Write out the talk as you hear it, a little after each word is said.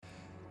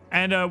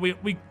And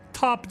we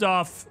topped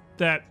off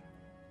that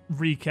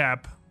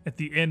recap at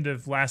the end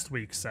of last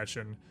week's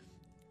session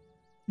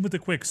with a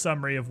quick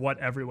summary of what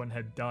everyone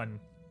had done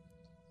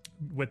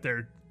with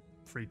their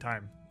free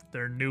time,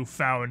 their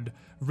newfound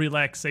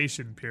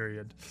relaxation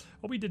period.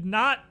 What we did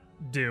not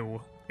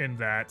do in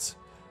that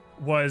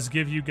was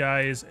give you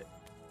guys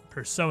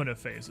persona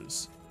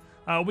phases.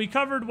 We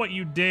covered what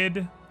you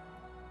did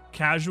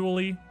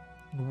casually,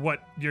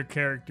 what your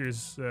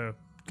characters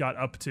got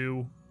up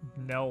to,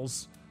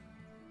 Nell's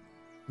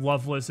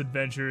loveless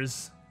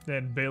adventures,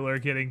 and Baylor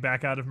getting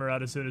back out of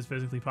Murat as soon as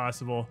physically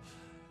possible.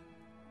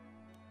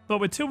 But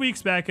with 2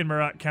 weeks back in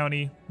Murat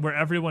County, where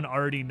everyone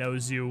already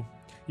knows you,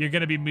 you're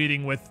going to be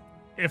meeting with,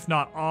 if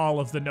not all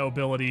of the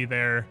nobility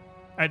there,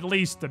 at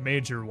least the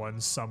major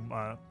ones, some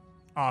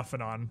off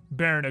and on.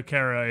 Baron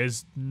Okara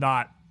is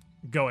not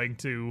going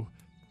to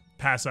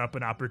pass up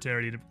an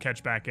opportunity to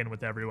catch back in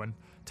with everyone,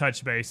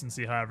 touch base, and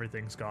see how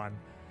everything's gone.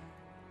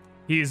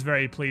 He is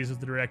very pleased with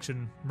the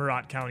direction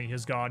Murat County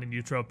has gone in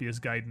Eutropia's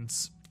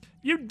guidance.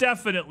 You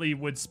definitely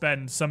would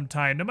spend some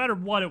time, no matter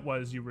what it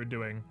was you were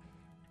doing,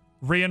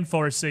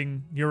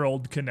 reinforcing your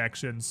old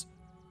connections,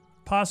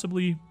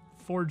 possibly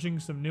forging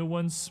some new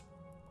ones,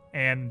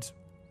 and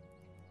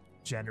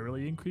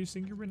generally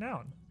increasing your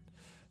renown.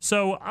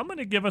 So I'm going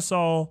to give us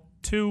all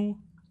 2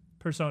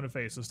 persona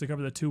faces to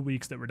cover the 2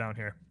 weeks that we're down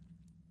here.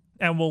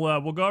 And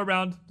we'll go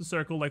around the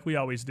circle like we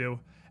always do,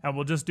 and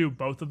we'll just do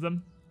both of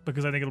them,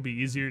 because I think it'll be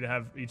easier to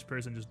have each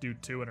person just do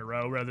 2 in a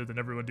row rather than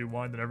everyone do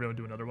one, then everyone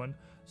do another one.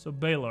 So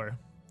Baylor,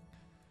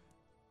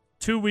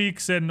 2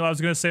 weeks in, well, I was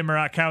going to say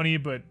Murat County,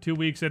 but 2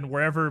 weeks in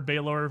wherever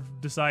Baylor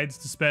decides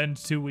to spend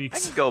 2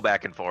 weeks. I can go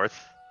back and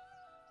forth.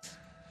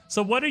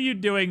 So what are you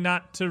doing,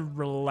 not to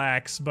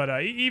relax,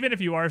 but even if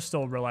you are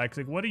still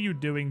relaxing, what are you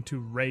doing to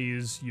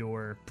raise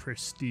your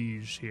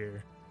prestige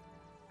here?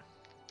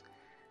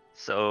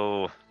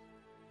 So,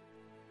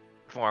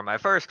 for my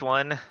first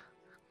one,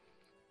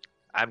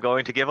 I'm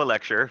going to give a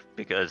lecture,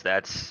 because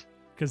that's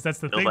the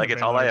feels thing. like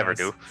it's all I ever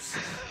do.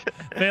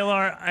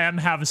 Baylor am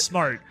have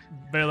smart.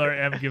 Baylor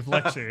am give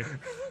lecture.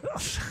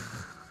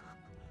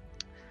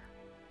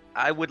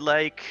 I would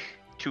like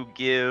to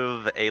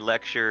give a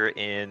lecture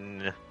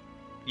in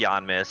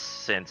Yanmis,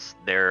 since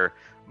they're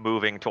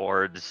moving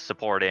towards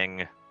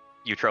supporting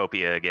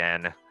Eutropia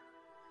again,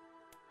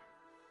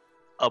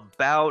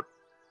 about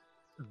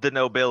the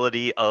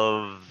nobility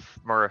of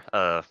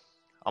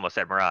almost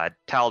said Murad,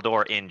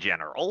 Taldor in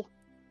general.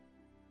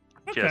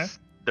 Okay. Just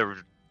the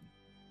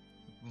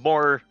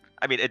more,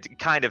 I mean, it's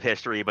kind of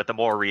history, but the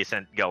more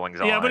recent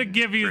goings on. Yeah, I'm going to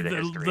give you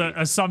through the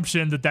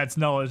assumption that that's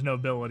knowledge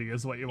nobility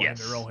is what you wanted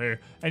to roll here.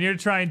 And you're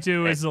trying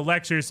to, as a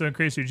lecture, so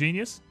increase your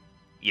genius?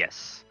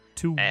 Yes.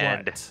 To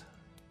And,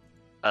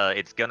 what?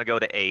 It's going to go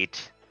to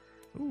 8.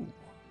 Ooh.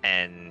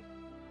 And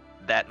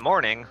that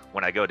morning,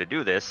 when I go to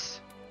do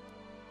this,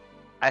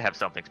 I have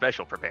something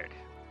special prepared.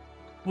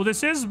 Well,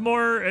 this is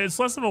it's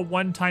less of a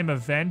one-time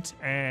event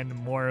and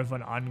more of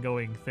an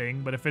ongoing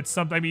thing. But if it's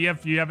something, I mean,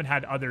 you haven't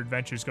had other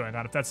adventures going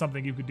on. If that's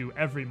something you could do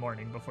every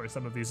morning before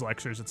some of these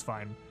lectures, it's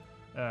fine.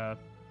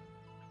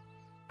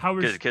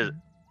 Because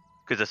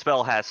the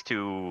spell has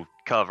to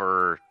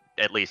cover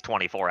at least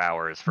 24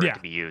 hours for it to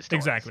be used.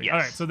 Exactly. Yes. All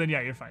right, so then,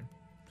 you're fine.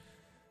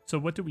 So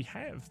what do we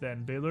have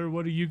then, Baylor?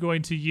 What are you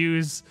going to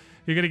use?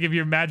 You're going to give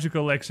your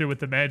magical lecture with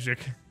the magic.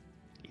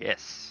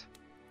 Yes.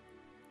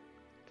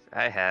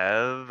 I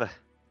have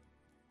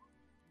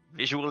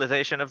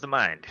visualization of the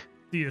mind.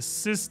 The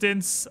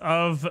assistance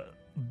of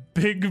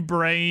Big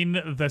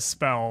Brain the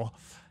spell.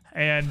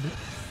 And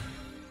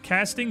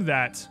casting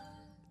that,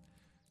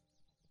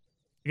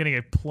 you're getting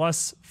a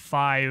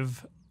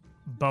 +5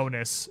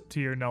 bonus to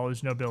your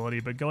knowledge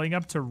nobility, but going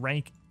up to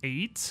rank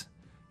 8,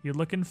 you're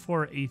looking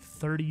for a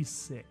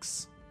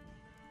 36.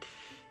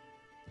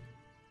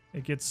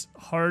 It gets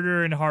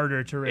harder and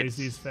harder to raise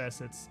these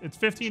facets. It's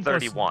 15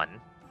 plus... 31. Am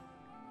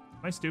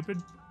I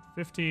stupid?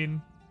 15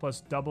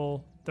 plus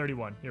double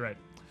 31. You're right.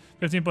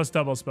 15 plus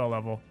double spell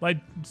level. I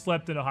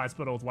slept in a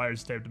hospital with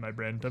wires taped to my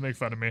brain. Don't make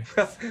fun of me.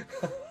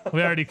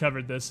 We already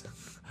covered this.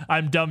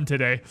 I'm dumb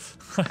today.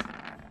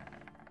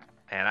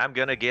 And I'm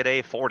going to get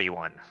a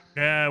 41.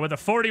 Yeah, with a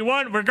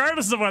 41,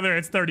 regardless of whether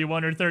it's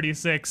 31 or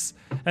 36,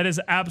 that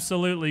is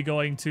absolutely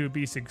going to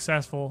be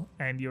successful,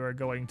 and you are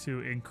going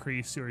to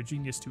increase your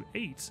genius to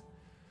 8,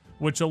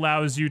 which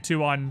allows you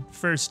to, on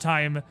first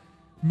time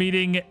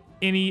meeting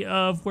any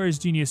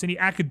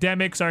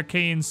academics,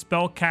 arcane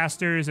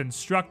spellcasters,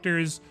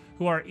 instructors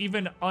who are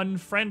even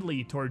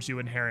unfriendly towards you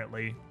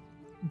inherently,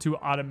 to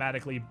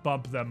automatically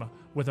bump them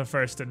with a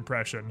first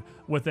impression,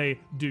 with a,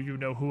 do you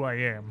know who I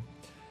am?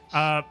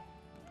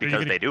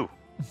 Because they do.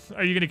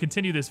 Are you going to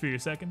continue this for your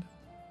second?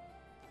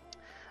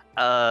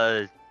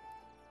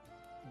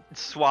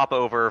 Swap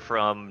over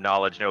from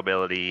knowledge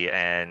nobility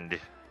and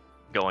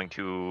going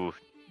to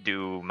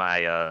do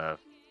my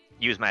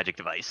use magic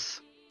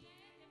device.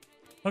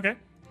 Okay.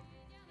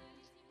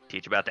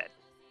 Teach about that.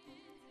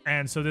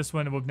 And so this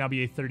one will now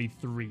be a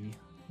 33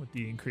 with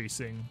the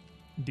increasing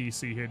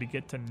DC here to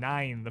get to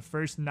 9, the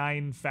first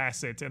 9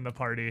 facet in the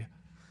party.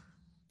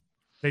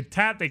 They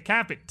cap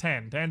at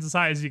 10. 10's as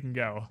high as you can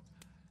go.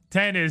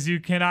 10 is you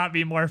cannot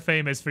be more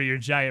famous for your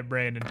giant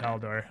brain in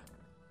Taldor.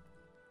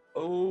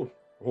 Oh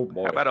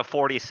boy. How about a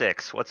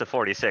 46? What's a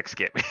 46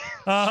 get me?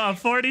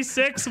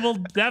 46 will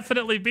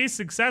definitely be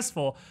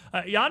successful.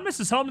 Yanmis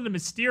is home to the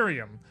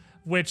Mysterium,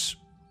 which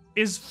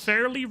is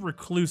fairly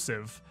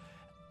reclusive,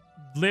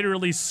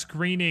 literally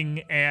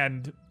screening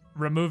and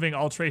removing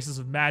all traces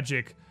of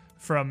magic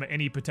from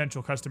any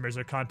potential customers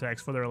or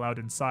contacts before they're allowed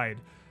inside.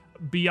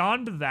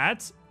 Beyond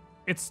that,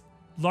 it's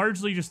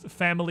largely just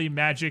family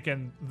magic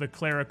and the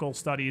clerical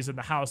studies in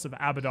the House of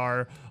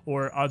Abadar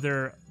or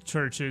other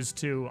churches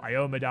to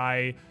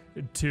Iomadai,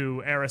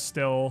 to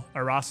Aristil,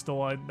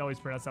 I always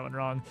pronounce that one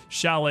wrong,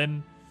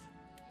 Shalin.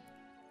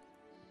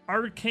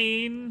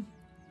 Arcane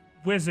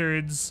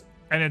wizards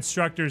and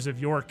instructors of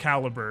your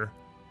caliber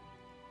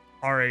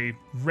are a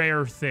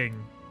rare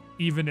thing,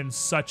 even in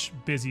such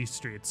busy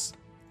streets.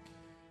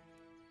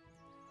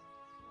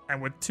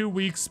 And with 2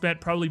 weeks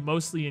spent probably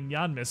mostly in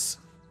Yanmis,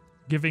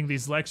 giving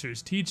these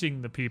lectures,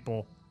 teaching the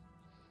people,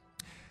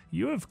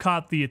 you have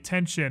caught the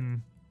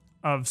attention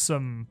of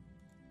some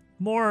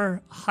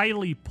more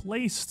highly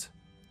placed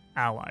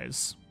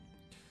allies.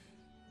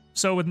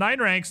 So with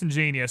 9 ranks in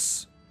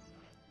Genius,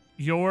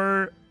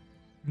 your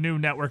new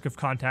network of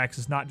contacts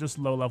is not just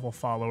low-level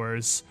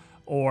followers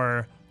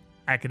or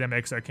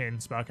academics, arcane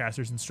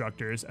spellcasters,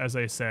 instructors. As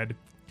I said,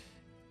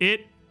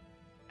 it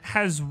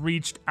has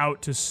reached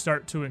out to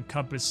start to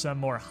encompass some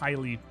more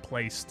highly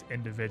placed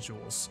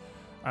individuals,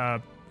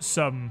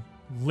 some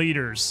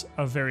leaders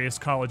of various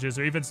colleges,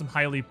 or even some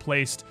highly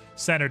placed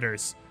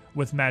senators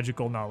with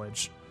magical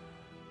knowledge.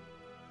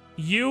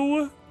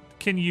 You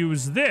can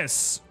use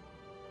this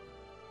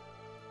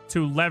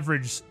to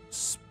leverage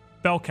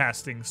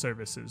spellcasting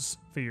services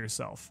for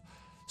yourself.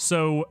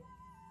 So,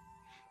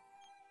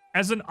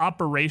 as an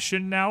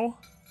operation now,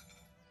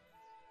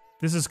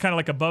 this is kind of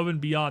like above and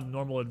beyond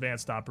normal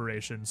advanced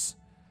operations.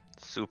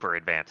 Super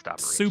advanced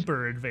operations.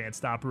 Super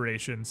advanced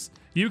operations.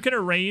 You can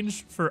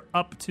arrange for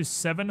up to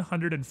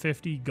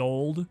 750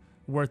 gold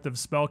worth of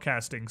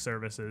spellcasting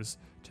services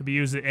to be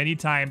used at any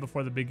time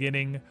before the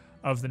beginning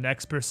of the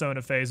next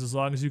persona phase, as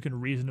long as you can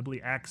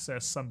reasonably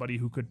access somebody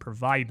who could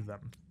provide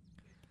them.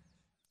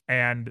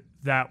 And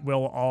that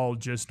will all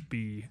just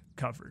be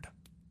covered.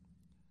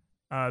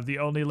 The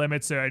only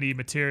limits are any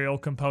material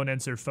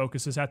components or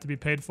focuses have to be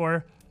paid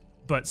for,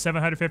 but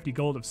 750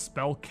 gold of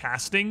spell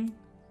casting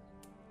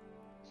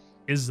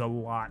is a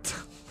lot.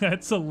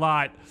 That's a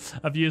lot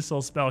of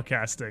useful spell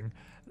casting.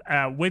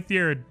 With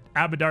your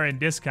Abadarian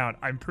discount,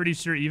 I'm pretty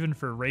sure even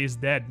for Raised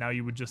Dead, now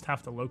you would just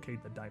have to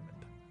locate the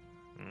diamond.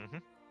 Mm-hmm.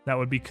 That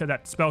would be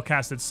that spell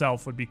cast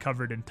itself would be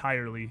covered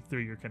entirely through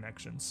your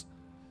connections.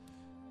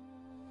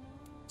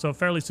 So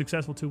fairly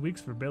successful 2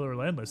 weeks for Baylor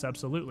Landless,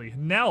 absolutely.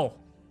 Nell,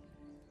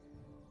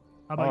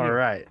 how about you? All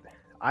right.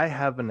 I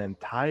have an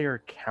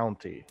entire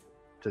county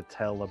to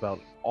tell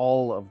about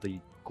all of the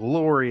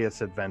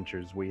glorious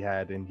adventures we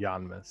had in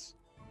Yanmis.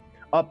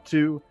 Up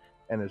to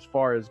and as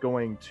far as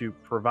going to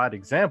provide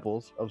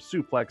examples of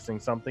suplexing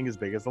something as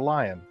big as a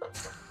lion.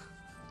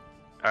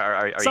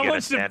 Are you going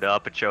to stand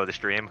up and show the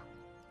stream?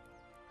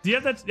 Do you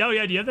have that? Oh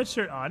yeah, do you have that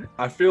shirt on?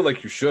 I feel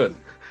like you should.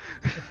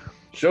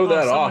 Show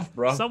that off,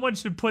 bro. Someone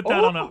should put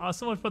that on a.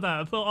 Someone put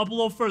that up a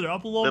little further,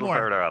 up a little more.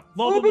 Further up.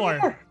 A little bit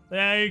more.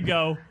 There you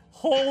go.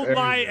 Hold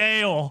my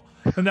ale,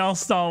 Nell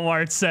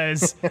Stalwart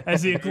says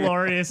as he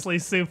gloriously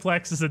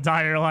suplexes a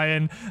dire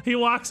lion. He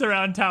walks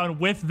around town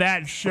with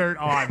that shirt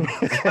on.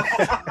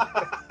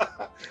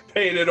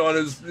 Painted on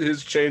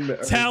his chain.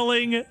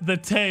 Telling the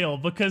tale,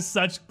 because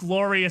such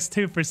glorious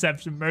 2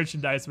 perception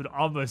merchandise would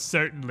almost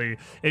certainly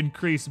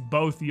increase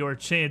both your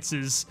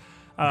chances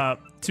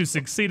to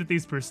succeed at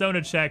these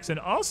persona checks, and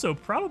also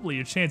probably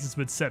your chances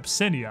with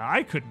Sepsinia.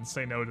 I couldn't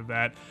say no to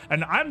that,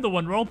 and I'm the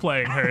one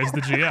role-playing her as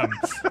the GM.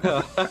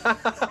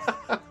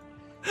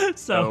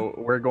 So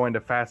we're going to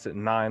Facet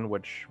 9,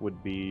 which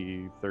would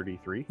be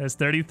 33. That's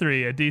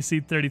 33, a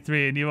DC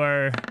 33, and you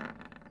are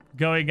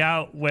going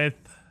out with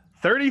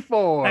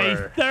 34.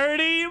 a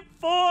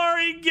 34.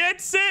 He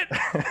gets it.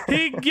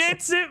 He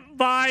gets it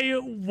by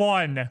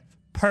 1.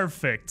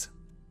 Perfect.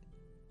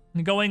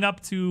 Going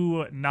up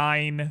to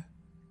 9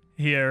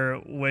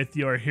 here with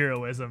your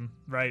heroism,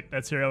 right?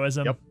 That's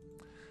heroism.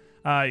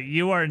 Yep.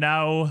 You are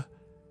now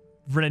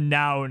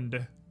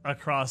renowned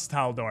across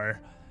Taldor.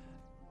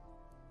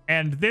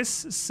 And this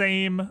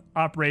same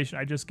operation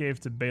I just gave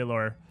to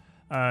Baylor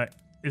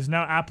is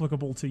now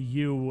applicable to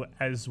you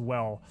as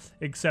well.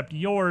 Except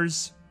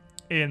yours,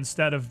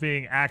 instead of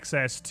being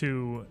access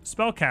to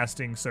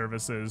spellcasting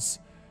services,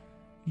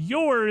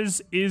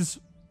 yours is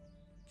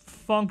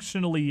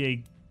functionally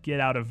a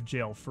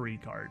get-out-of-jail-free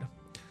card.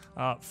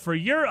 For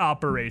your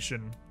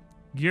operation,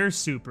 you're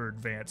super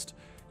advanced.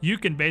 You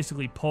can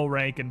basically pull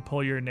rank and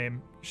pull your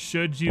name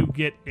should you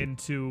get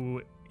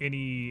into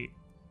any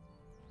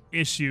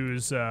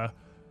issues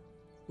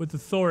with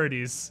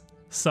authorities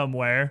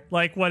somewhere,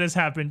 like what has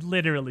happened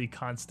literally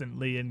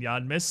constantly in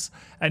Yanmis,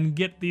 and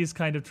get these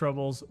kind of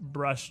troubles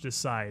brushed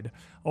aside,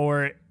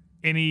 or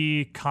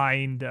any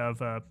kind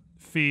of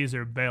fees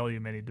or bail you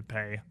may need to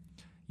pay,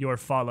 your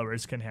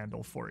followers can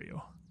handle for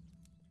you.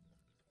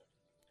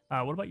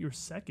 What about your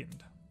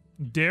second?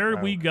 Dare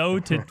we go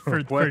to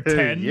for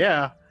 10?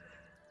 Yeah,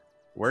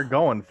 we're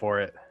going for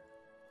it.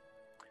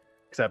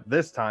 Except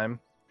this time,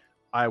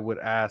 I would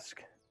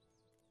ask.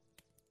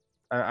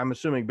 I'm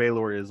assuming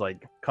Baylor is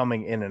like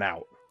coming in and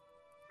out,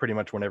 pretty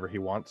much whenever he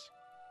wants.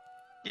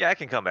 Yeah, I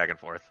can come back and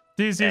forth.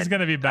 DC's going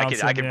to be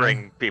bouncing. I can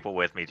bring people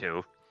with me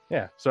too.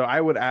 Yeah, so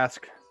I would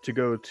ask to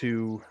go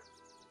to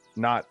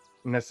not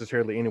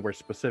necessarily anywhere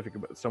specific,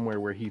 but somewhere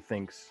where he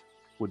thinks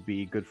would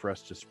be good for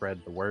us to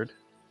spread the word.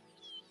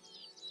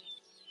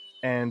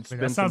 And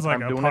spend that sounds some like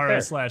time a doing it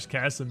Para there. /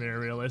 Casimir,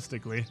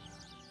 realistically.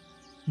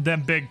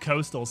 Them big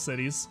coastal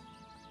cities.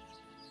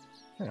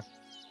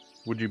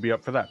 Would you be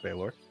up for that,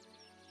 Baylor?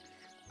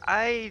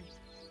 I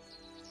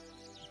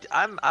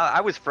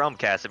was from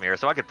Casimir,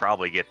 so I could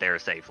probably get there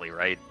safely,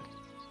 right?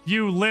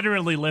 You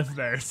literally live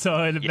there, so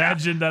I'd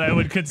imagine that I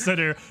would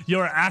consider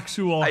your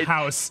actual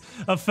house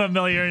a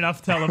familiar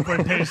enough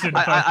teleportation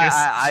focus.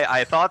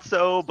 I thought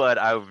so, but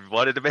I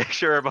wanted to make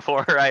sure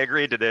before I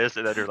agreed to this,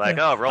 and then you're like,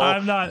 oh,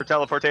 roll for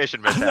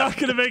teleportation mishap. I'm not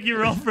going to make you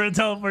roll for a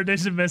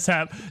teleportation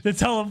mishap to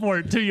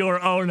teleport to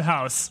your own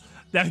house.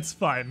 That's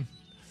fine.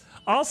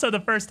 Also, the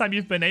first time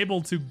you've been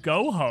able to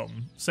go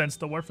home since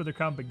the War for the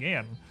Crown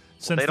began.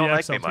 Since they don't the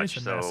like me much,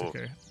 Exaltation so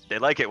Massacre. they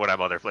like it when I'm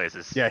other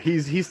places. Yeah,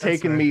 he's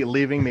taking me,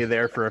 leaving me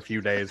there for a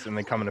few days, and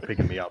then coming to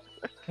picking me up.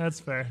 That's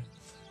fair.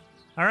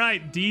 All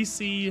right,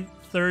 DC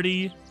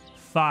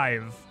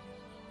 35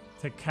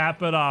 to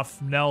cap it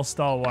off. Nell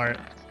Stalwart.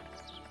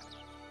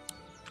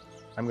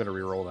 I'm gonna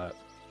re-roll that.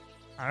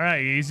 All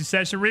right, easy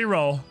session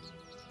reroll.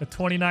 The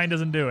 29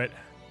 doesn't do it.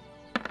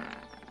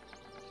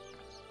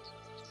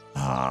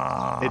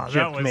 It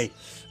gypped me.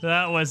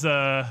 That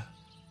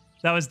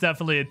was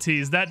definitely a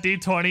tease. That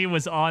D20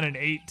 was on an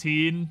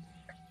 18,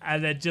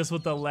 and then just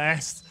with the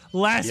last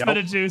bit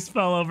of juice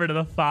fell over to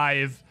the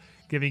 5,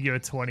 giving you a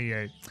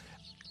 28.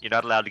 You're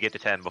not allowed to get to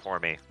 10 before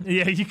me.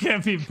 Yeah, you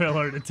can't be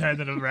Pillar to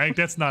 10 in a rank.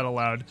 That's not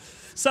allowed.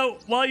 So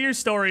while your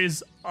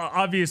stories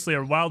obviously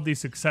are wildly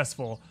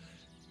successful,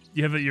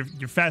 you have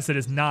your facet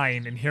is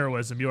 9 in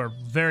heroism. You are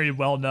very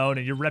well known,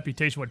 and your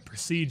reputation would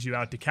precede you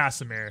out to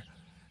Casimir.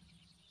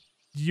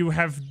 You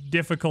have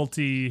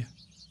difficulty.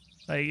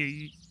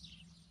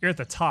 You're at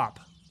the top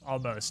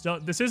almost.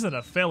 This isn't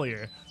a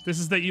failure. This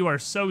is that you are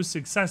so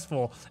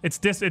successful. It's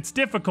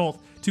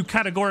difficult to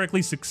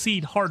categorically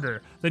succeed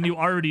harder than you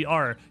already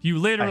are. You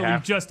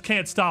literally just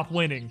can't stop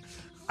winning.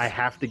 I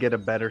have to get a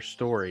better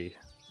story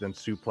than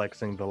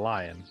suplexing the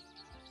lion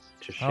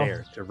to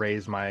share, to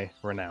raise my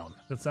renown.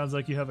 That sounds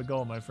like you have a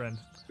goal, my friend.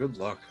 Good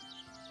luck.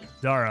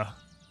 Dara.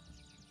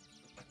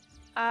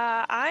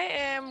 I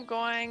am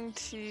going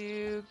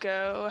to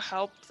go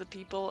help the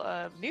people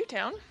of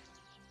Newtown.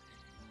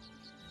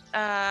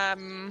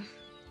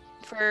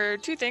 For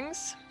 2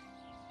 things.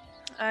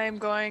 I'm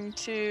going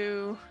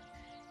to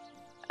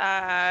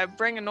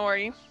bring a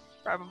Nori,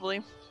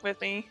 probably, with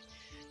me,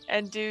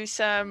 and do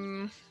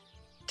some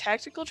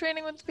tactical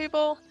training with the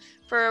people.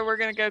 We're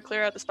going to go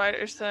clear out the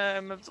spiders,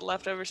 some of the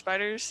leftover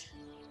spiders,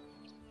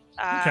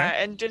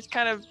 and just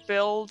kind of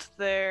build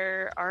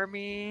their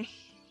army,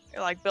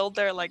 build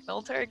their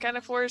military kind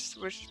of force,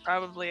 which is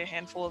probably a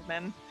handful of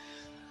men,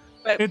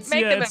 but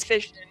make them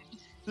efficient.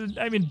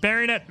 I mean,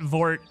 Baronet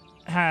Vort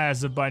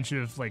has a bunch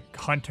of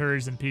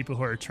hunters and people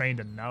who are trained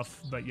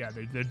enough, but yeah,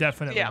 they're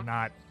definitely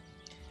not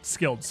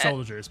skilled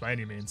soldiers by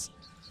any means.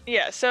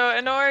 Yeah, so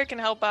Anora can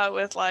help out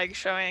with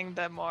showing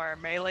the more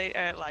melee,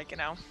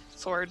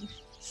 sword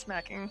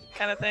smacking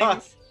kind of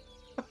things,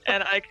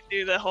 and I can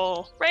do the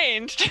whole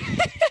ranged.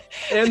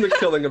 And the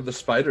killing of the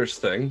spiders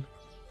thing.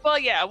 Well,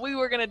 yeah, we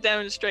were gonna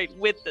demonstrate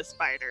with the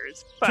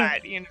spiders,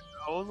 but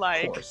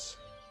Of course.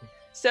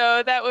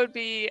 So that would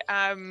be,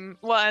 and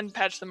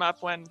patch them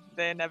up when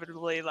they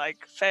inevitably,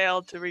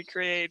 fail to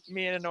recreate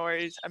me and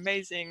Honori's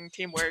amazing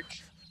teamwork.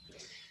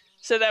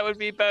 So that would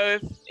be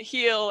both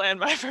heal and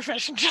my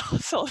professional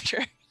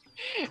soldier.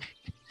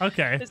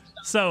 Okay,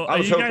 so I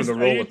was hoping to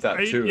roll with that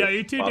too. Yeah,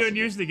 you two doing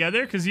yours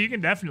together? Because you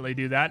can definitely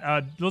do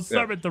that. Let's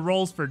start with the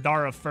rolls for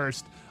Dara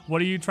first.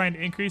 What are you trying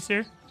to increase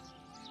here?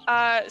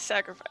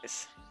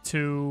 Sacrifice.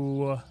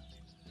 To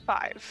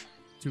 5.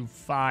 To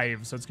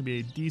 5, so it's gonna be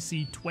a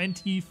DC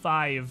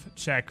 25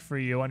 check for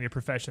you on your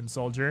profession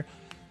soldier.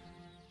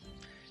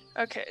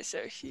 Okay,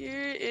 so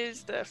here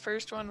is the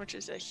first one, which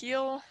is a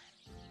heal,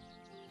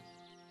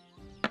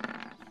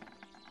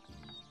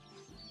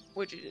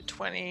 which is a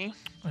 20.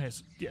 Okay,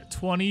 so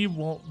 20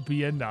 won't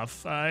be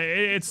enough.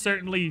 It's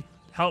certainly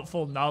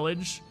helpful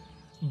knowledge,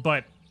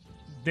 but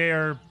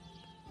they're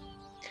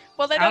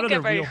they don't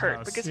get very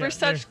hurt because we're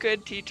such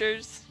good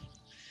teachers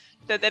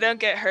that they don't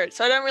get hurt,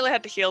 so I don't really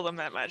have to heal them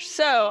that much.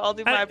 So I'll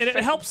do my. It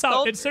helps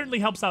out. It certainly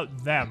helps out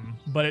them,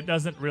 but it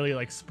doesn't really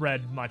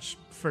spread much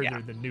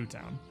further than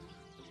Newtown.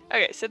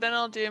 Okay, so then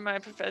I'll do my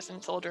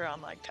profession soldier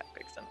on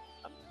tactics and.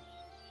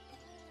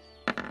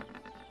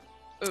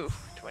 Ooh,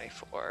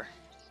 24.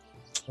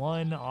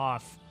 1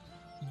 off.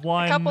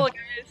 A couple of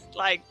guys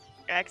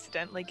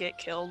accidentally get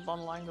killed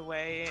along the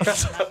way.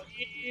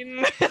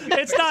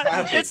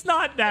 It's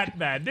not that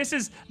bad. This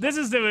is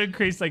to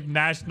increase like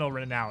national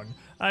renown.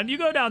 And you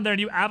go down there and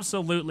you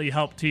absolutely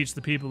help teach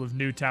the people of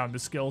Newtown the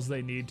skills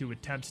they need to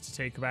attempt to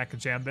take back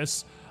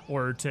Jambus,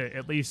 or to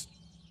at least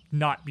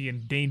not be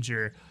in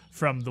danger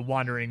from the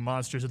wandering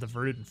monsters of the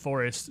Verdant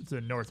Forest to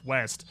the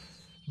northwest.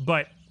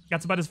 But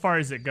that's about as far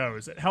as it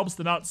goes. It helps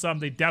them out some.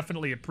 They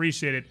definitely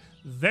appreciate it.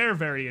 They're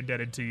very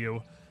indebted to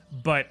you.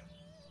 But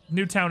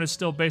Newtown is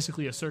still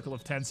basically a circle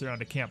of tents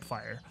around a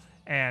campfire.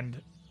 And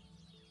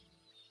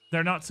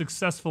they're not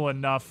successful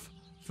enough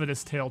for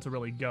this tale to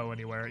really go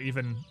anywhere,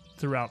 even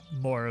throughout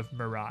more of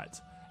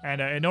Marat.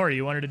 And Inori,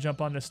 you wanted to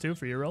jump on this too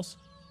for your rolls?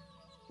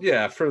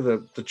 Yeah, for the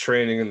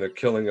training and the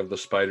killing of the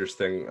spiders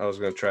thing, I was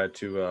going to try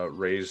to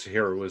raise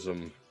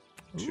heroism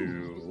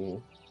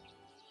to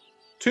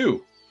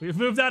 2. We've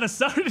moved out of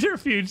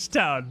Subterfuge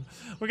Town.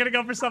 We're going to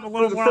go for something a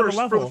little more on the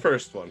level. For the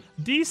first one.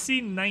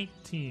 DC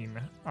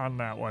 19 on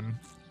that one.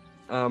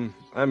 I'm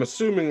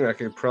assuming I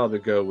could probably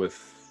go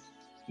with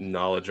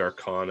Knowledge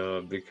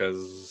Arcana,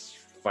 because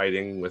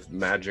fighting with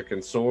magic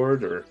and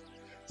sword, or...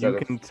 You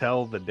can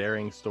tell the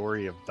daring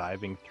story of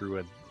diving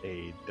through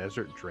a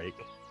desert drake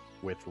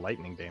with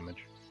lightning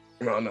damage.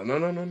 No.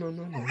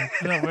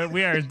 No,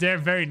 we are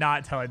very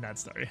not telling that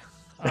story.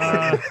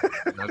 No.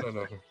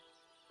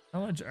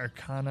 Knowledge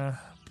Arcana.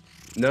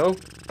 No,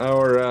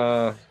 or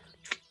I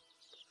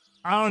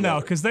don't know,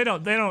 because they're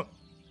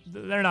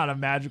not a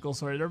magical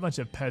sword. They're a bunch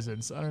of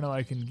peasants. I don't know.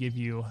 I can give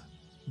you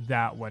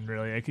that one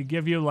really. I could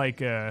give you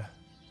like a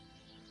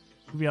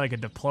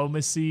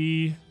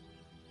diplomacy.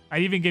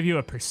 I'd even give you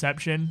a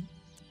perception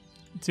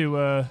to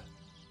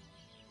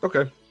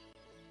okay,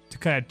 to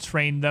kind of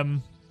train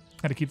them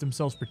how to keep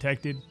themselves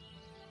protected.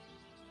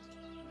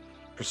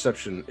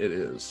 Perception it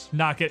is.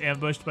 Not get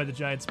ambushed by the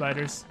giant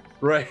spiders.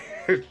 Right,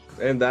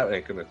 and that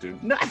ain't gonna do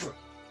nothing.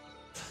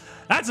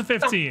 That's a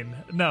 15.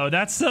 No,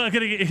 that's gonna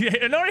get.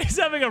 Inori's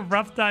having a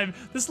rough time.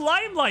 This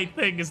limelight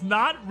thing is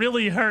not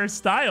really her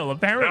style,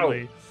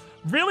 apparently.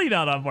 No. Really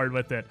not on board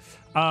with it.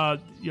 You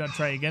want to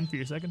try again for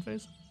your second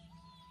phase?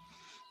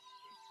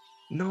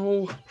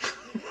 No.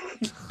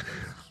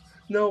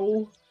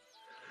 No.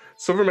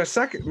 So for my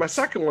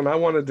second one, I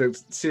wanted to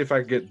see if I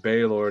could get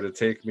Baylor to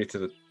take me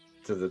to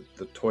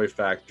the toy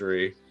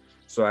factory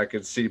so I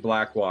could see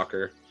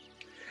Blackwalker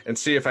and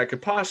see if I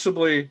could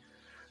possibly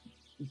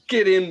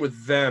get in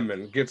with them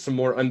and get some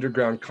more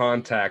underground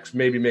contacts,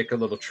 maybe make a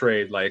little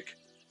trade. Like,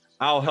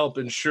 I'll help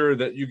ensure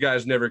that you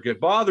guys never get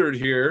bothered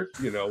here,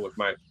 with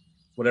my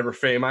whatever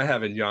fame I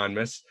have in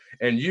Yanmas,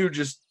 and you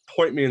just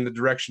point me in the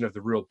direction of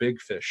the real big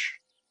fish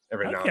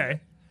every now and then.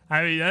 Okay.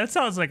 I mean, that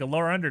sounds like a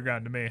lower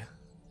underground to me.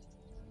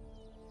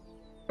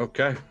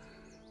 Okay.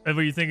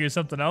 Were you thinking of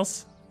something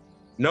else?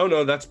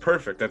 No, that's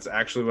perfect. That's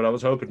actually what I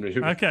was hoping to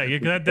do. Okay,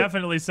 that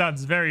definitely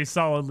sounds very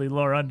solidly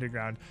lower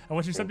underground. And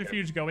what's your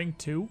subterfuge going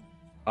to?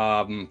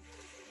 5,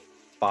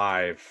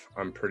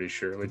 I'm pretty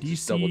sure. Let me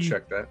just double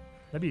check that.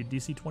 That'd be a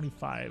DC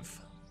 25.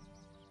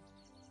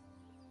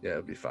 Yeah,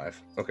 it'd be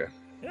 5. Okay.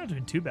 You're not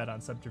doing too bad on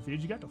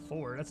subterfuge. You got to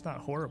 4. That's not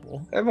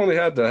horrible. I've only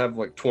had to have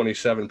like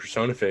 27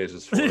 persona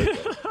phases for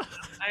it.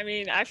 I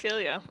mean, I feel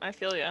ya.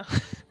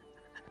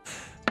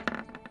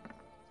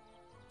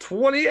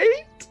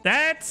 28?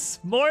 That's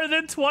more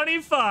than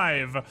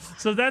 25.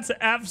 So that's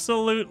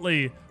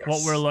absolutely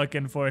what we're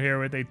looking for here.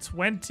 With a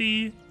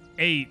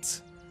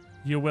 28,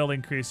 you will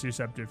increase your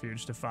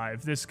subterfuge to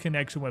 5. This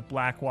connection with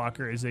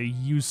Blackwalker is a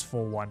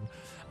useful one,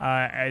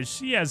 as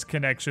she has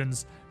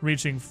connections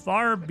reaching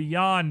far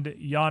beyond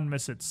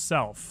Yanmas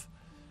itself.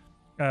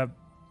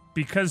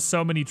 Because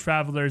so many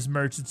travelers,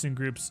 merchants, and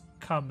groups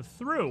come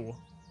through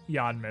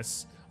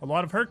Yanmas, a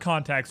lot of her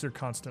contacts are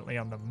constantly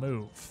on the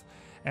move.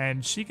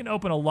 And she can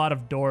open a lot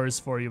of doors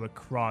for you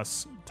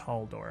across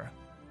Taldor.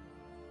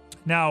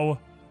 Now,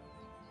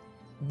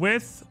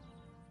 with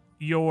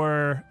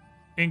your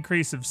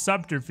increase of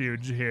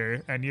subterfuge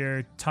here and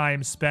your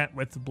time spent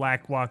with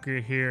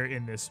Blackwalker here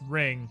in this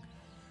ring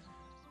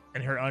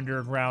and her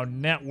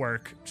underground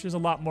network, she has a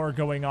lot more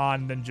going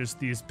on than just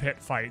these pit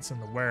fights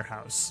in the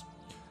warehouse.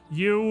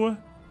 You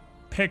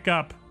pick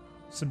up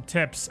some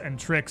tips and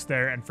tricks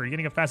there, and for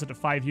getting a facet to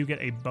 5, you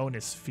get a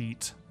bonus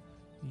feat.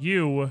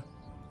 You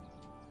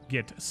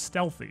get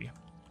stealthy.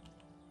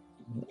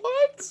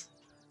 What?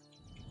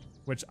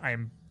 Which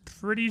I'm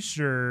pretty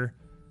sure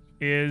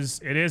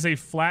is a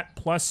flat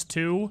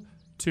 +2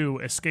 to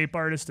escape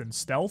artist and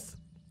stealth.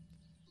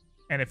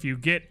 And if you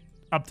get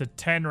up to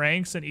 10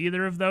 ranks in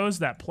either of those,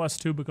 that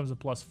 +2 becomes a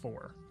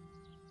 +4.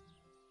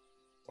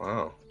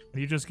 Wow.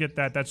 And you just get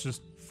that. That's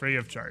just free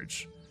of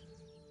charge.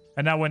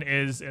 And that one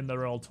is in the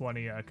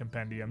Roll20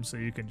 compendium, so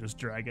you can just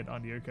drag it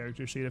onto your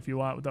character sheet if you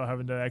want without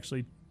having to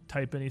actually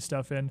type any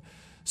stuff in.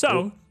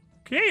 So,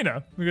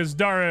 Kiana, because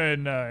Dara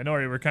and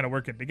Ori were kind of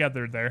working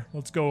together there,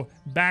 let's go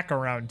back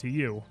around to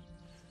you.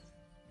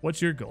 What's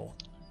your goal?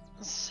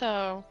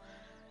 So,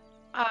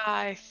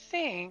 I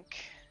think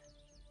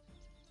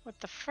with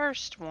the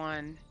first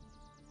one,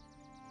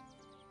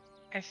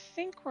 I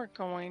think we're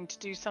going to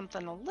do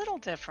something a little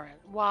different.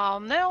 While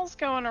Nell's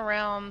going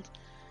around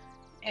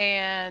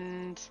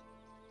and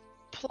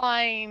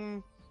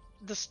applying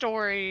the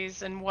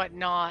stories and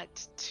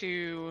whatnot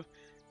to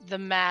the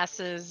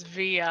masses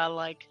via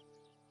like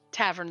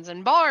taverns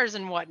and bars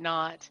and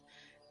whatnot,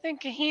 I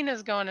think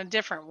Kahina's going a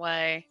different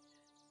way.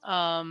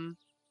 And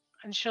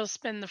she'll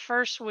spend the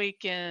first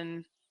week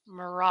in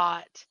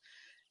Marat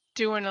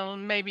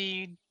doing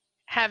maybe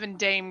having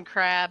Dame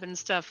Crab and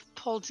stuff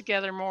pull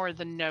together more of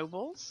the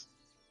nobles.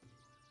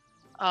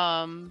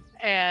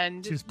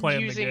 And She's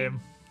playing the game.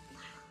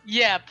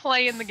 Yeah,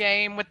 playing the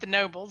game with the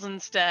nobles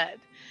instead.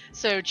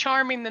 So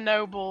charming the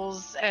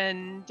nobles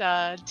and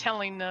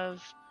telling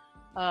of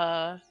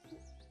Sir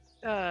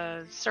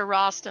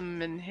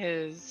Rostam and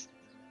his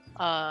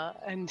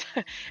and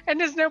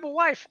his noble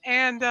wife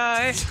and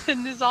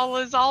all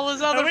his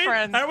other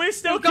friends. Are we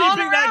still who've keeping gone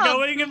that around.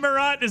 going in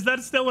Marat? Is that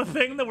still a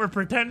thing that we're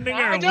pretending, or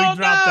I have we don't dropped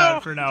know.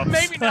 that for now?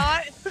 Maybe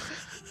not.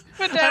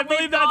 But I that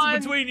believe that's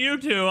between you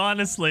two,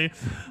 honestly.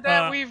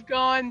 we've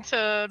gone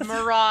to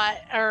Marat,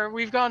 or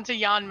we've gone to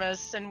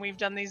Yanmas, and we've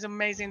done these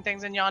amazing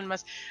things in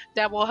Yanmas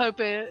that will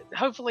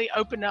hopefully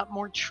open up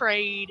more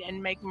trade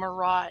and make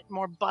Marat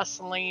more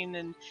bustling.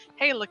 And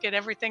hey, look at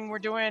everything we're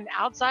doing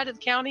outside of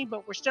the county,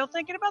 but we're still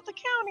thinking about the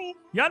county.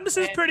 Yanmas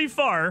is pretty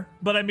far,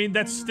 but I mean,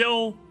 that's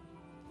still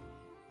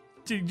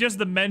just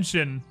the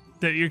mention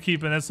that you're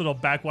keeping this little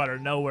backwater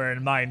nowhere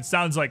in mind.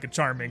 Sounds like a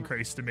charm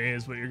increase to me,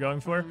 is what you're going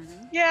for.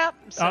 Yeah,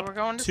 so Up we're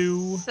going to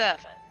to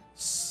 7.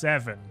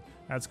 7.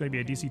 That's going to be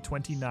a DC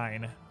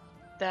 29.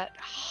 That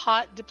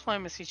hot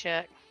diplomacy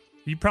check.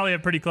 You probably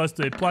have pretty close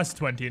to a plus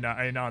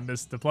 29 on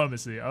this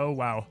diplomacy. Oh,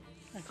 wow.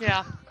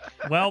 Yeah.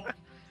 Well,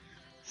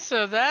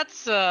 So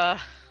that's a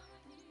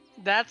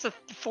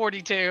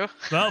 42.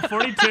 well,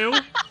 42.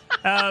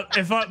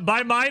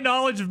 By my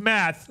knowledge of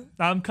math,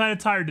 I'm kind of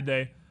tired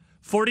today.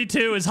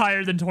 42 is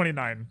higher than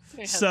 29.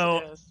 Yes, So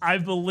it is. I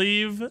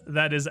believe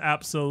that is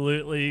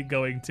absolutely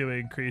going to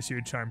increase your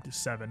charm to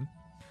 7.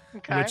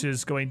 Okay. Which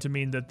is going to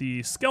mean that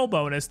the skill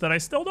bonus that I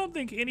still don't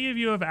think any of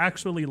you have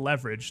actually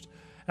leveraged.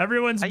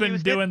 Everyone's I been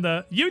used doing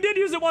You did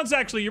use it once,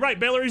 actually. You're right.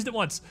 Baylor used it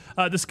once.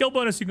 The skill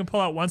bonus you can pull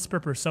out once per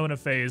persona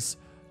phase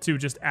to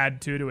just add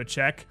 2 to a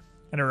check.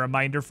 And a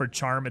reminder for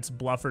charm, it's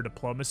bluff or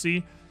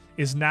diplomacy,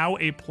 is now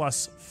a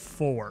plus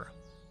 4.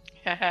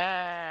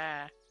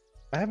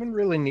 I haven't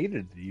really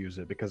needed to use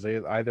it because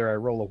either I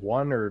roll a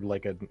 1 or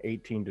like an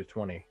 18 to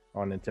 20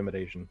 on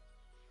intimidation.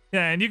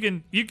 Yeah, and you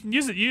can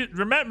use it.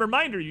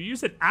 Reminder, you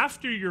use it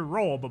after your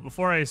roll, but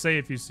before I say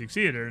if you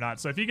succeeded or not.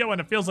 So if you get one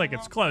that feels like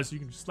it's close, you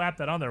can just slap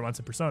that on there once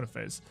a persona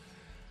phase.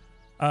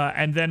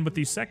 And then with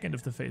the second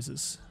of the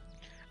phases.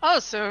 Oh,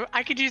 so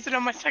I could use it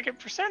on my second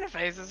persona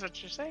phase, is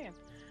what you're saying.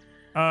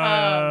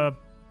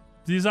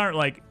 These aren't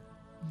like,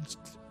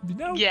 you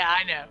know. Yeah,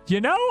 I know.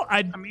 You know,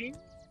 I mean,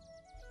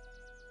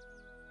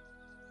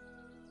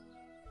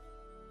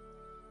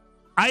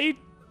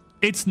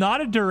 it's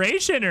not a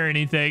duration or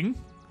anything.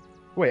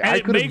 Wait, And I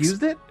it could have makes-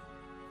 used it?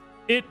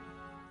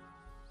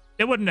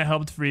 It wouldn't have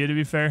helped for you, to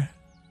be fair.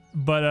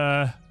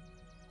 But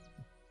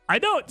I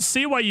don't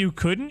see why you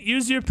couldn't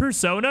use your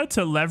persona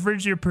to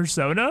leverage your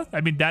persona.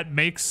 I mean, that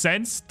makes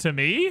sense to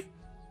me.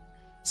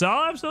 So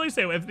I'll absolutely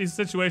say, if these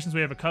situations we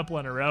have a couple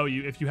in a row,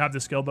 if you have the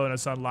skill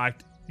bonus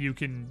unlocked, you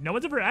can. No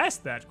one's ever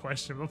asked that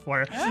question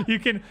before. Yeah. You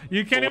can.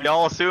 We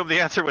all assumed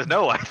the answer was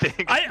no, I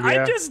think.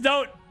 I just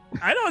don't.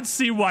 I don't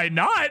see why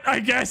not, I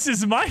guess,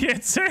 is my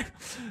answer.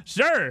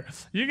 Sure,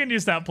 you can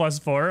use that plus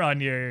 4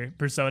 on your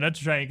persona to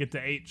try and get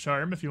to 8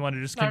 charm if you want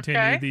to just continue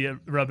Okay.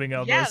 the rubbing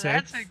elbows yeah, here.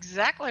 that's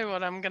exactly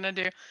what I'm gonna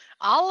do.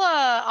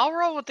 I'll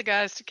roll with the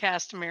guys to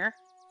Castamere,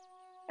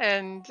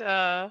 and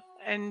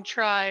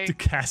try To if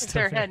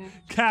they're Castamere. heading.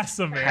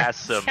 Castamere.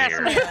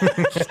 Casimir.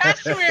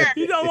 Castamere.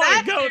 You don't want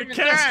to That's go to even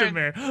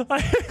better.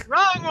 Castamere.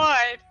 Wrong one.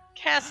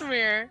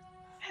 Casimir.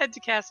 Head to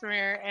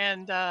Casimir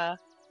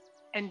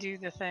and do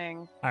the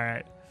thing. All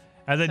right.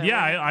 And then, So-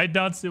 yeah, I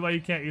don't see why you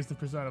can't use the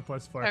persona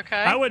plus 4. Okay.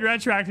 I would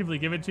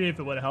retroactively give it to you if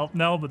it would have helped,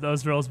 no, but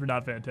those rolls were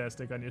not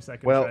fantastic on your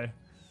second Well, try.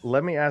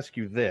 Let me ask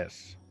you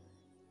this.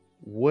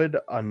 Would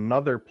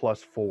another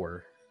plus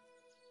 4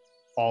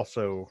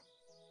 also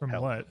From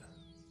help. what?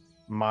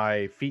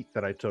 my feat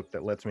that I took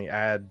that lets me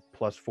add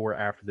plus 4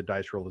 after the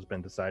dice roll has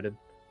been decided?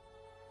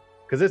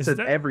 Because it's Is an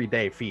that-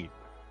 everyday feat.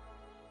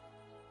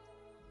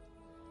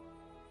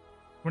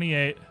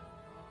 28,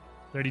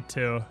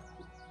 32,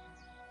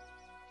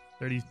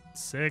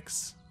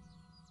 36.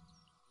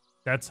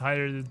 That's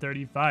higher than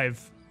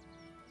 35.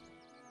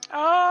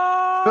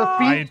 Oh.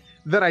 The feat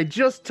that I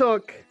just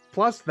took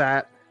plus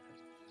that.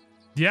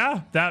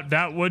 Yeah,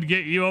 that would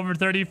get you over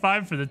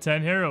 35 for the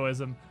 10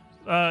 heroism.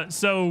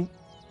 So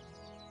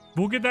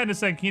we'll get that in a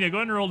second. Kina, go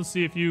ahead and roll to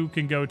see if you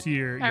can go to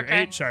your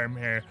Okay. 8 charm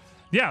here.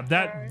 Yeah,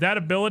 that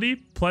ability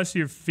plus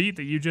your feat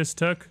that you just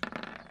took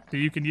that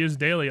you can use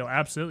daily will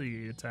absolutely get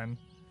you a 10.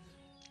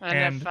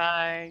 And if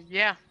I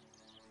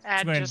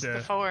add going just to- the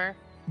 4.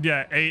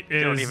 Yeah, 8 is.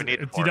 You don't even need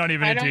the you four. don't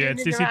even I need to. don't Yeah, even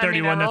it's need DC to- I mean, I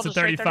 31. That's a rolled a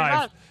straight 35.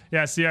 35.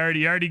 Yeah, so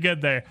you're already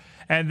good there.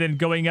 And then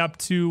going up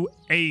to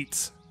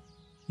 8,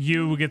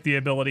 you get the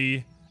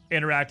ability,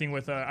 interacting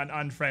with an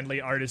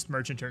unfriendly artist,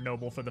 merchant, or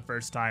noble for the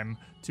first time,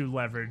 to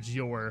leverage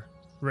your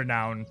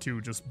renown to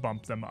just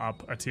bump them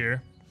up a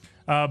tier.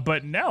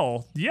 But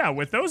Nell, yeah,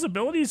 with those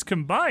abilities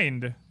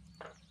combined,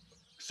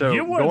 So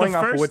you were going the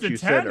off of first what to you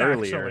said 10,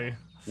 earlier, actually.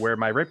 where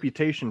my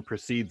reputation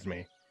precedes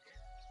me,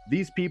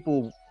 these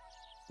people,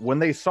 when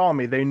they saw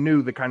me, they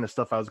knew the kind of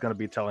stuff I was going to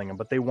be telling them,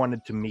 but they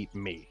wanted to meet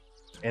me.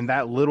 And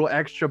that little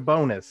extra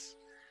bonus,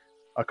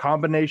 a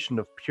combination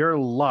of pure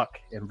luck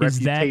and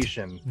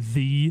reputation.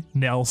 The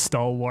Nell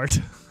Stalwart.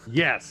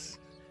 Yes.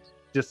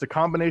 Just a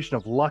combination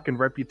of luck and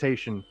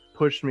reputation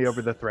pushed me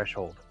over the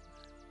threshold.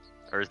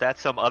 Or is that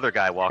some other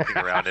guy walking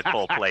around in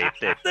full plate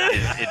that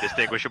is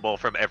indistinguishable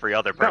from every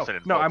other person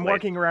in full No, I'm plate?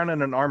 walking around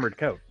in an armored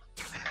coat.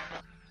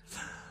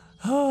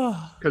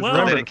 Well,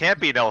 Well, then it can't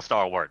be Nell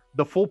Stalwart.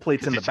 The full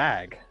plate's in the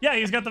bag. yeah,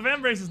 he's got the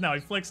fan braces now. He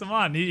flicks them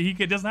on. He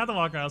doesn't have to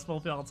walk around full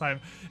plate all the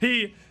time.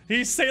 He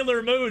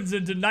Sailor Moons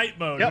into night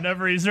mode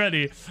whenever he's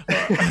ready.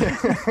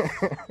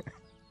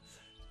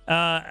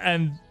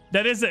 And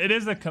it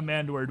is a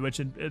command word, which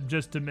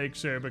just to make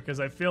sure, because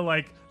I feel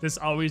like this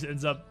always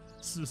ends up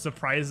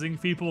surprising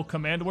people.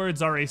 Command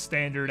words are a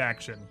standard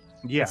action.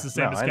 Yeah, It's the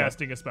same as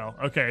casting a spell.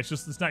 Okay,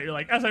 it's not you're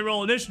like, as I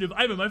roll initiative,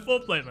 I'm in my full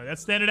plate mode.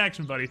 That's standard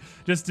action, buddy.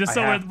 Just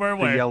so we're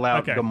aware. Yell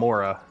out okay.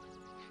 Gamora.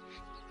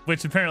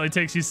 Which apparently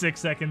takes you 6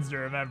 seconds to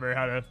remember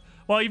how to.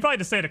 Well, you probably have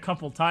to say it a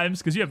couple times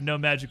because you have no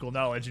magical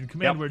knowledge, and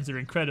command words are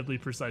incredibly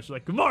precise. You're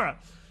like Gamora,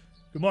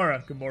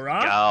 Gamora,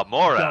 Gamora,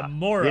 Gamora.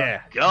 Gamora,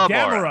 Yeah.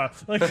 Gamora.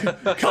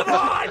 Like, come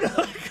on!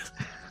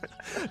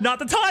 Not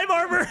the time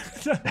armor.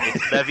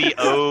 It's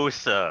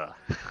Leviosa.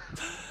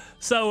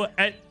 So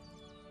at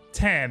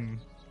 10,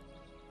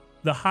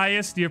 the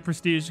highest your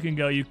prestige can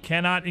go, you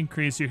cannot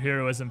increase your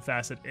heroism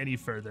facet any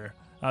further.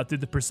 Through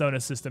the persona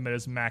system, it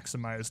is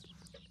maximized.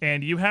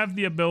 And you have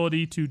the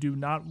ability to do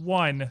not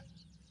 1,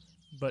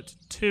 but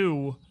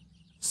 2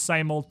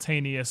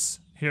 simultaneous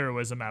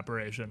heroism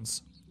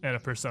apparitions in a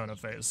persona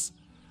phase.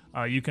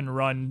 You can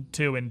run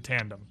 2 in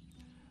tandem.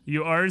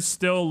 You are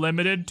still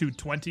limited to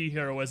 20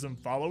 heroism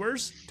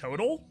followers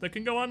total that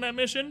can go on that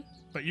mission,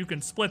 but you can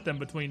split them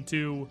between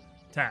 2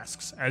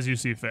 tasks as you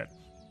see fit.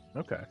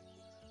 Okay.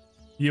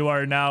 You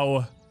are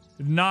now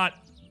not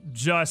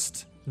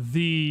just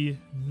the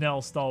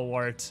Nell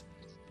Stalwart.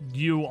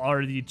 You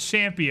are the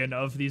champion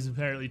of these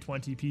apparently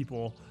 20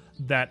 people.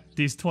 That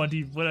these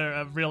 20,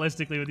 whatever,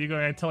 realistically, with you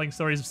going and telling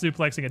stories of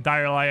suplexing a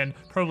dire lion,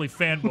 probably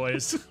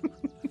fanboys,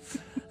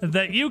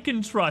 that you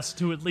can trust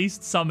to at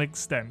least some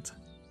extent.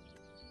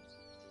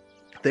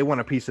 They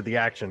want a piece of the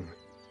action.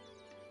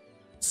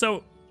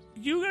 So,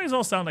 you guys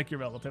all sound like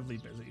you're relatively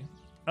busy.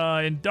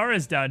 In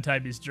Dara's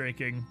downtime, he's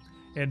drinking.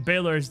 In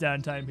Baylor's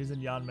downtime, he's in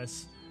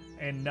Yanmas.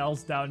 In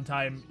Nell's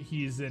downtime,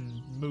 he's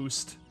in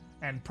Moost.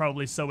 And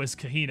probably so is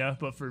Kahina,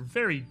 but for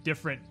very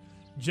different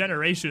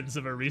generations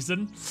of a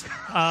reason.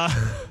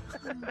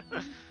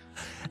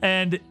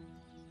 And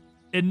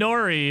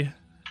Inori,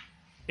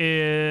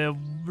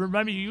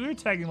 remember, you were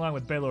tagging along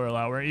with Baylor a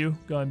lot, weren't you?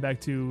 Going back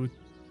to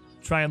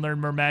try and learn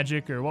more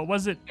magic, or what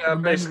was it? Yeah,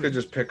 basically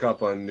just pick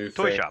up on new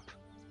Toy things. shop.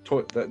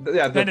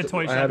 And a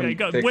toy shop.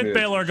 Yeah, with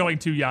Baylor going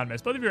to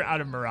Yanmas. Both of you are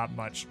out of Marat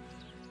much.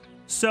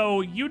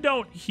 So you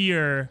don't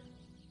hear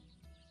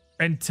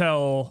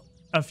until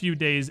a few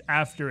days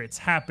after it's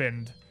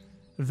happened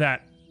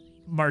that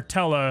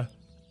Martella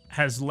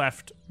has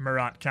left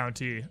Marat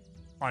County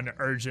on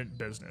urgent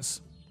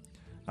business.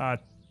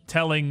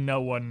 Telling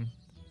no one,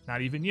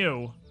 not even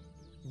you,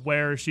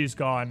 where she's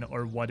gone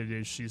or what it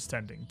is she's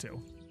tending to.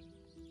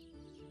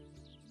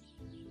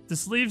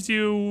 This leaves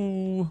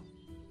you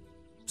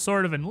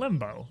sort of in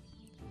limbo.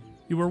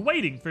 You were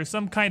waiting for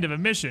some kind of a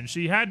mission.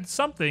 She had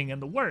something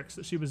in the works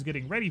that she was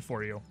getting ready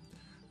for you.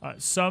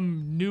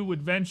 Some new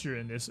adventure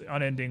in this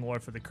unending war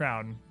for the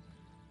crown.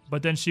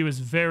 But then she was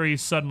very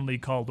suddenly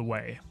called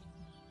away.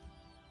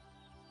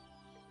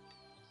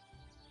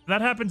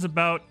 That happens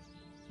about...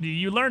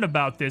 You learn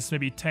about this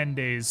maybe 10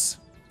 days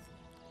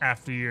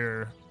after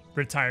your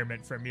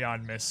retirement from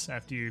Yanmas,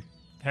 after you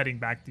heading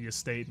back to the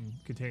estate and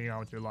continuing on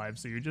with your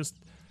lives. So you're just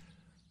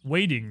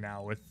waiting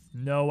now with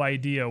no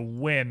idea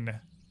when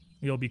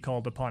you'll be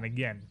called upon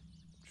again.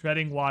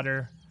 Treading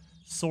water,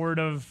 sort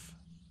of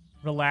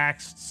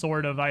relaxed,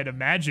 sort of, I'd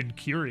imagine,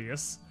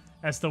 curious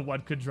as to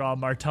what could draw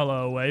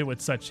Martella away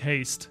with such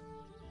haste.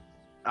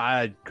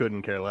 I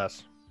couldn't care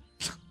less.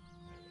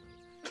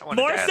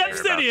 More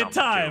Sepsidian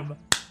time!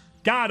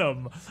 Got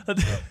him!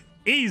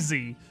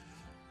 Easy.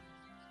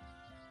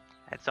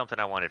 That's something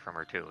I wanted from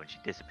her too, and she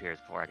disappears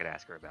before I could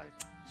ask her about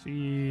it.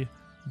 She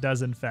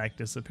does in fact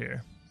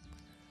disappear.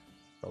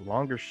 The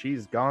longer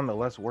she's gone, the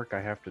less work I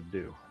have to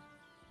do.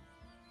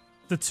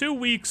 The 2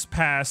 weeks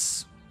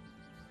pass,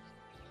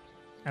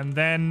 and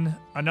then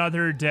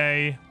another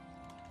day,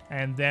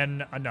 and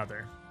then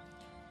another.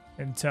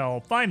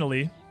 Until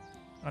finally,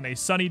 on a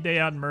sunny day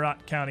out in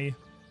Marat County,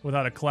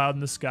 without a cloud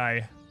in the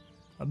sky,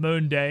 a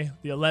moon day,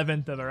 the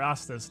 11th of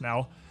Erastus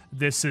now,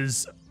 this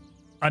is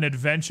an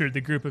adventure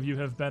the group of you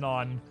have been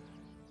on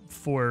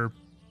for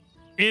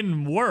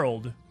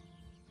in-world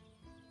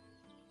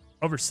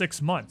over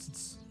 6 months.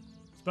 It's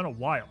been a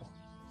while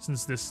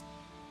since this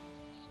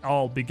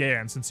all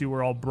began, since you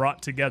were all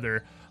brought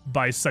together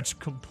by such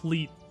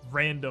complete,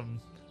 random,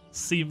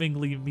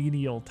 seemingly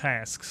menial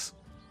tasks.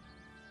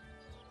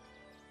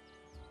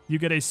 You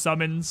get a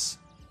summons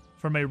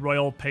from a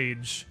royal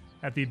page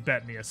at the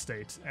Bettany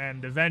estate,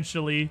 and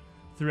eventually,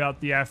 throughout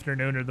the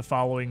afternoon or the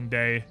following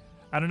day,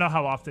 I don't know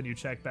how often you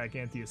check back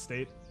at the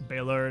estate,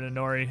 Baylor and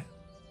Inori.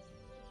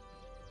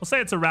 We'll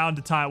say it's around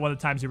one of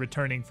the times you're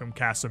returning from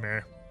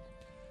Casimir.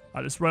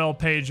 This royal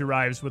page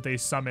arrives with a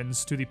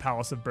summons to the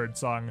Palace of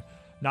Birdsong,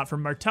 not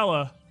from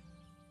Martella,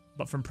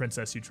 but from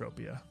Princess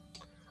Eutropia.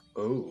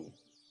 Oh.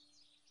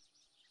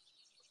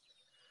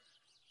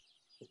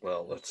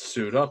 Well, let's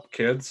suit up,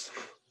 kids.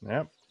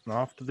 Yep,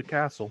 off to the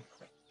castle.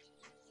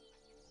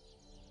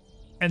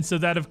 And so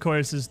that, of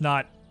course, is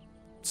not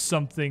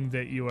something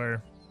that you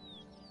are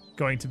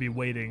going to be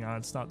waiting on.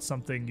 It's not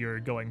something you're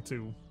not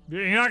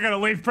going to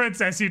leave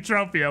Princess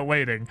Eutropia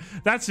waiting.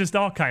 That's just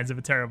all kinds of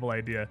a terrible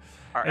idea.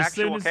 Our As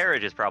actual soon as-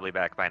 carriage is probably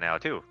back by now,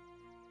 too.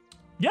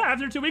 Yeah,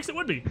 after 2 weeks it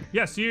would be.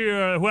 Yes, you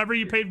whoever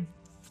you paid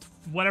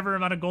whatever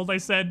amount of gold I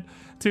said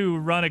to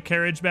run a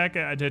carriage back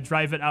to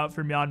drive it out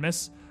from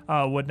Yanmis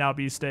would now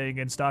be staying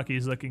in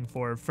Stocky's looking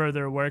for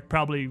further work,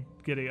 probably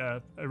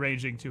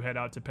arranging to head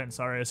out to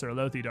Pensaris or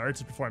Lothidar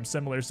to perform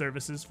similar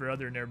services for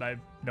other nearby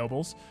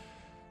nobles.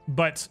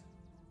 But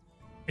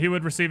he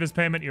would receive his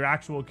payment, your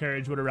actual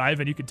carriage would arrive,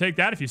 and you could take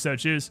that if you so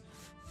choose.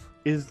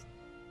 Is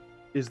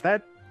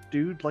that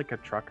dude like a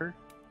trucker?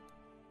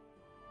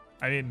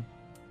 I mean,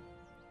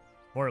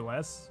 more or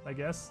less, I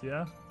guess.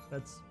 Yeah,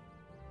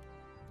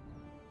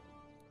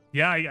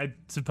 I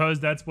suppose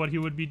that's what he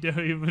would be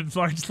doing. He would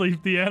largely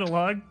the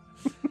analog.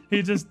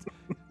 He just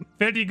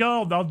 50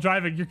 gold. I'll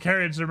drive your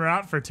carriage and we're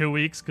out for 2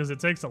 weeks because it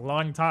takes a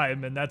long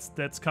time, and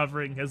that's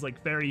covering his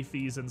like ferry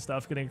fees and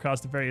stuff, getting across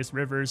the various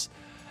rivers,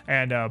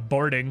 and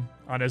boarding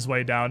on his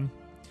way down.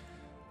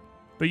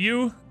 But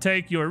you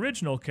take your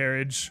original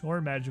carriage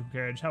or magical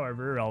carriage,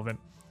 however irrelevant,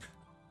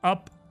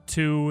 up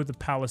to the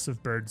Palace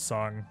of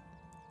Birdsong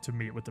to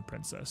meet with the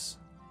princess.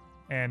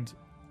 And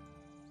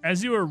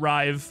as you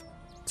arrive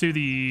to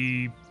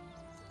the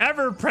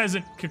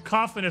ever-present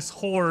cacophonous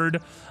horde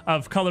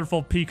of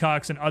colorful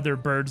peacocks and other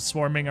birds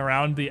swarming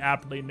around the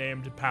aptly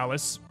named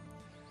palace,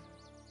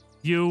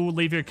 you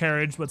leave your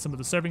carriage with some of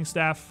the serving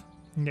staff,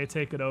 and they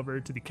take it over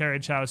to the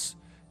carriage house.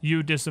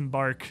 You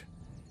disembark,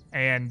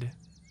 and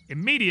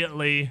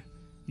immediately,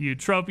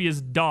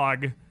 Eutropia's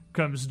dog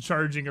comes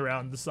charging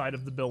around the side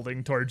of the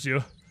building towards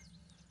you.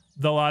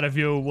 The lot of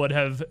you would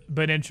have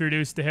been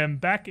introduced to him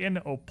back in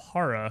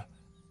Opara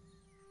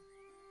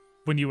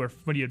when you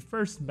had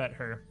first met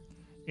her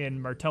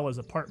in Martella's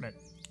apartment,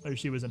 where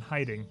she was in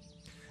hiding.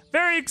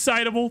 Very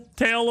excitable,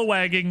 tail a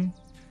wagging.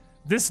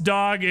 This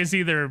dog is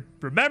either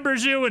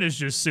remembers you and is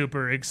just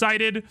super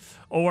excited,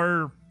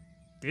 or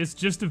is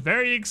just a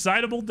very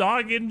excitable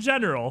dog in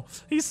general.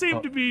 He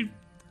seemed to be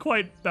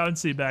quite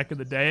bouncy back in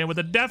the day, and with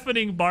a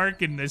deafening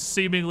bark and this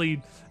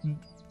seemingly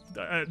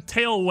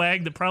tail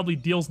wag that probably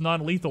deals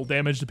non-lethal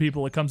damage to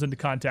people it comes into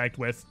contact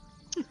with,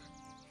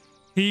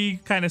 he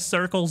kind of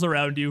circles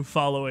around you,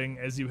 following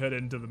as you head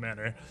into the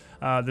manor.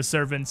 The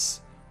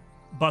servants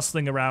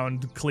bustling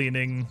around,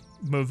 cleaning,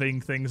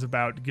 moving things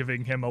about,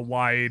 giving him a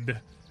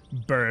wide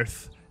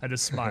berth and a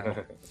smile.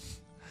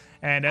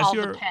 And as All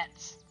the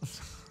pets.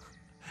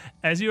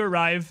 as you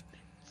arrive,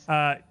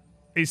 a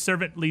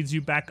servant leads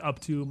you back up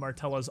to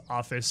Martella's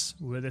office,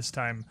 where this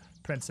time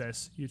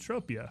Princess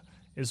Eutropia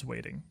is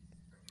waiting.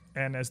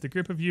 And as the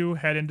group of you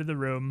head into the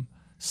room,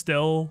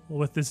 still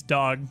with this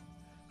dog,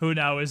 who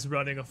now is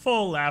running a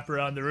full lap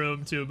around the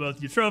room to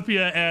both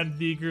Eutropia and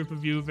the group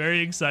of you,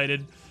 very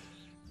excited.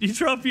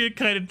 Eutropia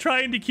kind of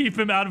trying to keep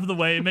him out of the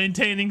way,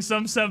 maintaining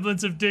some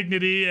semblance of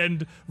dignity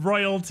and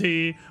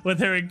royalty with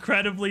her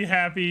incredibly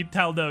happy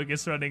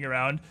Taldogus running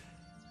around.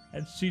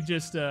 And she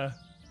just, I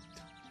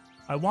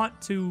want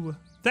to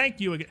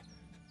thank you again.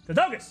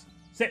 Taldogus,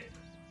 sit.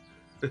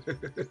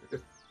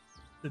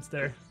 Sits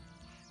there.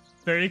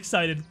 Very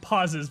excited,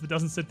 pauses, but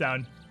doesn't sit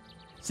down.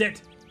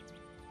 Sit.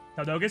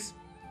 Taldogus.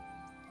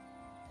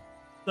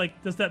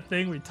 Like, does that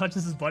thing where he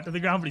touches his butt to the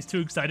ground, but he's too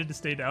excited to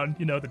stay down.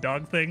 You know, the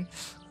dog thing.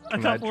 A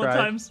couple of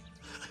times.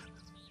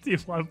 Do you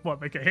want to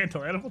make a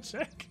handle animal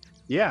check?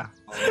 Yeah.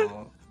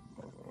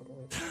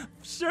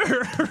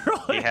 Sure.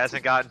 He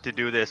hasn't gotten to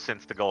do this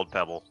since the gold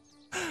pebble.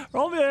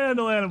 Roll me a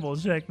handle animal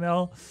check,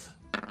 Mel.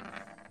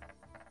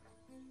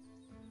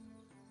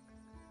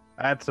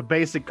 That's a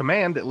basic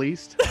command, at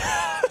least.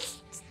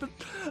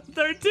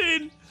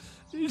 13.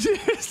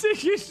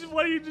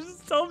 What do you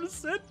just tell him to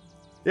sit?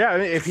 Yeah, I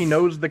mean, if he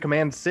knows the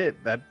command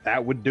sit,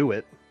 that would do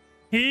it.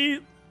 He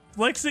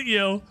looks at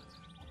you,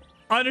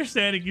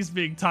 understanding he's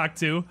being talked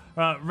to,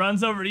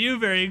 runs over to you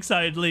very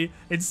excitedly,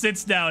 and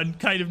sits down,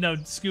 kind of now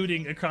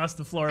scooting across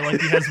the floor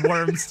like he has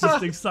worms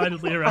just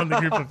excitedly around the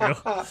group of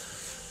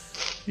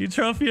you.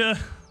 Eutropia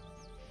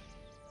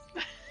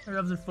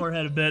rubs her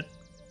forehead a bit,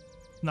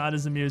 not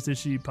as amused as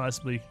she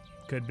possibly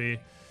could be.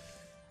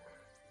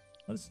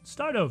 Let's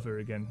start over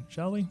again,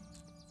 shall we?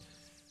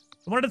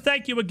 I wanted to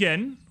thank you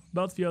again,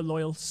 both for your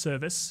loyal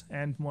service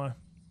and more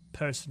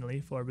personally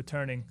for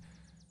returning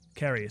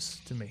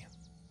Carius to me.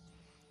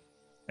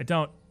 I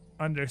don't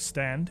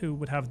understand who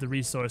would have the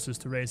resources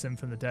to raise him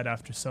from the dead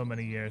after so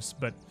many years,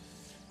 but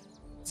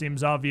it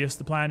seems obvious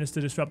the plan is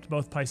to disrupt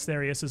both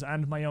Pysterius's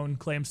and my own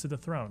claims to the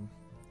throne.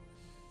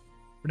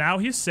 For now,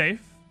 he's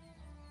safe.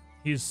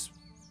 He's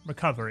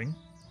recovering.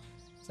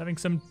 He's having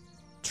some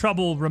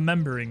trouble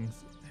remembering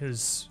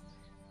his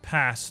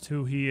past,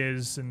 who he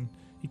is, and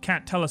he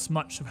can't tell us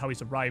much of how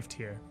he's arrived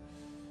here.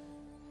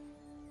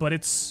 But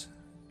it's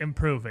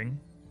improving.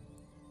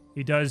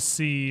 He does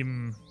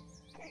seem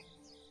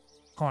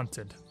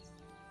haunted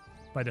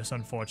by this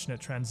unfortunate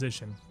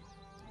transition.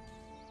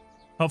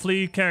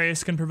 Hopefully,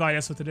 Carius can provide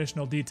us with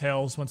additional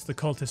details once the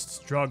cultist's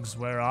drugs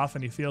wear off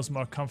and he feels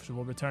more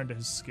comfortable return to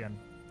his skin.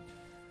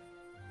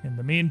 In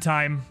the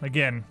meantime,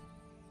 again,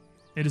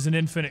 it is an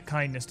infinite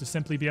kindness to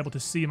simply be able to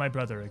see my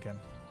brother again.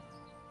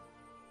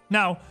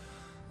 Now,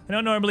 I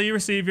don't normally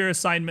receive your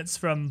assignments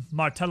from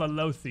Martella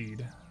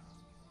Lothide,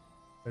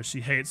 though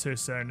she hates her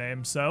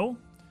surname so,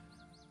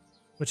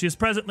 but she is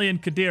presently in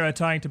Kadira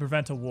trying to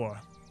prevent a war.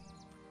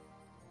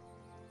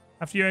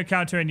 After your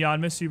encounter in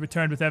Yanmis, you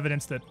returned with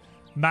evidence that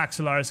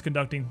Maxilar is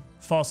conducting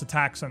false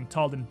attacks on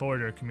Taldan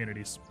border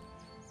communities,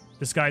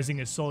 disguising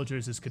his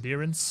soldiers as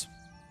Kadirans.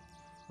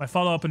 My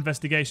follow-up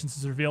investigations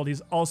has revealed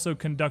he's also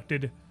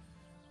conducted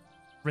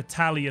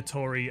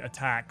retaliatory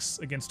attacks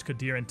against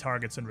Kadiran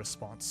targets in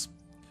response.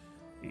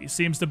 He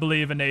seems to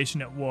believe a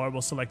nation at war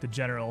will select a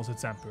general as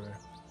its emperor.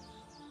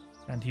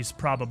 And he's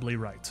probably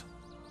right.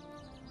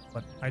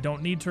 But I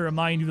don't need to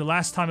remind you the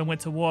last time I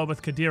went to war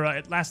with Kadira,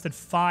 it lasted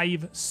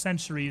 5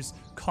 centuries,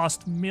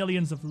 cost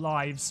millions of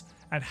lives,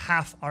 and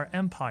half our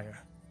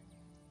empire.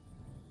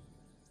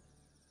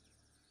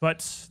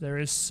 But there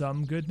is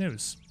some good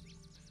news.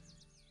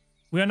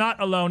 We are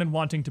not alone in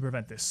wanting to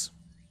prevent this.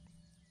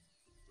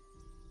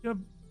 You're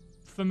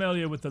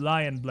familiar with the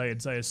Lion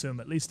Blades, I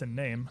assume, at least in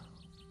name.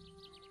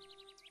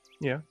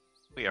 Yeah.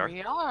 We are.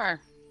 We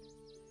are.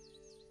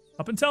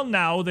 Up until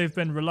now, they've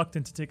been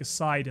reluctant to take a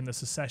side in the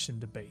secession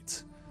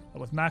debate.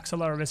 But with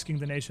Maxilar risking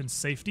the nation's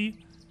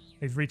safety,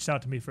 they've reached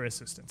out to me for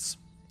assistance.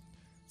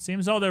 It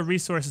seems all their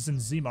resources in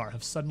Zemar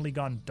have suddenly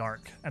gone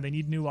dark, and they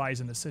need new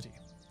eyes in the city.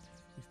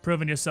 You've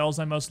proven yourselves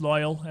my most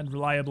loyal and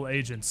reliable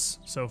agents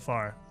so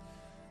far.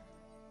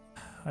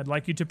 I'd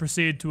like you to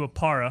proceed to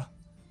Apara,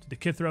 to the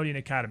Kithrodian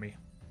Academy,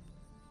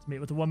 to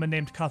meet with a woman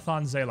named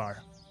Kathan Zalar.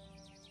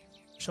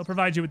 She'll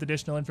provide you with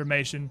additional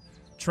information,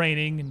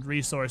 training, and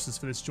resources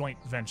for this joint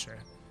venture.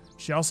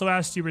 She also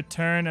asked you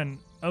return an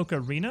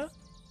ocarina,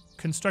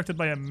 constructed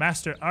by a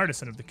master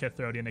artisan of the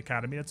Kithrodian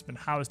Academy that's been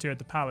housed here at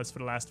the palace for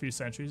the last few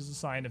centuries as a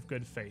sign of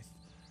good faith.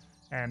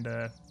 And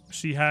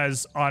she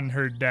has on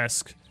her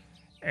desk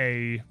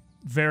a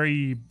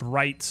very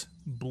bright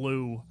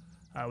blue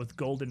with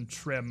golden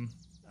trim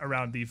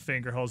around the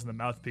finger holes in the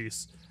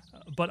mouthpiece,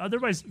 but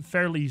otherwise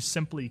fairly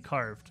simply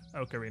carved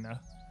ocarina,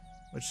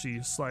 which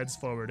she slides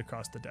forward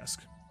across the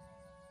desk.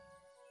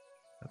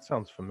 That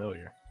sounds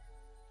familiar.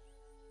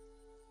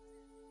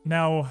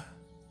 Now,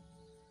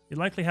 you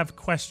likely have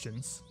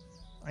questions.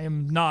 I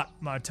am not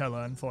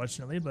Martella,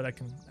 unfortunately, but I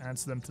can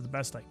answer them to the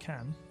best I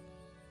can.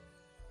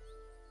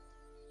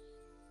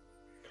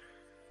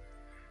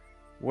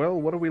 Well,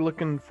 what are we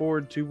looking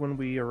forward to when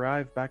we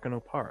arrive back in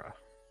Opara?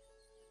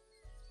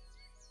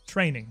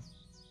 Training.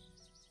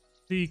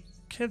 The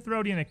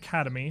Kithrodian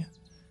Academy,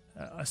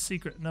 a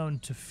secret known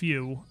to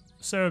few,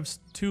 serves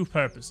 2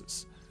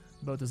 purposes,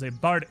 both as a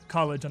bardic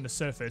college on the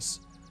surface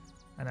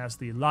and as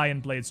the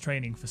Lion Blades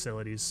training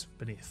facilities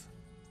beneath.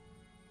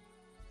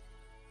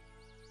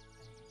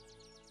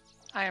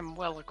 I am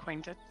well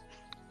acquainted.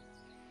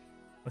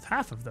 With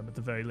half of them, at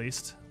the very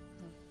least.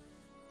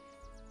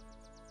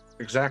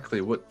 Exactly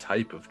what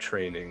type of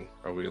training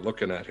are we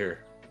looking at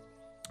here?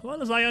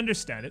 Well, as I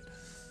understand it,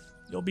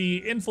 you'll be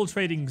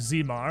infiltrating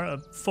Zemar, a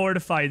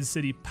fortified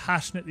city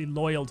passionately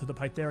loyal to the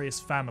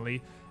Pytherius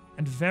family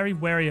and very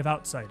wary of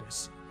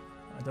outsiders.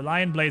 The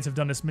Lion Blades have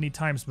done this many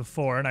times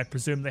before, and I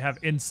presume they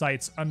have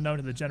insights unknown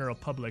to the general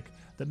public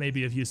that may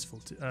be of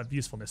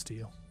usefulness to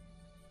you.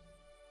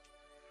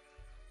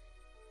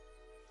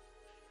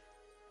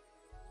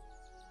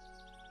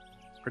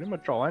 Pretty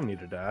much all I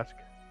needed to ask.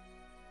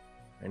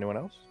 Anyone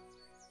else?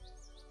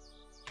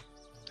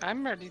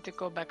 I'm ready to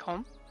go back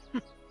home.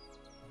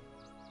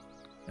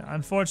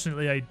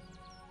 Unfortunately, I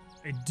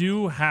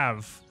do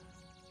have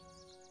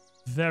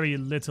very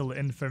little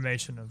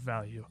information of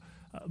value.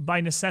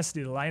 By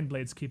necessity, the Lion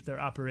Blades keep their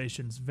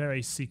operations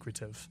very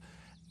secretive,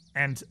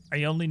 and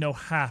I only know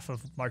half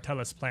of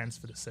Martella's plans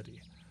for the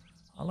city.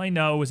 All I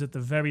know is, at the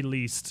very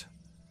least,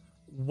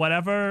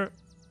 whatever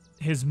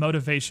his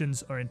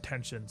motivations or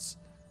intentions,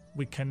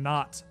 we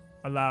cannot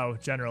allow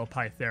General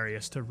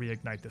Pytherius to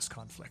reignite this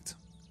conflict.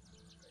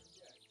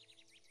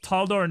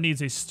 Taldor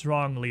needs a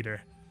strong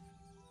leader,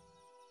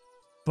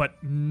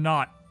 but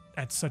not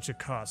at such a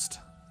cost.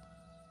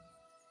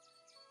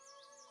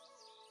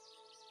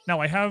 Now,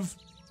 I have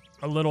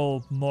a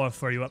little more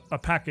for you, a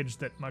package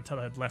that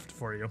Martella had left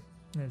for you.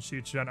 and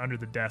shoots around under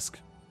the desk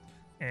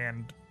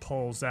and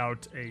pulls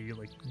out a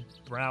like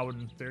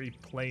brown, very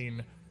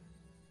plain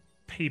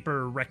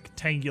paper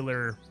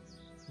rectangular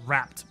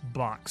wrapped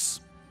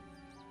box,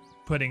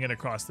 putting it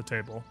across the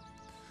table.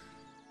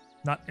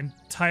 Not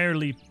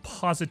entirely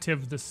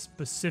positive the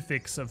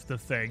specifics of the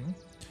thing,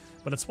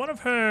 but it's one of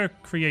her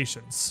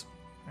creations,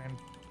 and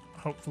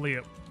hopefully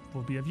it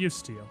will be of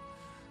use to you.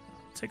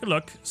 Take a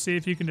look, see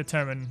if you can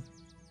determine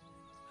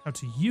how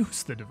to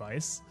use the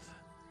device.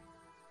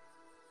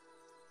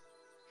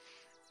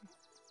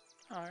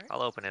 All right.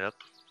 I'll open it up.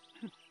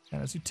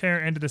 And as you tear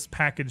into this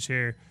package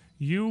here,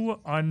 you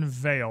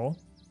unveil.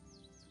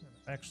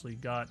 I've actually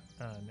got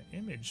an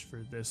image for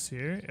this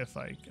here.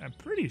 I'm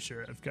pretty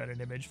sure I've got an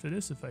image for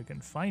this if I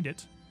can find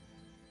it.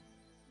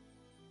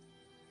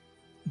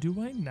 Do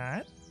I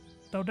not?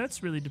 Oh,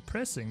 that's really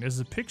depressing. There's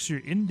a picture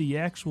in the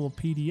actual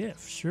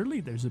PDF.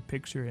 Surely there's a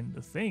picture in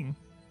the thing.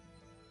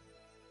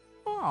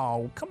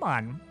 Oh, come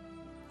on.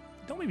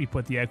 Don't make me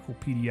put the actual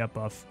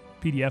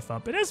PDF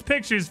up. It has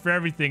pictures for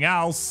everything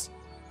else.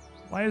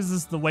 Why is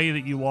this the way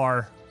that you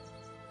are?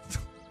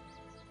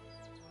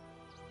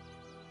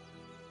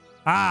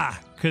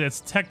 Because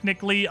it's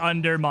technically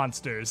under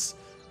monsters.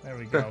 There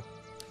we go.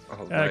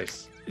 Oh,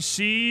 nice.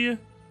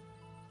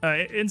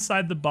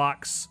 Inside the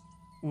box,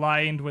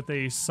 lined with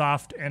a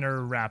soft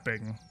inner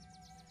wrapping,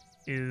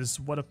 is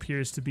what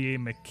appears to be a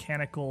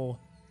mechanical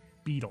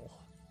beetle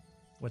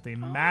with a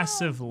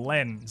massive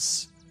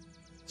lens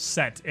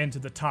set into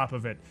the top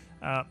of it.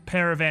 A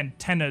pair of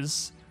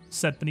antennas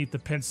set beneath the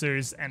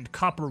pincers and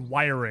copper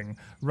wiring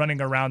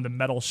running around the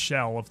metal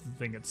shell of the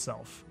thing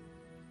itself.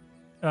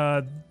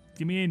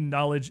 Give me a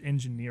knowledge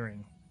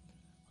engineering.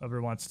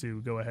 Whoever wants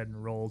to go ahead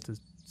and roll to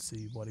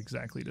see what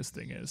exactly this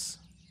thing is.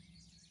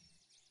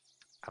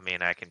 I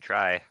mean, I can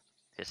try.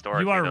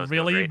 Historically, You are those go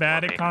really great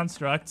bad for at me.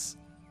 constructs.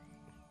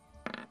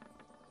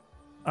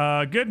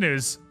 Good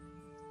news.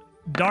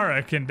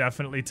 Dara can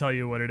definitely tell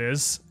you what it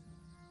is.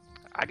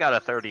 I got a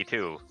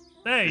 32.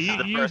 Hey, This is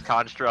the first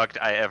construct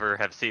I ever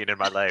have seen in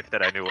my life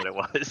that I knew what it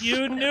was.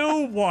 you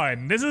knew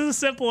one. This is a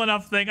simple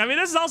enough thing. I mean,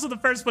 this is also the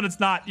first one.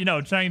 It's not,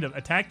 trying to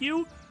attack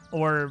you,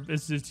 or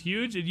it's just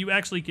huge, and you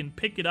actually can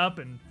pick it up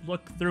and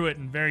look through it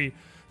and very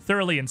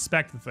thoroughly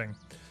inspect the thing.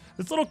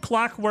 This little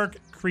clockwork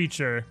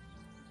creature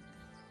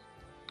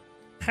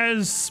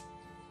has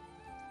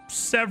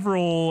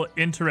several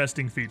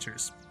interesting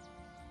features.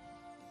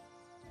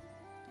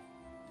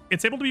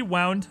 It's able to be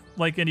wound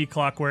like any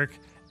clockwork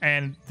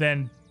and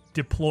then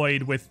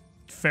deployed with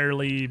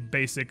fairly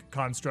basic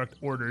construct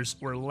orders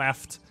or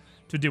left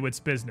to do its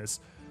business.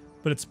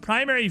 But its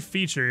primary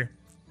feature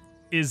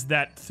is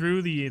that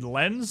through the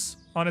lens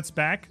on its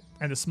back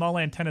and the small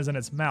antennas in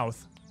its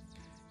mouth,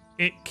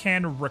 it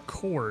can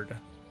record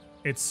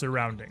its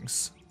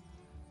surroundings.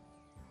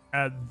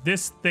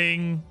 This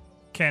thing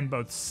can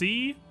both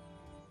see,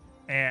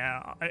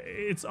 and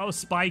it's a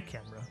spy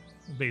camera,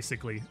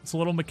 basically. It's a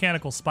little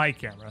mechanical spy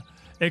camera.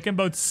 It can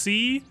both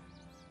see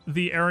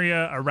the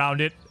area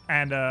around it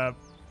and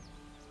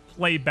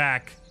play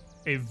back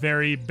a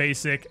very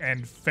basic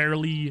and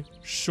fairly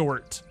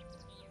short,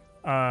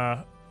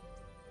 well,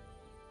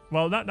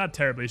 not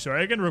terribly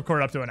short. It can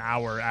record up to an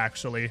hour,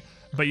 actually,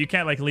 but you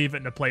can't, leave it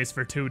in a place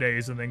for 2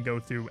 days and then go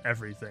through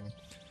everything.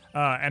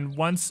 And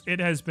once it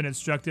has been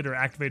instructed or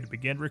activated to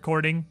begin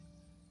recording,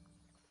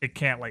 it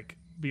can't,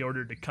 be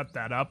ordered to cut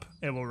that up.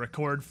 It will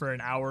record for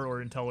an hour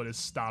or until it is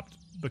stopped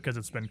because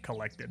it's been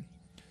collected.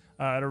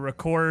 It'll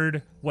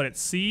record what it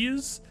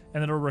sees,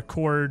 and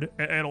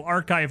it'll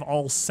archive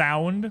all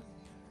sound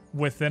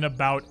within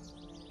about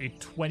a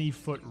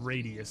 20-foot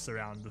radius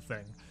around the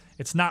thing.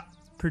 It's not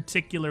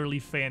particularly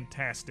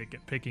fantastic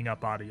at picking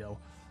up audio,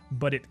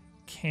 but it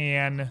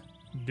can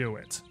do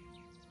it.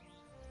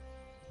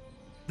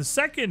 The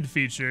second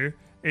feature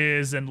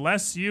is,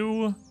 unless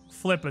you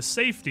flip a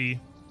safety,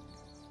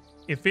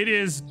 if it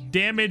is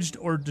damaged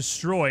or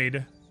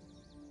destroyed,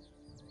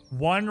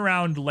 1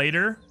 round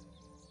later,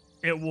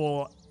 it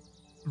will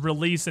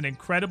release an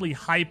incredibly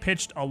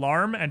high-pitched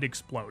alarm and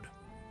explode.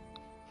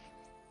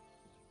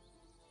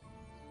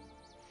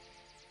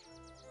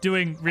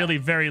 Doing really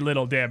very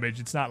little damage.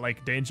 It's not,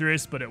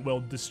 dangerous, but it will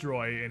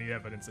destroy any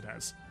evidence it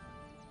has.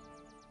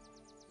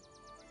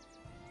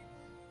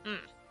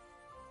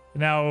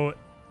 Now,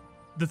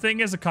 the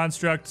thing is a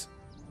construct.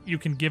 You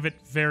can give it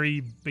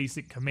very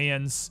basic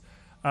commands.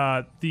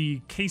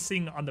 The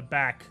casing on the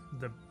back,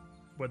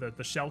 where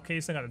the shell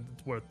casing on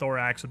where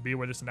thorax would be,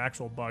 where there's an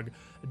actual bug,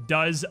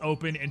 does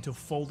open into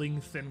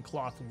folding thin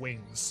cloth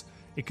wings.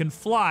 It can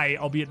fly,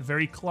 albeit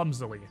very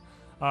clumsily.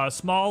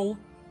 Small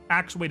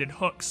actuated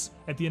hooks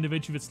at the end of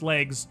each of its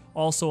legs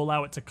also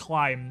allow it to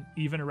climb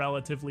even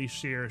relatively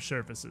sheer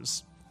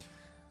surfaces.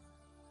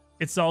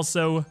 It's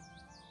also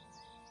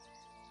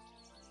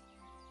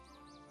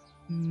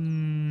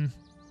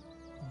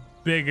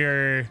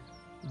bigger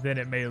than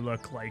it may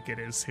look like it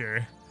is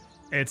here.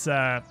 It's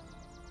about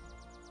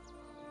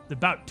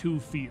 2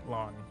 feet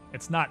long.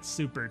 It's not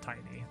super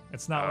tiny.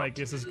 It's not like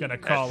this is gonna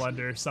crawl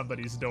under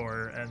somebody's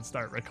door and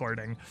start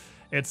recording.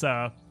 It's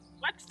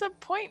What's the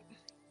point?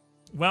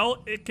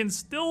 well, it can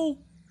still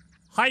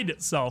hide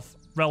itself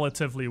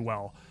relatively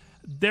well.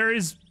 There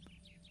is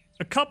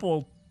a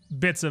couple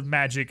bits of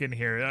magic in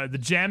here. The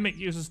gem it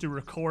uses to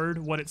record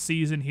what it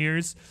sees and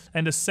hears,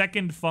 and a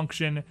second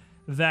function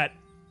that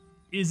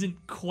isn't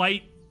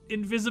quite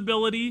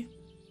invisibility,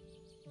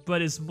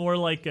 but is more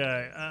like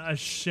a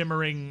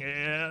shimmering,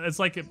 it's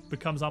like it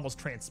becomes almost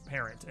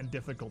transparent and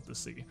difficult to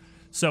see.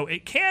 So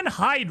it can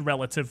hide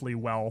relatively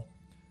well,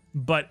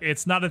 but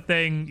it's not a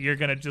thing you're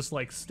gonna just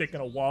like stick in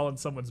a wall in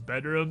someone's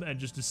bedroom and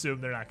just assume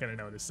they're not gonna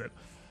notice it.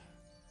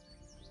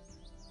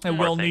 And Or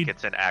we'll think need,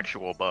 it's an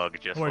actual bug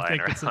just or lying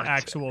think it's an around.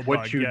 actual bug.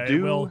 What you Yeah, it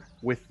do will.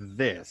 with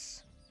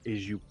this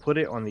is you put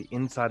it on the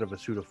inside of a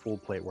suit of full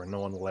plate where no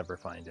one will ever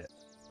find it.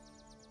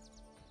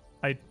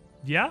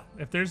 Yeah,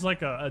 if there's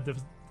like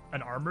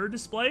an armor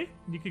display,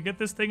 you could get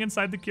this thing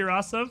inside the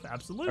cuirass of.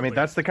 Absolutely. I mean,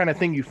 that's the kind of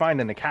thing you find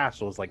in the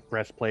castles, like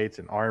breastplates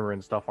and armor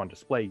and stuff on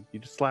display. You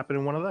just slap it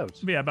in one of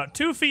those. Yeah, about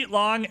 2 feet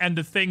long, and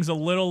the thing's a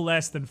little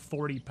less than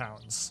 40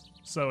 pounds.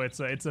 So it's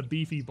a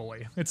beefy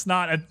boy. It's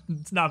not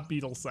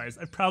beetle sized.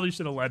 I probably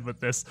should have led with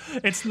this.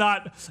 It's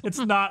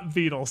not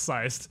beetle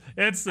sized.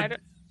 It's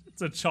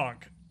a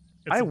chunk.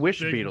 It's I a wish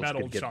big beetles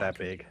metal could get chunk. that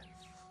big.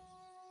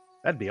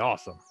 That'd be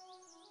awesome.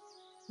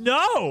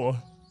 No.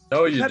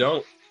 No, you That-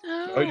 don't.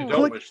 No. Oh, you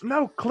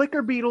don't.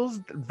 Clicker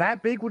beetles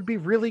that big would be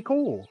really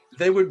cool.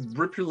 They would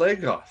rip your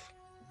leg off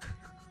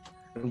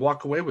and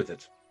walk away with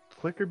it.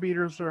 Clicker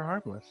beetles are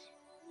harmless.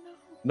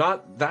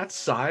 Not that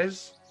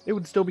size. It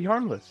would still be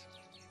harmless.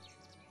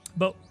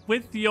 But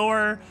with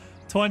your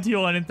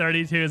 21 and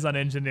 32s on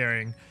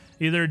engineering,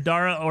 either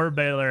Dara or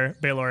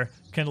Baylor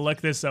can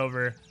look this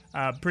over,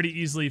 pretty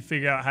easily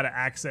figure out how to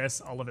access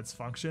all of its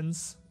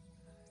functions.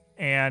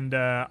 And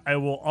I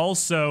will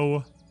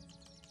also,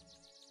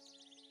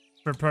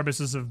 for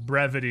purposes of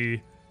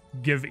brevity,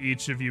 give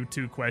each of you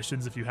 2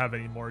 questions if you have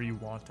any more you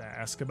want to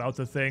ask about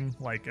the thing,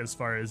 like as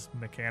far as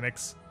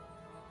mechanics.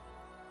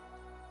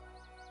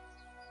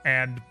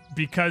 And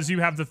because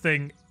you have the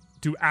thing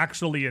to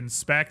actually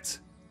inspect,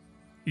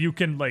 you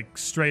can like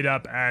straight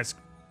up ask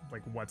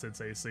like what's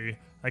its AC.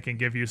 I can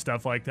give you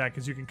stuff like that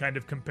because you can kind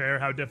of compare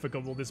how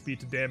difficult will this be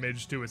to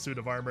damage to a suit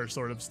of armor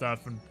sort of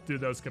stuff and do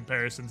those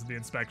comparisons in the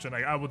inspection.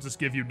 I will just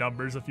give you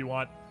numbers if you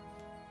want.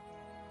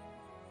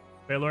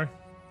 Baylor,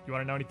 you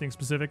want to know anything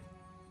specific?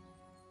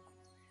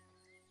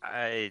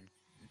 I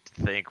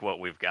think what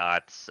we've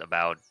got's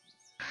about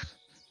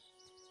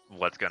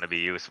what's going to be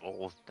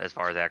useful as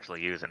far as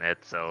actually using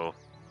it, so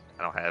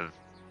I don't have...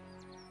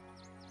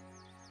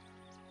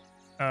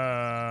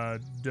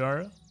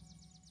 Dara?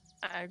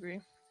 I agree.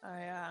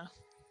 I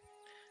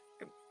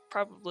could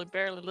probably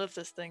barely lift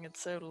this thing.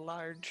 It's so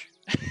large.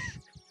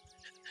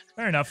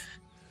 Fair enough.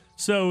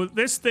 So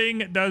this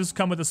thing does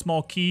come with a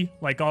small key,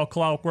 like all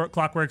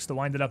clockworks, to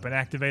wind it up and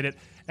activate it,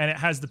 and it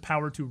has the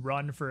power to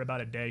run for about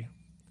a day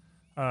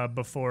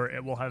before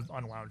it will have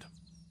unwound.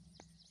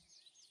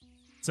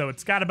 So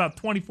it's got about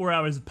 24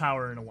 hours of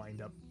power in a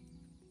wind-up.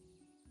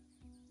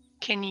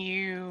 Can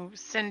you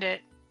send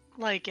it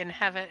like and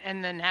have it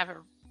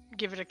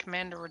give it a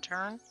command to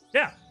return?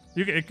 Yeah,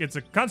 it's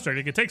a construct.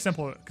 It can take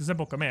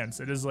simple commands.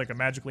 It is like a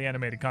magically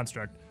animated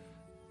construct.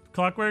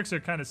 Clockworks are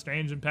kind of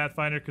strange in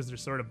Pathfinder because they're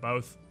sort of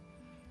both.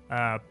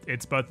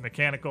 It's both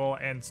mechanical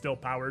and still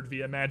powered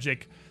via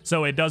magic,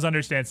 so it does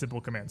understand simple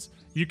commands.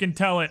 You can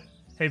tell it,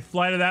 hey,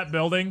 fly to that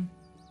building,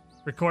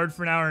 record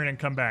for an hour, and then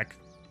come back.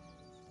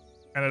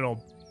 And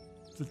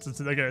it's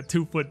like a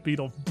 2-foot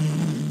beetle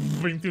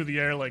bring through the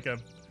air like a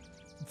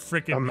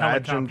freaking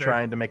Imagine helicopter.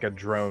 trying to make a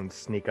drone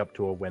sneak up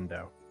to a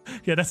window.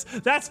 Yeah,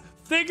 that's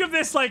think of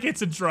this like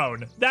it's a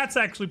drone. That's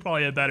actually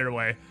probably a better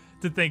way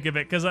to think of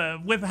it, because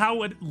with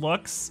how it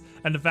looks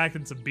and the fact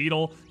that it's a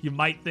beetle, you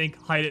might think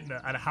hide it in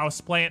a house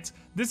plant.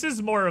 This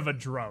is more of a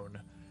drone.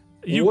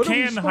 You What are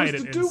we can hide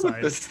supposed it to do inside.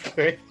 with this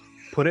thing?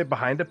 Put it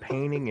behind a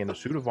painting in a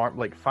suit of armor.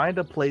 Like, find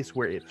a place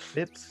where it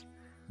fits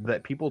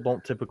that people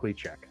don't typically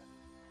check.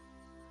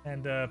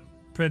 And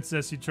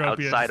Princess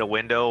Eutropia. Outside a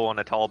window on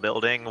a tall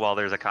building while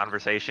there's a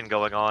conversation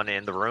going on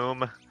in the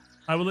room.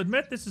 I will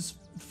admit this is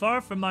far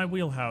from my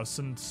wheelhouse,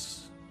 and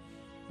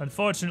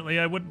unfortunately,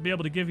 I wouldn't be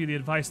able to give you the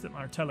advice that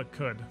Martella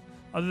could.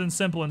 Other than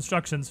simple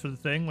instructions for the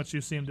thing, which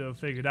you seem to have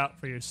figured out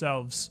for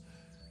yourselves,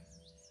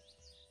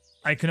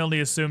 I can only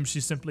assume she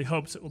simply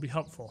hopes it will be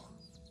helpful.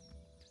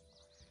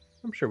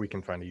 I'm sure we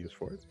can find a use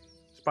for it.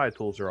 Spy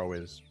tools are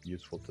always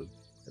useful to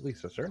at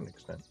least a certain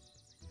extent.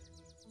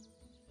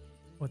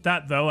 With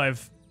that, though,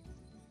 I've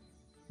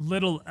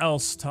little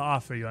else to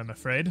offer you, I'm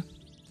afraid.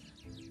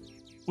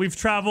 We've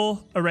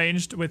travel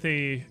arranged with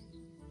a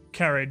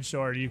carriage,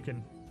 or you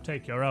can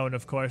take your own,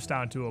 of course,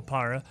 down to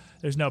Opara.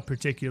 There's no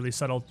particular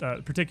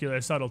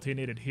subtlety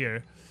needed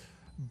here,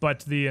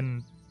 but the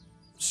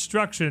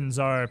instructions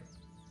are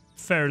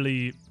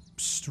fairly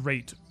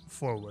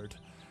straightforward.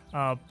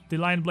 The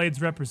Lion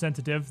Blade's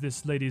representative,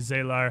 this Lady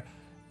Zalar,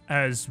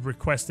 has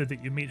requested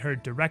that you meet her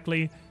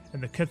directly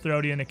in the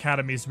Kithrodian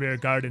Academy's rear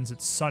gardens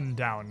at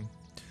sundown.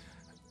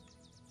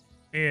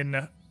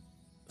 In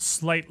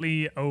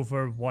slightly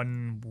over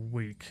 1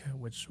 week,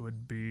 which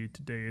would be,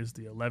 today is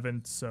the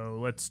 11th, so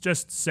let's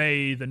just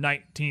say the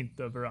 19th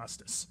of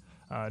Erastus,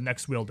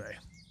 next wheel day.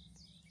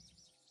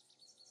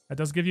 That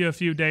does give you a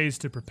few days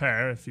to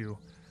prepare if you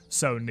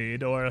so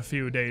need, or a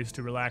few days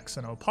to relax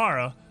in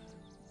Opara,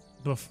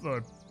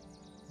 before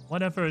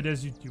whatever it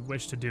is you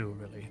wish to do,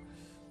 really.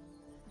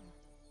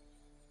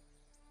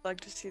 I'd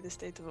like to see the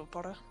state of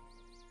Opara.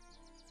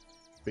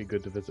 Be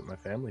good to visit my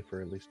family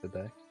for at least a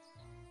day.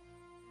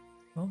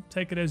 Well,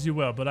 take it as you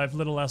will, but I've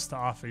little else to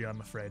offer you,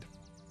 I'm afraid.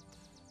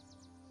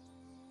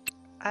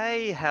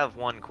 I have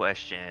one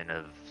question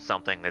of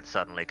something that's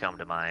suddenly come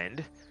to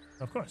mind.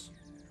 Of course.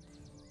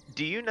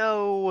 Do you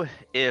know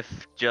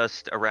if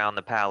just around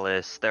the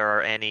palace there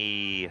are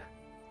any,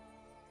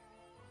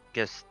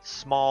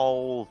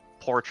 small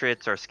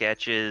portraits or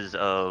sketches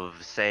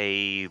of,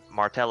 say,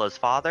 Martella's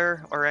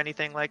father or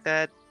anything like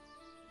that?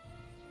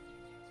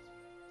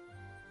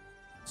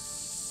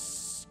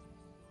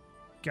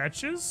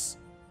 Sketches?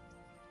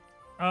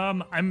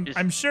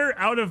 I'm sure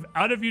out of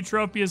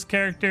Eutropia's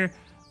character,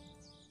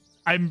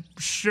 I'm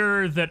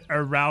sure that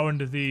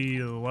around the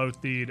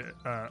Lothid,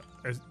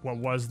 what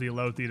was the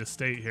Lothid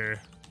estate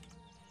here,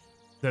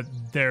 that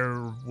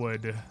there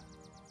would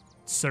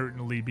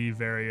certainly be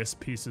various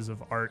pieces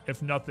of art.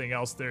 If nothing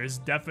else, there is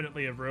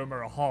definitely a room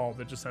or a hall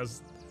that just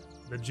has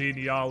the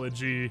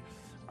genealogy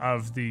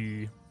of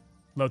the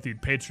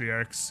Lothid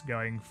patriarchs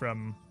going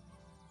from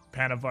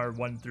Panavar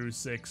 1 through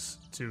 6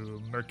 to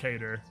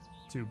Mercator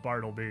to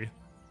Bartleby.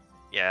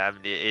 Yeah,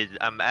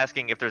 I'm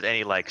asking if there's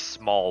any, like,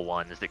 small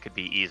ones that could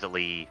be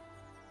easily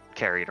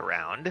carried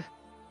around.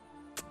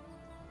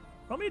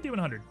 Roll me a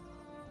D100.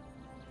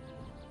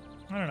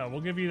 I don't know.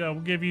 We'll give you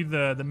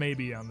the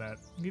maybe on that.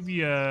 We'll give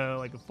you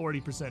like a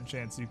 40%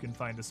 chance you can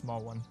find a small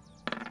one.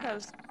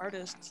 Has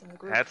artists in the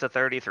group. That's a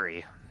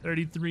 33.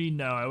 33.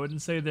 No, I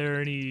wouldn't say there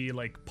are any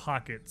like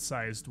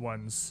pocket-sized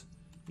ones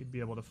you'd be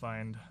able to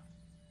find.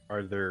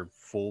 Are there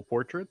full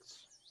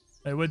portraits?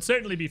 It would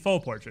certainly be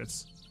full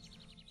portraits.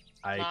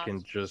 I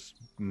can just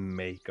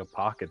make a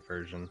pocket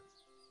version.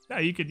 No,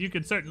 you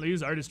could certainly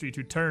use artistry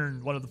to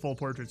turn one of the full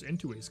portraits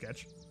into a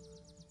sketch.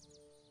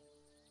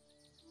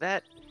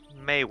 That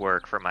may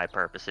work for my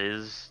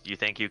purposes. You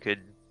think you could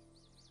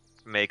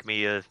make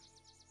me a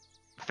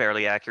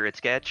fairly accurate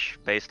sketch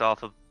based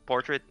off of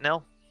portrait,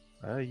 Nell?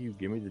 You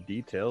give me the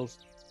details,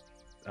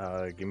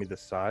 give me the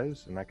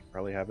size, and I could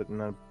probably have it in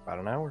about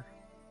an hour.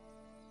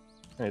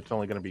 And it's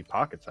only going to be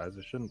pocket size.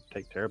 It shouldn't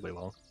take terribly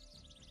long.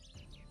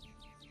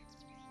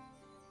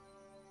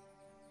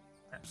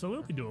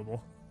 Absolutely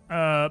doable.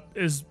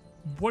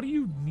 What do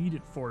you need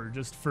it for?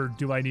 Just for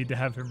do I need to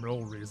have him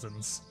roll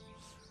reasons?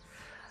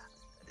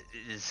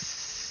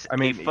 I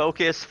mean, a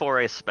focus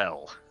for a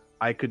spell.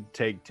 I could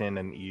take 10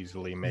 and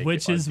easily make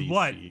Which it is DC.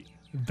 what?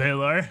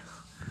 Baylor?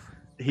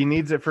 He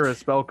needs it for a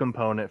spell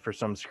component for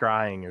some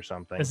scrying or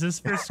something. Is this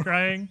for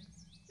scrying?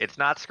 It's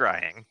not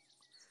scrying.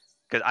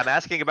 Because I'm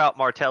asking about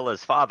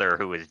Martella's father,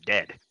 who is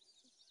dead.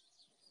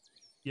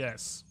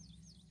 Yes.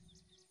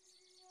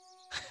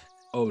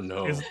 Oh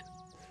no.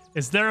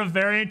 Is there a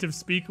variant of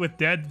Speak with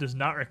Dead that does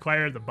not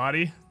require the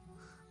body?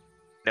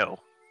 No.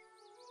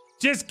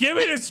 Just give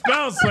me the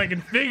spell so I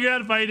can figure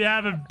out if I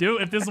have him do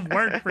if this will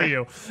work for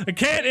you. I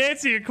can't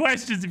answer your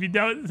questions if you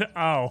don't.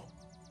 Oh.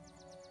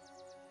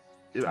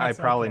 I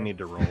probably okay. need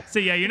to roll. So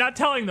yeah, you're not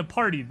telling the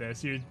party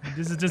this.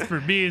 This is just for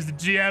me as the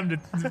GM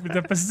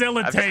to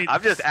facilitate.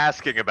 I'm just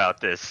asking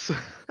about this.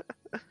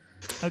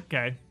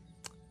 Okay.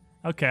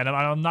 Okay, and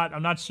I'm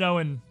not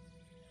showing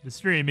the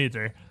stream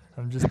either.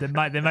 I'm just they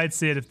might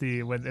see it if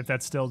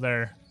that's still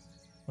there.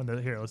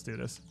 Here, let's do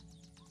this.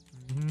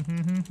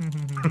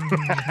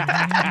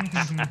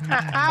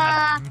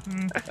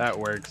 That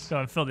works.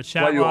 So fill the Why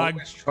chat you log.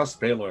 always trust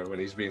Baylor when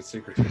he's being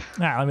secretive?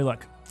 Let me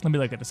look. Let me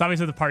look at this.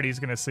 Obviously, the party's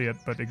gonna see it,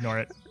 but ignore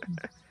it.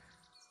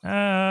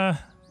 That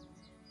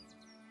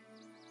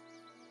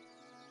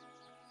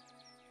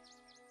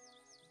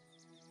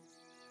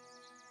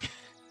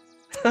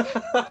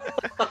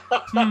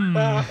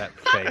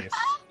face.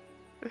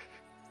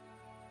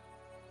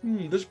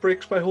 This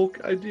breaks my whole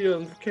idea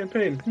of the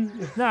campaign.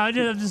 No, I'm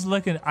just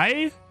looking.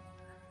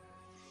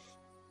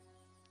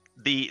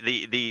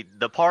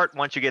 The part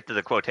once you get to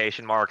the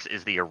quotation marks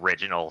is the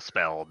original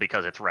spell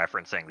because it's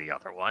referencing the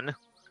other one.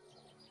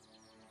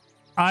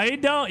 I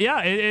don't.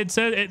 Yeah, it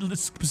said it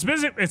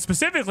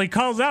specifically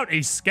calls out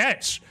a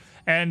sketch,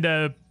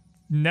 and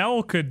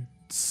Nell could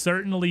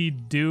certainly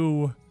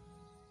do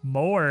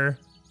more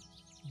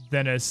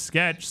than a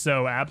sketch.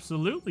 So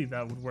absolutely,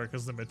 that would work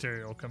as the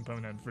material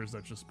component for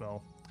such a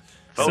spell.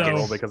 Focus.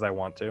 Roll because I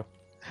want to.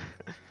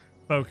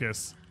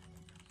 Focus.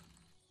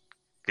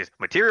 Because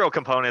material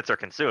components are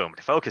consumed,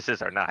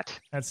 focuses are not.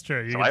 That's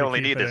true. You So get I to only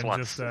keep need it this and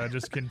once.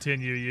 Just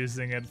continue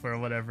using it for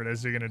whatever it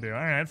is you're gonna do.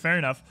 All right, fair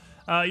enough.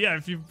 Yeah,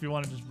 if you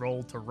want to just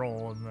roll to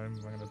roll, and then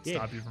I'm gonna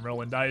stop you from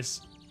rolling dice.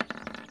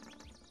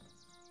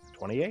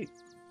 28.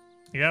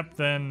 Yep,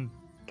 then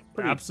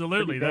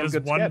absolutely, pretty that damn is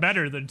good one sketch.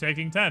 better than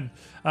taking 10.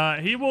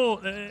 He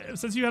will,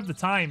 since you have the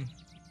time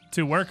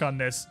to work on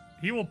this,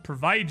 he will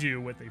provide you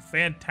with a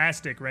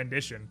fantastic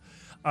rendition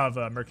of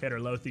Mercator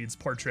Lotheed's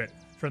portrait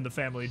from the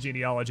family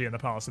genealogy in the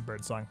Palace of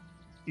Birdsong.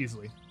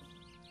 Easily.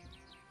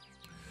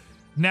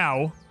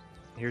 Now,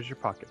 Here's your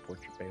pocket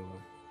portrait, Baylor.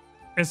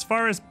 as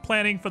far as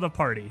planning for the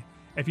party,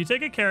 if you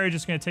take a carriage,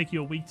 it's going to take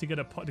you a week to get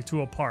to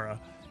Opara.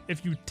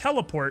 If you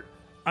teleport,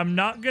 I'm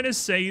not going to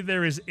say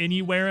there is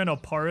anywhere in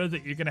Opara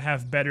that you're going to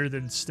have better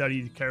than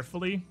studied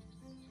carefully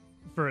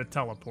for a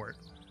teleport.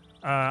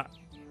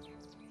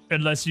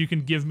 Unless you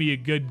can give me a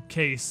good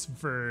case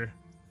for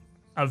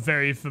a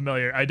very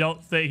familiar. I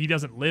don't think he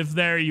doesn't live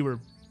there. You were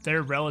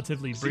there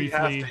relatively Does he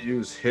briefly. have to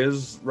use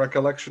his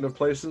recollection of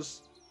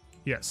places?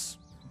 Yes.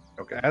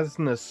 Okay. As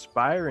an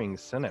aspiring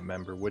Senate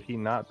member, would he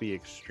not be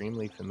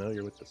extremely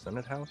familiar with the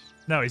Senate House?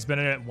 No, he's been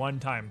in it one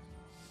time.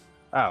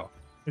 Oh,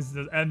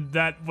 And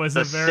that was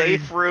The a very...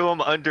 safe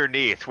room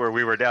underneath where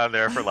we were down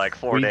there for like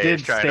 4 we days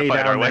did trying stay to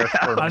fight our down way there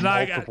out. for I'm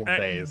not, multiple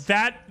days.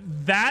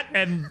 That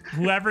and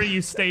whoever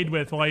you stayed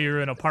with while you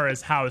were in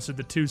Opara's house are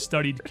the two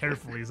studied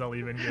carefully. I'll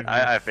even give you.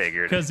 I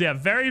figured. Because yeah,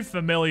 very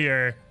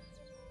familiar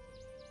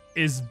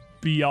is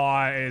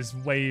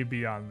way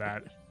beyond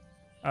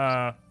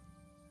that.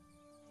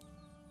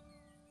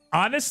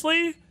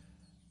 Honestly,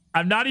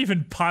 I'm not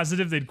even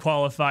positive they'd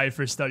qualify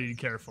for studied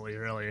carefully.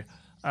 Really,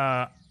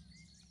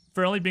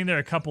 for only being there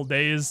a couple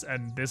days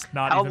and this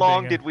not. How even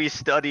long being did we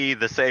study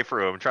the safe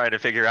room trying to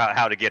figure out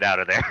how to get out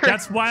of there?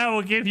 That's why I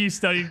will give you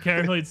studied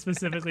carefully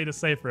specifically to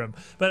safe room.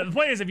 But the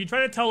point is, if you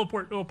try to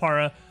teleport to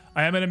Opara,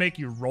 I am going to make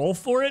you roll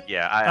for it.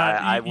 Yeah,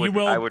 I would. You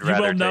will, I would you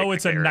rather will know take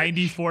it's the a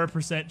carriage.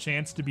 94%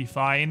 chance to be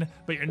fine,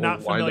 but you're Or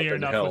not wind up familiar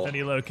in enough hell. with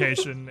any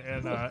location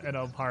in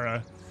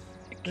Opara.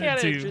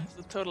 Carriage to- is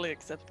a totally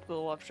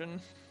acceptable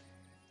option.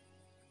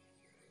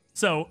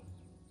 So,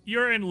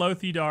 you're in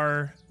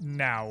Lothidar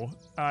now.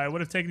 It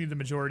would have taken you the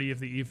majority of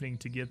the evening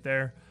to get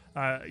there.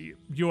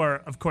 You are,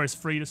 of course,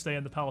 free to stay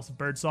in the Palace of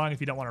Birdsong if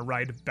you don't want to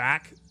ride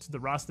back to the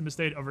Rostam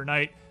Estate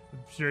overnight. I'm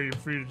sure you're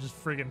free to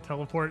just friggin'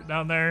 teleport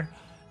down there.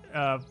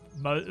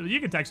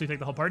 You can actually take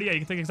the whole party. Yeah, you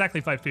can take exactly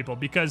 5 people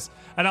because,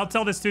 and I'll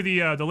tell this to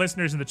the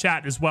listeners in the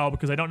chat as well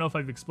because I don't know if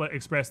I've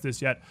expressed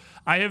this yet.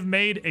 I have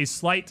made a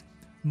slight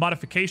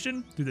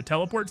modification to the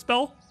teleport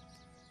spell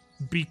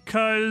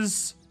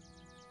because,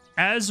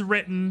 as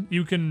written,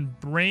 you can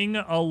bring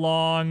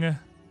along.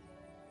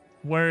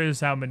 Where is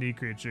how many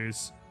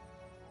creatures?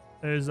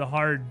 There's a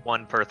hard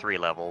 1 per 3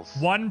 levels.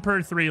 1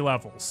 per 3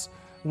 levels,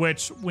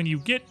 which when you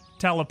get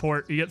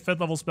teleport, you get 5th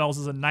level spells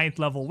as a 9th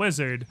level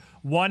wizard.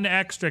 1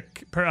 extra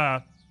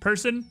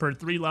person per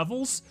 3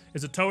 levels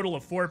is a total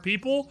of 4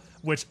 people,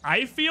 which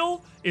I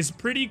feel is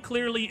pretty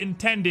clearly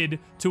intended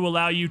to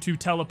allow you to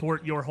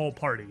teleport your whole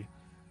party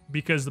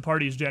because the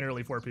party is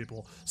generally 4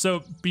 people.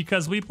 So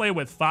because we play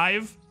with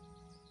 5,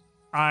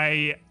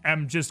 I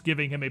am just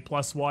giving him a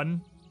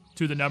 +1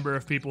 to the number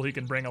of people he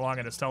can bring along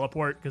in his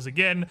teleport. Because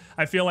again,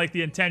 I feel like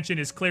the intention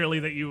is clearly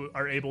that you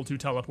are able to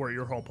teleport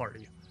your whole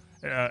party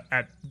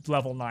at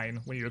level 9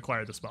 when you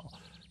acquire the spell.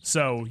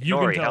 So you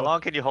Nori, can how long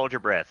can you hold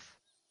your breath?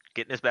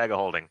 Get in this bag of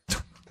holding.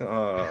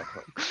 I'm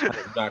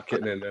not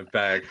getting in that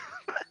bag.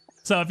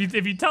 So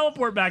if you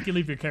teleport back, you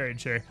leave your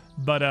carriage here.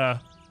 But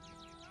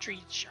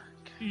Tree shark.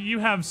 you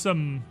have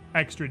some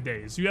extra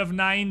days. You have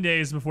 9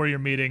 days before your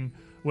meeting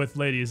with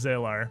Lady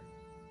Zalar.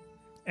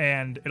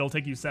 And it'll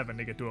take you 7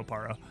 to get to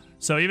Opara.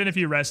 So even if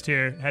you rest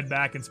here, head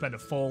back and spend a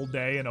full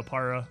day in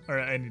Opara or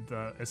in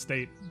the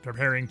estate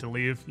preparing to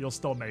leave, you'll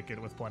still make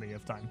it with plenty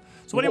of time.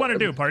 So what do you want to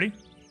do, party?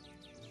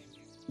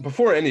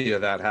 Before any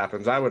of that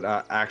happens, I would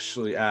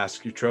actually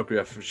ask Eutropia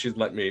if she'd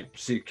let me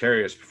see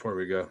Carius before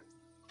we go.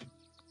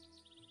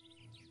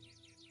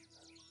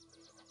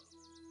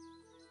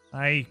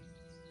 I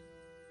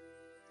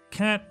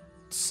can't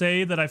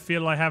say that I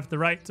feel I have the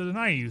right to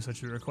deny you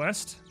such a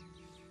request.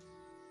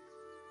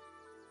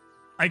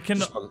 I can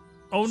Just on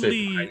only...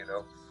 safe side, you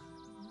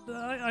know.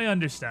 I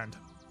understand.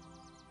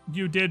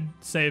 You did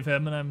save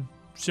him, and I'm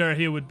sure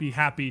he would be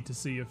happy to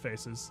see your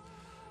faces.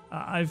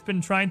 I've been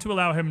trying to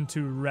allow him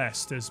to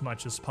rest as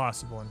much as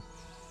possible, and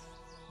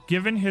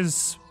given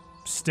his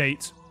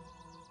state,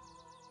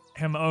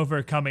 him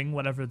overcoming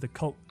whatever the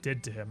cult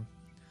did to him,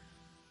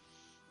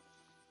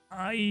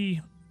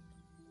 I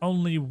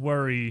only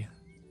worry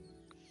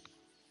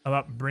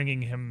about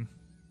bringing him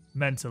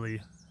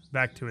mentally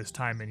back to his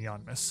time in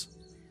Yanmas.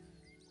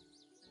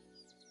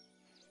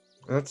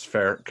 That's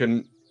fair.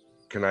 Can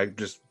I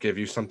just give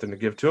you something to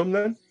give to him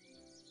then?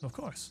 Of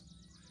course.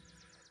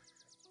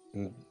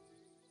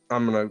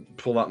 I'm gonna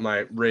pull out my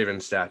raven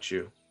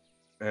statue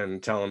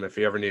and tell him if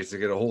he ever needs to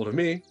get a hold of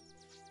me,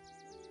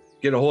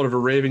 get a hold of a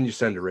raven, you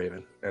send a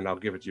raven, and I'll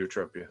give it to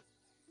Eutropia.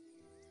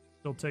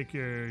 You'll take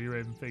your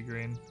Raven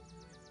figurine.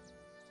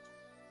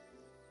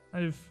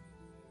 I've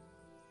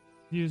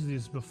used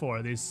these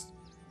before. These.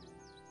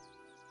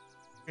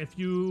 If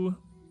you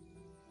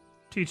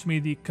teach me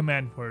the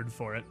command word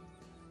for it,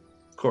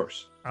 Of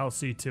course. I'll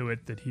see to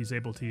it that he's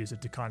able to use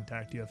it to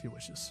contact you if he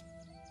wishes.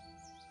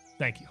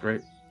 Thank you.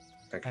 Great.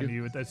 Thank And you.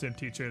 you would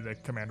teach her the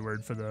command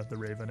word for the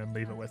Raven and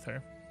leave it with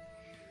her.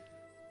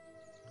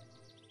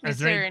 Is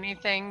there there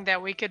anything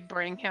that we could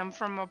bring him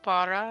from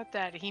Opara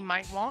that he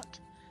might want?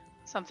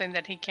 Something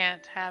that he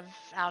can't have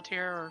out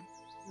here or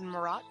in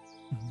Marat?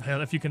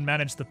 Well, if you can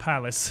manage the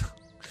palace,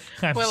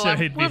 I'm Well, sure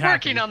he'd be we're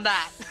happy. working on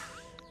that.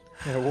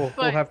 Yeah, we'll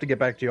But- have to get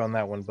back to you on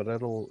that one, but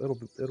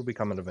it'll be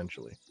coming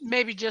eventually.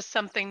 Maybe just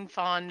something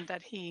fun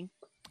that he.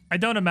 I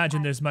don't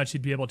imagine there's much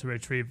he'd be able to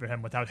retrieve for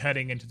him without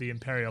heading into the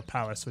Imperial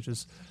Palace, which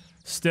is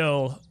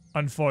still,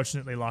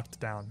 unfortunately, locked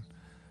down.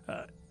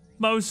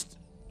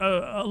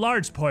 A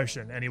large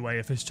portion, anyway,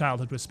 of his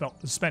childhood was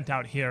spent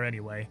out here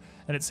anyway,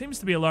 and it seems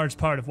to be a large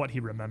part of what he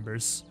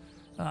remembers.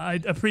 I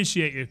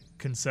appreciate your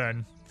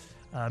concern,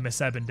 Miss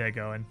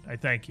Abendego, and I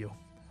thank you,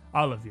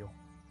 all of you.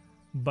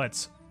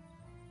 But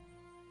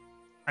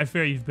I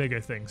fear you've bigger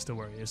things to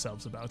worry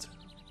yourselves about.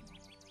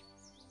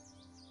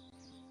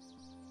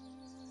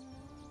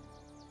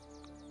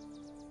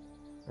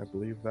 I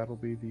believe that'll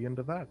be the end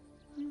of that.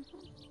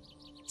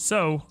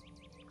 So,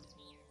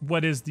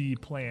 what is the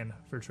plan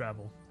for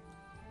travel?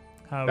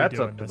 How are That's we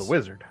doing up to this? the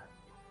wizard.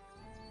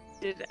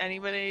 Did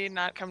anybody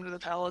not come to the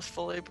palace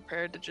fully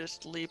prepared to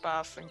just leap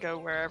off and go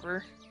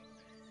wherever?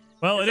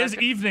 Well, it Is is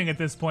that- evening at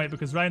this point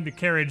because riding the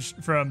carriage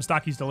from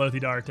Stockies to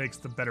Lothidar takes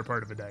the better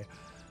part of a day.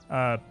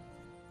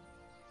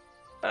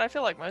 But I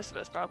feel like most of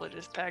us probably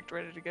just packed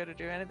ready to go to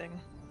do anything.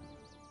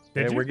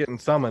 Did Yeah, you? we're getting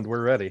summoned.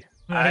 We're ready.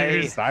 I- At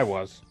least I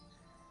was.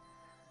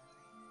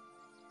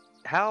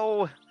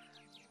 How,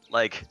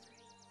 like,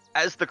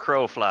 as the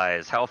crow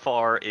flies, how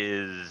far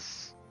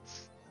is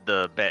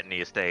the Bettany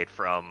estate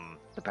from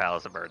the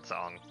Palace of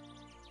Birdsong?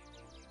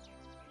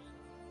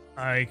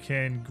 I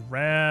can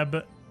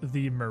grab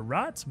the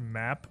Marat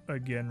map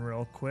again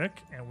real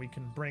quick, and we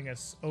can bring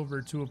us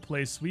over to a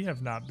place we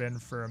have not been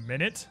for a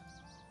minute,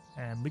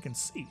 and we can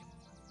see.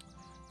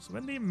 So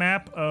in the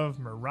map of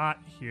Marat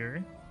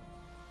here,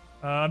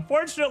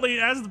 unfortunately,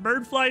 as the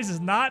bird flies is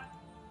not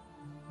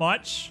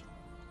much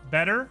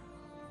better.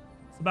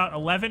 It's about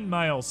 11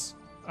 miles.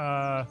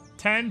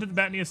 10 to the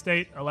Bettany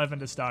estate, 11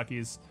 to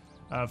Stockies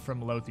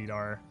from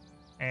Lothidar,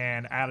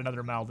 and add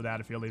another mile to that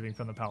if you're leaving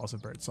from the Palace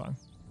of Birdsong.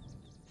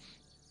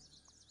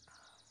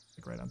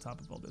 Like right on top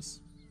of all this.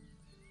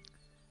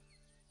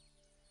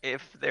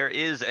 If there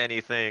is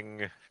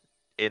anything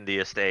in the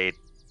estate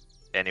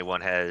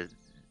anyone has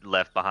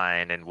left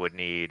behind and would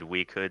need,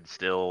 we could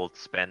still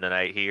spend the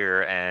night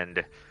here,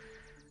 and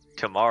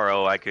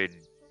tomorrow I could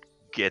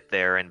get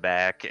there and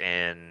back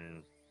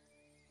in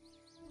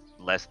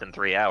less than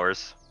 3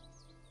 hours.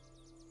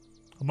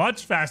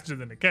 Much faster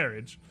than a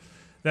carriage.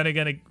 Then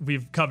again,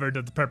 we've covered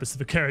that the purpose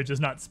of a carriage is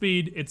not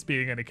speed, it's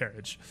being in a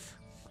carriage.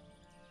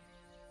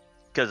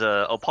 Because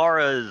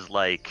Opara is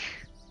like...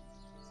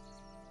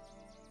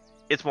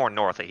 It's more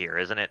north of here,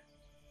 isn't it?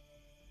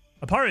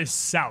 Apara is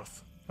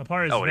south.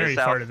 Apara is Oh, it is very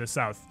far south? to the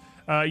south.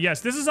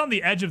 Yes, this is on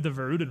the edge of the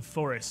Veruden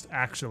Forest,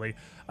 actually.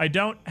 I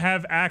don't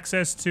have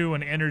access to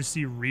an Inner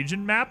Sea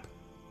region map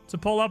to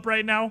pull up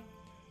right now,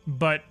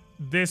 but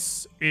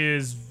this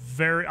is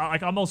very,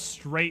 like, almost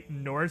straight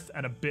north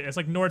and a bit, it's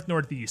like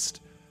north-northeast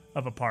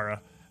of Apara.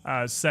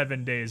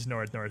 7 days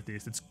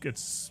north-northeast.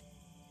 It's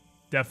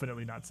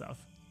definitely not south.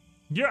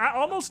 You're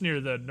almost near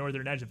the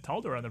northern edge of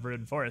Taldor on the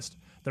Veruden Forest.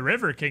 The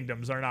river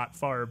kingdoms are not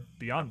far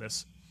beyond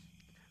this.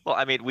 Well,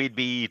 I mean, we'd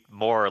be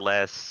more or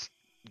less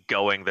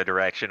going the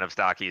direction of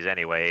Stockies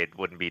anyway. It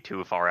wouldn't be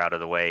too far out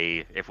of the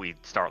way if we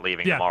start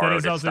leaving Yeah, tomorrow that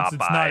is to also, stop it's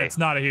by. not, it's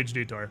not a huge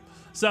detour.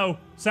 So,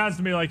 sounds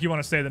to me like you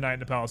want to stay the night in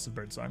the Palace of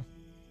Birdsong.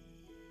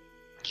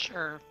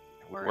 Sure.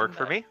 We're Work in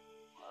for the- me?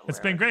 It's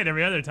been great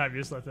every other time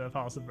you slept in the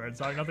Palace of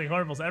Birdsong. Nothing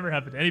horrible's ever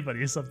happened to anybody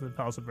who slept in the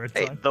Palace of Hey,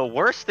 Birdsong. the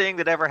worst thing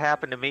that ever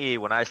happened to me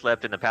when I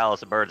slept in the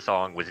Palace of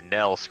Birdsong was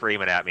Nell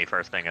screaming at me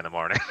first thing in the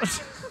morning.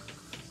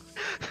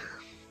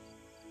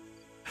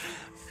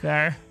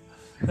 Fair.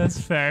 That's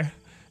fair.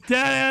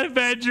 Dad had a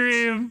bad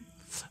dream.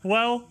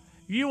 Well,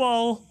 you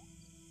all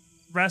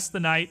rest the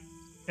night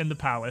in the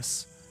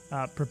palace,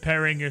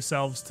 preparing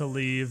yourselves to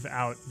leave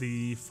out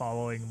the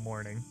following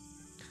morning.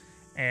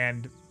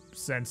 And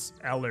since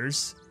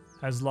Ellers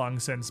has long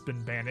since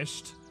been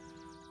banished,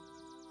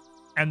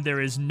 and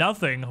there is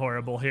nothing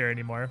horrible here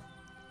anymore,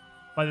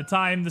 by the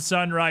time the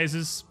sun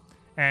rises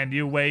and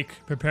you wake,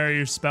 prepare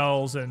your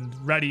spells, and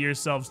ready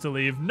yourselves to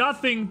leave,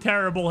 nothing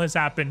terrible has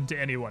happened to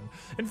anyone.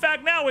 In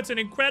fact, now it's an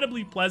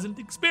incredibly pleasant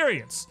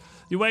experience.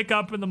 You wake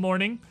up in the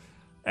morning,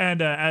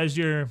 and as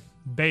you're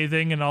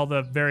bathing in all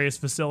the various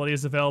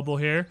facilities available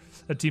here,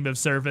 a team of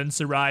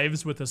servants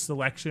arrives with a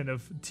selection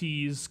of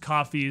teas,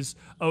 coffees,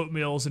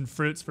 oatmeals, and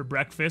fruits for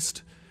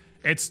breakfast.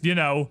 It's, you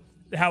know,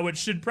 how it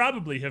should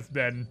probably have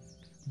been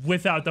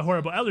without the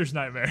horrible Elder's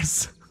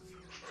nightmares.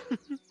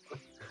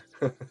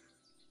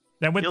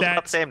 And with Feels about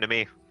that, the same to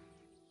me.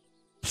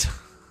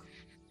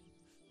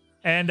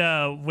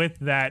 and with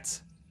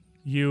that,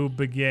 you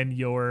begin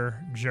your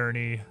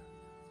journey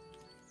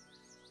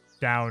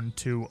down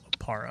to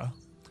Para,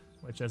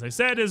 which, as I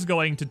said, is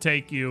going to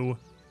take you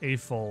a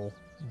full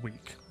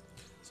week.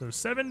 So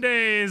 7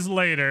 days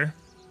later,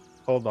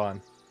 Hold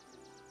on.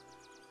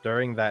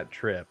 During that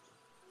trip,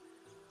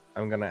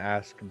 I'm gonna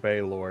ask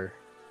Baylor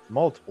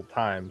multiple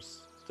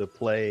times to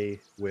play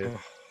with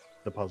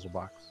the puzzle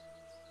box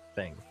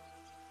thing.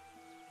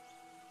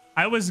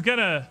 I was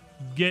gonna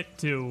get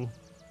to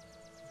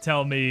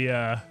tell me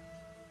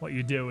what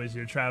you do as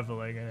you're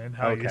traveling and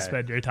how you Okay.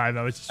 spend your time.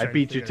 I was just I trying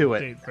beat you figure to out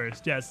the it. date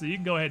first. Yeah, so you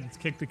can go ahead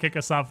and kick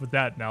us off with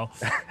that now.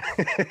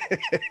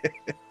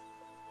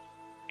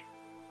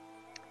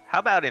 How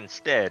about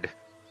instead,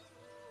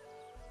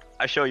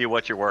 I show you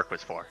what your work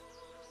was for?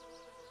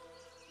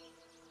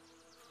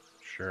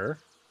 Sure.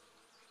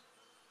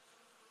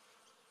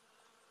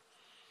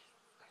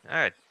 All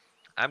right.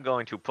 I'm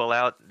going to pull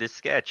out this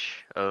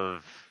sketch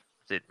of,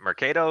 is it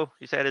Mercado,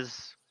 you said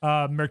is?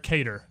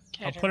 Mercator.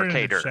 I'll put it in the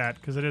Mercator. chat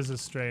because it is a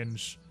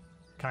strange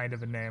kind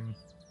of a name.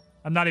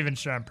 I'm not even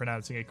sure I'm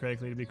pronouncing it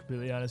correctly, to be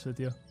completely honest with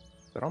you.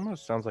 That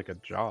almost sounds like a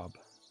job.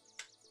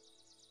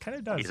 Kind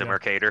of does. He's a yeah.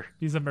 Mercator.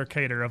 He's a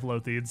Mercator of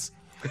Lothieds.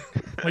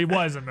 Well, he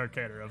was a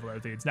Mercator of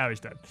Lothieds. Now he's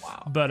dead.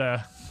 Wow. But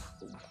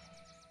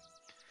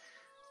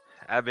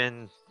I've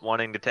been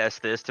wanting to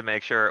test this to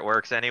make sure it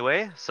works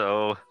anyway,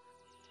 so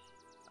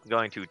I'm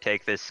going to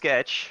take this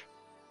sketch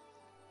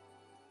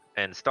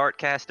and start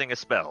casting a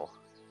spell.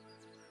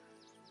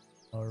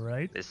 all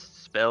right. This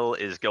spell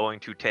is going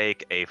to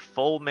take a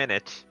full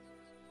minute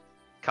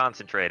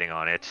concentrating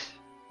on it.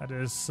 That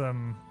is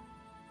some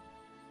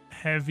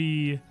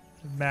heavy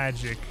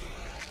magic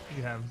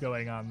you have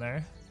going on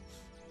there.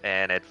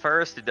 And at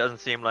first, it doesn't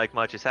seem like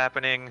much is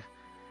happening,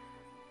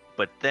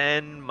 but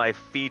then my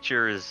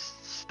features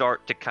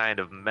start to kind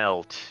of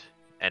melt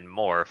and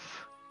morph.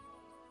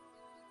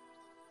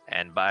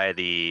 And by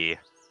the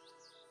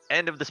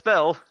end of the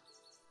spell,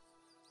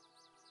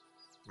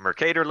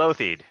 Mercator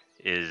Lothied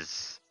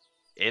is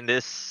in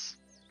this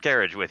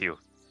carriage with you.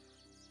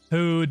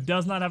 Who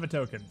does not have a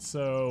token,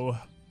 so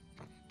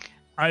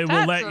I will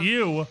That's let a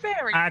you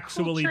very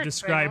actually cool trick,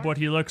 describe Baylor. what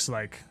he looks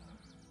like.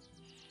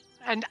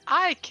 And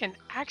I can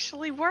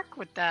actually work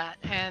with that.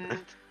 And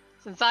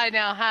since I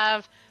now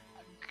have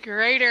a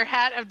greater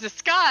hat of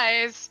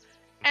disguise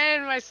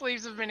and my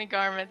sleeves of many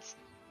garments,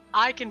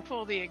 I can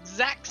pull the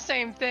exact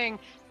same thing,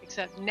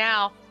 except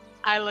now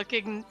I look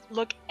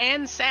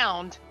and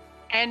sound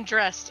and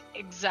dressed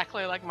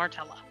exactly like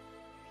Martella.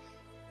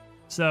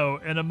 So,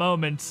 in a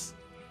moment,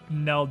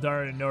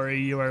 Neldar and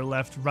Nori, you are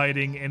left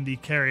riding in the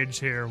carriage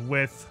here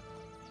with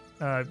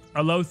a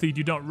Lothied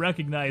you don't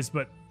recognize,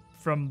 but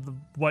from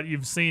what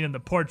you've seen in the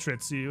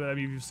portraits,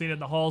 you've seen it in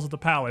the halls of the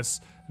palace,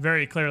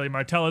 very clearly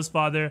Martella's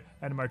father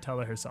and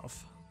Martella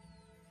herself.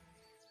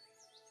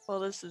 Well,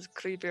 this is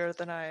creepier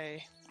than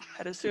I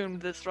had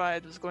assumed this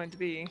ride was going to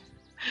be.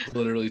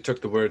 Literally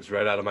took the words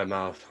right out of my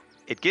mouth.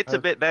 It gets a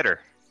bit better.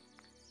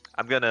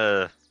 I'm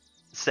gonna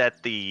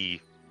set the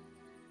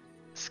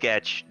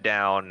sketch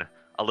down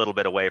a little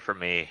bit away from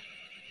me.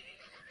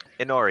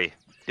 Inori,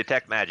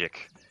 detect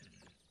magic.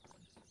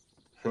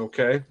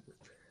 Okay.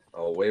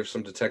 I'll wave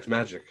some detect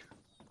magic.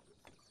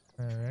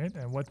 All right,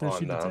 and what does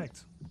she On,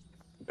 detect?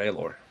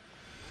 Baylor.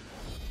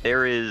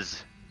 There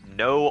is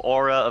no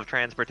aura of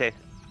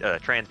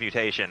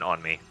transmutation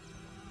on me.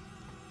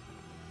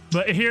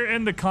 But here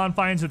in the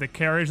confines of the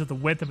carriage, at the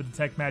width of a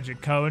detect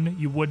magic cone,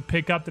 you would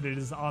pick up that it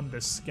is on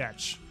the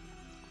sketch,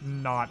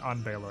 not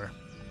on Baylor.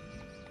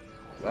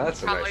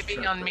 That's a Probably nice be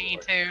trick, on me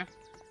Baylor. too.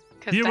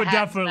 'Cause You the would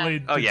hat's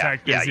definitely Oh yeah,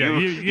 detect yeah. this.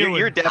 You're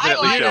would,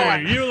 definitely I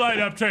like showing. you light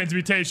up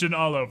transmutation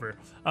all over.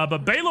 But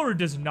Baylor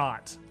does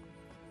not.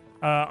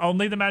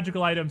 Only the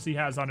magical items he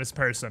has on his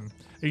person.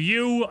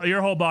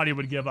 Your whole body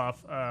would give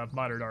off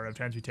moderate aura of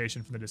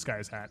transmutation from the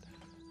disguise hat.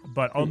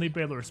 But only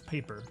Baylor's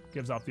paper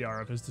gives off the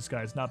aura of his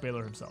disguise, not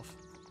Baylor himself.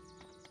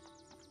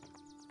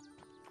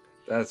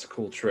 That's a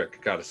cool trick,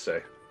 gotta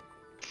say.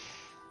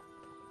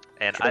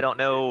 And Sure. I don't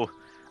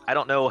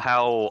know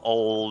how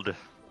old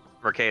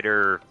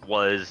Mercator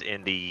was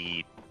in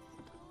the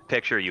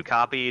picture you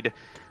copied,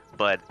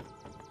 but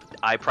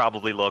I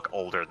probably look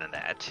older than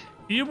that.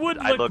 You would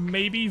I look look-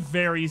 maybe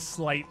very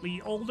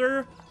slightly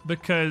older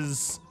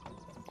because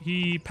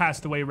he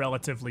passed away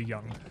relatively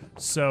young.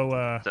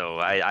 So, So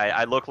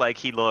I look like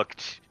he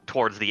looked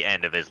towards the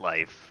end of his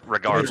life,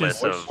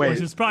 regardless of. Wait.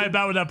 which is probably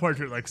about what that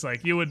portrait looks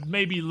like. You would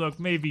maybe look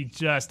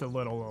just a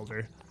little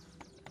older.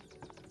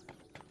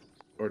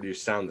 Or do you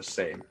sound the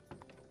same?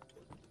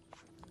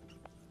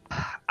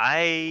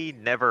 I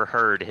never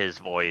heard his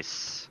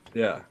voice,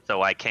 Yeah.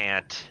 so I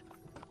can't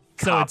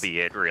So copy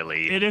it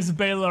really. it is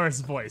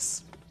Baylor's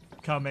voice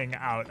coming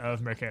out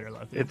of Mercator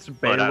Lothied. It's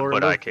but Baylor.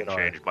 I can Lothied.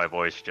 change my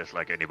voice just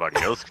like anybody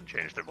else can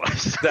change their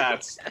voice.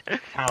 That's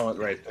talent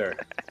right there.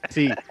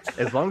 See,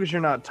 as long as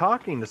you're not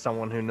talking to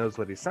someone who knows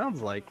what he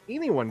sounds like,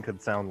 anyone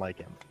could sound like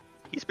him.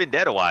 He's been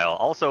dead a while.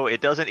 Also, it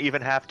doesn't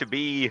even have to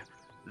be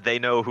they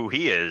know who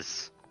he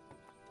is.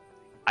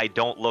 I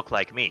don't look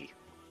like me.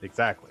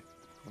 Exactly.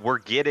 We're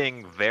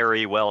getting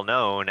very well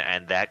known,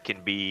 and that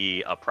can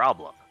be a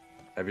problem.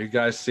 Have you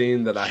guys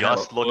seen that I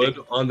Just have a hood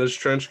looking- on this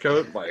trench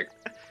coat? Like,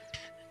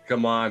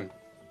 come on.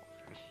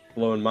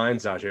 Blowing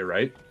minds out here,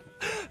 right?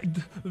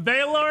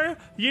 Baylor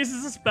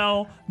uses a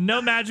spell,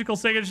 no magical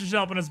signature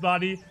show up on his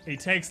body. He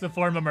takes the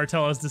form of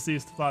Martella's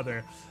deceased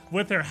father.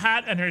 With her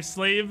hat and her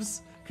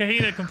sleeves,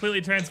 Kahina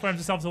completely transforms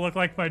herself to look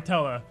like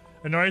Martella.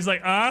 And Nori's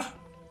like,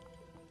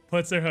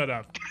 puts her hood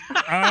up.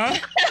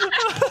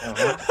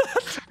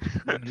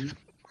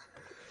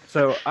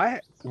 So I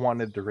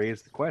wanted to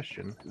raise the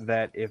question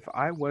that if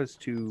I was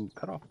to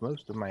cut off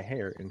most of my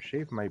hair and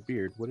shave my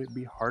beard, would it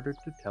be harder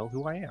to tell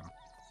who I am?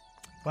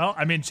 Well,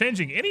 I mean,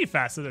 changing any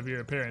facet of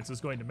your appearance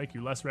is going to make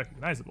you less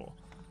recognizable.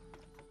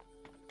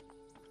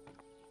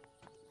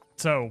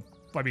 So,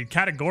 I mean,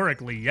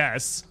 categorically,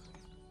 yes.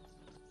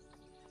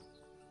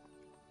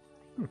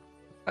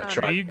 I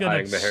Are you tried gonna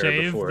dyeing the hair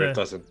shave before it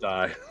doesn't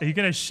dye. Are you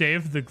gonna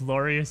shave the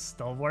glorious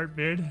stalwart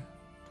beard?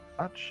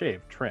 Not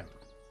shave, trim.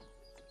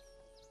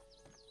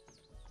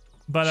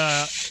 But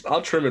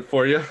I'll trim it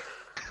for you.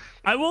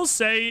 I will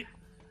say,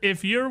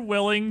 if you're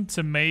willing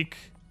to make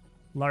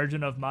large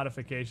enough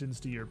modifications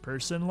to your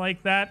person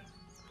like that,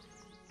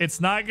 it's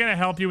not gonna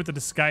help you with the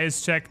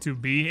disguise check to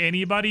be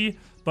anybody,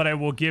 but I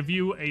will give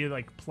you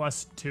a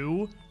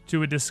 +2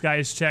 to a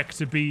disguise check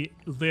to be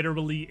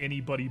literally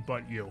anybody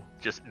but you.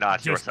 Just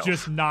not yourself.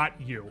 Just not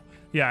you.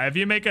 Yeah, if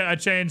you make a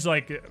change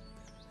like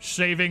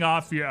shaving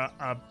off your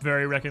a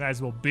very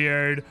recognizable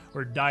beard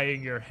or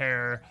dyeing your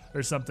hair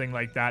or something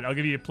like that, I'll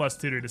give you a +2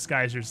 to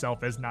disguise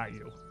yourself as not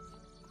you.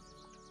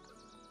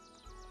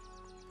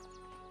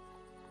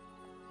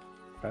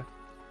 Okay.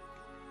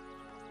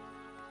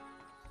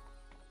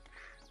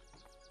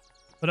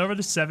 But over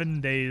the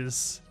 7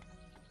 days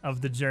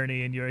of the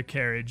journey in your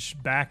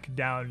carriage back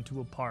down to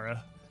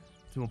Apara,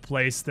 to a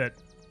place that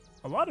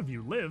a lot of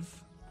you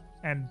live,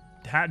 and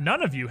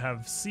none of you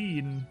have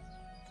seen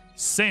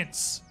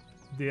since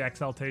the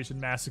Exaltation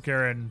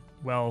Massacre, and,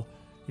 well,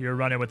 you're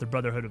running with the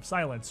Brotherhood of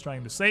Silence,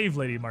 trying to save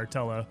Lady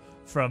Martella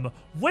from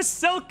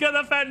Wasilka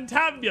the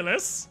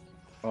Fantabulous.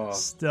 Oh,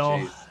 Still,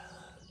 geez.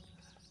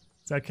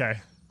 it's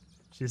okay.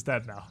 She's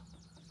dead now.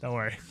 Don't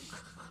worry.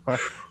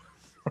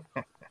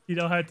 You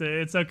don't have to.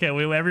 It's okay.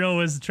 Everyone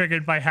was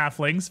triggered by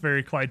halflings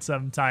for quite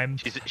some time.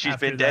 She's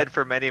been dead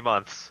for many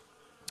months.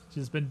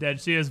 She's been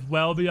dead. She is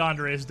well beyond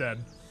her age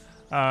dead.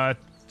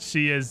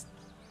 She is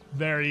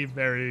very,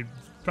 very,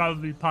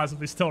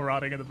 possibly still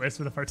rotting in the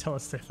basement of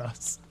Martella's safe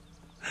house.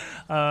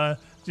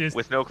 Just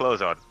With no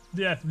clothes on.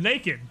 yeah,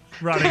 naked,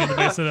 rotting in the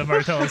basement of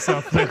Martella's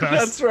safe house.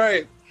 That's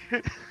right.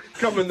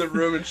 Come in the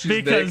room and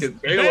she's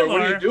naked. Baylor,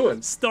 what are you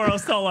doing? Stole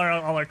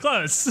all her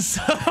clothes.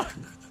 So.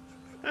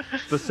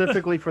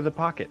 Specifically for the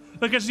pocket.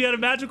 Because she had a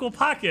magical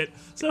pocket,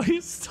 so he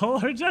stole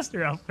her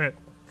jester outfit.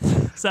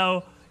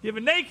 So you have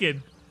a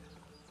naked,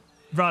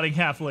 rotting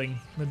halfling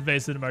in the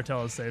basement of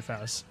Martella's safe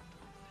house.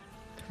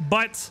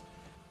 But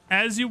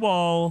as you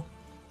all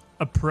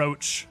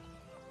approach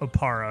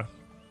Apara,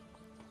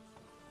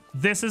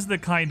 this is the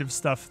kind of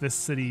stuff this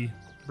city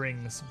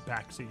brings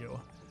back to you.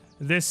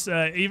 This,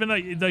 even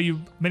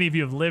though many of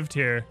you have lived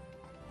here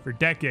for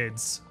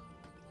decades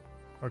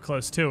or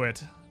close to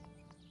it,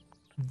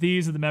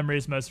 these are the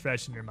memories most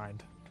fresh in your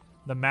mind.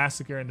 The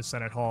massacre in the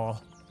Senate Hall,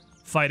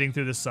 fighting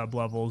through the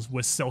sublevels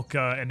with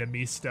Silka and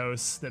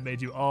Amistos that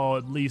made you all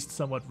at least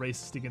somewhat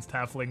racist against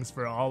halflings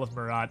for all of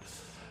Marat.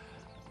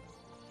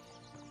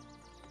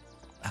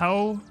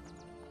 How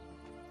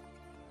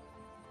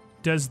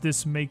does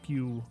this make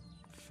you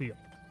feel?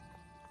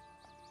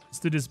 Let's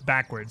do this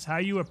backwards. How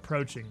are you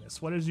approaching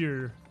this? What is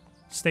your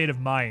state of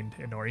mind,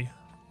 Inori?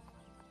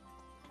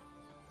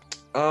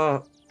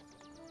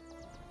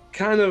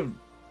 Kind of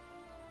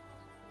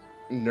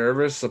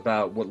nervous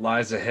about what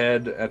lies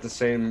ahead, at the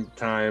same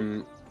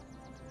time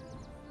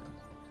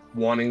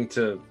wanting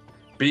to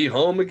be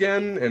home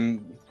again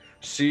and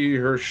see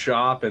her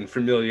shop and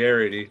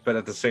familiarity, but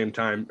at the same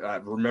time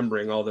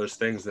remembering all those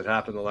things that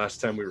happened the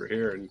last time we were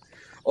here, and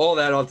all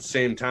that all at the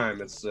same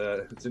time. It's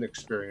an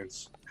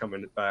experience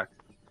coming back.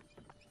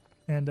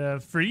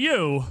 And for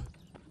you,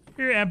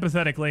 your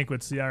empathetic link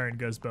with Ciaran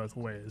goes both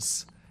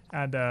ways.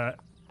 And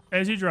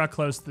as you draw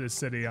close to the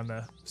city on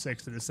the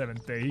 6th to the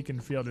 7th day, he can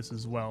feel this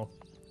as well.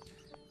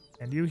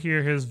 And you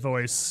hear his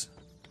voice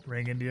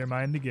ring into your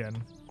mind again.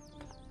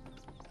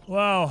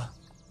 Well,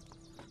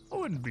 I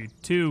wouldn't be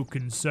too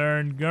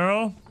concerned,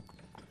 girl.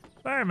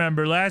 I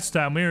remember last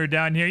time we were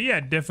down here, you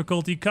had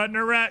difficulty cutting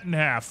a rat in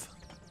half.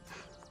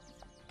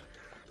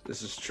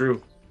 This is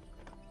true.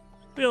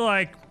 Feel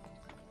like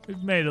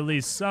we've made at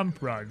least some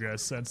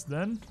progress since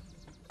then.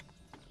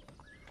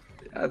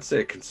 I'd say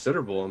a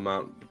considerable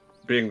amount,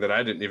 being that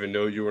I didn't even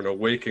know you were an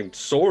awakened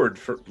sword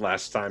for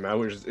last time I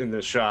was in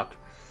the shop.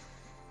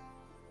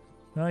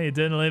 Well, you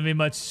didn't leave me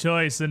much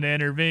choice than to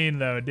intervene,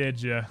 though,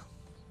 did you?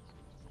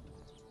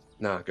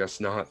 No, I guess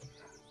not.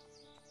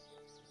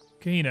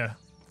 Kina,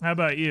 how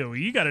about you?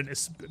 You got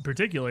it's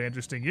particularly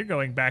interesting. You're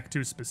going back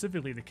to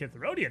specifically the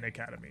Kithrodian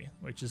Academy,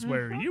 which is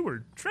where you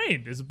were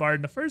trained as a bard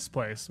in the first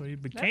place, when you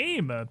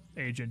became an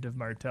agent of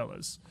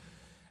Martella's.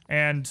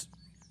 And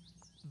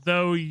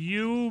though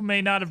you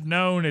may not have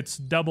known its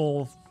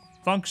double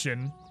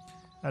function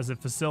as a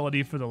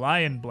facility for the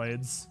Lion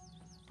Blades,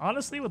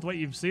 honestly, with what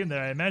you've seen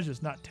there, I imagine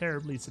it's not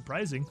terribly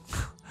surprising.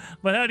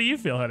 But how do you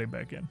feel heading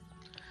back in?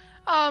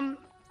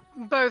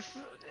 Both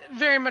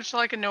very much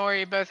like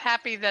Inori, both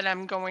happy that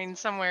I'm going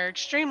somewhere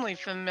extremely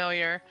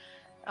familiar,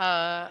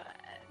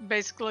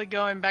 basically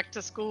going back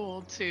to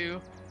school to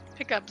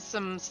pick up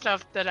some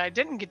stuff that I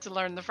didn't get to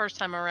learn the first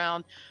time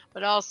around,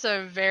 but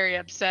also very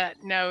upset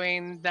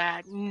knowing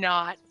that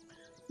not,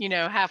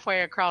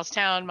 halfway across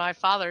town, my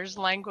father's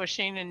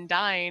languishing and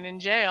dying in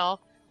jail,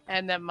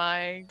 and that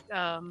my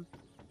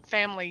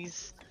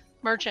family's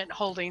merchant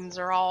holdings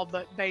are all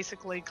but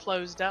basically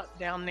closed up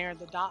down near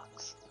the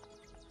docks.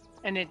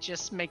 And it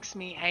just makes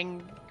me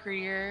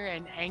angrier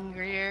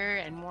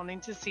and wanting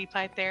to see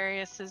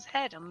Pythareus's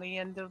head on the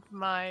end of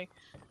my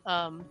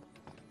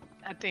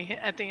at the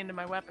end of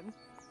my weapon.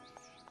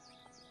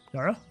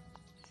 Dara?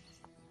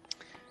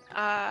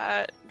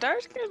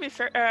 Dara's gonna be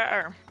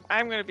or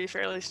I'm gonna be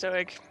fairly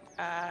stoic.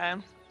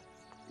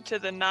 To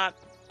the not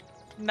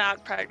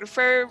practice.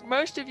 For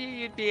most of you,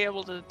 you'd be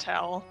able to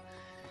tell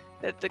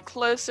that the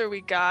closer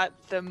we got,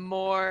 the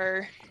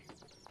more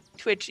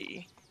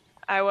twitchy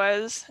I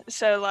was.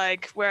 So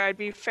like where I'd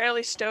be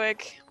fairly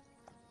stoic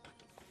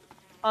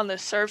on the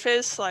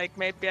surface, like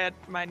maybe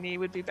my knee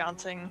would be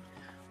bouncing,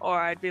 or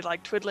I'd be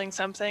like twiddling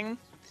something.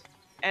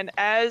 And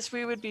as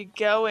we would be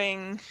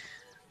going,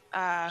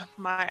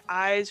 my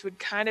eyes would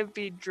kind of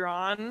be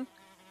drawn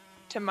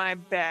to my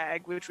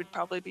bag, which would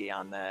probably be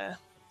on the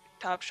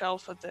top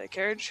shelf of the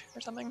carriage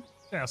or something.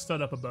 Yeah,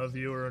 stood up above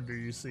you or under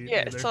your seat.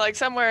 Yeah, either. so like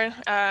somewhere,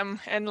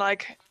 and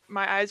like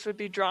my eyes would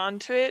be drawn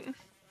to it.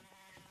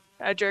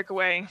 I'd jerk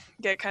away,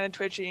 get kind of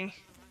twitchy,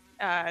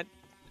 and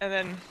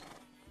then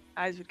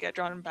eyes would get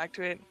drawn back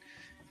to it,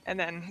 and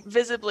then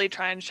visibly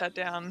try and shut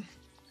down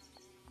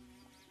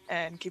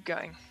and keep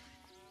going.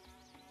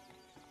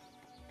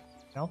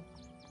 Well,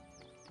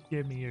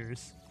 give me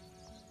yours.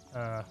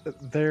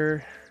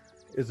 There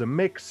is a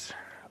mix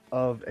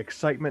of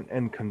excitement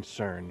and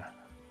concern,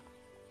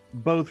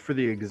 both for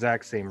the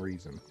exact same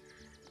reason.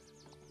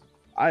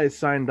 I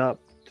signed up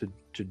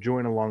to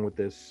join along with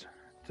this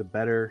to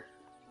better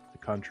the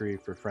country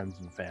for friends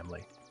and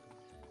family.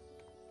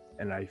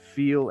 And I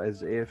feel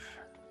as if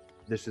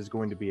this is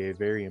going to be a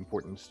very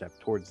important step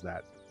towards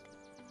that.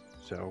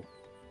 So,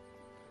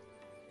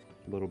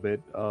 a little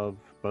bit of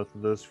both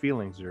of those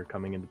feelings are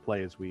coming into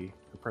play as we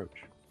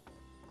approach.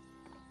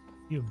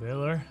 You,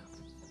 Baylor.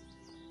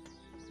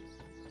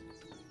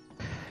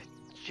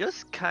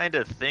 Just kind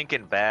of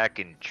thinking back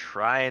and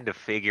trying to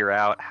figure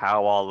out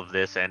how all of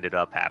this ended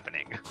up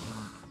happening.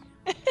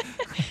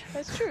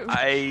 That's true.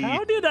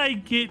 How did I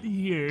get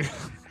here?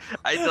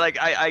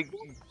 I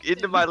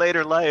into my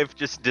later life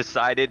just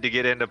decided to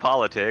get into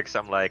politics.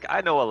 I'm like, I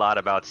know a lot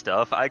about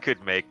stuff. I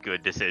could make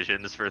good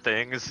decisions for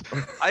things.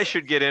 I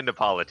should get into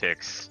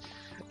politics.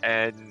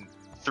 And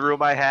threw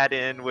my hat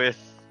in with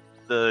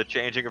the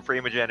changing of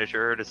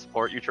primogeniture to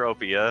support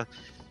Eutropia.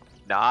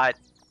 Not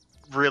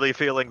really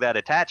feeling that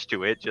attached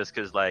to it, just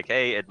because like,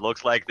 hey, it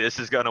looks like this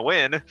is gonna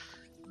win.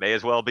 May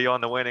as well be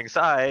on the winning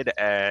side,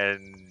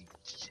 and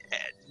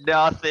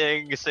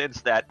nothing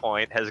since that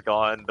point has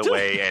gone the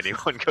way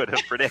anyone could have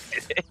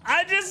predicted it.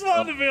 I just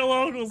wanted to be a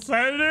local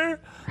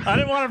senator. I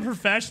didn't want to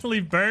professionally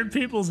burn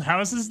people's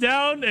houses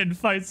down and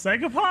fight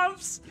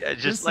psychopaths. Yeah,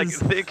 just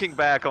thinking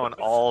back on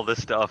all the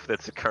stuff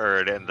that's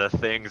occurred and the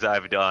things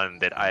I've done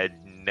that I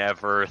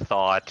never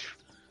thought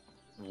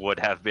would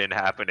have been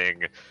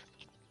happening,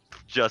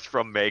 just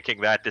from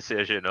making that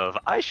decision of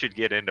I should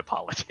get into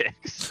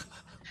politics.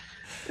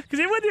 Because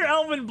even with your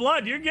elven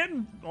blood, you're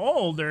getting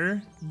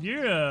older.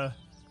 You're a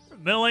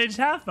middle-aged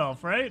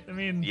half-elf, right? I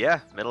mean, Yeah,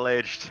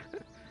 middle-aged.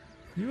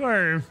 you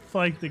are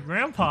like the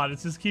grandpa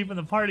that's just keeping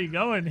the party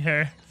going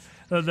here.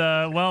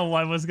 Well,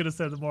 I was going to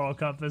say the moral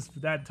compass,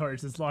 but that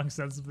torch has long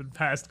since been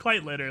passed,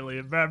 quite literally,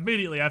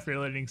 immediately after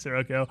learning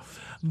Sirocco.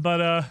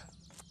 But,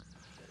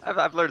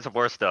 I've learned some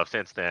more stuff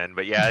since then,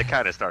 but yeah, it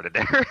kind of started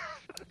there.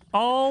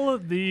 all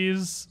of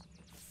these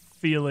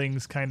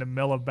feelings kind of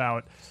mill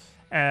about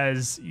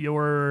as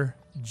your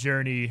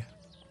journey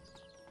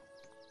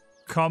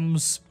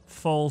comes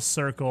full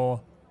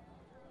circle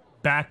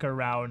back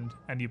around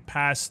and you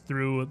pass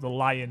through the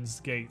Lion's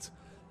Gate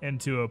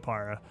into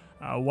Opara.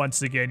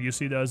 Once again, you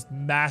see those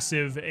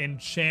massive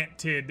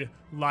enchanted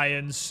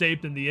lions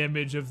shaped in the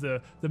image of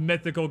the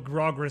mythical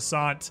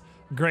Grograsant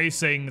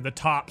gracing the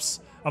tops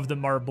of the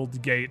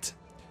marbled gate.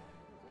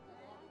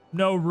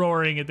 No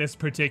roaring at this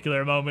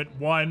particular moment.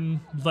 One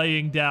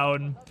laying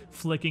down,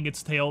 flicking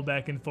its tail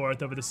back and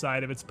forth over the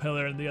side of its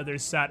pillar, and the other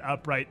sat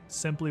upright,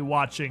 simply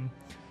watching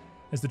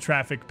as the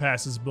traffic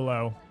passes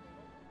below.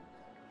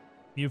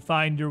 You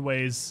find your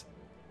ways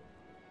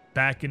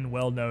back in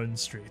well-known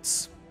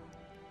streets,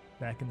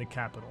 back in the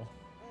capital.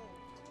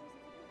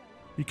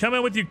 You come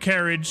in with your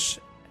carriage,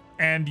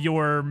 and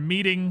your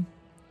meeting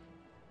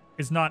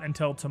is not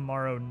until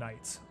tomorrow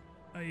night.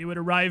 You would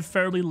arrive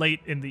fairly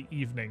late in the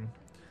evening.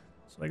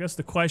 So I guess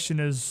the question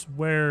is,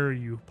 where are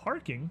you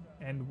parking,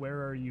 and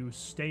where are you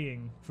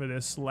staying for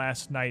this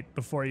last night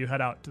before you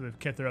head out to the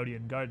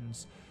Kithrodian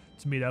Gardens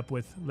to meet up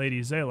with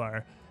Lady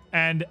Zalar?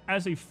 And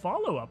as a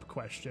follow-up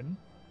question,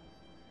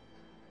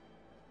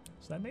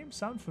 does that name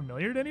sound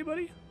familiar to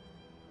anybody?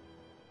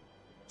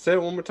 Say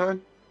it one more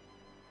time.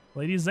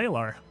 Lady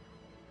Zalar.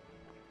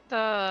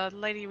 the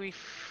lady we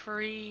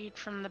freed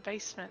from the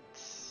basement?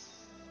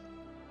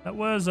 That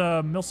was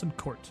Milson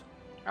Court.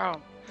 Oh. No,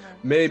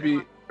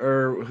 Maybe,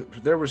 or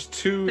there was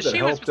two but that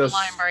she was helped with the us.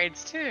 lion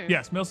braids too.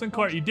 Yes, Milson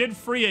Court. You did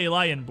free a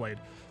lion blade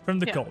from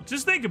the Yeah. cult.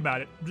 Just think about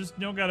it. Just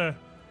you don't gotta.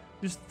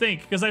 Just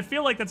think, because I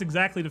feel like that's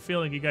exactly the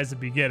feeling you guys would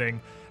be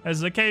getting.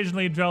 As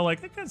occasionally Joe, like,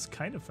 that guy's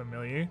kind of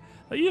familiar.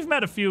 You've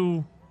met a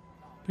few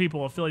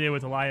people affiliated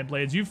with the Lion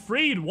Blades. You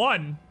freed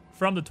one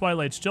from the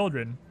Twilight's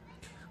children.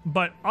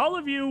 But all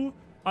of you,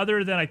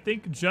 other than I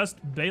think just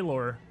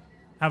Baylor,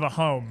 have a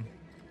home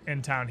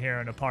in town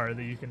here in Apara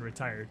that you can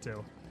retire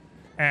to.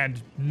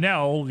 And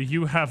Nell,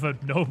 you have a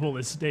noble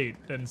estate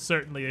and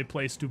certainly a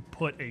place to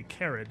put a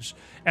carriage.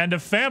 And a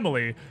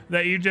family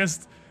that you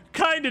just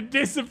kind of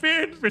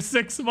disappeared for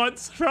 6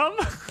 months from.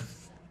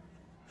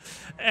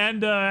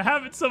 And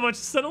haven't so much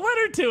sent a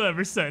letter to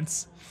ever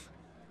since.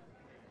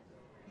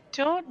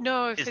 Don't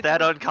know if Is it that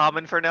would-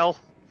 uncommon for Nell?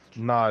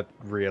 Not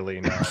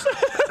really, no.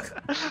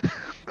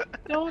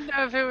 Don't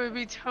know if it would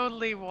be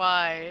totally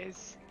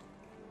wise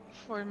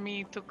for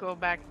me to go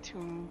back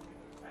to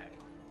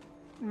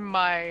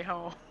my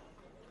home.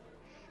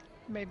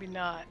 Maybe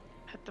not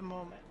at the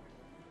moment.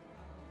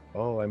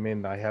 Oh, I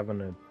mean, I have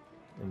an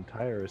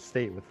entire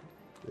estate with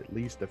at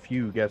least a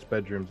few guest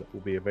bedrooms that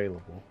will be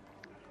available.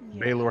 Yeah.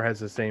 Baylor has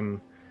the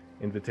same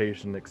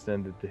invitation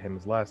extended to him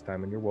as last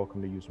time, and you're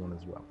welcome to use one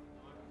as well.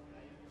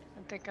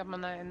 I think I'm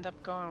gonna end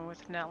up going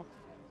with Nell.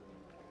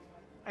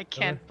 I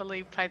can't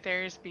believe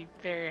Pythares be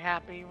very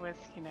happy with,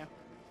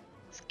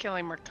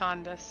 killing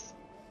Mercandus.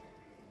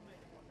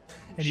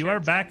 And you are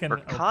back in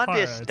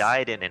Mercandus Opara.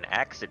 died in an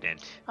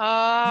accident.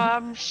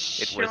 I'm It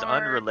sure. was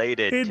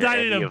unrelated He to died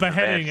any in a of the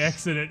beheading events.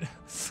 accident.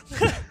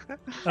 A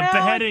Well,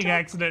 beheading don't-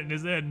 accident in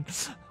his inn.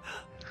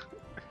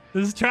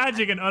 This is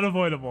tragic and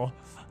unavoidable.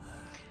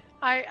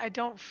 I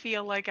don't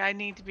feel like I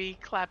need to be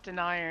clapped in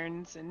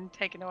irons and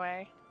taken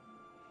away.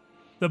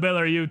 So,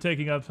 Baylor, are you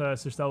taking up Sir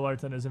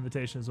Stalwart on his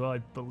invitation as well? I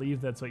believe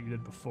that's what you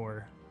did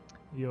before.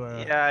 You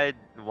Yeah,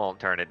 I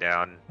won't turn it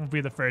down. won't be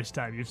the first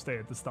time you stay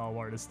at the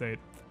Stalwart estate.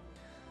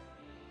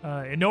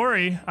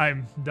 Inori, I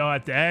don't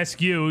have to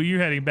ask you. You're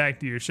heading back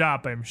to your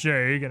shop, I'm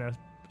sure. You're gonna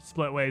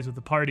split ways with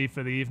the party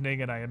for the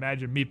evening, and I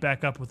imagine meet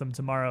back up with them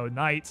tomorrow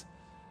night.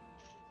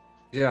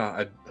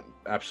 Yeah,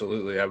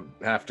 absolutely. I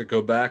have to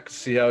go back,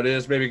 see how it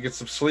is, maybe get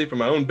some sleep in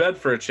my own bed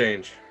for a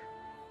change.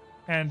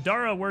 And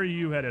Dara, where are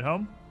you headed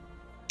home?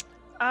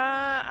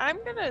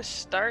 I'm gonna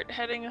start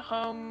heading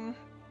home,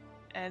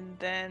 and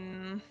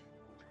then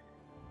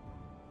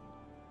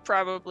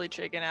probably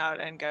chicken out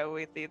and go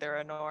with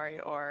either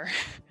Honori or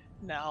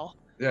Nell.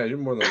 Yeah, you're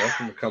more than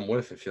welcome to come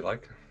with if you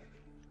like.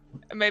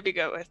 Maybe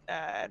go with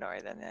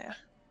Honori then. Yeah.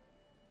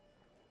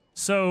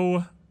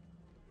 So,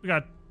 we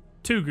got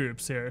two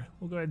groups here.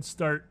 We'll go ahead and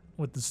start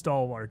with the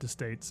Stalwart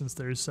estate since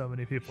there's so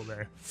many people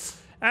there.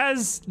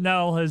 As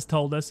Nell has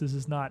told us, this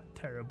is not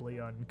terribly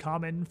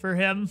uncommon for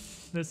him.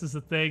 This is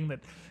a thing that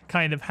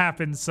kind of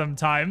happens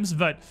sometimes,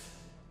 but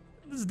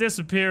his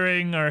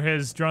disappearing or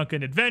his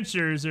drunken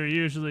adventures are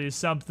usually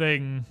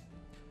something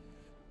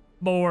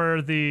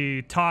more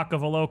the talk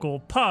of a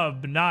local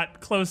pub,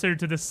 not closer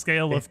to the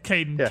scale of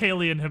Caden Yeah.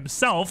 Kalian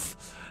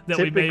himself that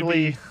Typically, we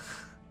may be.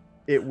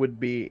 it would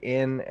be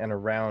in and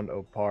around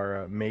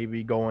Opara,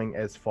 maybe going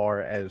as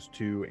far as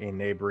to a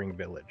neighboring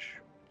village.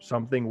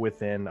 Something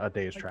within a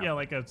day's travel. Yeah,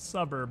 like a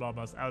suburb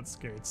almost,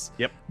 outskirts.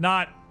 Yep.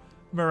 Not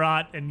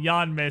Marat and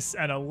Yanmis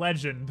and a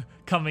legend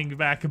coming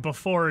back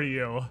before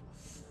you.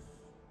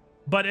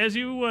 But as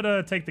you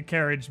would take the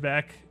carriage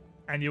back,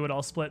 and you would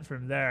all split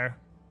from there,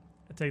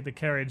 take the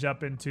carriage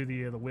up into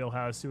the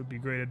wheelhouse, you would be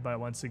greeted by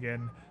once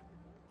again.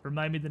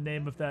 Remind me the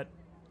name of that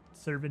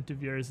servant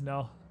of yours,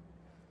 Nell.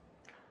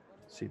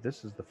 See,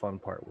 this is the fun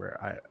part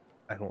where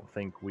I don't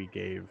think we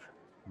gave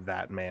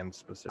that man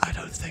specifically.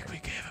 I don't think we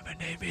gave him a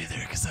name either,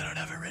 because I don't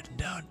have it written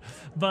down.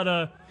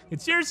 But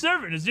it's your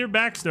servant, it's your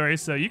backstory,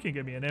 so you can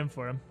give me a name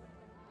for him.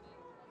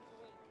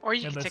 Or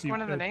you can Unless take you-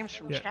 one of the names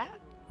from yeah. chat.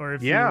 Or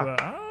if Yeah. you,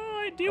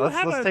 I do Let's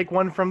have a... take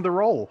one from the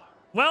roll.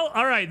 Well,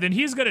 all right, then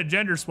he's gonna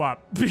gender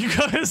swap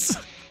because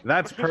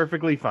That's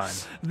perfectly fine.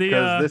 the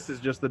Because this is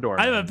just the door.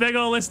 I have a big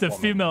old list of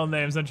Woman. female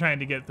names I'm trying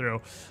to get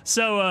through.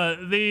 So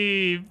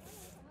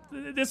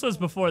this was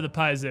before the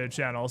Paizo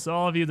channel, so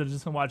all of you that have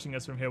just been watching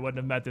us from here wouldn't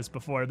have met this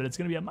before, but it's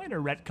gonna be a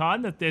minor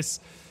retcon that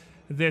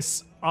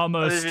this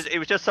almost It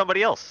was just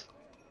somebody else.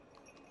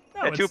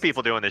 no, Had two it's-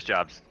 people doing these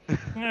jobs.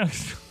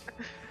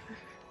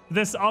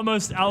 this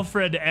almost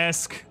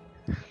Alfred-esque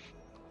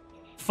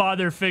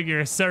father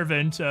figure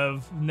servant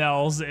of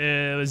Nell's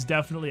was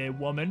definitely a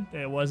woman.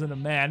 It wasn't a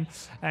man.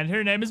 And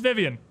her name is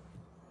Vivian.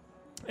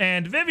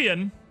 And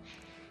Vivian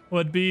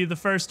would be the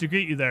first to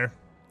greet you there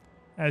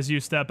as you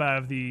step out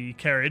of the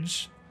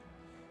carriage.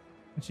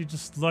 And she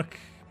just look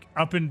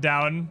up and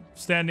down,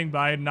 standing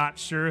by, not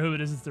sure who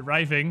it is that's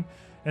arriving,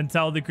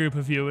 until the group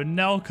of you and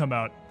Nell come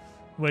out,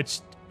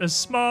 which a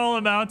small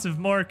amount of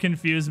more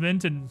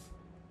confusement and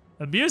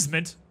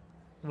amusement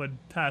would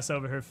pass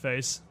over her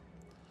face.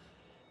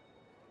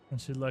 And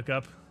she'd look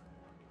up.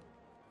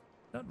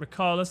 Don't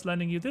recall us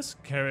lending you this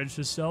carriage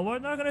to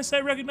Stalwart. Not gonna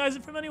say recognize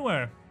it from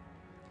anywhere.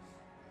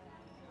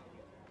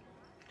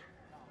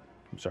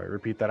 I'm sorry,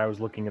 repeat that. I was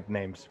looking at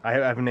names. I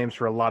have names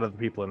for a lot of the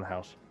people in the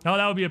house. Oh,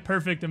 that would be a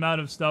perfect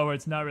amount of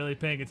Stalwart's not really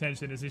paying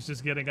attention as he's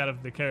just getting out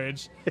of the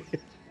carriage.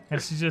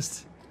 And she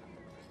just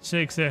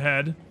shakes her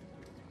head.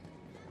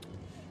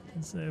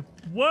 And say,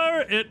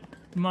 were it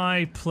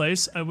my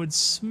place, I would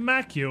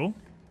smack you.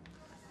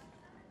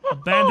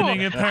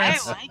 Abandoning your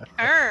parents. I like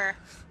her.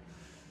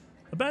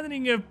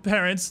 Abandoning your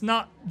parents,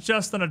 not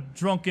just on a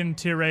drunken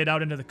tirade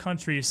out into the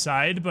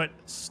countryside, but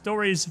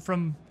stories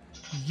from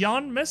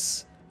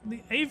Yanmis,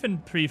 the Avon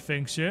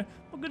Prefecture.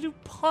 What could you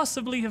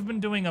possibly have been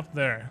doing up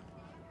there?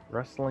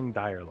 Wrestling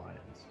dire lions.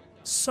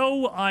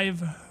 So I've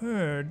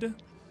heard.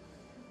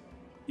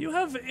 You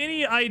have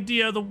any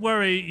idea the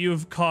worry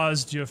you've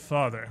caused your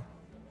father?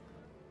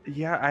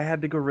 Yeah, I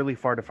had to go really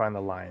far to find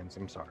the lions.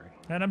 I'm sorry.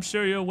 And I'm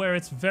sure you're aware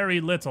it's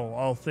very little,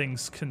 all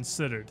things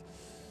considered.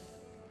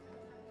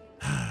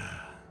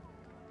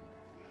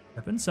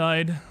 Step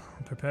inside,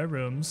 prepare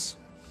rooms.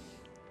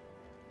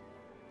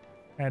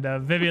 And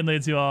Vivian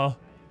leads you all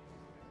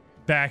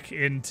back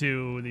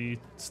into the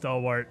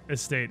Stalwart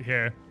estate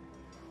here.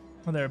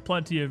 Well, there are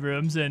plenty of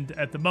rooms, and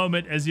at the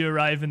moment, as you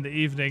arrive in the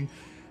evening,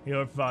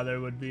 your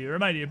father would be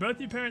reminding you, both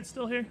your parents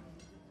still here?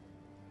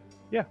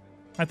 Yeah.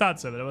 I thought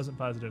so, but I wasn't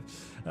positive.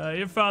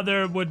 Your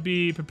father would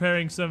be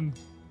preparing some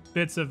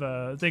bits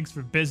of things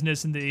for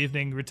business in the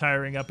evening,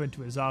 retiring up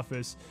into his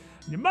office.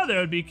 And your mother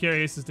would be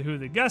curious as to who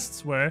the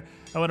guests were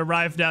and would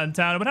arrive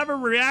downtown and would have a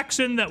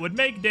reaction that would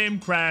make Dame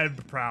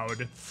Crab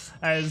proud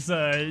as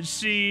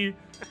she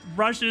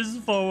rushes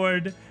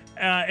forward,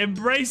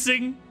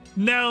 embracing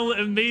Nell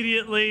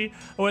immediately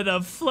with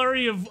a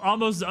flurry of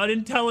almost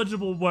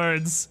unintelligible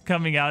words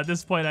coming out. At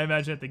this point, I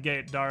imagine at the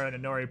gate, Dara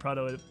and Nori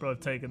probably would have both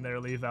taken their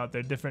leave out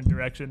their different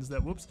directions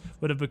that,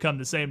 would have become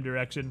the same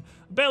direction.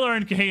 Baylor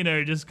and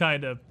Kahina are just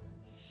kind of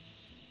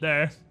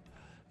there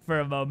for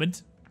a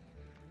moment.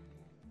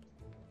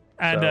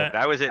 And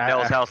I was at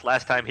Nell's house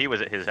last time he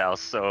was at his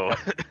house, so...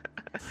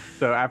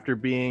 So after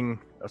being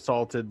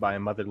assaulted by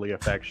motherly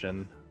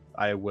affection,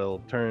 I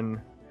will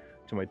turn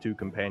to my two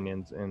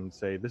companions and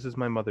say, this is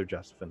my mother,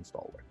 Josephine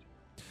Stalwart.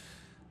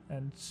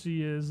 And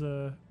she is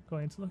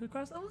going to look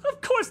across. Oh,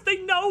 of course, they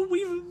know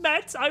we've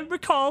met. I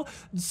recall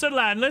Sir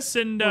Landless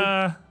and...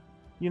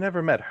 You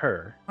never met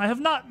her. I have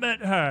not met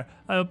her.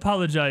 I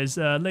apologize.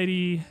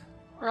 Lady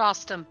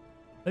Rostam.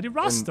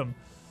 Rostam.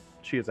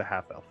 She is a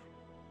half-elf.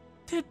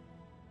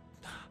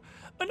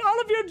 In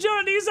all of your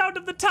journeys out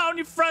of the town,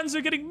 your friends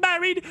are getting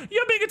married.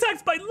 You're being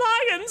attacked by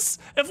lions,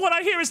 if what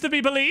I hear is to be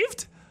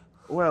believed.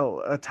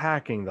 Well,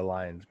 attacking the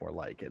lions more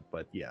like it,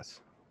 but yes.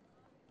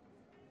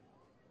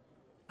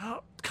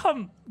 Oh,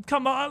 come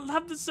on, I'll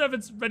have the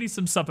servants ready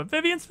some supper.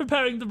 Vivian's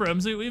preparing the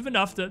rooms. We've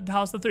enough to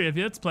house the three of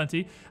you. It's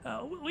plenty.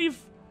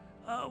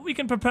 We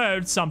can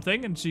prepare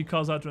something. And she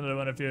calls out to another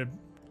one of your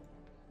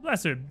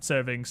lesser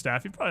serving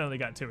staff. You've probably only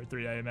got 2 or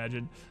 3, I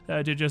imagine,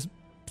 to just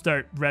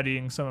start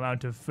readying some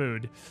amount of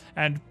food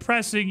and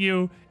pressing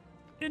you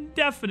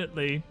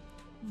indefinitely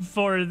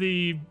for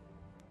the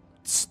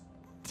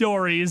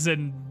stories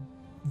and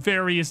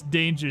various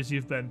dangers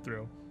you've been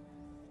through.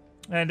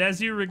 And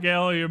as you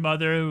regale your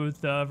mother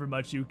with however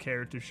much you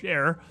care to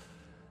share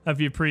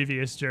of your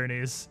previous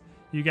journeys,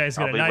 you guys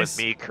get Probably a nice...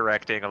 with me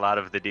correcting a lot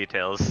of the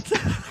details.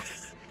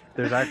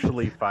 There's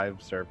actually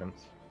 5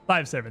 servants.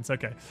 5 servants,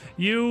 okay.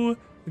 You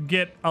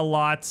get a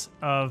lot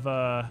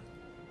of...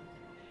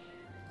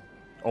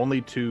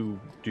 Only 2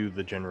 do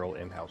the general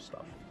in-house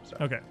stuff. So.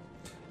 Okay.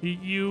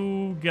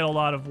 You get a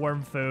lot of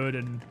warm food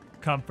and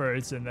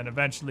comforts, and then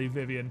eventually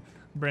Vivian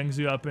brings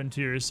you up into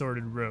your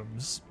assorted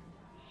rooms.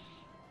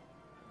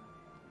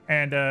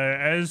 And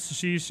as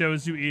she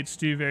shows you each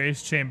to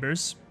various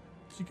chambers,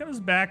 she comes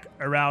back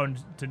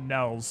around to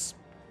Nell's.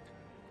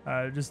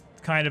 Just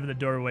kind of in the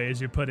doorway as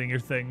you're putting your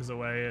things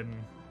away and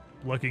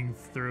looking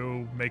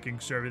through, making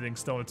sure everything's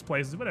still in its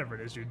place, whatever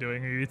it is you're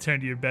doing. You return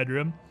to your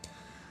bedroom.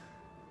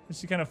 And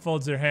she kind of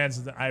folds her hands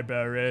with the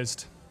eyebrow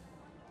raised.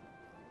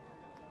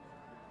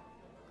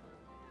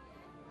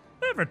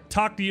 I never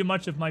talked to you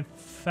much of my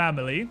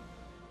family.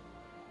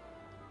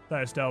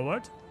 Sorry,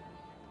 Stalwart.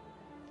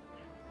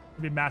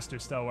 Maybe Master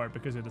Stalwart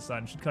because you're the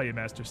son. Should call you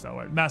Master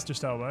Stalwart. Master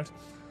Stalwart.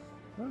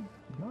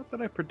 Not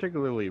that I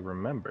particularly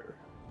remember.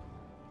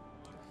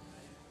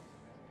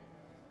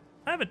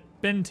 I haven't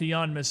been to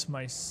Yanmis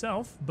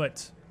myself,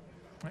 but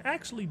I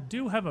actually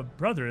do have a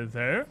brother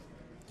there.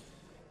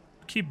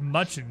 Keep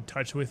much in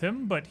touch with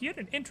him, but he had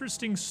an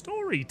interesting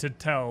story to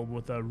tell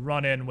with a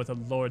run-in with a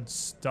Lord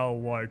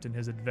Stalwart and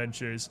his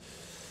adventures,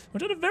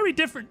 which had a very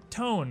different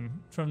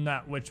tone from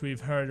that which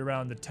we've heard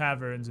around the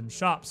taverns and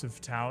shops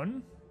of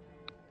town.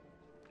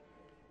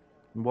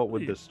 What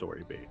would this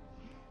story be?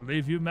 I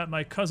believe you met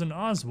my cousin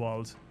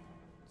Oswald.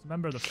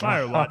 Remember the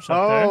Fire Watch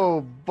up there?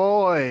 Oh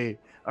boy,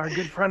 our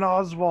good friend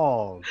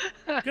Oswald.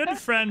 Good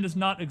friend is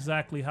not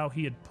exactly how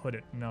he had put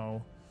it,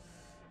 no.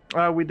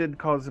 We did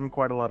cause him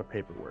quite a lot of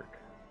paperwork.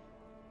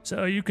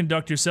 So you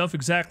conduct yourself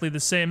exactly the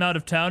same out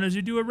of town as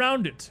you do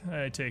around it,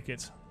 I take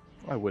it.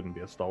 I wouldn't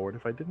be a stalwart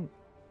if I didn't.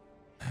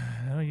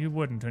 No, you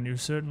wouldn't, and you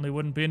certainly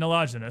wouldn't be an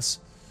Elogenus. Is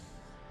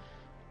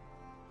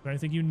there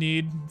anything you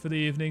need for the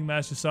evening,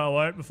 Master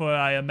Stalwart, before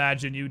I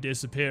imagine you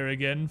disappear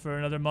again for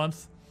another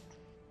month?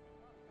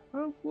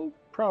 We'll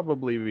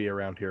probably be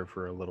around here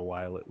for a little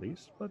while at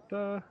least, but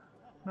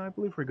I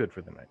believe we're good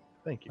for the night.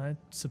 Thank you. I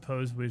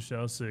suppose we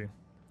shall see.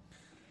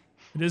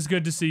 It is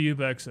good to see you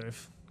back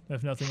safe,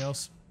 if nothing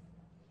else.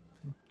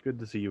 Good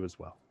to see you as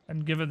well.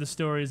 And given the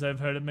stories I've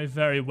heard, it may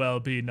very well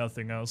be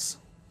nothing else.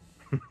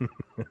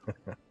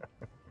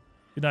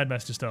 Good night,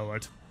 Master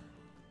Stalwart.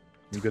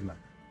 Good night.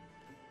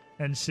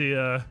 And she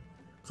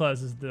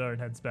closes the door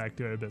and heads back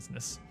to her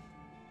business.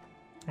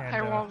 And,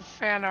 I want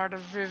fan art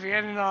of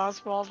Vivian and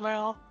Oswald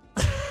now.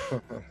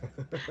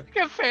 Like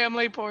a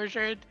family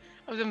portrait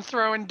of them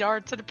throwing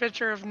darts at a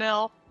picture of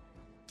Nell.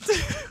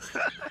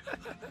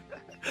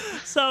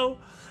 So,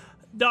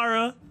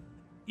 Dara,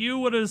 you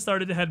would have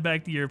started to head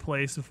back to your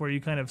place before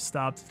you kind of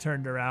stopped,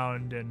 turned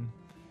around, and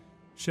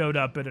showed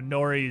up at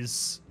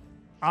Honori's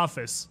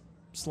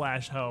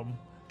office/home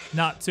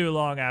not too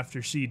long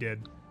after she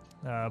did,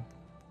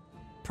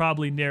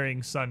 probably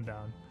nearing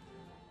sundown.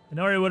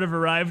 Honori would have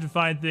arrived to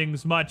find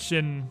things much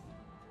in...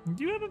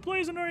 Do you have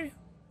employees, Honori?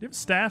 Do you have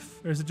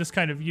staff? Or is it just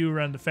kind of you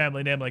run the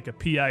family name like a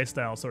PI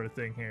style sort of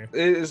thing here?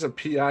 It is a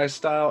PI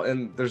style,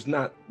 and there's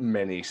not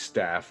many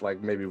staff,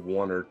 like maybe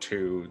one or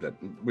two that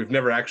we've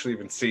never actually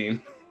even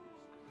seen.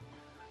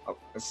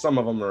 Some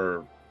of them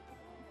are...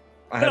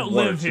 I They have don't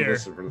one or live two here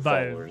listed for the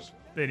by followers.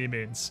 any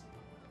means.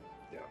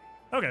 Yeah.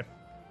 Okay.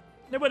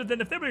 They would have,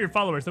 then if they were your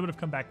followers, they would have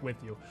come back with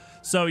you.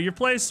 So your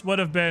place would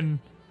have been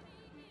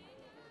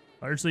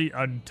largely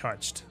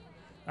untouched.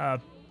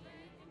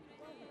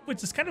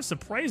 Which is kind of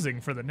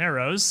surprising for the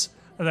Narrows,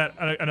 that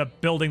a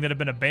building that had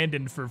been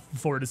abandoned for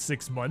 4 to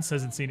 6 months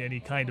hasn't seen any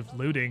kind of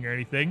looting or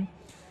anything.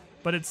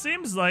 But it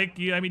seems like,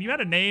 you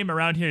had a name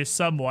around here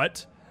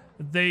somewhat.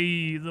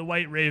 The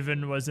White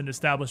Raven was an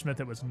establishment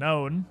that was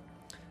known,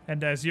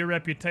 and as your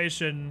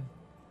reputation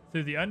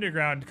through the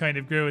underground kind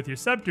of grew with your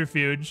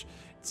subterfuge,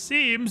 it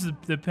seems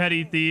the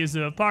petty thieves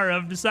of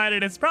Aparov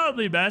decided it's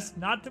probably best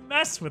not to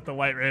mess with the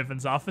White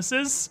Raven's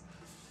offices.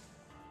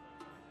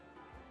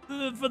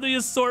 For the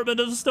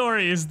assortment of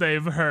stories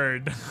they've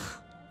heard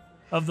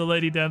of the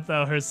Lady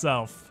Denthau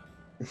herself.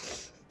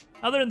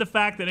 Other than the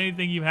fact that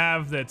anything you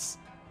have that's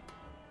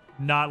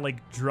not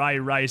like dry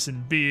rice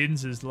and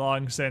beans is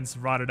long since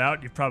rotted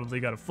out, you've probably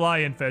got a fly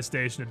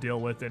infestation to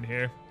deal with in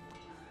here.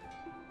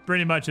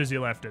 Pretty much as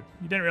you left it.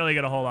 You didn't really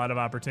get a whole lot of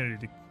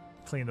opportunity to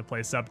clean the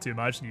place up too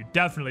much, and you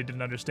definitely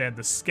didn't understand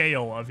the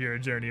scale of your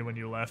journey when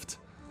you left.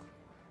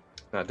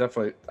 No,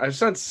 definitely. I've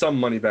sent some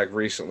money back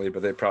recently,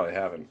 but they probably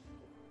haven't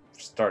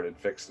started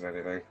fixing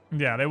anything.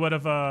 Yeah, they would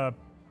have,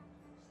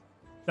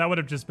 that would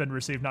have just been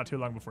received not too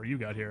long before you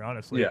got here,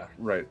 honestly. Yeah,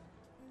 right.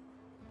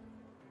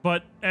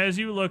 But as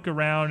you look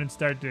around and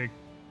start to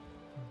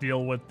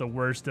deal with the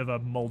worst of a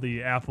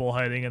moldy apple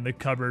hiding in the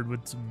cupboard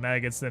with some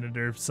maggots in it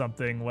or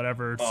something,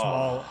 whatever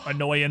small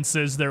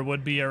annoyances there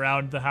would be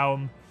around the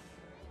home,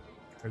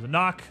 there's a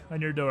knock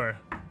on your door.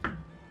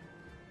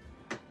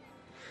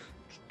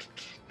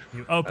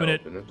 You open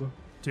it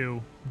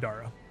to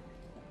Dara.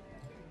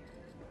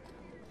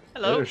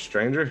 Hello. Hey,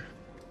 stranger.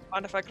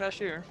 Mind if I crash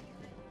here?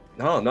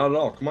 No, not at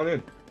all. Come on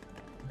in.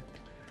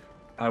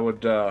 I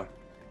would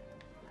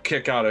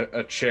kick out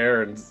a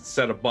chair and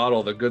set a bottle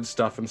of the good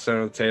stuff in the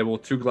center of the table,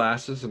 2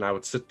 glasses, and I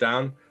would sit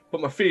down,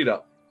 put my feet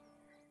up.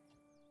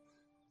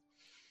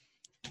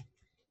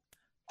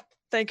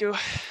 Thank you.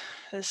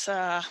 It's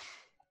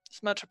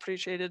much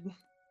appreciated.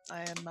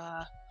 I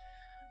am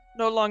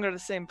no longer the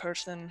same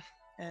person,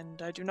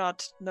 and I do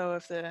not know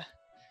if the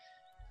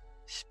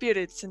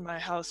spirits in my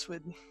house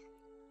would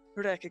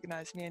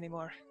recognize me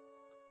anymore.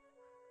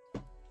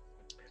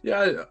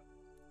 Yeah,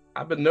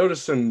 I've been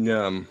noticing,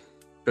 been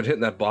hitting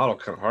that bottle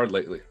kind of hard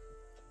lately.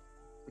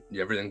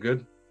 You everything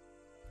good?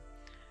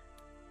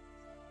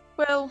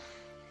 Well,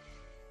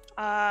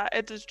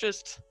 it is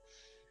just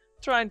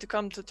trying to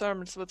come to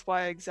terms with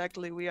why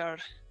exactly we are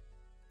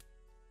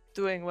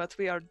doing what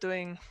we are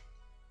doing,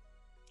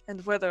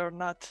 and whether or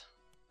not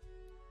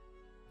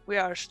we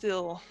are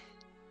still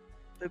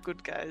the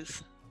good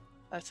guys,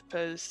 I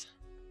suppose.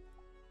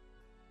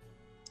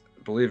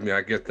 Believe me,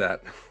 I get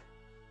that.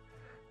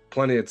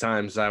 Plenty of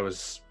times I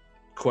was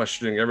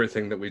questioning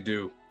everything that we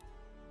do.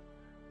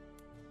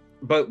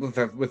 But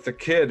with the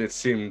kid, it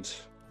seemed,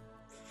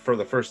 for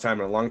the first time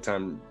in a long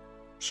time,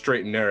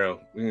 straight and narrow.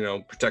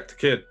 Protect the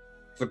kid.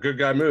 It's a good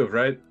guy move,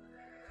 right?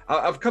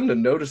 I've come to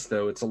notice,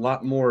 though, it's a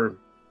lot more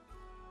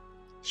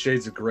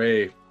shades of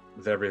gray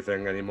with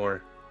everything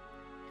anymore.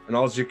 And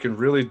all you can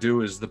really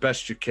do is the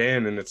best you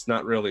can, and it's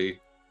not really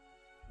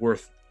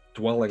worth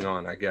dwelling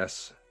on, I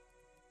guess.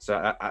 So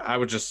I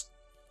would just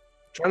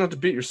try not to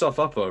beat yourself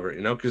up over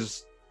it,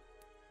 because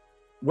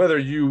whether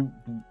you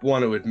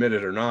want to admit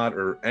it or not,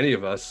 or any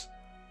of us,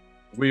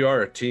 we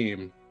are a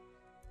team.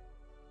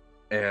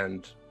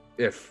 And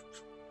if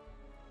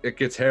it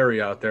gets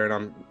hairy out there, and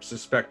I'm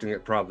suspecting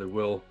it probably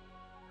will,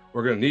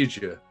 we're going to need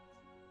you.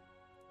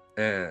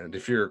 And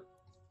if you're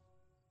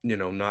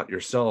not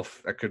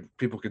yourself.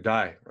 People could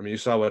die. I mean, you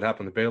saw what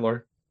happened to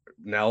Baylor,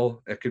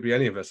 Nell. It could be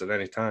any of us at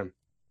any time.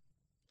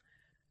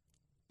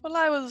 Well,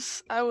 I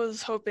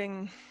was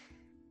hoping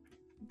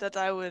that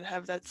I would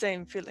have that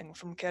same feeling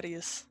from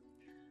Carius.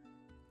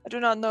 I do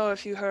not know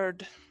if you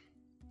heard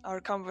our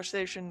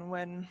conversation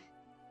when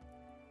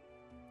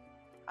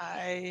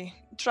I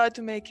tried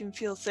to make him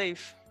feel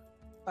safe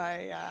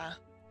by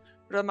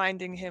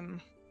reminding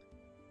him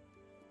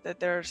that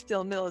there are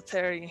still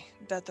military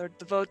that are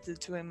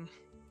devoted to him.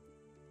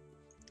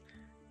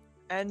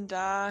 And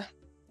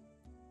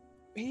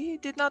he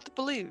did not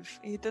believe.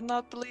 He did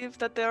not believe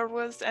that there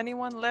was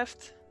anyone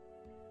left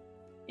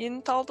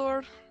in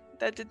Taldor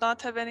that did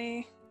not have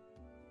any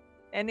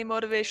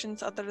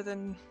motivations other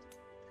than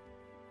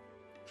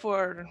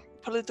for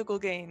political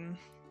gain.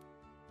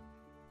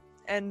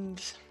 And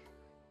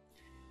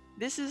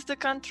this is the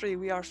country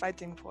we are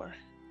fighting for.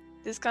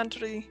 This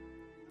country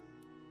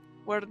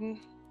where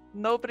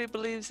nobody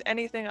believes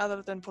anything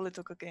other than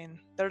political gain.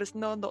 There is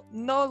no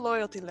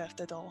loyalty left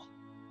at all.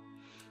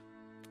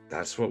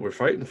 That's what we're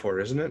fighting for,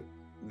 isn't it?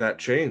 That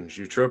change.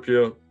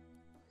 Eutropia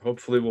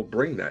hopefully will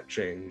bring that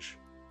change.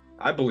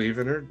 I believe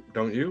in her,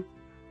 don't you?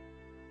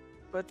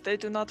 But they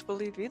do not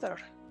believe either.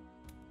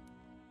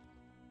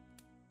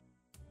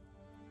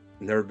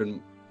 Never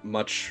been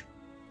much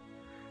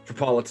for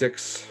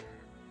politics.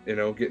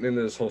 Getting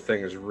into this whole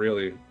thing is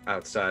really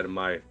outside of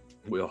my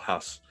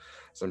wheelhouse.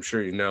 So I'm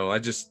sure you know.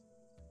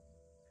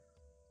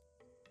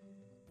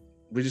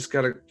 We just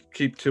gotta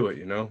keep to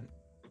it,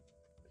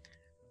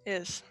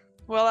 Yes.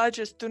 Well, I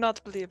just do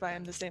not believe I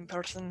am the same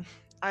person.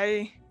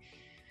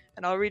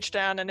 I'll reach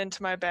down and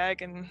into my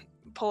bag and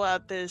pull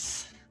out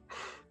this.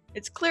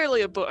 It's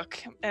clearly a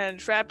book, and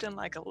it's wrapped in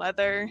like a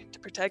leather to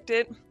protect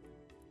it.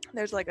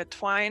 There's like a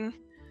twine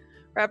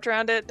wrapped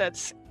around it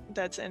that's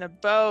in a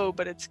bow,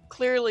 but it's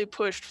clearly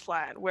pushed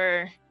flat.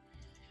 Where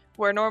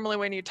normally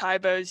when you tie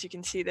bows, you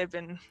can see they've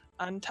been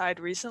untied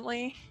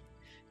recently.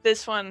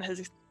 This one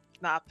has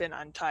not been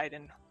untied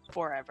in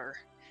forever,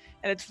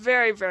 and it's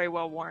very, very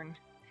well worn.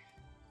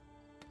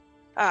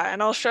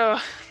 And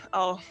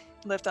I'll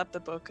lift up the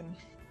book and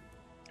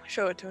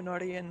show it to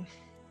Nori and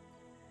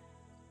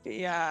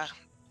be, I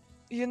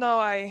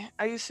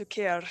used to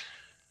care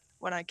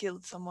when I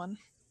killed someone,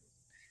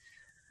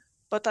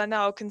 but I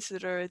now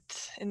consider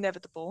it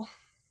inevitable.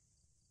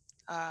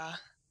 I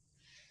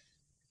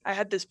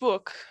had this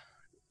book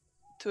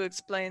to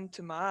explain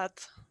to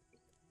Maat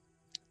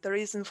the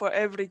reason for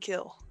every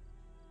kill.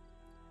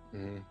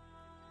 Mm-hmm.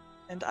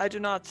 And I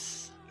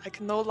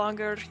can no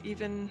longer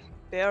even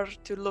bear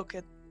to look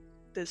at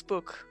this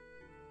book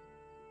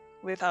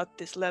without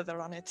this leather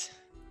on it.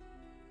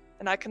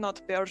 And I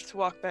cannot bear to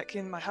walk back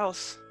in my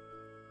house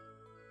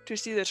to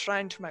see the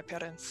shrine to my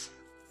parents.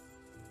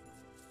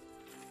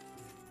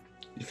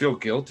 You feel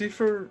guilty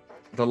for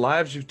the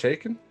lives you've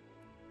taken?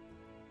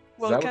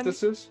 Well, Is that what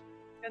this is?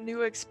 Can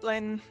you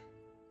explain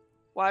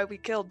why we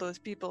killed those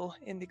people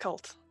in the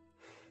cult?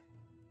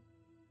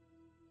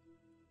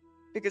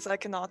 Because I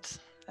cannot,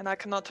 and I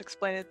cannot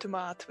explain it to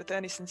Maat with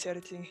any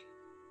sincerity.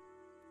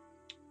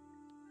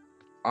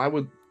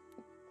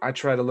 I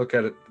try to look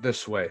at it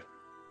this way.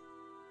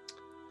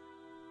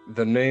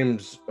 The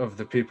names of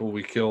the people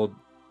we killed,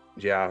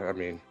 yeah, I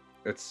mean,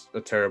 it's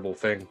a terrible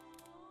thing.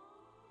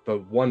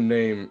 But one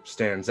name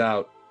stands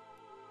out,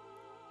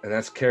 and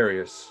that's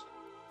Carius.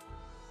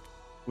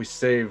 We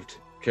saved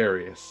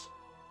Carius,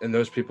 and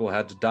those people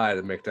had to die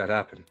to make that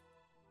happen.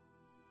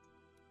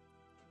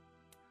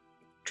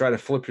 Try to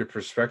flip your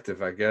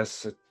perspective, I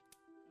guess.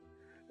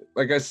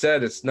 Like I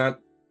said, it's not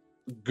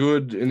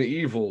good and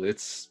evil.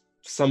 It's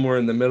somewhere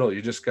in the middle.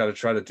 You just got to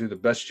try to do the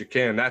best you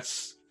can.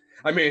 That's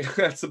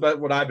about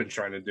what I've been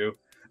trying to do.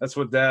 That's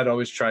what Dad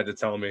always tried to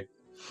tell me.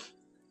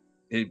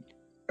 He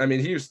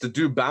used to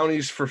do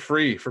bounties for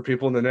free for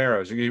people in the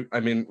Narrows. We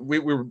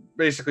were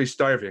basically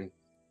starving,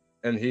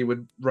 and he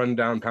would run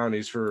down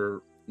bounties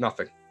for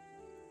nothing.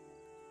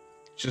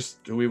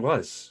 Just who he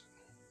was.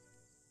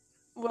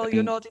 Well, the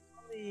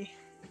only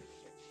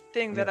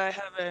thing that I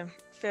have a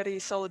very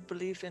solid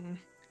belief in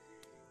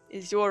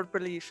is your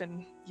belief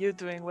in you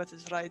doing what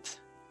is right.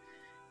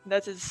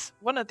 That is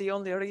one of the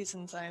only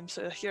reasons I am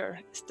still here.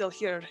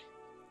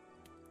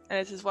 And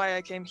it is why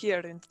I came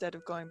here instead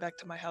of going back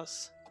to my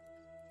house.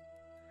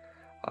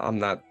 I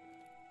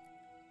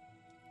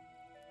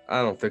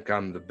don't think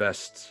I'm the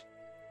best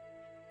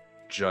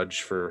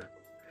judge for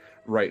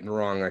right and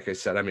wrong, like I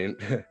said. I mean,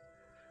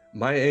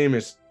 my aim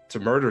is to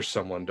murder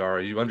someone,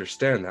 Dara. You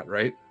understand that,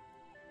 right?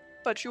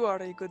 But you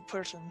are a good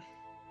person,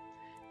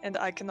 and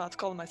I cannot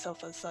call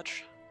myself as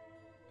such.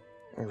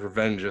 Well,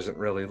 revenge isn't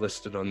really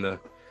listed on the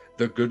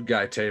good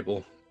guy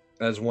table,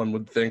 as one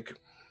would think.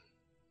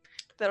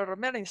 There are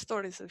many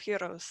stories of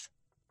heroes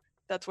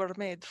that were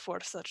made for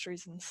such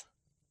reasons.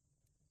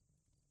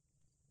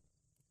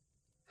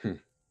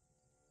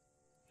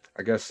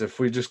 I guess if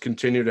we just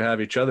continue to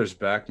have each other's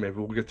back, maybe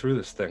we'll get through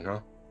this thing, huh?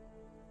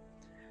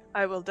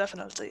 I will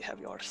definitely have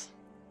yours.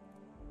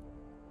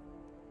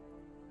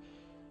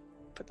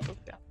 Put the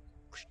book down.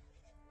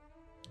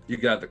 You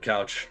got the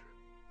couch.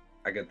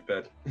 I get the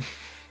bed.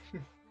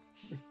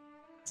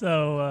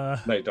 So,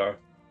 Night, Dar.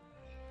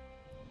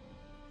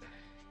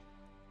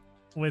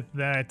 with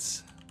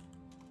that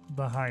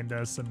behind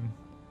us and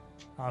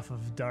off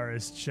of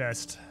Dara's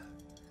chest,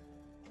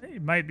 you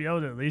might be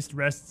able to at least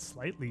rest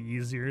slightly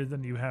easier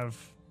than you have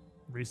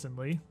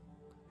recently.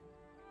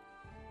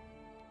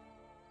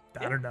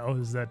 I don't know.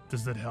 Does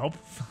that help?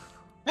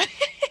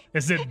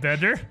 Is it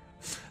better?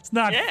 It's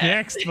not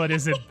fixed, but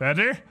is it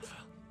better?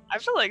 I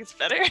feel like it's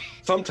better.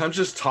 Sometimes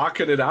just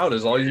talking it out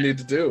is all you need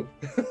to do.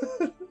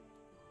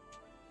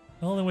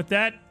 Well, and with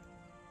that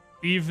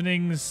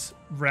evening's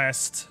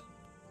rest,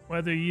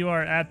 whether you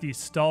are at the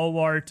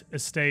Stalwart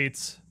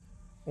Estates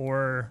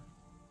or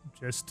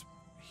just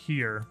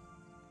here,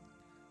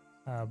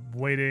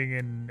 waiting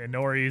in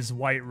Inori's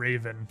White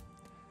Raven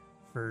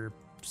for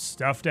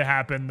stuff to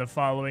happen the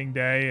following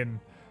day and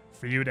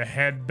for you to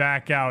head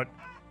back out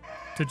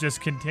to just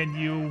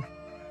continue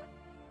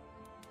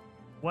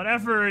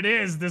whatever it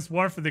is this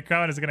War for the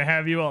Crown is going to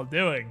have you all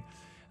doing.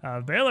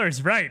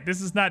 Baylor's right.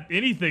 This is not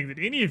anything that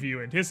any of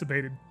you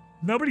anticipated.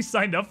 Nobody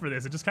signed up for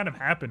this. It just kind of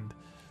happened.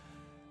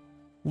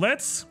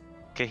 Let's...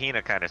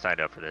 Kahina kind of signed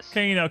up for this.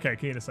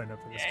 Kahina signed up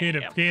for this.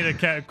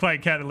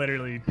 Kahina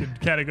literally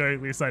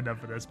categorically signed up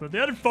for this. But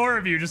the other four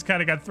of you just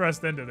kind of got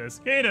thrust into this.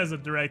 Kahina is a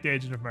direct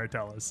agent of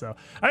Martellus. So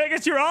I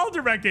guess you're all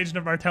direct agent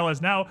of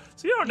Martellus now.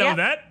 So you don't know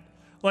that.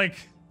 Like,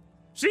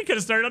 she could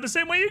have started out the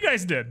same way you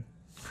guys did.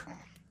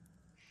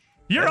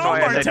 You're all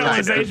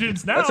Martellus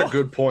agents now. That's a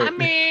good point. I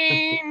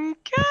mean,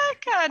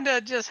 kind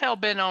of just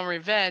hell-bent on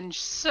revenge.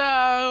 So,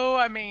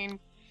 I mean...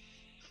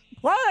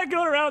 A lot of that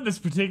going around this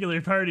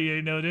particular party,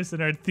 I noticed,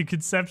 and our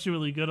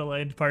conceptually good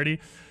aligned party.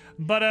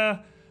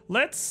 But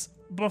let's,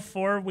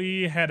 before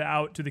we head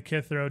out to the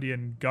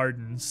Kithrodian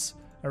Gardens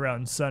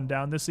around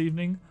sundown this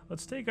evening,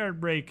 let's take our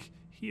break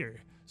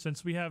here,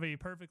 since we have a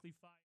perfectly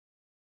fine...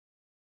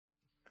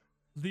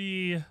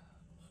 The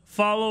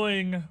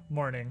following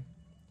morning,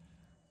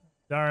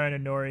 Dara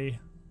and Inori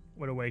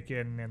would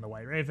awaken in the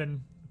White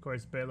Raven. Of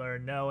course, Baylor,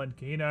 Nell, and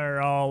Kahina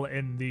are all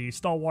in the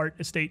Stalwart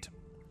Estate.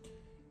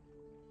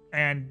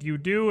 And you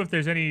do, if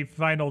there's any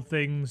final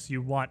things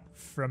you want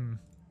from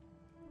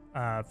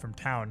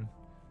town,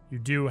 you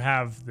do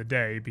have the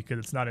day, because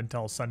it's not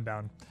until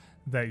sundown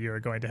that you're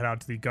going to head out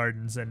to the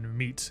gardens and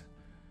meet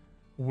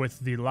with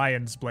the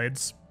Lion's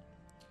Blades.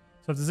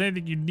 So if there's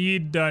anything you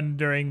need done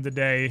during the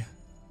day,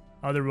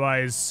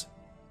 otherwise,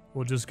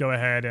 we'll just go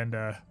ahead and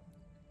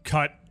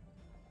cut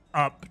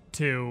up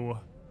to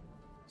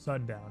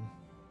sundown.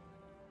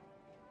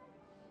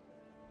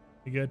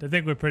 You good? I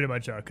think we're pretty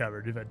much all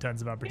covered. We've had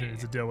tons of opportunities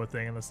to deal with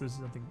things, unless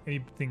there's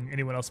anything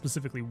anyone else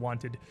specifically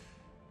wanted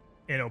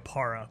in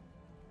Opara.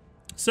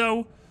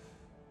 So,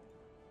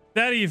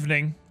 that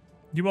evening,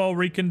 you all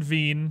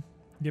reconvene,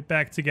 get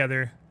back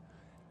together,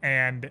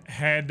 and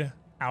head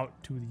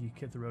out to the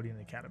Kithrodian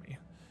Academy.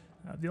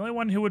 The only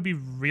one who would be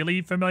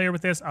really familiar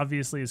with this,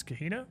 obviously, is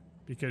Kahina,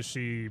 because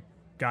she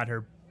got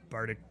her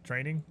bardic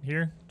training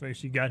here.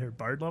 She got her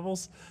bard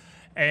levels.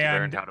 And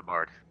learned how to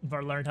bard.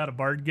 Learned how to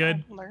bard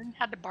good. I learned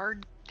how to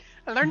bard.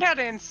 I learned how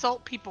to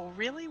insult people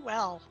really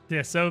well.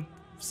 Yeah, so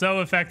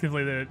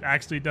effectively that it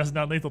actually does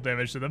non-lethal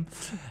damage to them.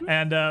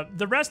 And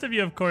the rest of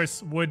you, of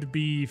course, would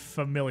be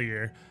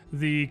familiar.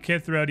 The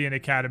Kithrodian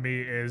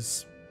Academy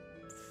is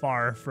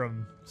far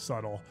from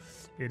subtle.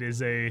 It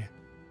is a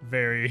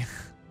very,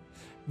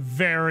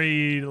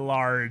 very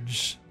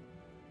large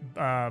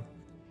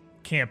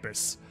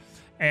campus.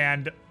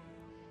 And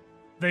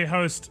they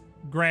host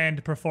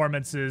grand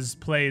performances,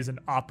 plays, and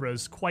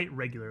operas quite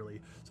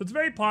regularly. So it's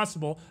very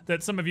possible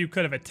that some of you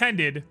could have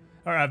attended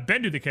or have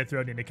been to the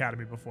Kithrodian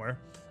Academy before.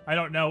 I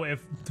don't know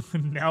if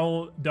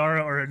Nell,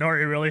 Dara, or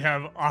Inori really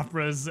have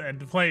operas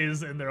and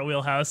plays in their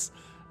wheelhouse,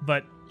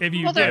 but if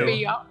you there'd do...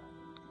 be,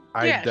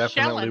 I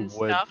definitely Shailen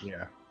would. stuff.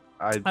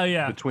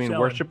 Yeah. Between Shailen.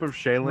 worship of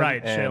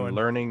Shailen and Shailen.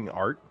 learning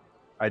art,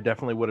 I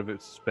definitely would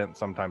have spent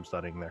some time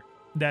studying there.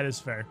 That is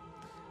fair.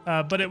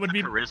 But it would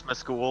be... Charisma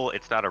school.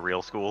 It's not a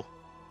real school.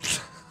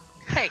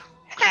 Hey!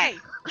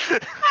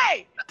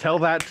 Tell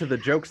that to the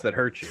jokes that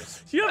hurt you.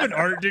 Do you have an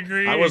art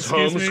degree? I was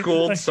Excuse me?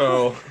 homeschooled,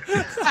 so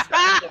Nori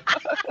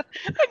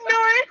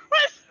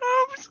was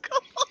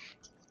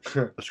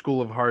homeschooled. The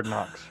School of Hard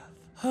Knocks.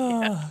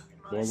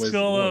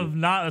 Clearly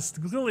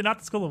not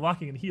the school of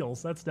walking in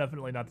heels. That's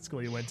definitely not the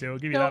school you went to. I'll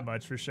give you that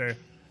much for sure.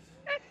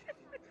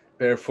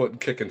 barefoot and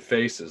kicking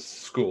faces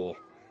school.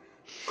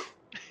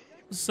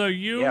 So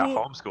you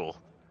homeschool.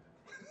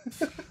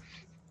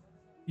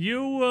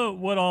 You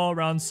would all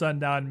around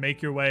sundown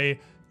make your way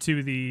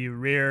to the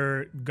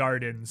rear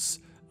gardens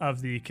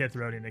of the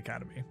Kithrodian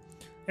Academy.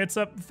 It's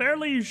a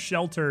fairly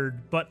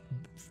sheltered but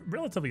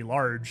relatively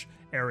large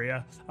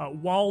area,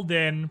 walled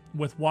in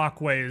with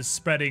walkways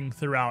spreading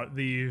throughout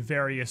the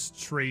various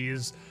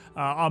trees,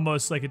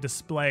 almost like a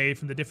display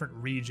from the different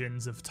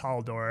regions of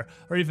Taldor,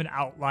 or even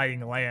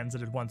outlying lands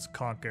it had once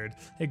conquered.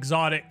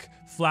 Exotic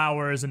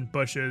flowers and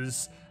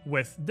bushes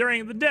with,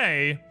 during the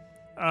day,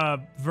 a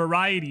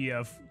variety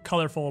of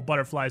colorful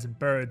butterflies and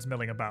birds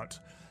milling about.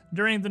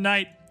 During the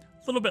night,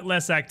 a little bit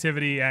less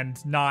activity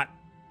and not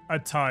a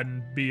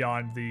ton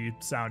beyond the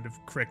sound of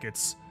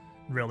crickets,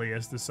 really,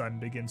 as the sun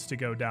begins to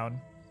go down.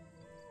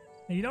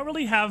 And you don't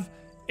really have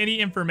any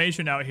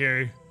information out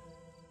here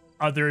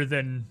other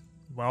than,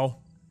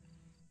 well,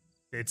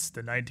 it's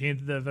the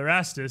 19th of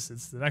Erastus,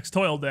 it's the next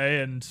toil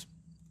day, and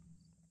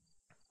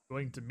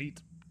going to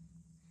meet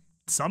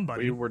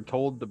somebody. We were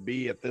told to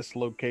be at this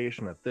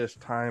location at this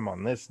time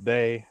on this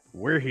day.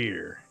 We're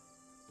here.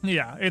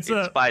 Yeah, it's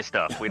spy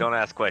stuff. We don't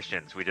ask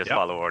questions. We just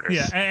follow orders.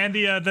 Yeah, and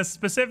the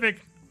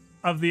specifics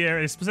of the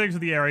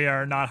area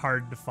are not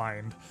hard to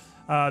find.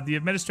 The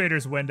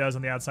administrator's windows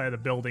on the outside of the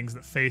buildings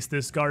that face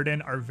this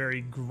garden are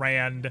very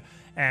grand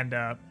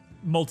and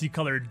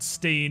multicolored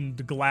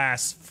stained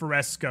glass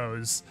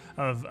frescoes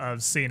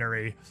of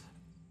scenery.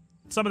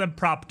 Some of them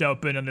propped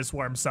open on this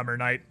warm summer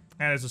night,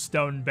 and there's a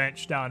stone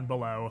bench down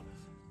below,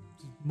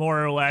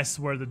 more or less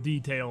where the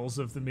details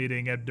of the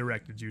meeting had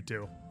directed you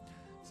to.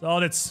 So all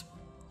that's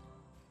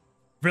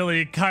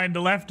really kind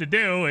of left to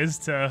do is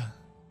to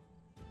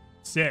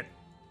sit,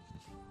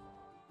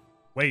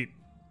 wait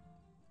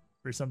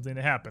for something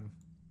to happen.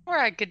 Or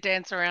I could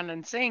dance around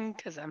and sing,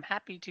 because I'm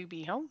happy to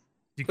be home.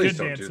 You Please could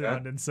don't dance do that.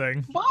 around and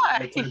sing. Why?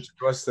 Attention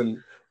to us,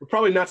 then we're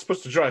probably not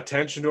supposed to draw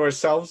attention to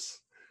ourselves.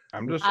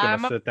 I'm just gonna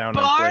I'm a sit down and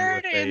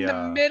bard play with in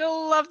the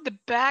middle of the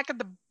back of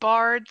the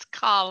Bard's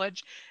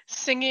College,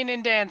 singing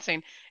and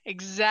dancing.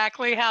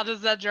 Exactly how does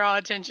that draw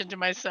attention to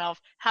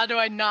myself? How do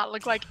I not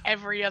look like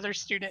every other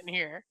student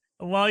here?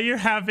 While you're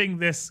having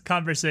this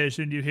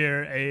conversation, you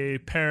hear a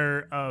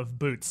pair of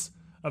boots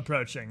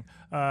approaching,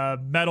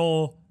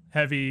 metal,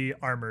 heavy,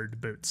 armored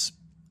boots.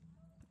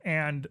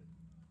 And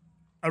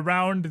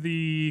around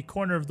the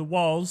corner of the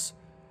walls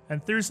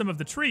and through some of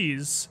the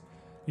trees,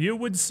 you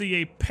would see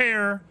a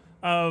pair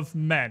of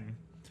men.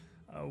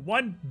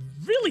 One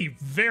really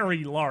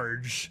very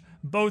large,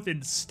 both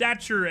in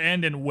stature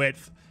and in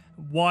width.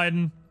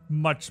 One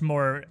much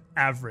more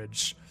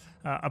average,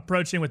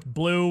 approaching with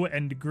blue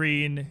and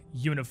green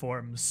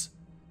uniforms,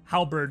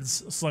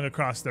 halberds slung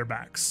across their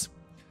backs.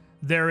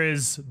 There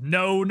is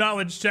no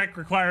knowledge check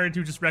required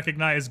to just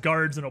recognize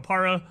guards in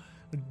Opara.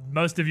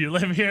 Most of you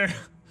live here.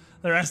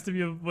 The rest of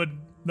you would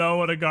know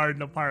what a guard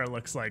in Opara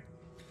looks like.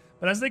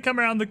 But as they come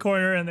around the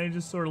corner and they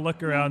just sort of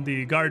look around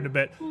the garden a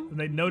bit, and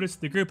they notice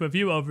the group of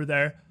you over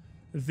there,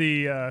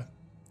 the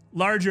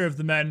larger of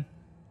the men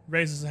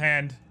raises a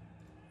hand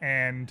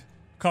and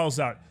calls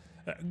out,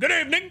 "Good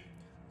evening.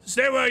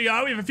 Stay where you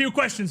are. We have a few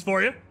questions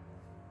for you."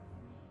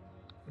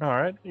 All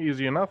right,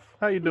 easy enough.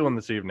 How you doing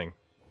this evening?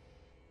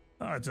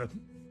 Oh, it's a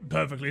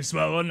perfectly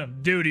swell one.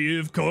 I'm due to you,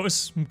 of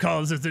course,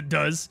 calls as it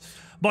does.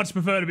 Much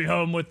prefer to be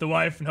home with the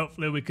wife, and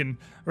hopefully we can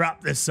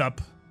wrap this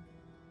up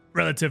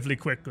relatively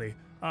quickly.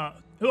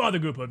 Who are the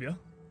group of you?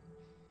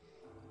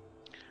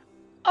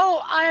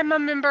 Oh, I am a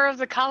member of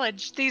the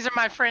college. These are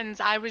my friends.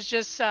 I was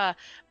just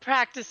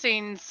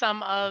practicing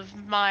some of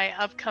my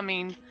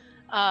upcoming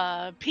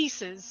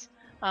pieces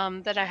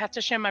that I have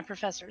to show my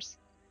professors.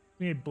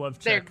 Give me a bluff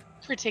They're check.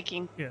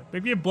 critiquing. Yeah,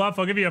 give me a bluff.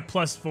 I'll give you a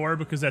 +4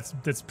 because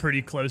that's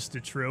pretty close to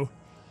true.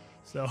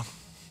 So.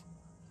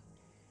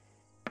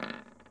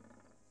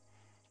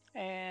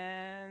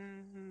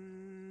 And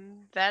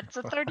that's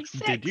a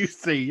 36. Did you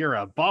say you're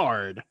a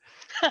bard?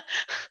 What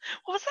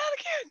was that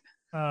again?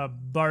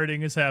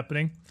 Barding is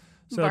happening.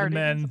 So Barding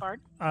the is man, a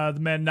bard. the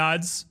man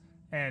nods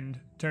and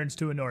turns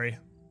to Inori.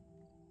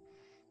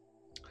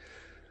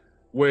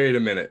 Wait a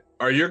minute.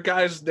 Are your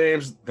guys'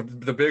 names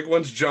the big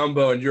ones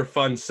Jumbo and you're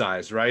Fun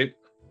Size, right?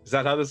 Is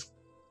that how this?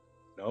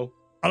 No.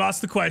 I'll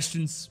ask the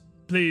questions.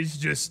 Please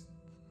just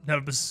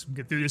help us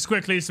get through this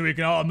quickly so we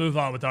can all move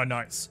on with our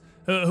nights.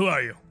 Who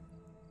are you?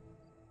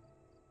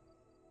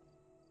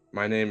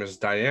 My name is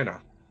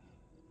Diana.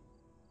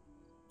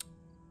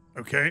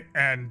 Okay,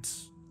 and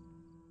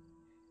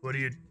what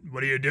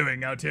are you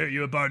doing out here?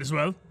 You a bard as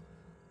well?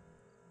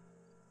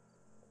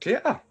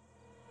 Yeah.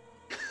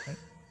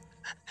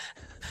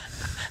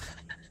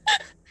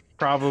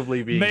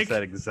 Probably being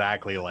said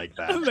exactly like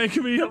that. Make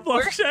me a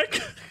bluff check.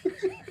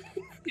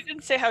 You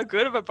didn't say how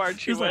good of a bard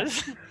she She's like-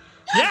 was.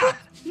 Yeah.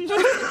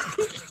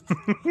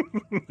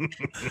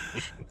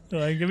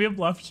 Give me a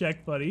bluff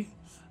check, buddy.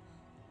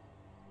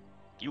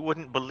 You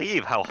wouldn't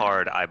believe how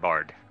hard I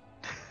barred.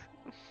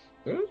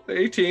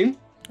 18.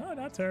 Oh,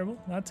 not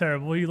terrible. Not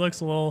terrible. He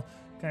looks a little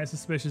kind of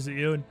suspicious at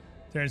you and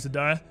turns to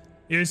Dara.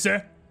 You,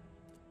 sir?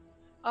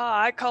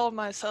 I call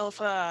myself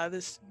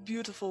this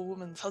beautiful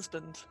woman's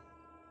husband.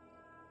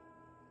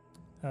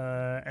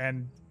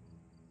 And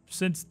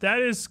since that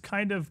is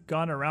kind of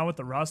gone around with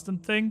the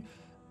Rostam thing,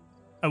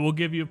 I will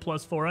give you a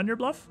 +4 on your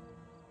bluff,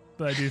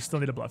 but I do still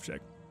need a bluff check.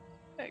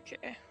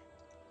 Okay.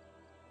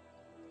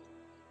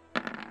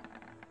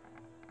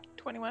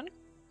 21.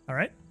 All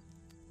right.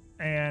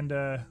 And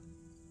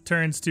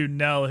turns to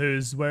Nell,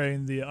 who's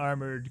wearing the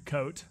armored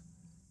coat.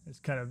 It's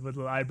kind of with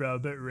the eyebrow a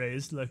bit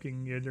raised,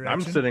 looking your direction.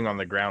 I'm sitting on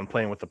the ground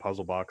playing with the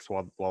puzzle box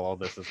while all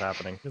this is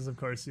happening. Because of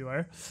course you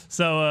are.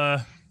 So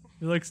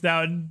he looks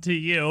down to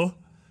you.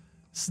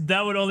 So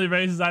that would only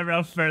raise his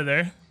eyebrow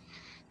further.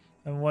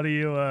 And what are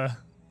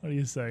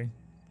you saying?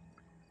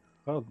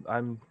 Well,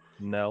 I'm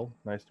Nell,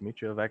 nice to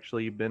meet you. I've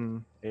actually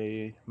been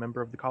a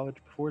member of the college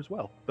before as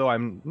well, though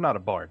I'm not a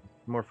bard,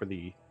 more for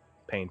the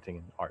painting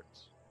and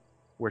arts,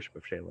 worship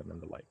of Shaylin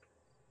and the like.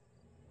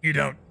 You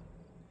don't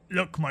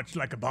look much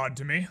like a bard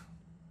to me.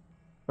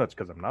 That's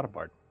because I'm not a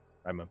bard.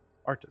 I'm an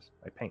artist.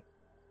 I paint.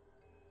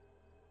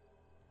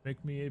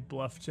 Make me a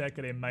bluff check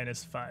at a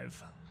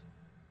 -5.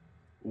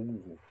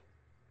 Ooh.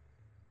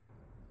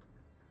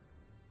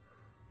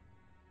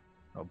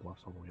 Oh,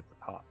 bluff's all the way at the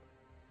top.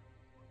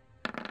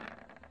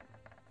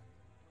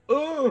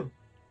 Oh,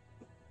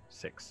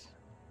 6.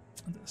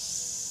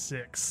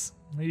 6.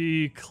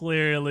 He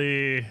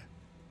clearly.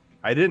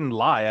 I didn't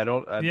lie. I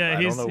don't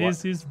know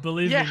he's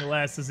believing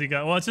less as he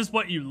got. Well, it's just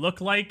what you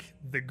look like,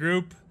 the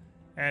group,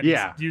 and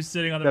Yeah. you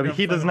sitting on the. I mean,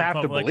 he doesn't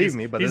have to believe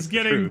me, but he's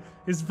that's the truth.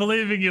 He's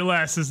believing you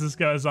less as this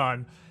goes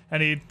on,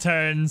 and he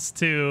turns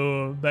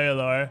to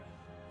Baylor.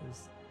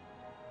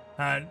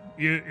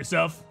 You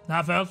yourself,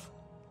 half elf?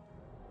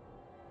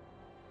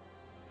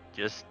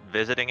 Just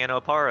visiting in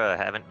Opara.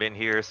 Haven't been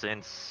here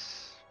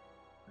since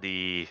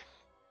the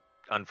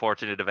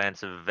unfortunate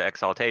events of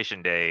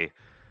Exaltation Day.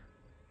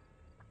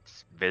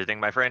 Just visiting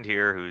my friend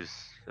here who's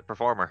a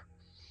performer.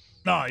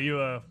 No, you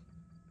a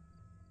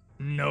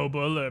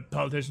noble, a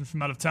politician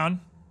from out of town?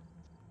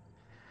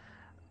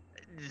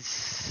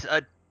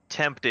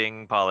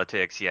 Attempting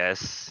politics,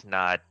 yes.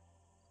 Not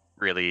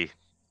really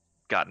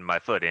gotten my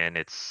foot in.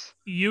 It's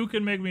You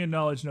can make me a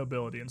knowledge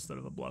nobility instead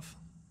of a bluff.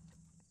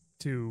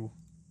 To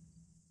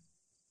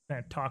kind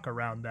of talk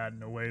around that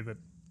in a way that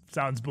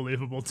sounds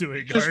believable to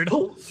a guard.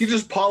 he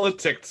just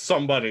politicked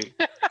somebody.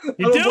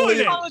 You're doing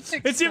it!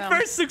 Politics It's your now.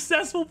 first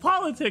successful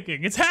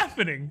politicking. It's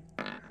happening.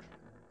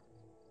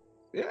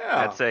 Yeah.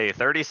 I'd say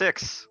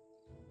 36.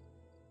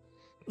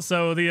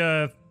 So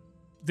the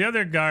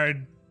other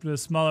guard, the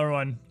smaller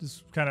one,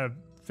 just kind of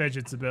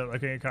fidgets a bit,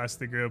 looking across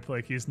the group,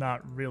 like he's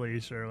not really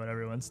sure what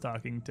everyone's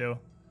talking to.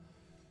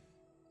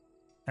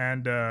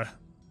 And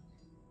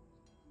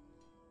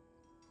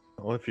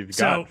Well, if you've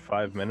So- got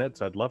 5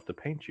 minutes, I'd love to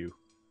paint you.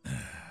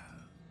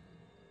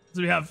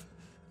 so we have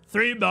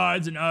 3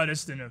 bards, an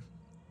artist, and a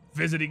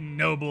visiting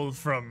noble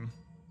from.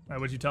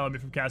 Would you tell me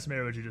from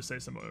Casimir, or would you just say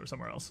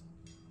somewhere else?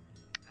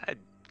 I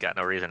got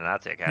no reason to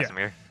not say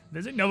Casimir.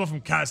 Visiting noble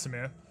from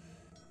Casimir.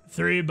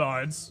 3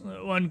 bards,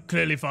 one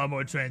clearly far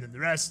more trained than the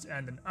rest,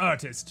 and an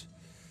artist.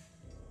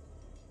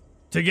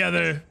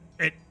 Together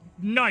at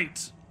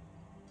night,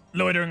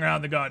 loitering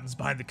around the gardens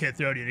behind the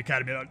Kithrodian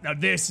Academy. Now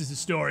this is a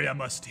story I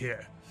must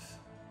hear.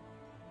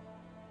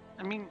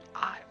 I mean,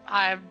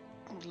 I'd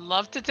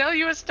love to tell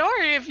you a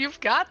story if you've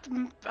got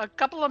a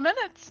couple of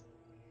minutes.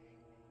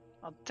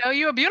 I'll tell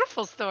you a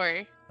beautiful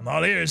story. I'm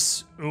all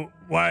ears.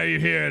 Why are you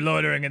here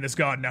loitering in this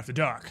garden after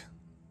dark?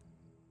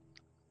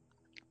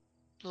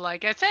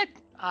 Like I said,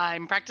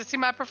 I'm practicing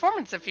my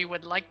performance. If you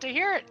would like to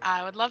hear it,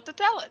 I would love to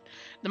tell it.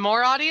 The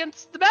more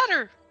audience, the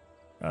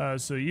better.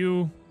 So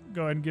you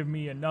go ahead and give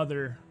me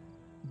another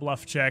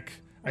bluff check.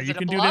 Is You it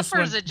can a do bluff this or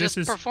one. is it This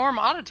just perform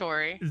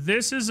auditory?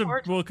 This is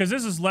Or- because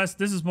this is less.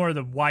 This is more of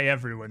the why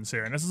everyone's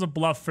here, and this is a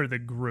bluff for the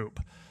group.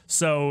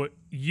 So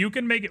you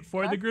can make it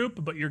for the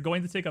group, but you're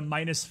going to take a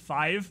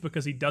 -5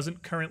 because he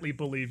doesn't currently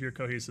believe your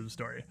cohesive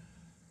story.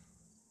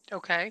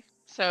 Okay.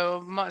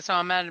 So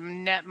I'm at a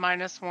net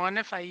 -1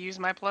 if I use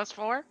my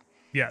 +4.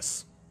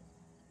 Yes.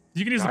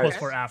 You can use the Nice.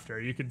 +4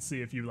 after. You can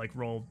see if you like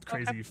roll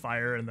crazy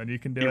fire, and then you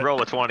can do You it.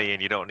 roll a 20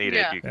 and you don't need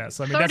Yeah. it. You can, Yeah.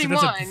 So I mean that's a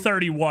 31.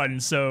 31.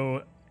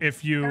 So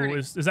if you 30.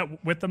 is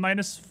that with the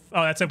minus?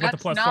 Oh, that's with the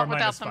 +4 not without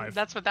minus the, 5.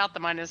 That's without the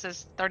minus.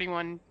 It's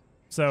 31.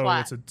 So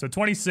flat. it's a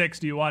 26.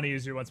 Do you want to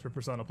use your once per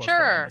persona +4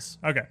 Sure. minus?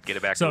 Okay. get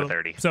it back So to a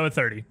 30. So a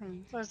 30.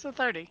 So it's a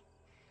 30.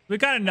 He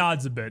kind of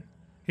nods a bit.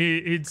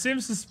 He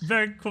seems just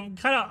very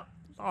kind of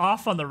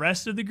off on the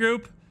rest of the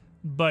group,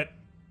 but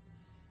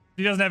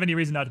he doesn't have any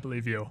reason not to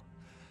believe you.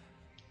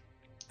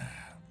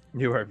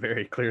 You are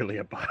very clearly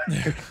a bard.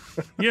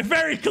 You're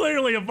very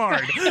clearly a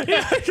bard.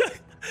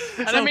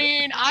 And I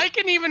mean, I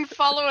can even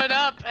follow it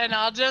up and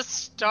I'll just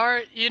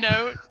start,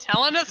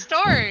 telling a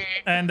story.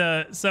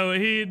 And so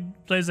he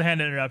plays a hand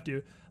to interrupt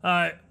you.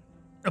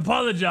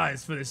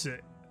 Apologize for this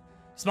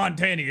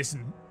spontaneous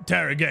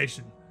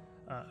interrogation,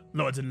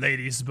 lords and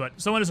ladies, but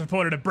someone has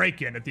reported a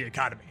break-in at the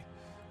academy.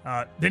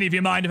 Any of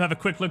you mind if I have a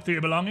quick look through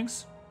your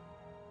belongings?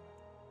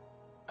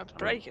 A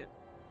break it.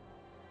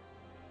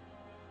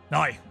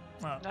 Aye.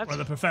 One of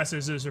the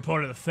professors has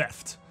reported a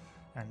theft,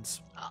 and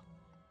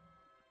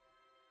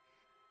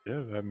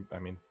Yeah, I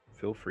mean,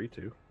 feel free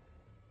to.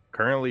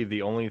 Currently,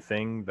 the only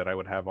thing that I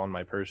would have on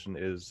my person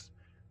is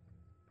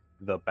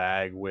the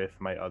bag with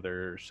my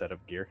other set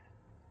of gear.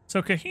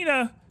 so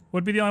Kahina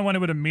would be the only one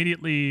who would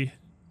immediately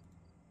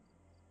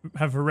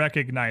have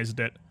recognized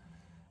it.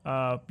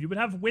 You would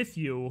have with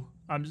you,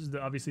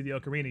 obviously the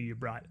ocarina you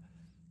brought,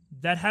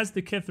 that has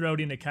the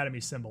Kithrodian Academy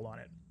symbol on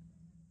it.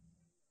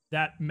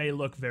 That may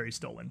look very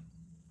stolen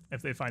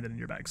if they find it in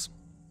your bags.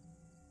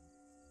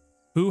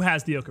 Who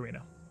has the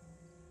ocarina?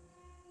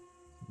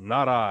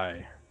 Not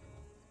I.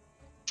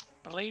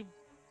 Believe,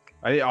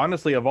 I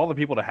honestly, of all the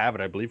people to have it,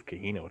 I believe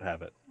Kahina would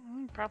have it.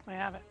 probably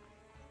have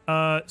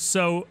it.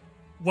 So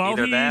while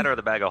Either he, that or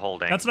the bag of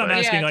holding. that's what I'm but-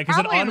 asking. Yeah, Like, is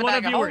it probably in on the one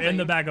of bag you of or in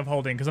the holding. bag of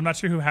holding? Because I'm not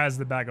sure who has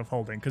the bag of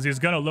holding. Because he's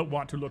gonna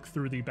want to look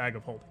through the bag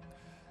of holding.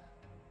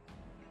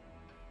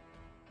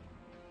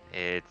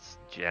 It's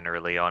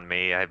generally on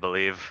me, I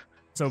believe.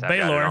 So I've got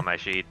it on Baylor, my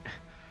sheet.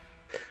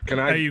 Can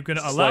are I you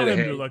gonna allow sleight of him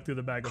to hand look through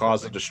the bag of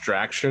cause a holding?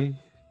 distraction?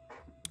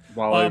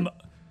 While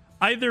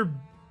Either.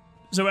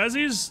 So as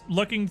he's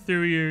looking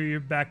through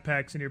your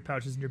backpacks and your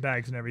pouches and your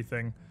bags and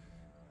everything,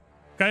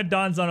 kind of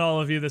dawns on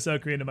all of you this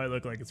ocarina might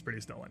look like it's pretty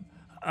stolen.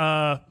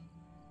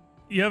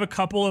 You have a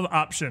couple of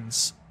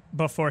options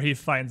before he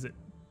finds it.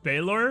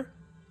 Baylor,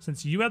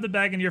 since you have the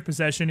bag in your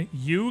possession,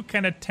 you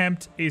can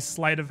attempt a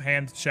sleight of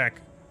hand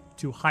check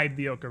to hide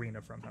the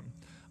ocarina from him.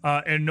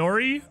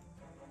 Inori,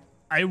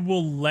 I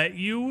will let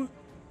you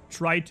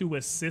try to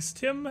assist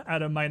him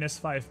at a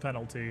 -5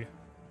 penalty,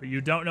 but you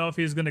don't know if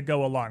he's going to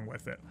go along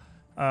with it.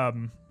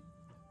 Do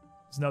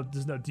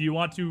you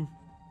want to,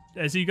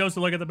 as he goes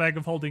to look at the bag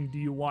of holding, do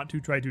you want to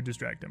try to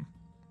distract him?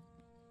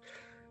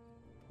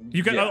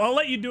 You can. Yeah. I'll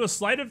let you do a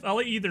sleight of. I'll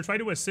let you either try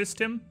to assist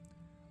him,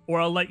 or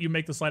I'll let you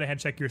make the sleight of hand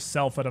check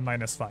yourself at a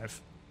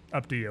 -5.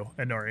 Up to you,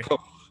 Inori.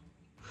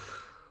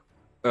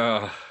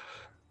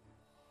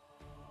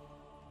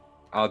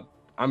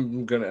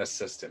 I'm gonna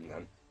assist him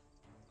then.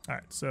 All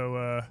right,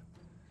 so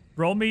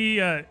roll me.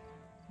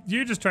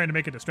 You're just trying to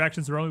make a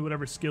distraction, so roll me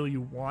whatever skill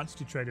you want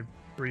to try to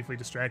briefly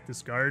distract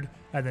this guard.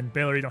 And then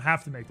Baylor, you don't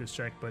have to make this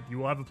check, but you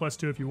will have a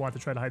 +2 if you want to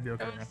try to hide the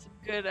That ocarina.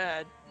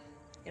 was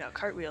good,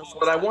 cartwheels.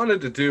 and What I stuff.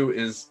 wanted to do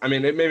is, I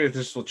mean, maybe if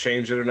this will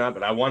change it or not,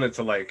 but I wanted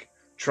to like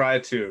try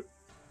to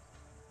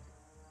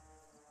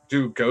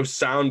do ghost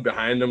sound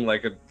behind him,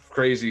 like a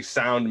crazy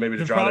sound, maybe to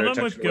The draw their problem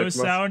attention with away ghost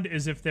from us. sound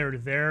is if they're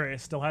there,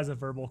 it still has a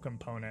verbal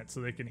component,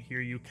 so they can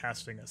hear you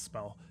casting a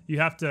spell. You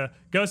have to.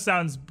 Ghost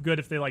sound's good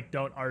if they like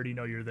don't already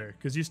know you're there,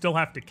 because you still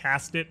have to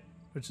cast it,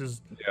 which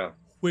is Yeah.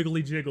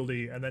 wiggly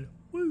jiggledy, and then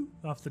woo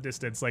off the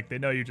distance, like they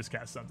know you just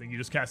cast something. You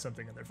just cast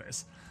something in their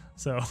face.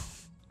 So,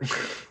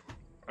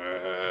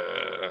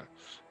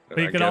 but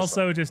you can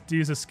also just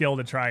use a skill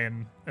to try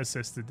and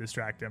assist to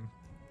distract him.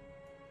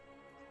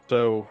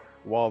 So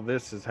while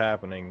this is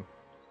happening,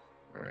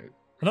 All right.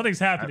 Nothing's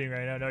happening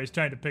right now. No, he's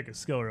trying to pick a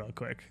skill real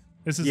quick.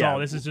 This is yeah, all.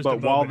 This is just. but a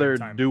while moment in they're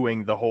time.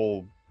 doing the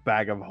whole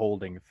bag of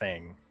holding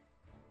thing,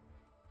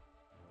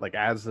 like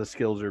as the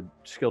skill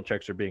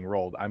checks are being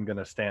rolled, I'm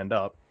gonna stand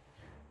up,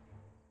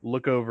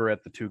 look over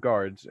at the two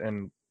guards,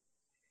 and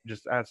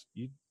just ask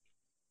you.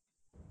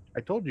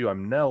 I told you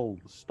I'm Nell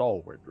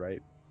Stalwart,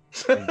 right?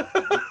 And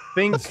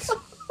think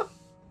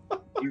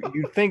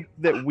you think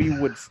that we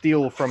would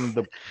steal from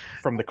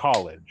the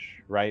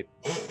college, right?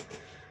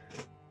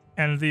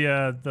 And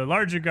the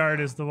larger guard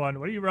is the one.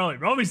 What are you rolling?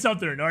 Roll me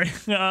something, Nori.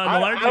 The I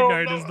larger don't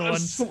guard know.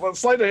 is the one.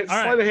 Sleight of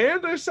All right.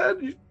 hand, I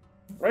said.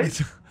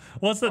 Right?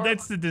 Well,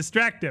 that's to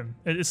distract him.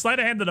 It's sleight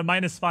of hand at a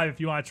 -5 if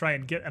you want to try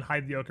and get and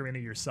hide the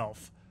ocarina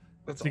yourself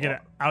That's to get all.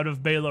 it out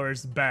of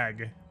Baylor's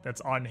bag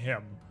that's on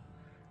him.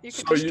 You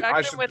can So I distract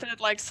him should- with a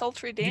like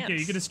sultry You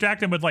dance. can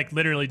distract him with like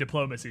literally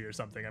diplomacy or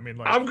something. I mean,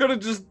 like I'm gonna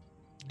just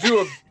do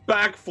a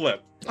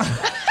backflip.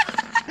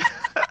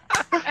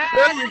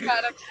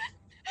 Acrobatic.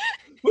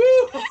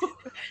 Woo!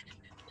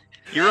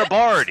 You're a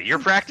bard. You're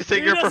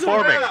practicing your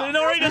performing.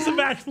 Nori does a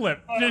backflip.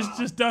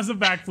 Just does a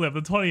backflip.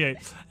 The 28.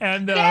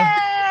 And Yay!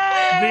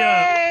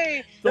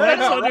 the Yeah.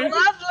 next one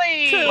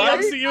Lovely.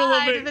 looks at you a little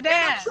Side bit. of the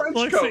dance. Trench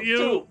looks coat, at you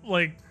too.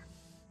 like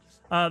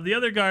the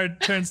other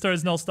guard turns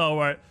towards Null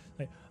Stalwart.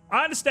 Like,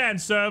 I understand,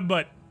 sir,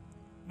 but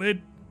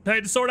we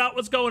had to sort out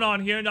what's going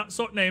on here, not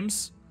sort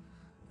names.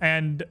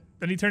 And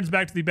then he turns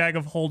back to the bag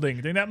of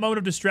holding. During that moment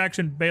of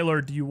distraction,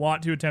 Baylor, do you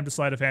want to attempt a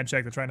sleight of hand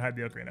check to try and hide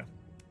the ocarina?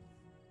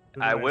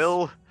 I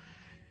will.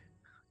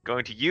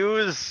 Going to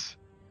use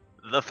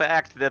the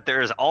fact that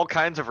there's all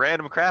kinds of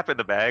random crap in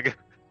the bag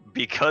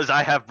because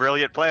I have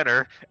brilliant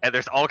planner and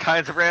there's all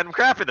kinds of random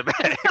crap in the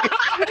bag.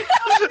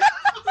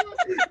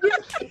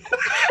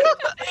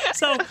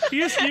 So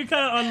you kind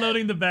of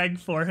unloading the bag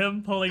for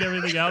him, pulling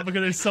everything out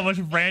because there's so much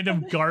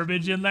random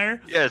garbage in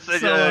there. Yes,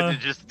 So,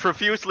 just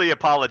profusely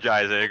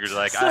apologizing.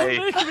 Like so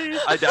make me-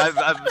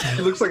 I'm It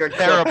looks like a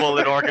terrible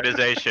in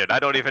organization. I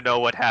don't even know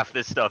what half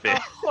this stuff is. a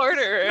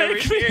hoarder over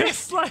Make me here. a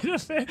sleight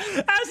of hand.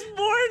 As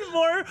more and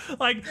more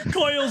like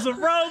coils of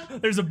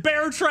rope, there's a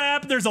bear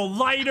trap, there's a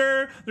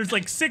lighter, there's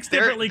like 6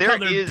 differently there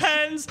colored is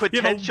pens. You have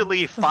a-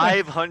 potentially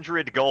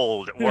 500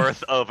 gold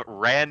worth of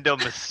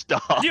random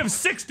stuff. You have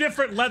 6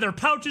 different leather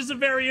pouches of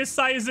various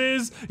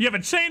sizes. You have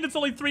a chain that's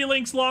only 3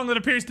 links long that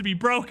appears to be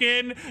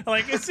broken.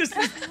 Like, it's just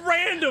this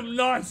random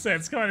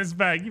nonsense coming in his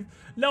bag.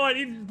 No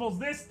idea. He pulls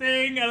this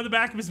thing out of the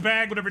back of his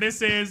bag, whatever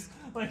this is.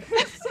 Like,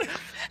 I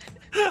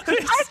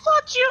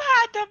thought you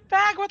had the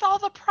bag with all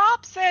the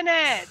props in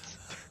it.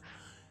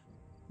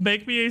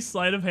 make me a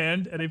sleight of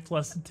hand and a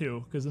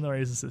 +2, because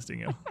Inori is assisting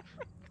you.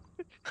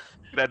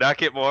 Did I not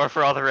get more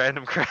for all the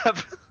random crap?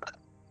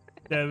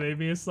 Yeah,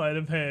 maybe a sleight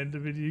of hand. I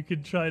mean, you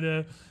could try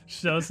to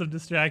show some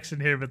distraction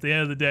here, but at the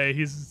end of the day,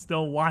 he's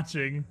still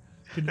watching.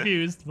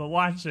 confused but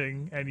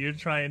watching, and you're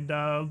trying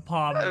to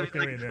palm the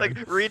ocarina.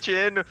 Like reach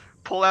in,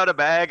 pull out a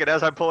bag, and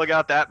as I'm pulling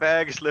out that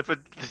bag, slip it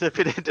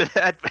into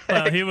that bag.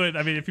 Well, he would.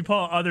 I mean, if you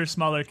pull other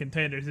smaller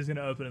containers, he's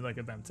gonna open it like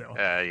a bento.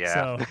 Yeah.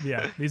 So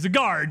yeah, he's a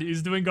guard.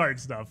 He's doing guard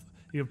stuff.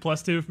 You have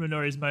 +2 from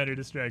Minori's minor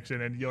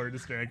distraction and your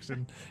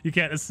distraction. You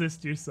can't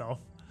assist yourself.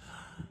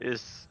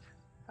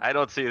 I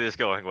don't see this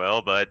going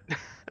well, but.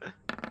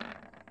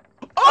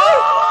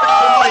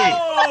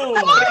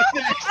 Oh!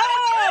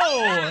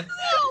 Oh!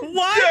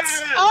 What?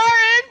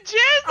 RNG!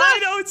 I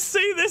don't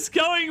see this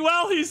going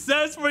well, he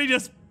says, where he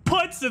just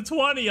puts a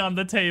 20 on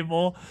the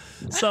table.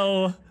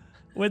 So,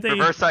 with a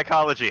Reverse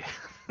psychology.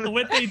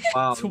 with a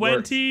Wow, it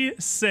works.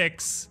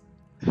 26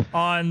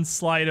 on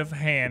sleight of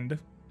hand,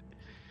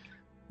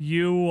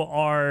 you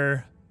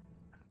are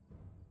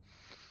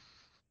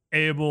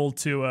able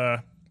to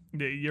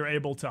you're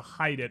able to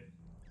hide it.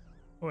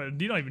 Well,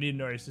 you don't even need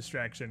Nori's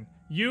distraction.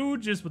 You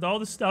just, with all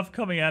the stuff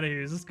coming out of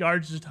here, this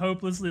guard's just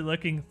hopelessly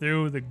looking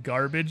through the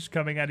garbage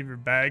coming out of your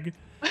bag.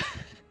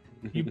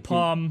 You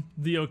palm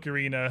the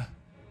ocarina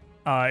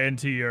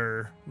into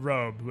your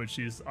robe, which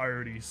he's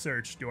already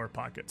searched your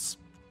pockets.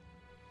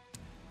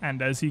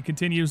 And as he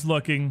continues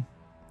looking,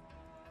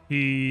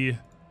 he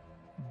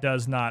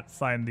does not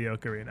find the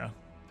ocarina.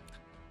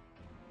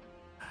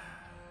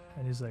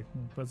 And he's like,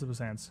 puts up his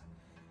hands.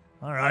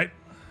 All right,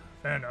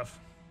 fair enough.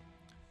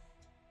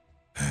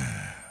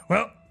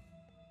 Well,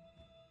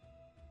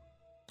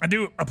 I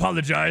do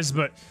apologize,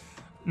 but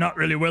not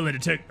really willing to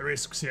take the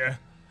risks here.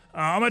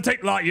 I'm gonna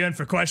take Lottie in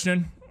for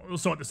questioning. We'll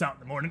sort this out in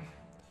the morning.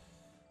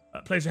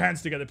 Place your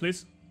hands together,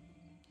 please.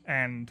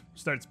 And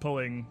starts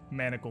pulling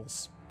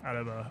manacles out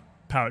of a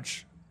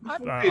pouch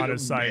on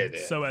his side.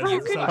 So as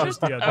just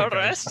the other guy.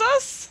 Arrest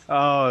us?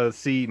 Oh,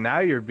 see, now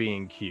you're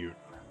being cute.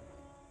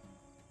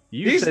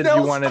 You He's said no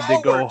you wanted to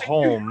go stalwart.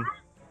 home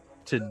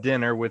to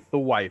dinner with the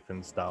wife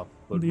and stuff,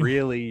 but Yeah.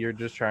 really you're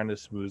just trying to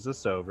smooth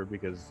us over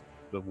because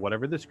of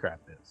whatever this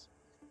crap is.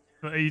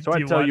 Do So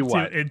I tell you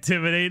want what. to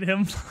intimidate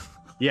him?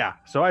 Yeah,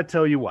 so I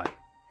tell you what.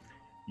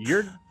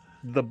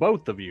 The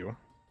both of you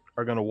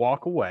are going to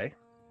walk away,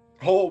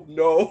 Oh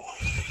no.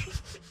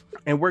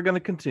 and we're going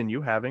to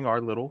continue having our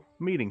little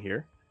meeting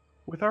here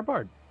with our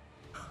bard.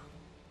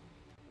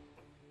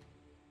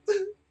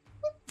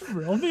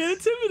 Roll me an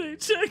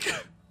intimidate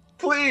check.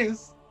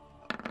 Please.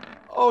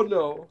 Oh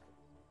no.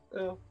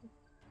 Yeah.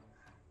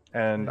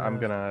 And I'm Yeah.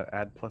 going to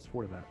add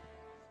 +4 to that.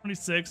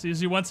 26.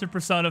 Usually once your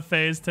persona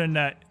phase, turn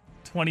that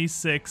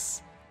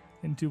 26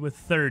 into a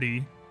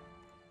 30.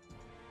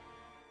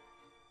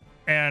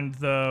 And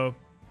the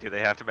Do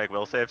they have to make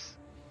will saves?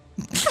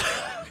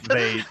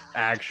 They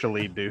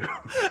actually do.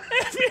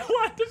 if you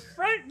want to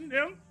frighten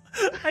him,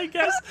 I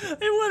guess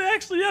they would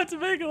actually have to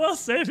make a will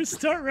save and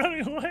start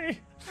running away.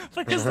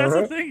 Because that's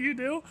the thing you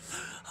do.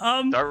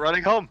 Start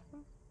running home.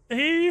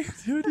 Hey,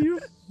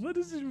 what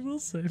is your will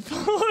save?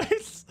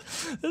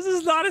 This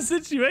is not a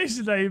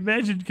situation I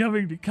imagined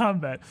coming to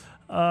combat.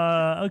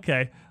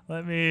 Okay,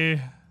 let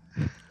me.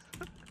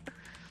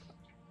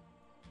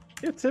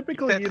 Yeah,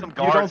 typically Send you some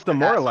don't guards to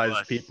demoralize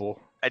pass us. people.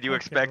 And you Okay,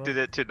 expected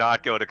well- it to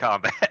not go to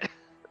combat.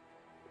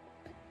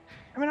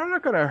 I mean, I'm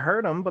not going to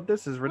hurt him, but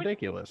this is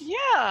ridiculous.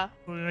 Yeah,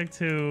 We make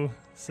 2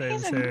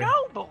 saves he's a here.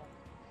 noble.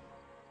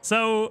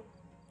 So,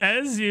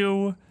 as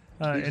you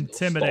He's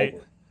intimidate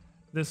stalwart.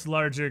 this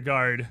larger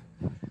guard,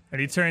 and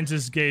he turns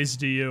his gaze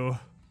to you,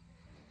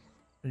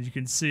 and you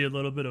can see a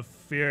little bit of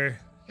fear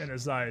in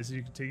his eyes.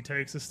 He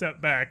takes a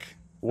step back.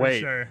 For Wait.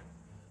 sure.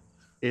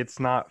 It's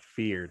not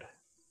feared.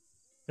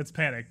 It's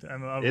panicked.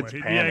 I'm It's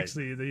he panicked.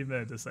 actually he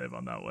made to save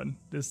on that one.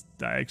 This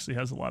die actually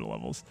has a lot of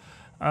levels.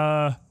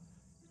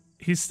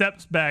 He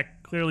steps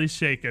back, clearly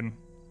shaken.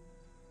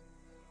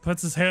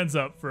 Puts his hands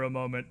up for a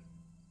moment.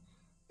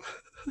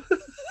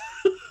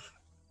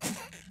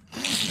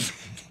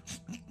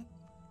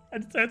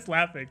 And starts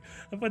laughing.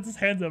 And puts his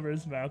hands over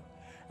his mouth.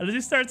 And as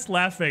he starts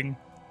laughing,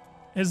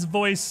 his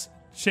voice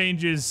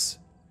changes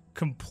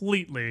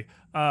completely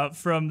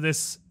from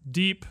this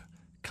deep,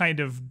 kind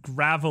of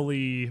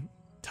gravelly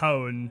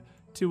tone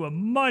to a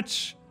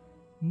much,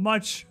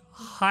 much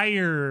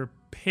higher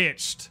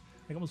pitched,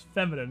 like almost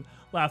feminine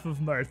laugh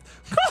of mirth.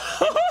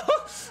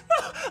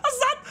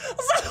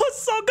 that was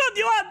so good.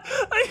 You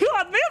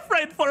had me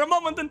afraid for a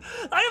moment, and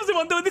I am the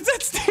one doing the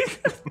testing.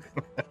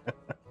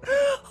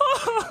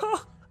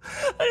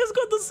 It's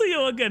good to see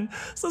you again,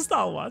 so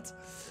Stalwart.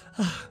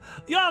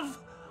 You have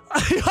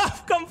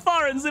come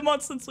far in the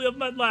months since we have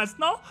met last,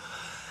 no?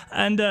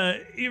 And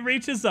he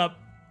reaches up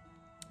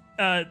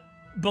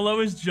below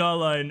his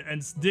jawline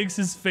and digs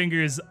his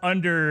fingers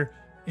under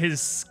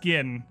his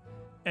skin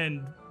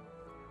and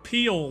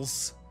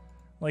peels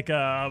like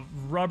a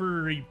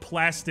rubbery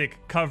plastic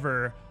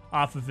cover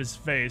off of his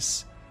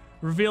face,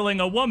 revealing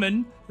a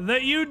woman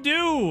that you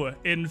do,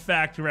 in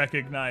fact,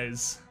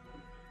 recognize.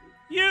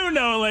 You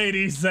know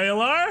Lady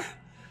Zalar.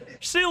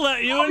 She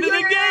let you Oh, into the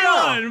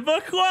yeah! game one,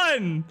 book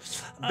one.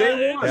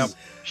 They won. Yep.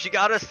 She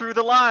got us through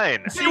the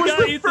line. She She was got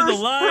the you through the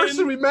first line.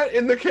 person we met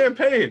in the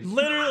campaign.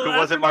 Literally, Who after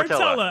wasn't Martella?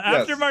 Martella.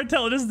 After Yes.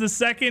 Martella, this is the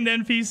second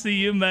NPC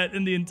you met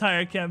in the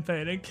entire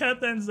campaign, and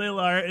Captain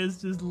Zalar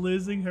is just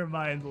losing her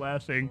mind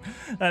laughing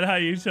at how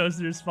you chose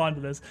to respond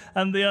to this.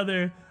 And the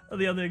other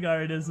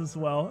guard is as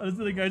well. As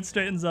the guard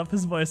straightens up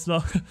his voice,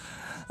 well,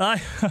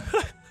 I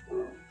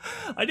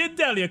did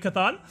tell you,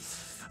 Cathan.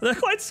 They're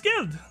quite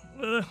skilled.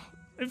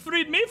 They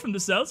freed me from the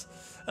cells.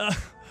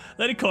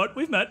 Lady Court,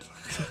 we've met.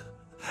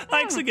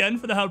 Thanks again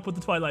for the help with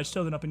the Twilight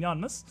Children up in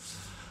Yanmas.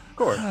 Of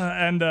course.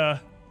 And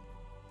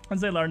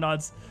Zalar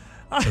nods.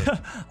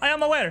 I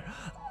am aware.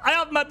 I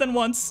have met them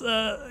once,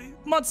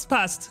 months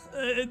past,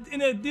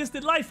 in a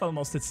distant life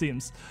almost, it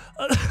seems.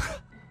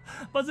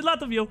 But a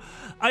lot of you,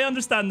 I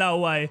understand now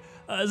why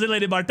the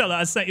Lady Martella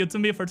has sent you to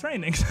me for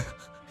training.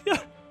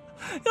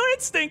 Your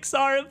instincts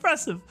are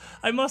impressive,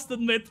 I must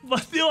admit,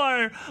 but you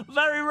are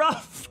very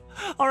rough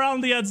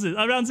around the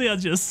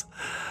edges.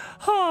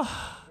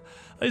 Oh,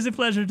 it's a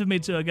pleasure to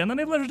meet you again, and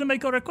a pleasure to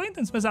make your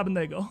acquaintance, Miss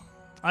Abednego.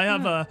 I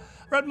have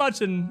read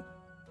much in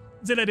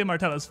the Lady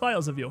Martella's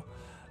files of you.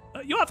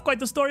 You have quite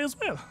the story as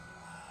well.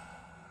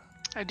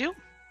 I do.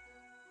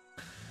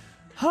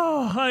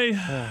 Oh,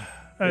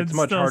 It's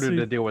much still harder see-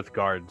 to deal with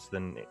guards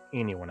than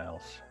anyone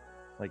else.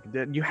 Like,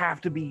 you have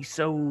to be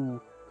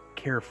so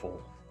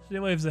careful. She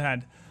waves a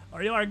hand.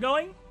 You are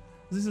going?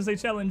 This is a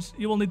challenge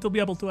you will need to be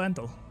able to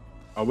handle.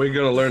 Are we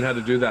gonna learn how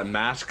to do that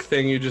mask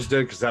thing you just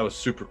did? Because that was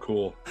super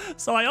cool.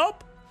 So I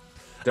hope.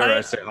 Dare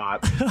I say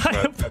hot?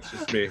 But that's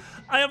just me.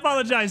 I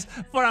apologize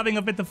for having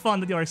a bit of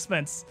fun at your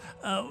expense.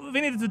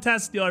 We needed to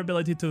test your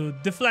ability to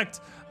deflect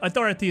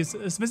authorities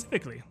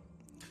specifically.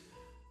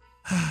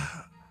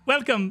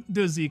 Welcome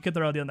to the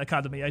Kitterodian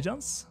Academy,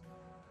 agents.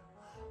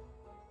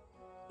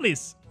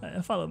 Please,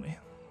 follow me.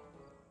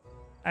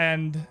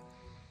 And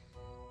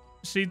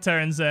she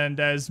turns, and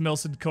as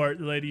Milson Court,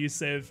 the lady you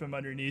saved from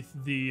underneath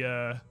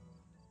the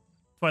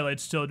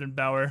Twilight's Children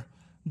Bower,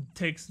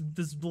 takes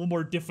this little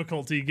more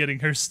difficulty getting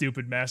her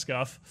stupid mask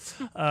off,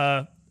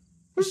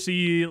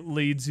 she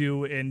leads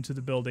you into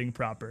the building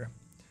proper,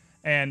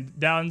 and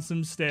down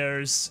some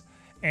stairs,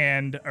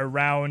 and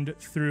around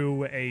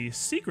through a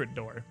secret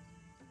door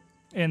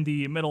in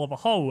the middle of a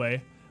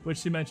hallway, which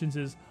she mentions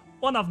is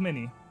one of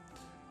many,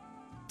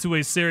 to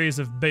a series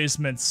of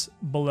basements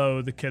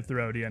below the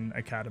Kithrodian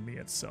Academy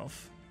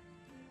itself.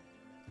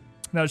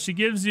 Now, she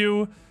gives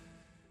you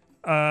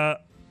a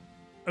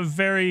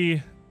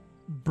very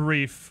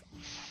brief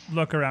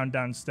look around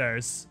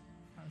downstairs.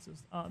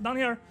 Says, down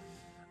here,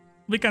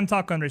 we can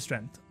talk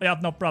unrestrained. I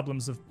have no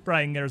problems of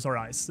prying ears or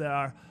eyes. There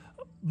are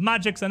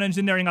magics and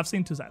engineering I've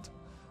seen to that.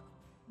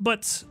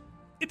 But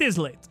it is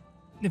late.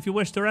 If you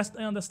wish to rest,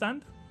 I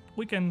understand.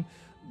 We can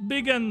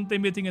begin the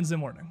meeting in the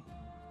morning.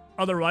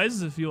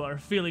 Otherwise, if you are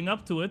feeling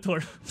up to it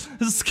or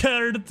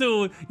scared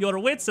to your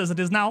wits as it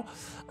is now,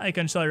 I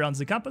can show you around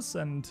the campus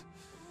and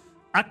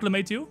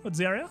acclimate you with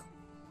the area.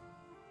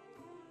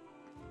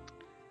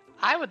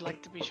 I would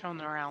like to be shown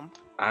around.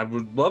 I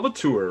would love a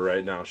tour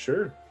right now,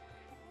 sure.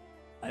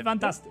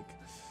 Fantastic.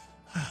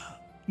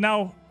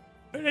 Now,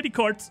 Lady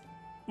Court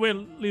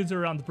will lead you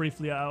around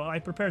briefly. I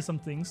prepare some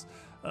things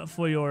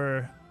for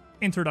your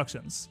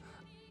introductions.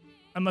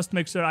 I must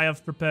make sure I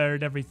have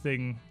prepared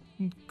everything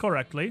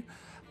correctly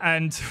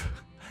and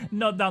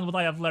note down what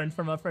I have learned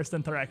from our first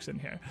interaction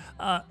here.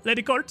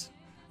 Lady Court,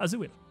 as you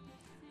will.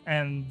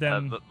 And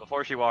then...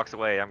 Before she walks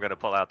away, I'm going to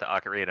pull out the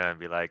ocarina and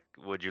be like,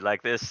 would you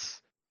like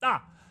this?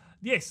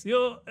 Yes,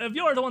 if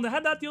you are the one that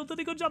had that, you did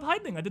a good job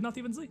hiding. I did not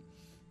even see.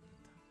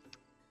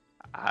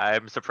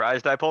 I'm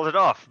surprised I pulled it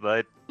off,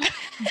 but...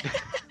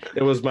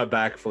 It was my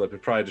backflip.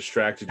 It probably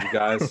distracted you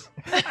guys.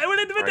 I will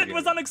admit it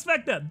was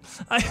unexpected.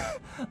 I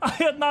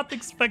had not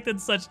expected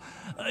such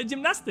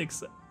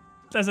gymnastics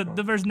as a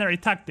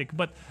diversionary tactic,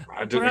 but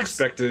I didn't perhaps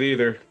expect it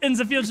either. in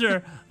the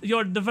future,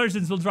 your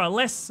diversions will draw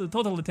less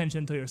total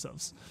attention to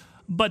yourselves.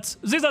 But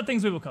these are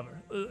things we will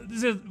cover.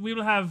 We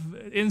will have,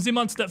 in the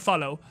months that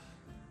follow,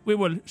 we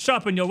will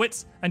sharpen your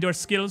wits and your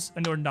skills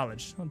and your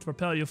knowledge and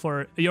prepare you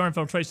for your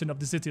infiltration of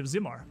the city of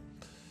Zimar.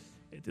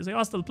 It is a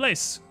hostile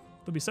place,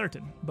 to be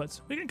certain, but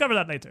we can cover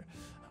that later.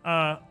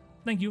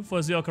 Thank you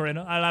for the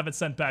ocarina. I'll have it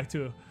sent back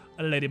to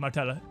Lady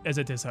Martella, as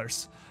it is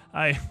hers.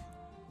 I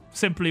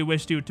simply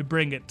wished you to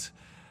bring it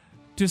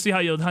to see how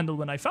you'd handle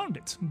when I found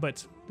it,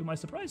 but to my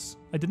surprise,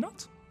 I did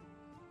not.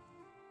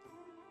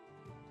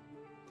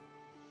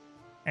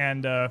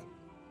 And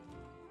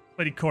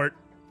Lady Court,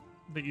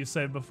 that you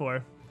said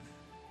before,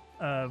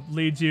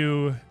 leads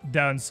you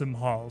down some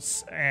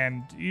halls,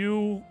 and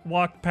you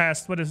walk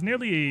past what is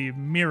nearly a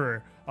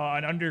mirror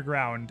on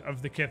underground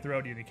of the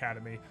Kithrodian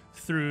Academy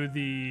through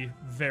the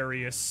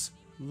various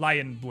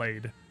Lion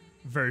Blade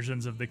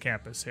versions of the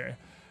campus here.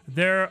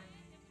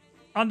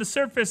 On the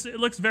surface, it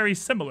looks very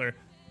similar.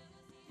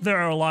 There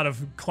are a lot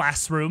of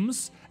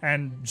classrooms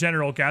and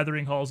general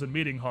gathering halls and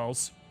meeting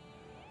halls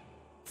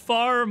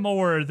far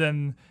more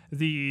than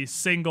the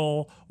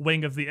single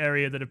wing of the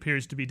area that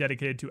appears to be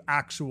dedicated to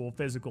actual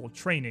physical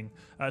training,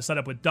 set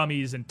up with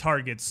dummies and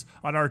targets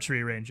on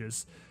archery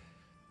ranges.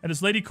 And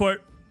as Lady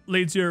Court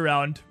leads you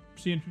around,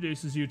 she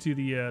introduces you to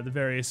the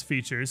various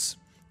features,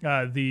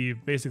 the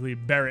basically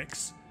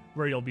barracks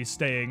where you'll be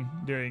staying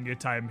during your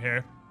time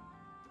here,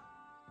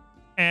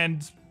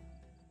 and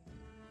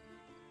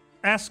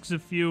asks a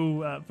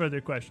few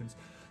further questions.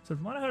 So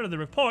from what I heard of the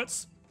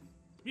reports,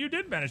 you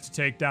did manage to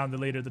take down the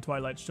leader of the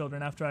Twilight's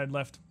children after I had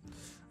left.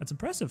 That's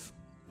impressive.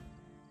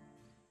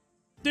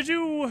 Did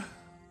you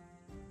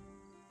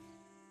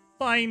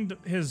find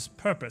his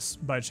purpose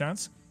by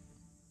chance?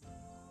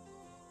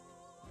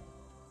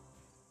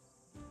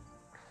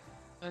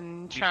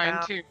 And We trying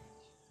found to.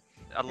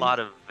 a lot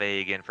of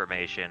vague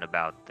information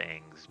about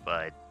things,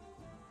 but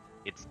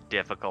it's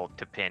difficult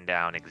to pin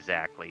down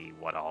exactly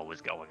what all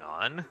was going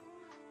on.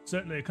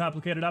 Certainly a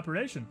complicated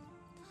operation.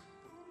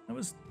 That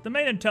was the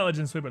main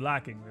intelligence we were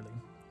lacking, really.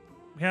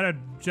 We had a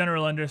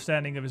general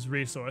understanding of his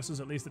resources,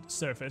 at least at the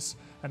surface,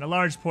 and a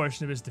large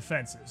portion of his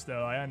defenses,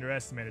 though I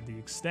underestimated the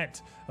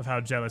extent of how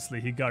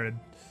jealously he guarded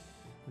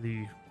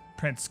the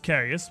Prince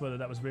Carius, whether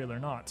that was real or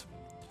not.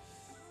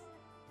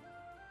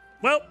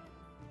 Well,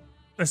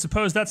 I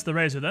suppose that's the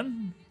razor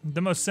then.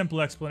 The most simple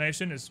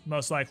explanation is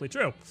most likely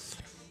true.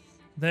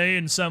 They,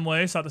 in some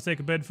way, sought to take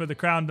a bid for the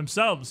crown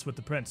themselves with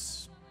the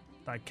prince.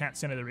 I can't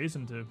see any other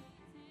reason to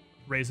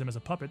raise him as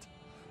a puppet.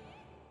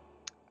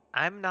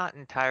 I'm not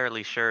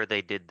entirely sure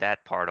they did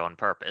that part on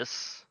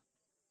purpose.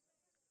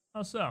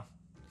 How so?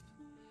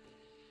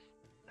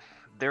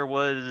 There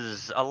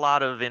was a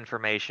lot of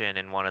information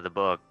in one of the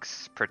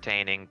books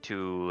pertaining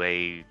to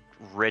a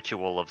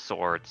ritual of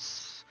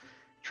sorts,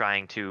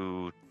 trying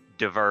to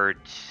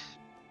divert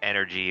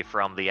energy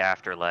from the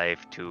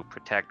afterlife to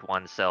protect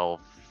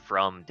oneself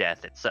from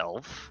death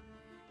itself.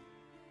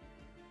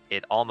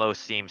 It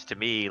almost seems to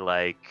me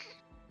like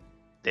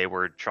they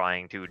were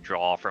trying to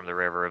draw from the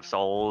River of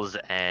Souls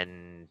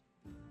and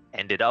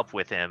ended up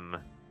with him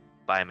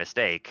by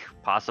mistake,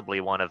 possibly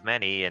one of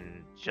many,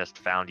 and just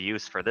found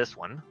use for this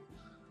one.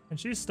 And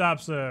she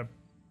stops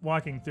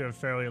walking through a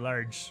fairly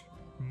large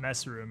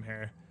mess room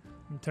here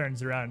and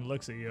turns around and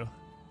looks at you.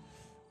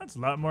 That's a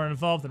lot more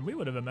involved than we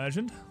would have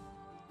imagined.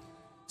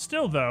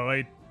 Still, though,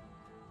 it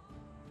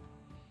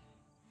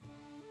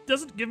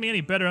doesn't give me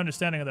any better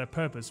understanding of their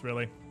purpose,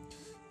 really.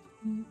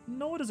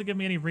 Nor does it give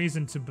me any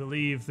reason to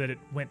believe that it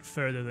went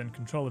further than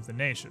control of the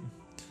nation.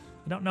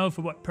 I don't know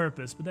for what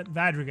purpose, but that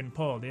Vadrigan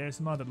Pole, the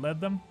Airsamon that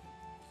led them,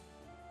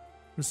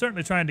 was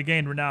certainly trying to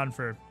gain renown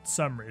for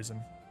some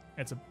reason.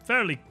 It's a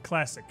fairly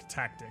classic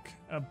tactic,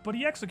 but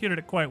he executed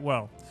it quite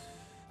well.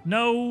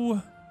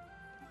 No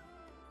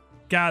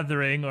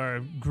gathering or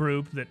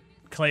group that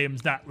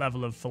claims that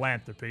level of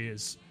philanthropy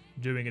is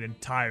doing it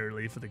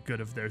entirely for the good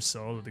of their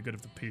soul or the good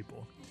of the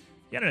people.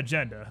 He had an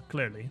agenda,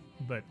 clearly,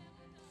 but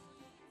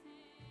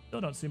still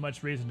don't see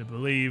much reason to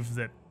believe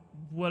that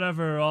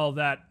whatever all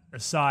that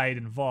aside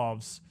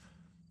involves,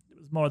 it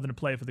was more than a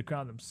play for the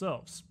crown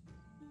themselves.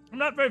 I'm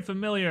not very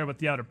familiar with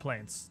the Outer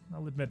Planes.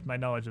 I'll admit my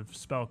knowledge of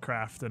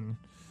spellcraft and,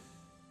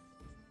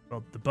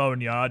 well, the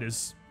Boneyard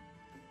is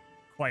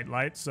quite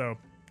light, so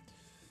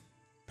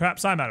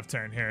perhaps I'm out of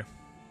turn here.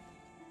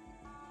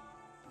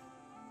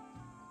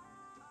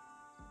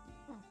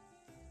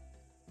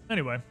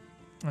 Anyway,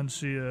 and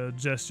she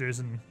gestures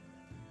and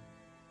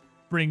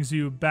brings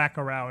you back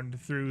around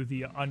through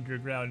the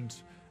underground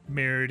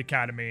mirrored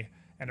academy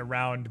and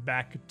around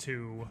back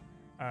to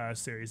a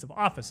series of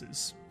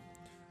offices,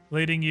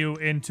 leading you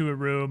into a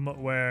room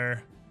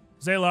where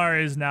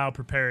Zalar is now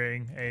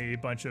preparing a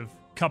bunch of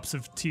cups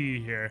of tea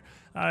here.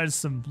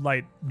 Some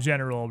light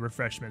general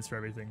refreshments for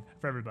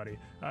everybody.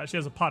 She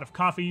has a pot of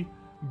coffee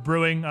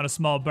brewing on a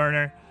small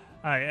burner,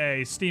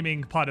 a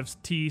steaming pot of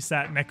tea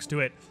sat next to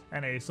it,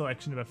 and a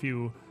selection of a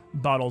few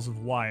bottles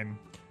of wine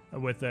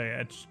with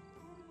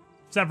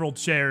several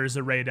chairs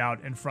arrayed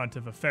out in front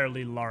of a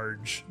fairly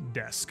large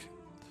desk.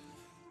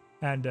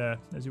 And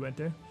as you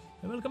enter,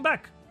 welcome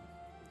back.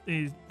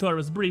 The tour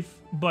was brief,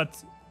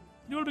 but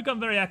you will become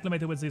very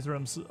acclimated with these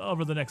rooms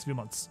over the next few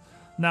months.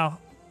 Now,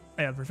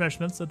 I have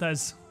refreshments. It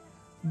has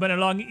been a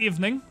long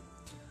evening.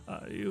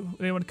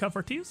 Anyone come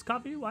for teas,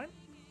 coffee, wine?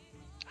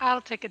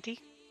 I'll take a tea.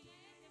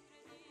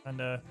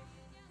 And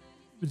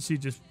she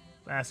just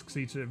asks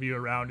each of you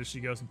around as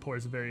she goes and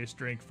pours a various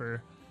drink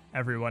for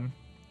everyone.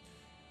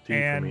 Tea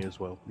for me as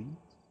well, please.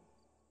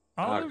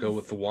 I'll go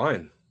with the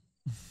wine.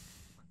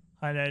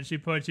 And then she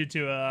puts you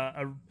to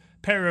a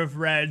pair of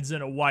reds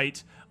and a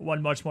white,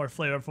 one much more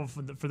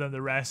flavorful than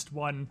the rest,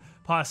 one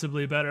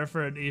possibly better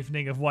for an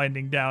evening of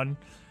winding down.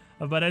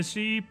 But as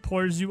she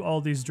pours you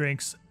all these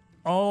drinks,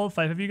 all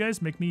 5 of you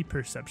guys make me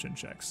perception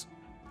checks.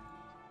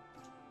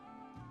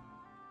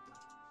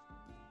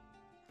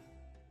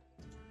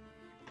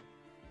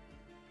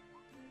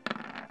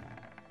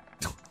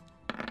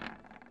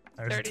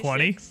 There's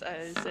 20. 36,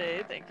 I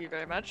say thank you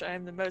very much. I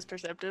am the most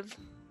perceptive.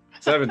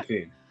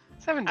 17.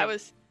 70. I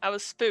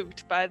was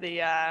spooked by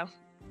the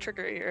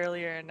trickery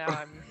earlier, and now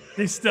I'm.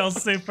 He's still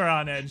super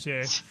on edge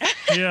here.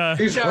 Yeah.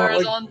 He's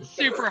Jar's like, on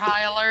super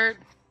high alert.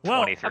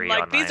 Well, 23 I'm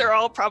like, on these mine. are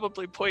all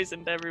probably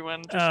poisoned,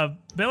 everyone. Just,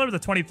 Baylor with the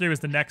 23 was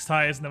the next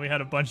highest, and then we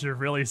had a bunch of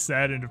really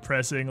sad and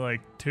depressing,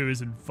 like,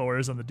 2s and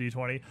 4s on the D20.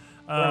 We're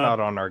not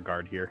on our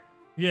guard here.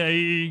 Yeah,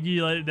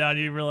 you let it down.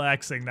 You're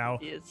relaxing now.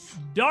 yes.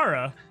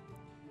 Dara,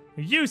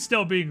 you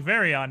still being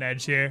very on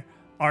edge here,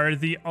 are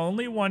the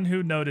only one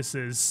who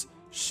notices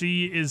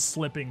she is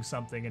slipping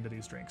something into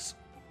these drinks.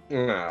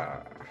 nah.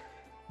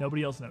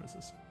 Nobody else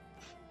notices.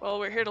 Well,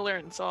 we're here to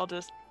learn, so I'll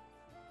just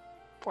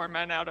pour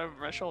mine out over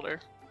my shoulder.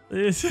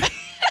 You pick yourself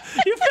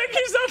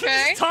up Okay.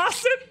 and just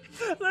toss it?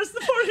 That's the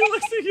part he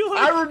looks at you like.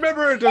 I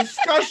remember a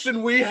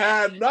discussion we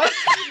had not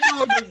too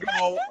long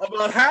ago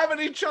about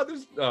having each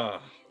other's.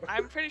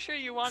 I'm pretty sure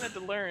you wanted to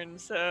learn,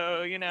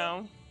 so you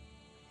know.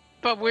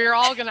 But we're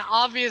all gonna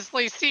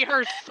obviously see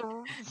her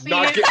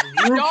Not get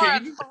Dara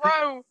roofied.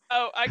 throw.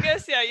 Oh, I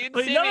guess yeah. You'd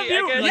Like, see none me. of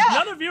you, I guess.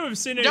 like, none of you have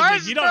seen anything.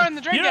 Dara's You throwing don't,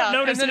 the drink you don't out,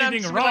 notice and then I'm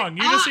anything just wrong.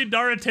 like, You just "Ah!" see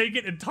Dara take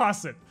it and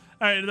toss it.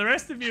 All right, the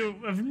rest of you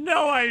have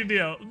no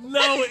idea,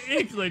 no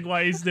inkling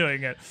why he's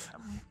doing it.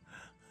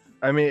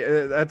 I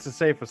mean, that's a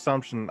safe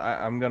assumption.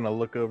 I'm going to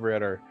look over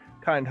at our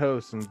kind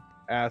host and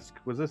ask,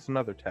 was this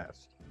another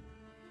test?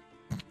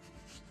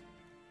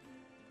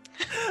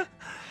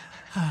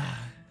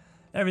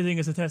 Everything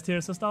is a test here,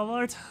 so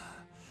Stalwart.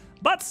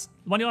 But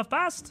when you have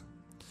passed,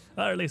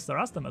 or at least the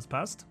rest of them has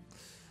passed,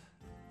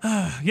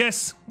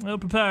 yes, we'll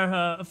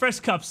prepare fresh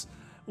cups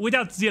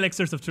without the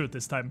elixirs of truth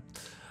this time.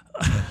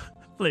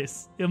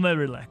 Please, you may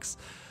relax.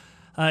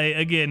 I,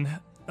 again,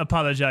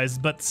 apologize,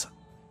 but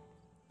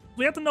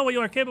we have to know what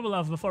you are capable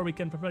of before we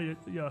can prepare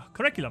your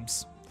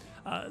curriculums.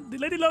 The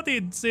Lady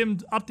Lottie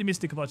seemed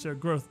optimistic about your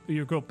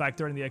growth back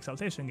during the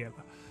Exaltation Gala.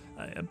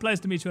 I'm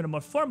pleased to meet you in a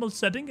more formal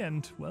setting,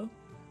 and, well,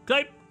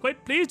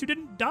 quite pleased you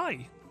didn't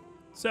die.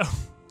 So,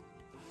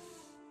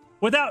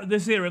 without the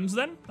serums,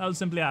 then, I'll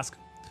simply ask,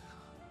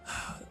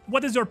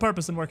 what is your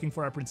purpose in working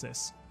for our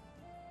princess?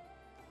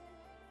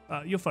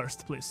 You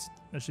first, please,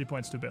 as she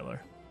points to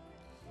Baylor.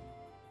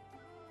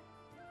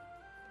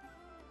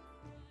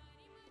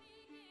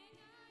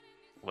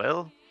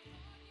 Well,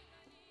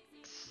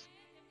 it's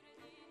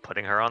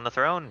putting her on the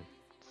throne.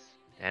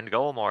 End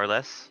goal, more or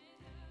less.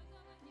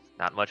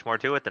 Not much more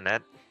to it than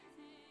that.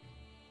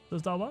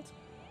 Does that what?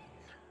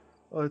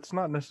 Well, it's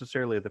not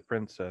necessarily the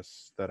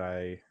princess that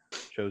I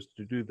chose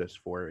to do this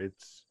for.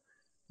 It's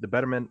the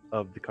betterment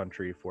of the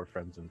country for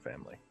friends and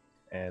family.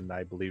 And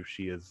I believe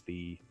she is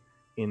the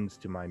ends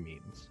to my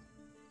means.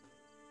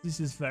 This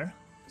is fair.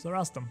 So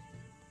Rastam.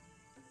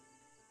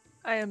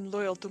 I am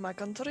loyal to my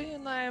country,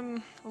 and I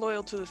am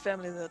loyal to the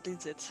family that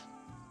leads it.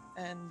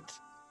 And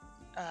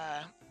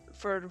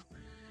for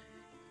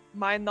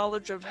my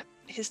knowledge of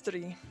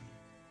history,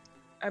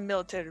 a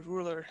military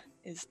ruler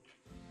is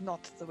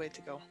not the way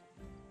to go.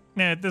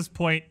 Yeah, at this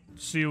point,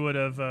 she would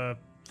have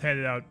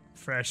handed out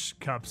fresh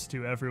cups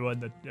to everyone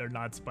that are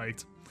not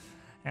spiked.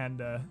 And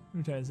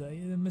I'm trying to say,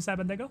 Miss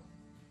Abednego?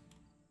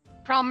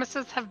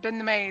 Promises have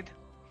been made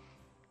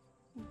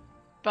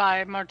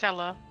by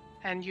Martella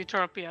and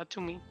Utopia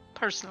to me,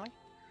 personally.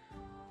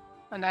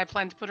 And I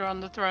plan to put her on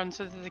the throne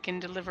so that they can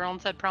deliver on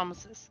said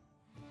promises.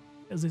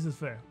 Yes, this is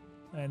fair.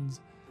 And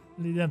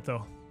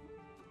Lidento.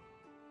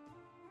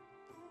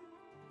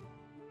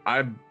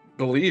 I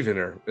believe in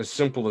her. As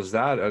simple as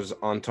that. As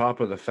on top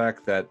of the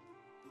fact that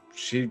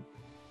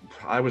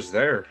I was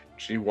there.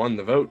 She won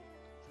the vote.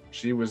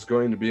 She was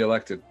going to be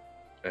elected,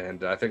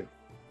 and I think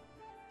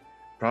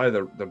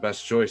probably the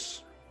best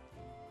choice.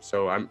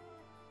 So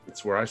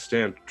it's where I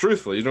stand.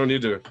 Truthfully, you don't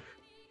need to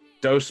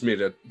dose me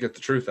to get the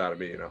truth out of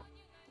me, you know.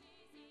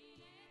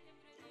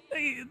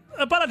 I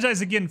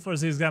apologize again for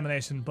the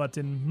examination, but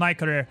in my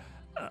career,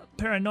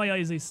 paranoia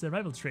is a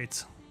survival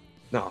trait.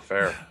 No,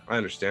 fair. I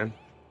understand.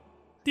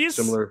 This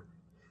Similar.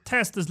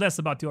 test is less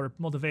about your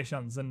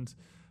motivations and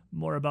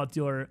more about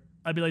your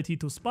ability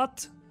to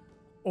spot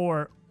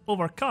or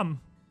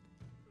overcome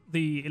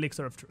the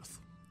elixir of truth.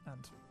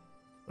 And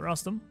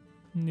Rostam,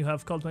 you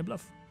have called my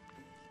bluff.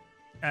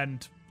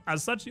 And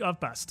as such, you have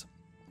passed.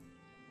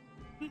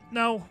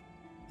 Now,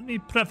 let me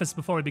preface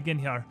before we begin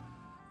here.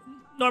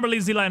 Normally,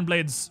 the Lion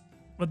Blades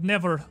would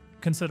never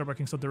consider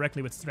working so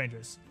directly with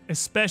strangers,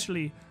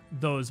 especially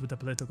those with a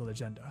political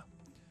agenda.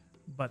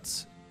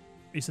 But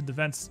recent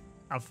events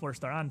have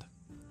forced our hand.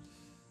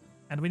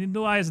 And we need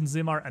new eyes in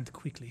Zimar, and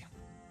quickly.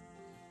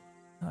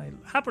 I'll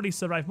happily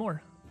survive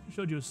more,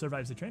 should you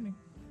survive the training.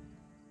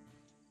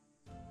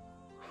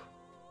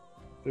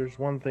 There's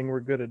one thing we're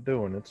good at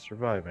doing, it's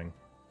surviving.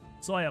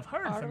 So I have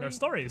heard Are from your we?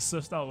 stories,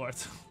 Sir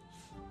Stalwart.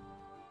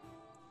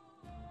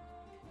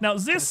 Now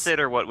this...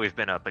 Consider what we've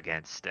been up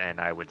against, and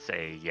I would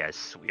say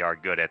yes, we are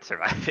good at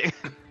surviving.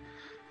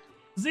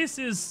 This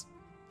is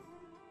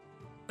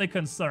a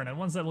concern, and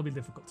one that will be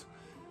difficult.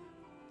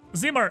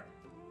 Zimar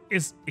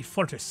is a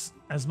fortress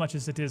as much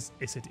as it is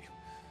a city,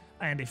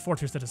 and a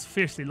fortress that is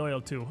fiercely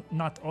loyal to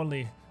not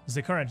only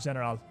the current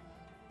general,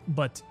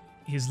 but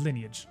his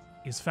lineage,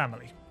 his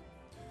family,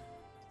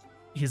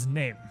 his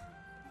name.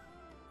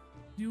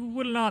 You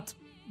will not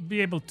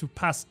be able to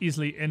pass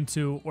easily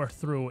into or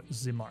through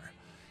Zimar.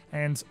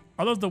 And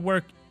all of the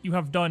work you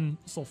have done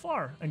so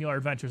far in your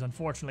adventures,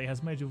 unfortunately,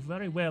 has made you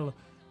very well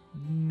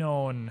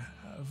known,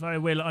 very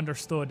well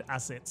understood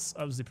assets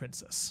of the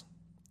princess.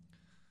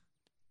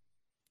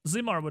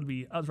 Zimar would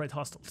be outright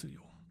hostile to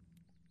you.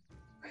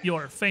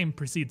 Your fame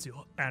precedes you,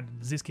 and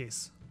in this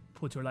case,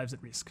 put your lives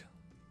at risk.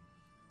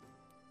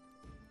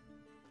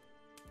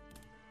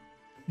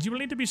 You will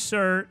need to be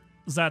sure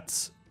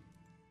that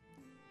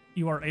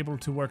you are able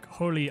to work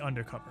wholly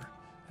undercover,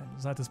 and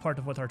that is part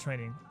of what our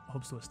training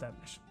hopes to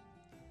establish.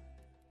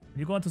 When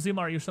you go into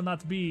Zimar, you shall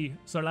not be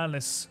Sir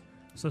Lannis,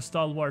 Sir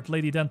Stalwart,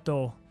 Lady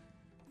Dento.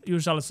 You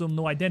shall assume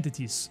no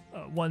identities,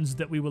 ones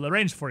that we will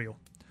arrange for you.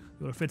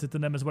 You will fit into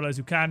them as well as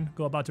you can,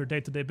 go about your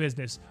day-to-day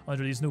business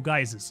under these new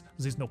guises.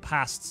 There's no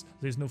pasts,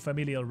 there's no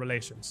familial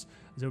relations.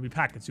 There will be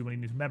packets you will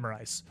need to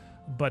memorize,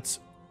 but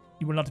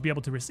you will not be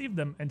able to receive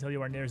them until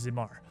you are near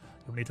Zimar.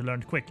 You will need to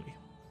learn quickly.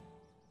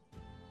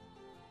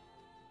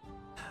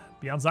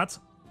 Beyond that,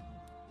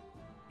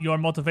 your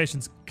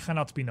motivations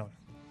cannot be known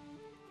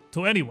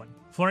to anyone,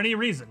 for any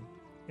reason,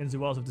 in the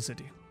walls of the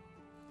city.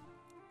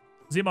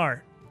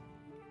 Zimar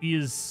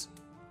is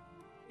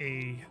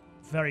a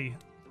very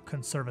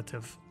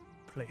conservative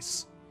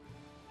place.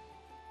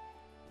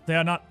 They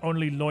are not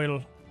only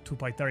loyal to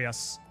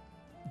Pytherias,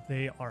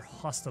 they are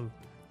hostile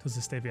to the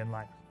Stavian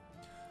line.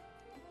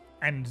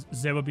 And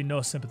there will be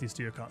no sympathies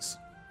to your cause.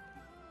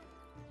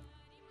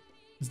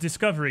 This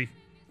discovery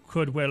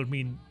could well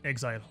mean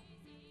exile,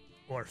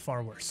 or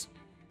far worse.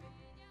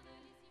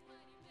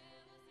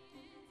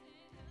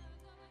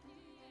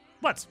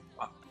 What?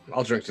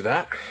 I'll drink to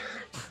that.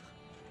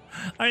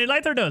 I mean,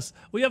 lighter does.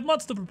 We have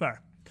months to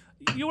prepare.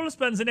 You will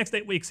spend the next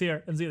 8 weeks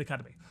here in the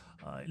academy,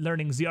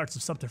 learning the arts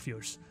of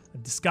subterfuge,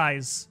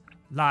 disguise,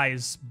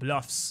 lies,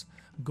 bluffs,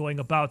 going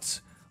about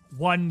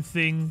one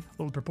thing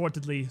while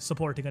purportedly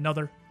supporting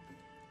another,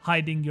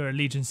 hiding your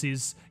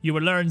allegiances. You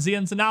will learn the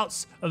ins and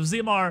outs of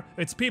Zimar,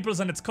 its peoples,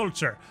 and its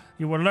culture.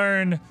 You will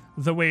learn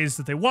the ways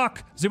that they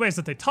walk, the ways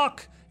that they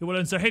talk. You will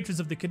learn their hatreds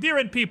of the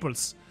Kadiran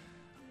peoples.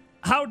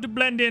 How to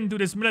blend into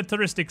this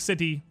militaristic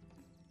city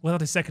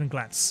without a second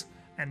glance.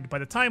 And by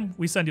the time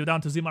we send you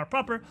down to Zimar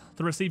proper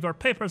to receive your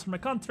papers from a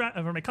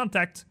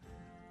contact,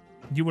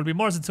 you will be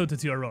more than suited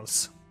to your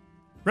roles.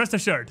 Rest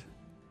assured,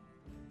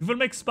 we will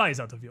make spies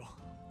out of you.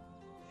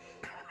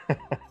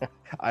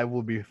 I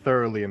will be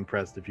thoroughly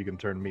impressed if you can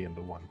turn me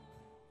into one.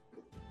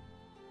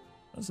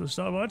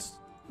 So what?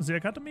 The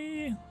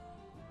academy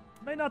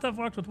may not have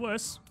worked with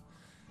worse.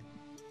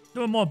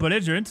 You were more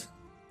belligerent,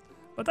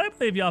 but I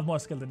believe you have more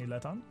skill than you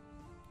let on.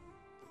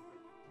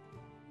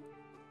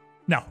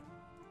 Now,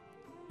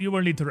 you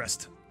will need to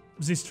rest.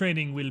 This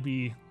training will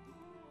be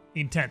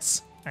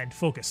intense and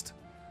focused.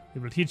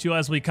 We will teach you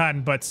as we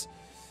can, but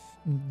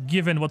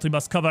given what we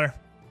must cover,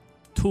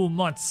 2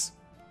 months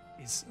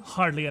is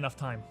hardly enough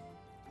time.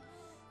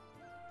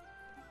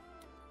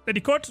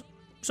 Lady Court,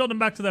 show them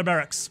back to their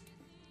barracks.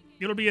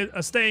 You'll be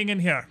staying in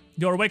here.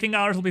 Your waking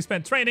hours will be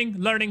spent training,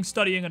 learning,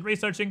 studying, and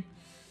researching,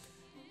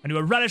 and you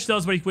will relish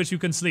those which you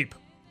can sleep.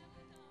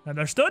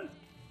 Understood?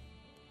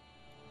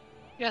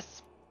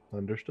 Yes.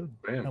 Understood.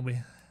 Man.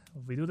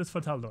 And we do this for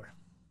Taldor.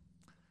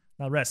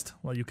 Now rest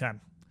while you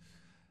can.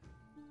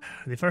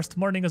 The first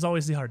morning is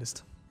always the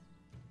hardest.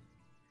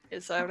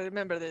 Yes, I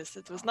remember this.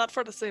 It was not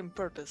for the same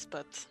purpose,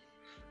 but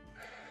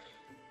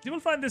You will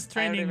find this I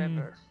training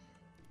remember.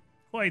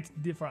 quite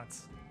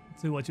different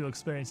to what you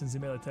experience in the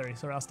military,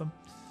 Sir Aston.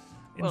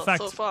 In Well,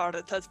 fact, so far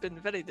it has been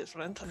very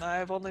different, and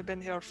I've only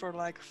been here for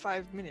like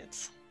 5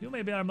 minutes. you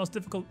may be our most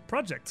difficult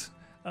project.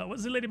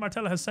 What the Lady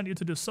Martella has sent you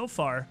to do so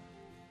far,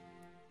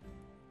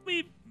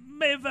 we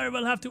may very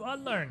well have to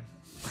unlearn.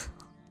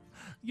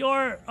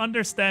 Your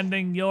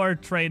understanding, your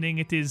training,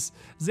 it is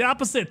the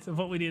opposite of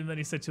what we need in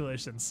many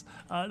situations.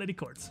 Lady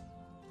Court,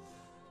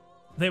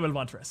 they will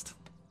want rest.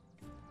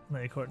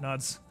 Lady Court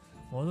nods.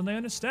 More than they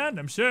understand,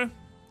 I'm sure.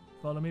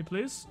 Follow me,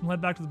 please. And head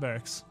back to the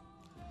barracks.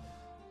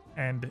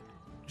 And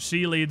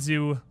she leads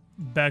you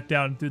back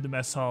down through the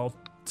mess hall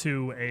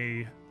to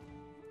a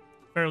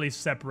fairly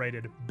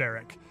separated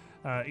barrack.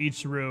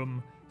 Each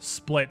room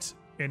split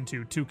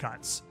into 2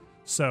 cots.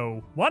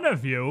 So one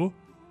of you,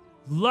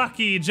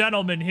 lucky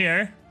gentleman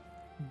here,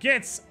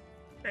 gets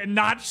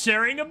not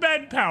sharing a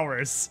bed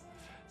powers.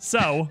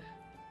 So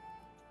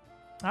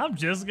I'm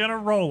just gonna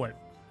roll it.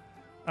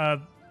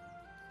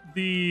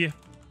 The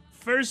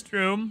first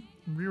room,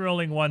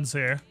 rerolling ones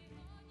here.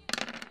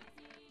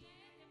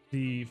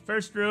 The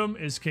first room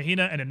is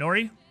Kahina and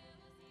Inori.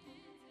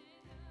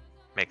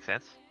 Makes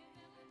sense.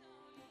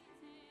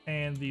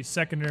 And the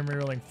second room,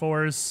 rerolling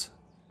 4s,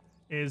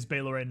 is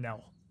Baylor and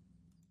Nell.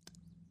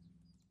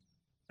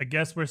 I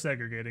guess we're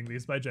segregating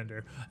these by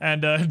gender.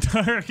 And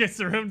Dara gets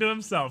the room to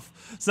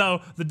himself.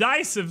 So the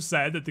dice have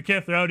said that the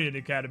Kithronian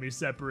Academy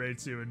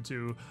separates you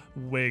into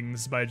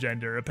wings by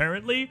gender,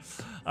 apparently.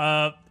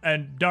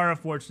 And Dara,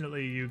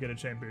 fortunately, you get a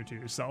chamber to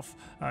yourself.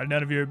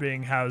 None of you are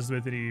being housed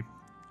with any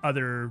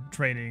other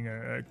training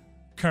or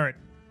current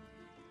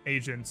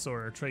agents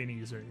or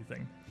trainees or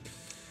anything.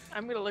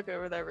 I'm gonna look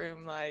over that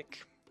room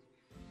like,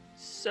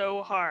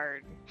 so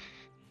hard.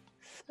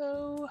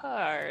 So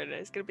hard.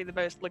 It's gonna be the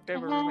most looked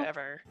over room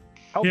ever.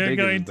 How You're big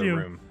going is the to-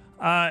 room?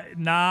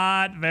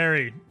 Not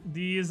very.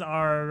 These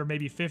are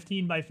maybe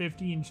 15 by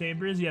 15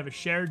 chambers. You have a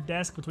shared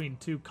desk between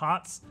two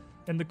cots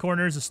in the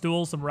corners, a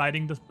stool, some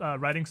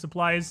writing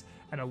supplies,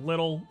 and a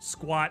little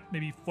squat,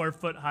 maybe 4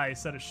 foot high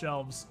set of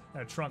shelves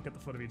and a trunk at the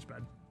foot of each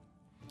bed.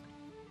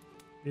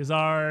 These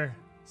are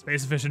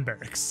space efficient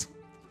barracks.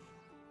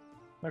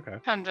 Okay.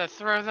 Time to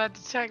throw that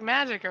detect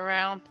magic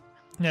around.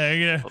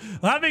 Yeah.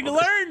 Having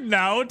learned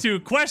now to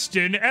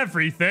question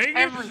everything.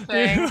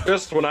 Everything.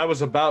 Just when I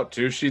was about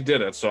to, she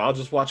did it, so I'll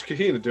just watch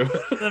Kahina do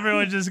it.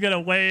 Everyone's just gonna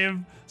wave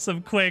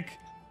some quick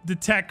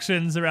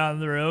detections around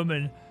the room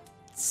and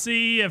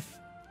see if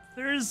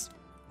there's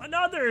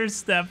another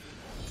step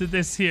to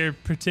this here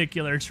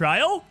particular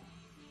trial.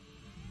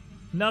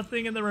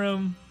 Nothing in the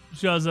room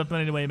shows up in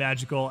any way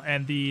magical,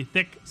 and the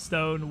thick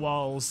stone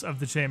walls of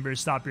the chambers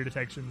stop your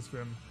detections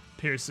from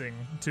piercing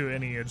to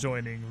any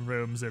adjoining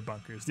rooms or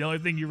bunkers. The only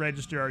thing you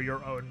register are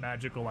your own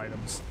magical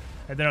items,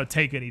 and they don't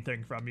take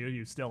anything from you.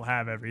 You still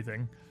have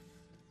everything.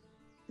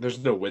 There's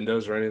no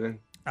windows or anything.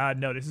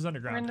 No, this is We're in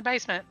underground. the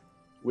basement.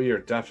 We are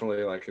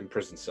definitely like in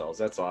prison cells.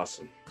 That's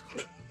awesome.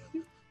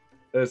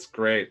 That's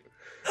great.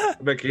 I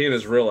bet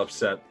Kahina's real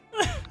upset.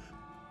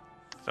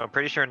 So I'm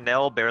pretty sure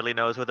Nell barely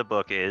knows what the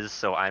book is,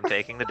 so I'm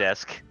taking the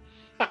desk.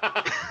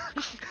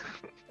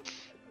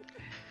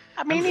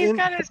 I mean, I'm he's in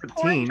got his porn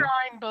 14.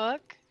 drawing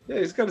book. Yeah,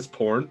 he's got his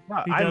porn.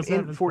 No, He I'm does have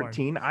in his porn.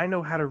 14. I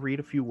know how to read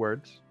a few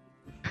words.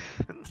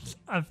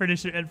 I'm pretty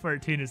sure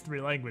N14 is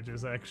 3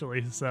 languages,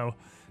 actually. So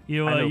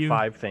you I know you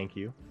 5, thank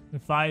you.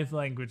 5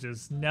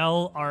 languages.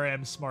 Nell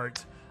RM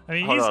smart. I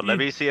mean, Hold he's, on, let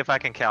me see if I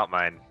can count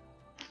mine.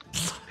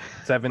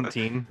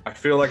 17. I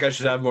feel like I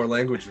should have more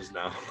languages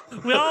now.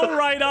 we all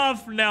write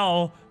off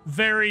Nell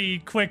very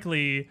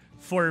quickly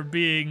for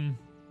being,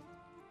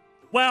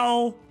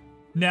 well,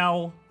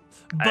 Nell.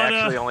 But I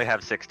actually only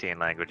have 16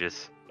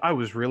 languages. I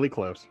was really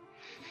close.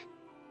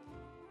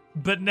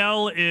 but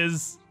Nell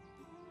is.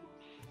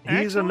 He's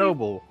a actually-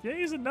 noble. Yeah,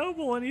 he's a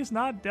noble, and he's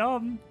not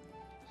dumb.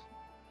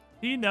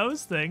 He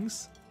knows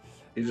things.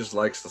 He just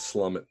likes to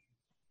slum it.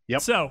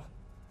 Yep. So,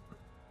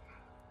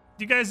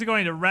 you guys are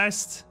going to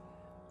rest,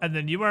 and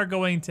then you are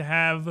going to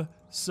have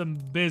some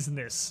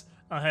business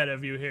ahead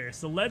of you here.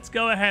 So let's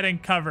go ahead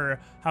and cover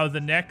how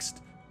the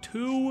next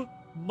 2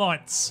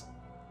 months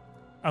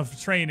of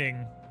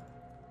training,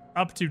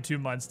 up to 2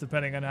 months,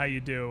 depending on how you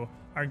do,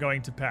 are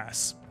going to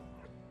pass.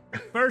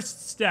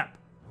 First step,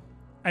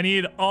 I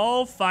need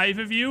all 5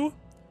 of you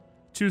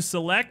to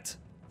select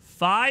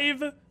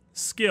 5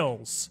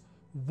 skills.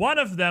 One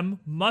of them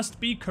must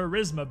be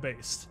charisma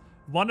based.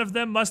 One of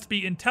them must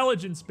be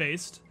intelligence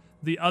based.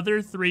 The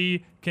other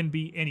 3 can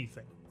be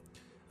anything.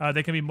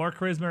 They can be more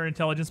charisma or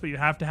intelligence, but you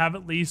have to have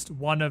at least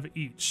one of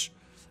each.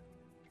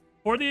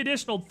 For the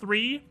additional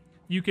 3,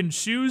 you can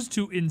choose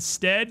to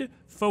instead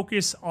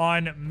focus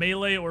on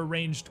melee or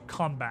ranged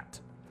combat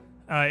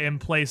in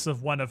place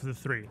of one of the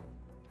 3.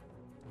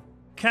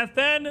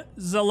 Kathen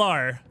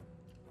Zalar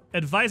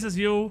advises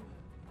you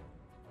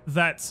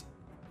that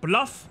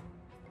bluff,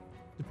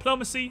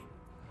 diplomacy,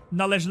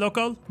 knowledge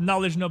local,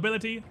 knowledge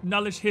nobility,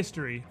 knowledge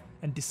history,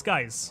 and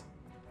disguise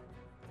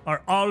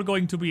are all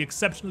going to be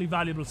exceptionally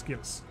valuable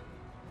skills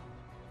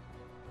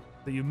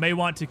that you may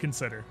want to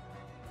consider.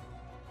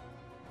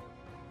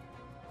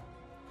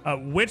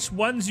 Which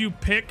ones you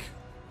pick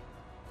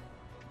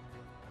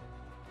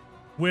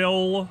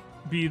will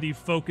be the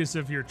focus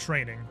of your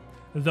training,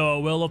 though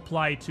it will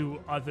apply to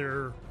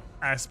other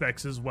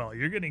aspects as well.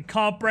 You're getting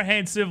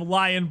comprehensive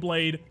Lion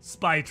Blade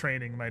spy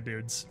training, my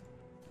dudes.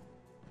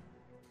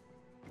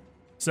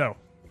 So,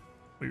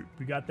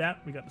 we got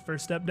that? We got the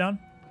first step down?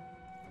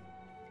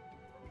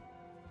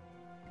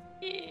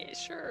 Yeah,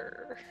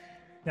 sure.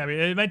 Yeah, I mean,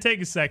 it might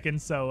take a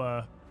second,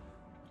 so,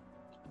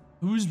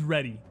 who's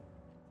ready?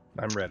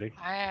 I'm ready.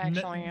 I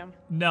actually am.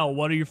 Nell,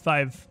 what are your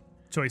 5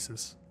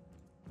 choices?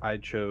 I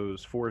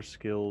chose 4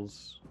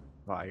 skills.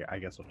 Well, I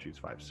guess I'll choose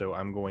 5. So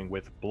I'm going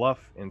with bluff,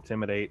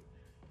 intimidate,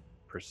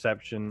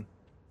 perception,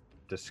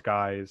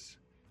 disguise,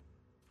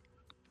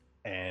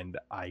 and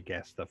I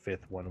guess the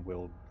 5th one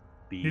will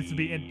be Needs to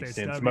be int-based,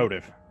 sense gotta be-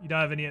 motive. You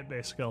don't have any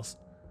int-based skills.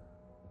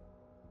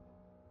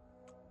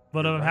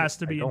 One You're of them right, has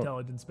to I be don't.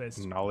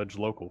 intelligence-based. Knowledge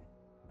local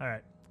All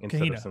right.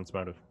 instead Kahina. of sense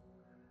motive.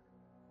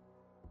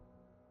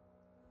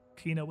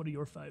 Kina, what are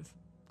your 5?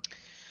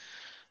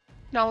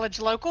 Knowledge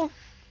local.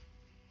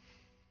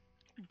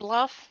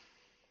 Bluff.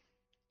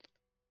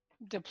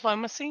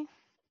 Diplomacy.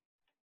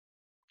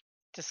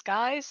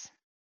 Disguise.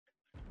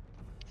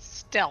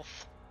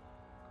 Stealth.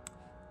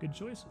 Good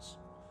choices.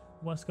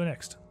 Who wants to go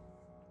next?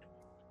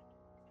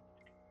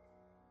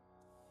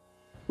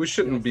 We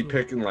shouldn't be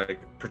picking like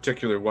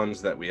particular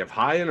ones that we have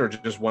high in, or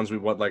just ones we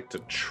would like to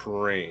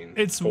train.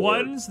 It's for.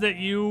 ones that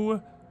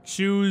you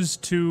choose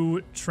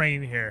to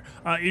train here.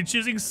 You're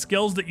choosing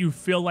skills that you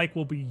feel like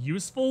will be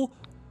useful,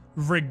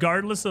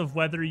 regardless of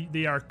whether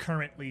they are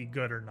currently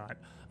good or not.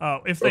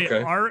 If they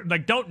Okay. are,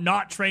 like, don't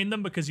not train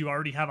them because you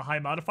already have a high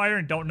modifier,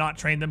 and don't not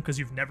train them because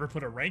you've never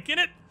put a rank in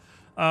it.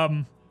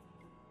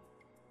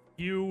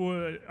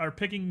 You are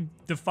picking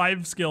the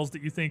 5 skills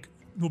that you think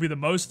will be the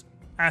most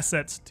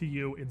assets to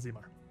you in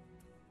Zimar.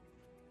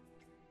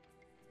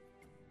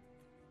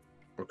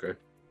 Okay.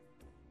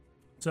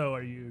 So,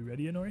 are you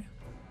ready, Inori?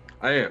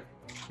 I am.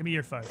 Give me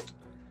your 5.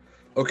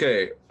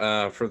 Okay.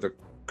 For the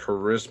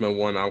charisma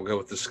one, I'll go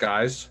with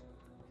disguise.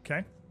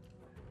 Okay.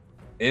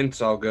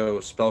 Int, I'll go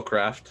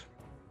spellcraft.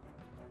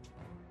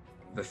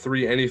 The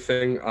 3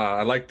 anything.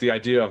 I like the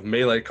idea of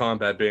melee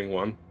combat being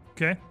one.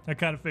 Okay. I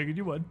kind of figured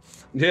you would.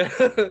 Yeah.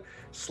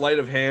 Sleight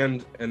of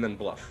hand and then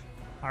bluff.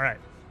 All right.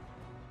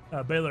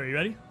 Baylor, are you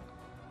ready?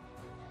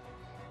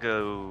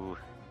 Go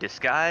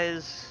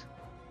disguise,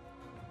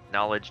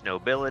 knowledge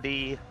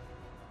nobility,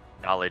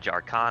 knowledge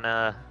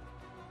arcana,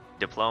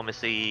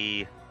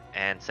 diplomacy,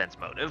 and sense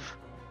motive.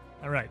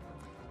 All right.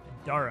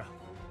 Dara.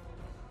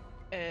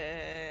 1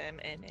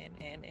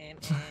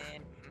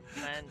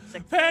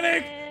 second.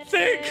 Panic!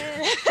 Think!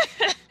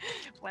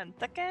 1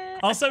 second.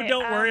 Also, Okay,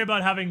 don't worry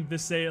about having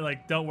this say,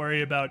 like, don't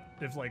worry about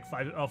if, like,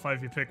 all five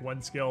of you pick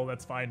one skill,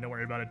 that's fine, don't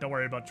worry about it. Don't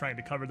worry about trying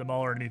to cover them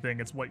all or anything.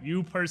 It's what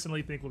you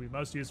personally think will be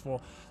most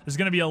useful. There's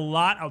going to be a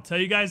lot, I'll tell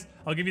you guys,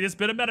 I'll give you this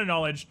bit of meta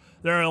knowledge.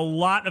 There are a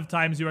lot of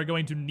times you are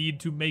going to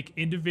need to make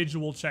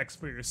individual checks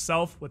for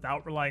yourself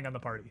without relying on the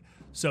party.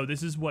 So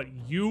this is what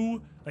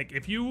you, like,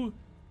 if you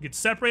get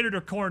separated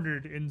or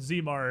cornered in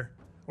Zimar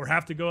or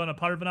have to go on a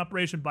part of an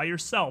operation by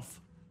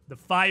yourself, the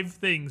 5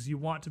 things you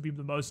want to be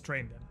the most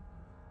trained in.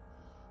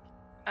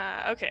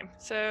 Okay,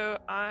 so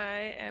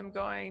I am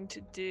going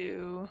to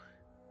do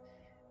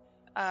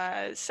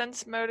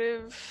sense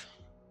motive,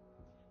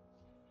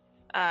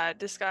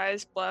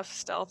 disguise, bluff,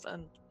 stealth,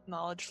 and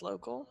knowledge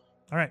local.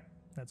 All right,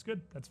 that's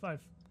good. That's 5.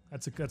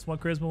 That's 1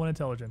 charisma, 1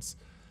 intelligence.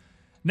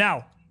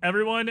 Now,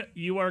 everyone,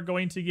 you are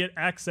going to get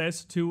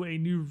access to a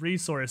new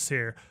resource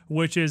here,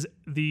 which is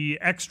the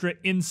extra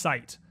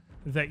insight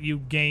that you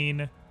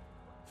gain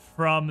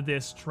from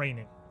this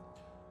training.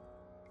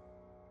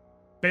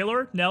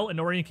 Baylor, Nell,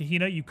 Inori, and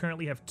Kahina, you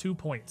currently have 2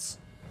 points.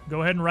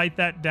 Go ahead and write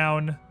that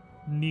down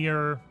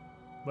near,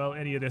 well,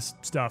 any of this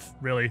stuff,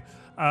 really.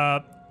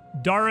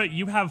 Dara,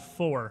 you have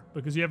 4,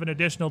 because you have an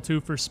additional 2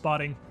 for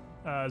spotting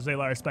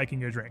Zaylar spiking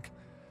your drink.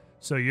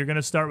 So you're going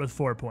to start with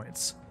 4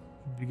 points.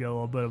 You get a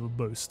little bit of a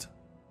boost.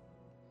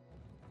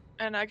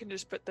 And I can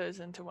just put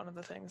those into one of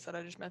the things that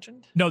I just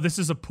mentioned. No, this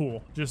is a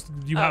pool. Just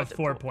you have it's a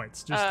 4 pool.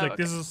 points. Just like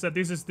Okay.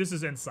 this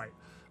is insight.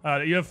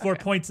 You have 4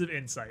 Okay. points of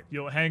insight.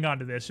 You'll hang on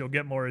to this. You'll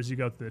get more as you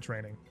go through the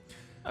training.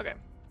 Okay.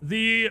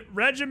 The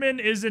regimen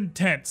is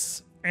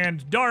intense,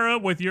 and Dara,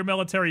 with your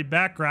military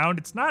background,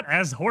 it's not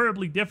as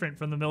horribly different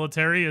from the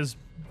military as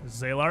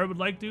Zaylar would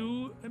like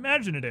to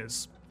imagine it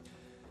is.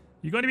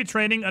 You're going to be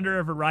training under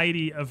a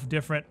variety of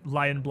different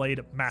Lion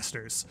Blade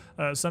masters.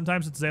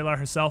 Sometimes with Zaylar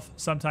herself,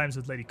 sometimes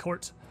with Lady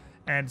Court,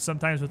 and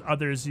sometimes with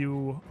others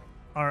you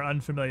are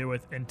unfamiliar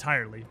with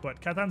entirely.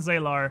 But Katan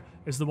Zaylar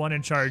is the one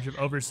in charge of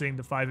overseeing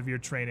the 5 of your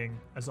training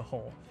as a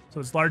whole. So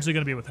it's largely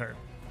going to be with her.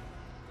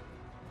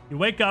 You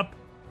wake up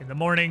in the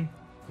morning,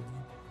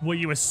 what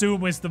you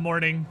assume is the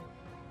morning,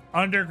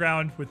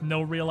 underground with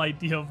no real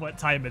idea of what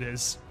time it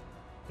is.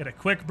 Get a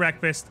quick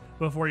breakfast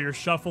before you're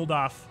shuffled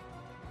off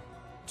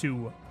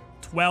to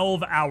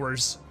 12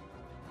 hours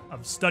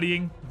of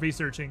studying,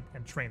 researching,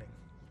 and training.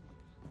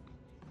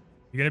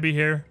 You're going to be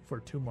here for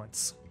 2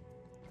 months.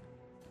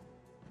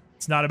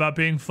 It's not about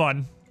being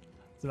fun.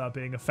 It's about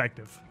being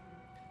effective.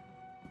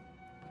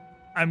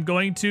 I'm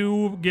going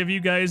to give you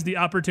guys the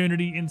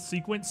opportunity in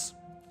sequence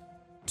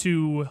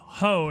to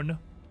hone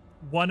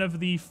one of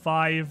the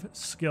 5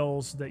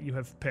 skills that you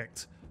have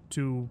picked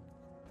to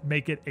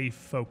make it a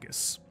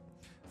focus.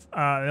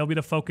 It'll be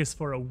the focus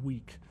for a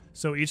week.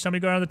 So each time we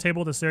go around the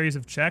table with a series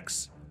of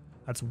checks,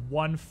 that's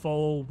 1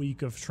 full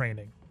week of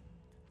training.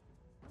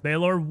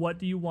 Baylor, what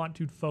do you want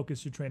to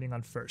focus your training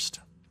on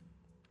first?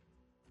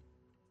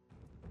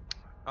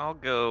 I'll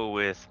go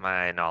with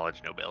my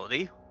knowledge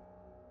nobility.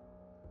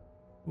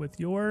 With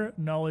your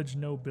knowledge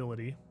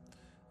nobility,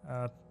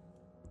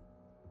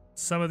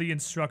 some of the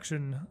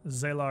instruction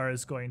Zaylar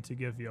is going to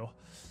give you.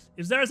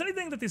 If there is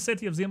anything that the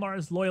city of Zimar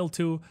is loyal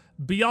to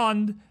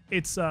beyond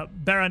its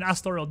Baron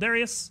Astor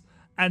Eldarius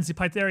and the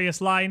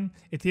Pytherius line,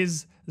 it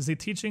is the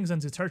teachings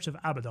and the Church of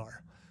Abadar.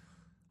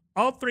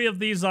 All 3 of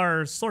these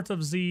are sort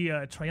of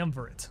the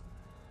triumvirate,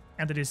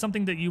 and it is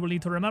something that you will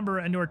need to remember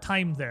in your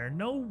time there.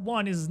 No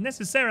one is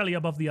necessarily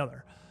above the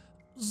other.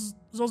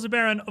 The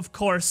Baron, of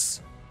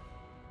course,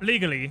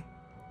 legally,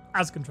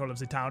 has control of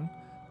the town,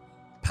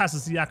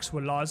 passes the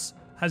actual laws,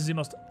 has the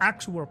most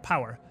actual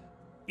power.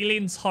 He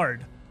leans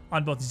hard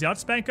on both the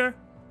Outspanker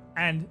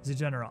and the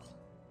General.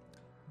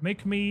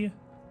 Make me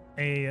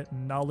a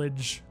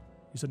knowledge...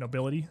 You said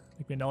nobility?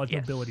 Make me a knowledge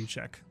Yes. nobility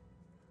check.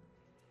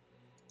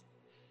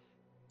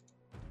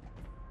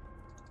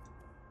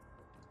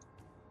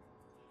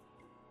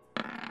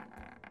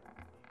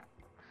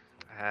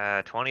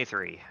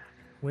 23.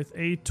 With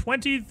a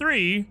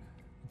 23,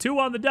 2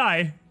 on the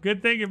die.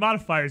 Good thing your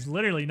modifier is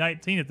literally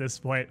 19 at this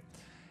point.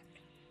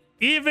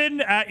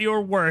 even at your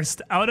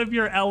worst, out of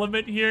your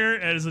element here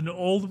as an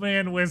old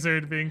man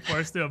wizard being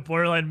forced to a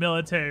borderline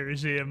military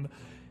regime,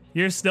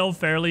 you're still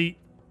fairly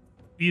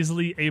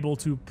easily able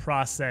to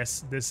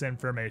process this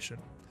information.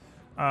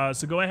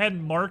 So go ahead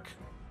and mark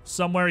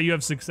somewhere you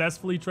have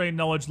successfully trained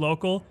knowledge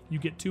local. You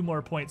get 2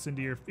 more points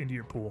into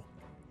your pool,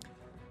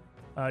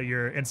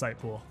 your insight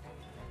pool.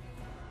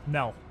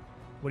 Nell,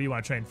 what do you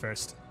want to train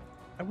first?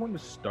 I want to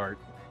start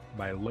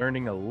by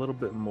learning a little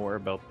bit more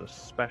about the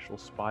special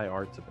spy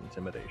arts of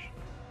intimidation.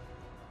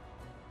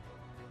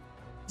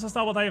 This is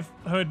not what I've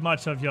heard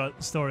much of your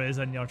stories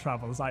and your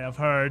travels. I have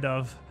heard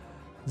of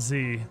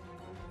the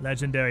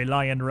legendary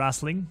lion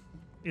wrestling,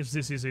 if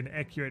this is an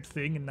accurate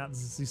thing and not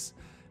this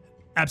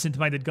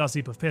absent-minded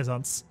gossip of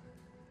peasants.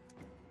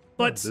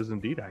 But it is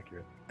indeed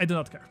accurate. I do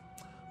not care.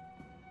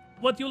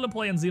 What you'll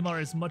employ in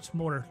Zimar is much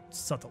more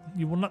subtle.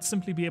 You will not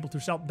simply be able to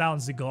shout down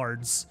the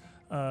guards,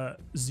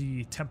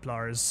 the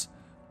Templars,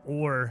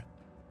 or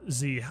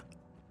the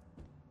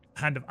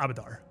Hand of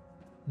Abadar,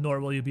 nor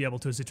will you be able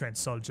to train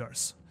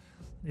soldiers.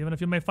 Even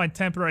if you may find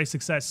temporary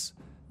success,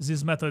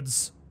 these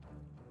methods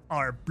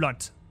are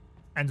blunt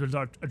and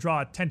will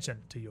draw attention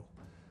to you.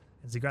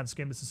 In the grand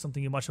scheme, this is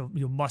something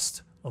you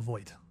must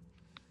avoid.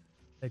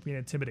 Make me an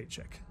intimidate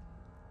check.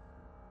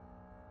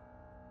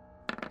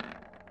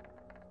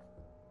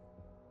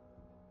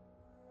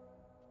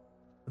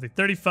 With a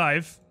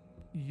 35,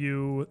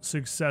 you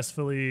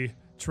successfully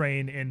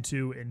train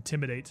into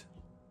intimidate.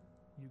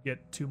 You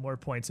get 2 more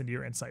points into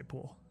your insight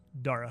pool.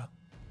 Dara,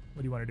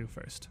 what do you want to do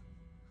first?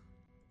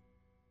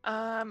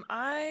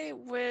 I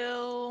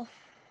will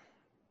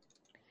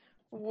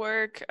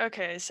work.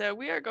 Okay, so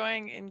we are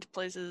going into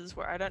places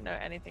where I don't know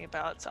anything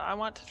about, so I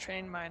want to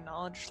train my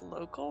knowledge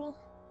local,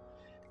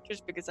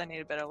 just because I need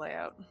a better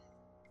layout.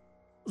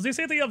 The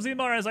city of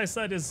Zimar, as I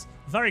said, is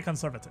very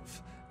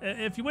conservative.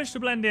 If you wish to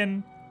blend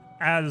in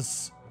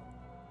as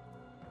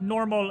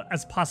normal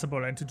as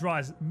possible and to draw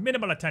as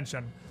minimal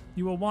attention,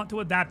 you will want to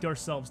adapt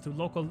yourselves to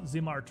local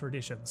Zimar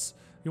traditions.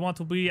 You want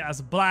to be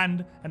as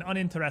bland and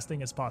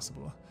uninteresting as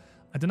possible.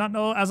 I do not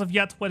know as of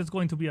yet what is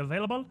going to be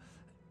available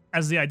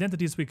as the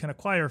identities we can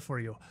acquire for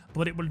you,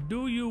 but it will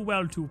do you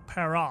well to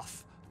pair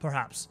off,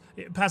 perhaps.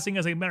 Passing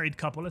as a married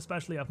couple,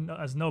 especially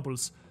as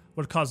nobles,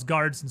 will cause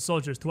guards and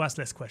soldiers to ask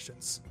less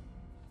questions.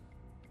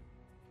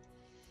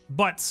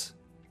 But,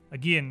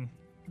 again,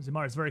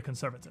 Zimar is very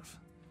conservative.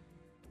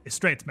 A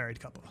straight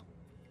married couple.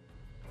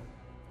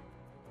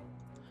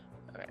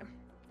 Okay.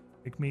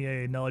 Make me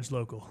a knowledge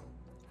local.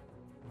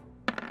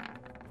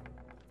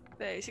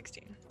 Say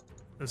 16.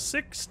 The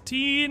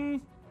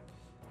 16,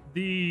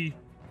 the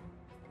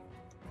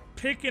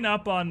picking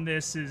up on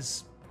this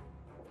is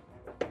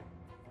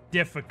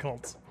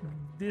difficult.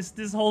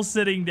 This whole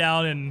sitting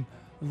down and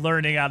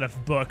learning out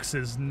of books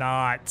is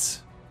not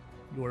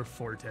your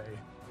forte,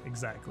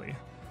 exactly.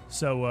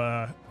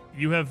 So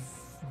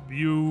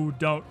you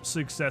don't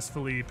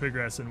successfully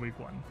progress in week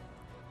 1.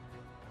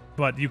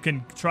 But you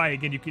can try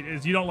again.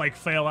 You don't like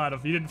fail out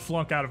of, you didn't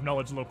flunk out of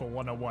Knowledge Local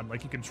 101.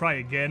 Like, you can try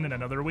again in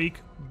another week,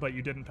 but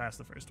you didn't pass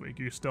the first week.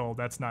 You still,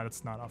 it's not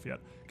off yet.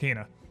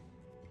 Kena.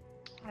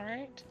 All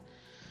right.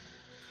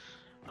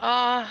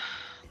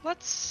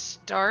 Let's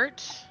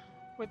start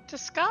with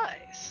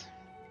disguise.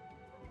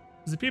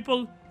 The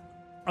people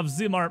of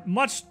Zimar,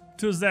 much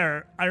to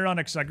their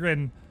ironic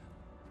chagrin,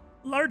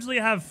 largely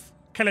have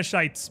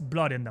Kelishite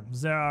blood in them.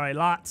 There are a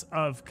lot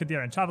of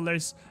Qadiran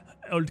travelers,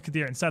 old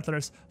Qadiran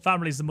settlers,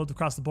 families that moved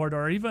across the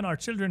border, or even our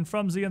children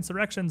from the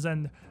insurrections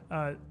and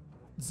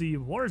the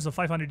wars of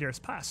 500 years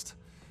past.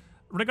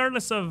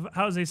 Regardless of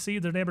how they see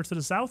their neighbors to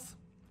the south,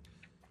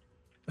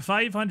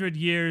 500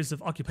 years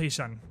of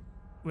occupation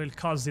will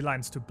cause the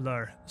lines to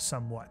blur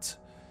somewhat.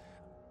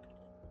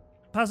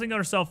 Passing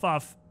yourself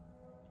off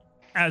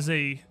as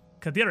a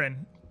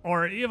Qadiran,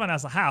 or even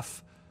as a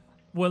half,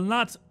 will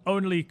not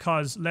only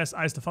cause less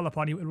eyes to fall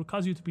upon you, it will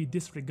cause you to be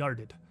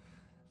disregarded.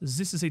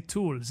 This is a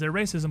tool. Their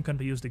racism can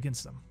be used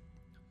against them.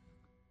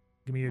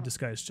 Give me your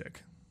disguise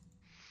check.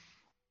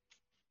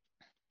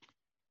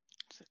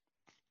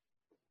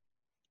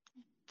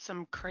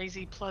 Some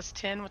crazy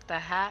 +10 with the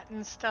hat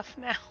and stuff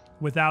now.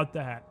 Without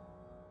the hat.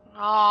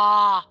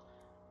 Ah.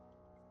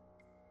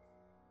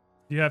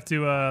 You have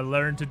to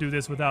learn to do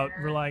this without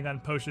relying on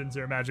potions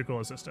or magical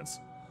assistance.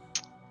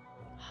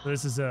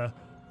 This is a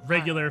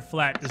regular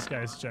flat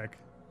disguise check.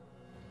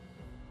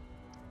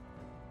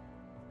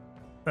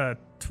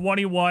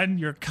 21,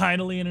 you're kind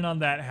of leaning on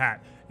that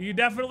hat. You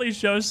definitely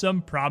show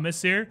some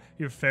promise here.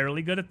 You're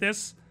fairly good at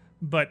this,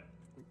 but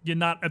you're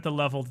not at the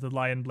level the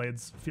Lion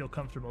Blades feel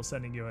comfortable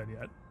sending you in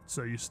yet.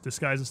 So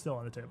disguise is still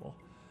on the table.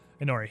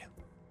 Inori.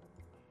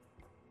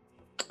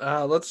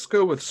 Let's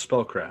go with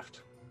spellcraft.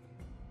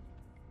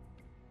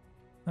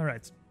 All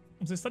right.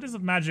 The studies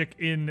of magic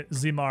in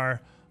Zimar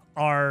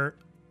are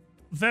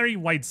very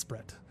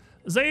widespread.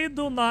 They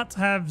do not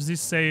have the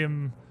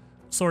same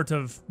sort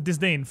of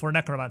disdain for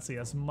necromancy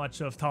as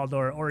much of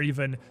Taldor or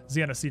even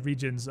the Anaseed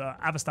regions,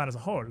 Avestan as a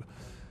whole.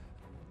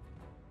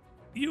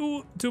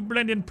 You, to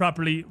blend in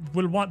properly,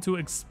 will want to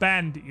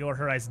expand your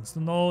horizons, to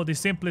know the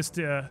simplest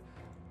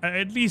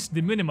at least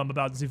the minimum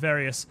about the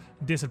various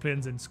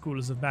disciplines and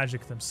schools of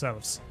magic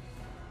themselves,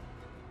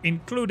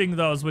 including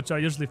those which are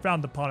usually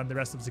frowned upon in the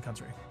rest of the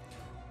country.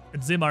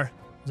 At Zimar,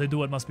 they do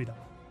what must be done.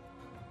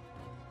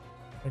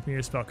 Make me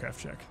your spellcraft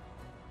check.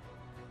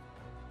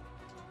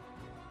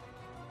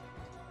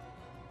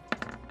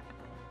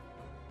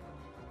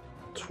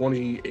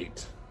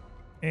 $28.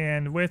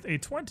 And with a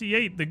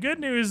 28, the good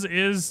news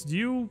is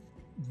you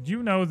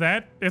know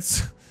that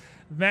it's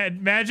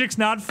magic's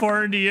not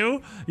foreign to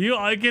you.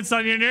 It gets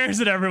on your nerves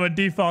that everyone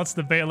defaults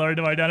to Baylor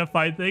to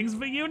identify things,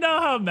 but you know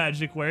how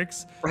magic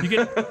works.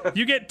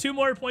 You get 2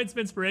 more points of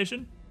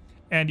inspiration,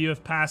 and you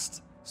have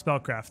passed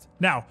spellcraft.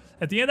 Now,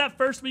 at the end of that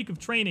first week of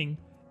training,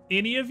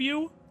 any of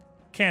you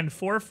can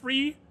for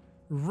free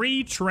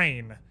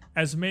retrain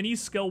as many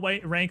skill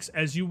ranks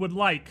as you would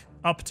like,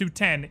 up to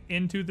 10,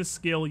 into the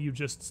skill you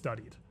just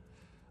studied.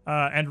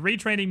 And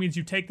retraining means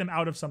you take them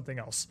out of something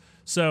else.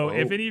 So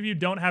if any of you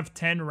don't have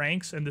 10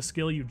 ranks in the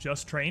skill you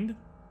just trained,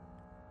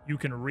 you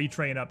can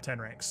retrain up 10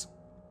 ranks.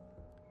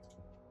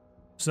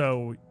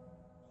 So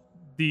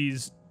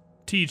these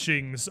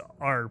teachings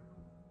are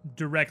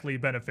directly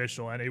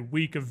beneficial, and a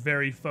week of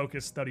very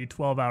focused study,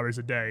 12 hours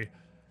a day,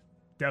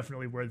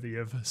 definitely worthy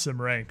of some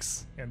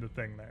ranks in the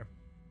thing there.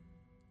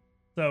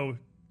 So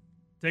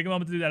take a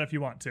moment to do that if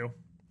you want to.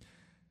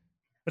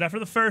 But after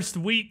the first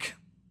week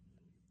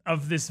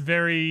of this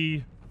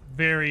very,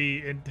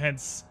 very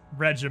intense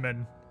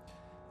regimen,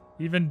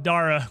 even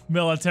Dara,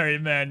 military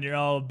men, you're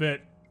all a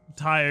bit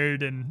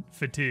tired and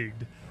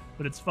fatigued,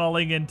 but it's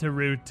falling into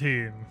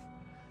routine.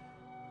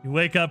 You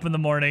wake up in the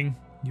morning,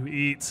 you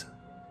eat,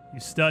 you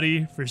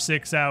study for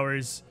 6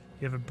 hours,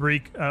 you have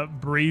a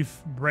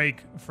brief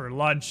break for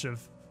lunch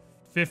of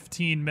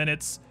 15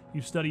 minutes,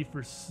 you study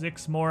for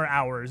 6 more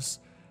hours,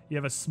 you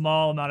have a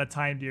small amount of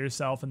time to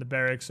yourself in the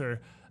barracks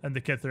or in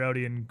the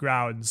Kithrodian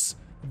grounds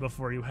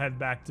before you head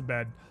back to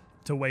bed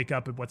to wake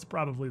up at what's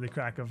probably the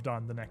crack of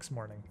dawn the next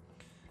morning.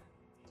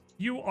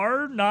 You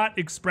are not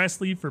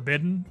expressly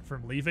forbidden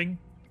from leaving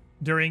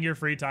during your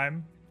free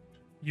time.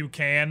 You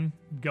can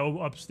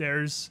go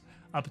upstairs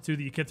up to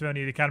the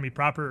Kithronian Academy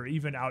proper or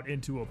even out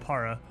into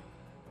Opara,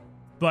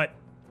 but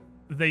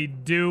they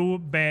do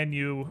ban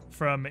you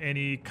from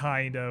any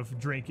kind of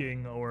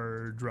drinking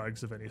or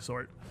drugs of any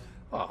sort.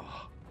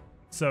 Oh.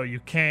 So you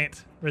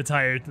can't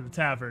retire to the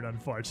tavern,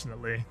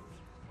 unfortunately.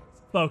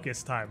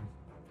 Focus time.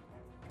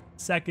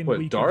 Second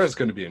week. Dara's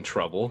going to be in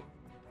trouble.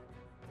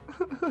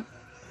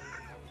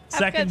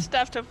 I've got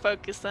stuff to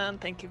focus on.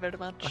 Thank you very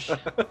much.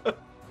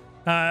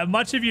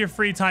 Much of your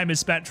free time is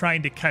spent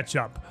trying to catch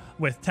up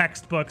with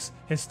textbooks,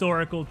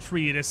 historical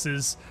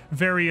treatises,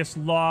 various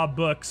law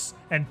books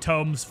and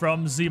tomes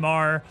from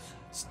Zimar,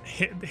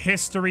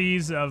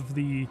 histories of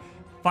the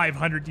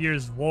 500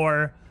 Years'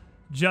 War,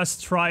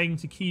 just trying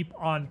to keep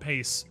on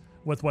pace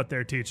with what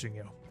they're teaching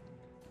you.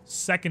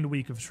 Second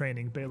week of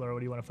training. Baylor, what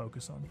do you want to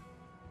focus on?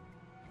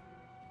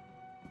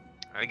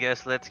 I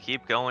guess let's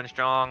keep going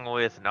strong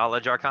with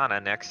Knowledge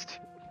Arcana next.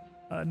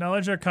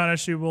 Knowledge Arcana,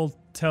 she will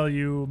tell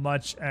you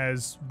much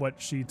as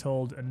what she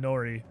told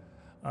Inori,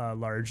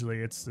 largely.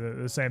 It's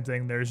the same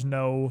thing. There's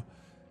no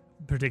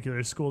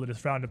particular school that is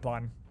frowned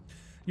upon.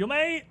 You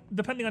may,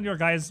 depending on your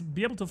guys,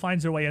 be able to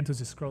find your way into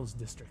the Scrolls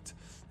District.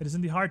 It is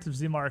in the heart of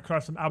Zimar,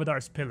 across from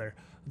Abadar's Pillar,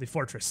 the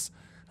fortress.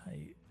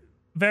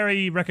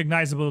 Very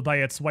recognizable by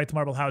its white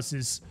marble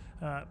houses,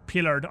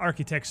 pillared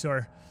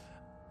architecture,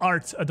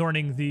 art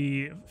adorning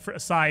the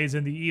sides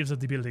and the eaves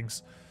of the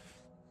buildings.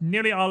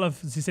 Nearly all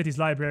of the city's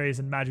libraries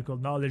and magical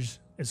knowledge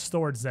is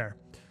stored there,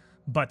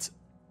 but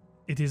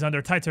it is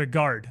under tighter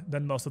guard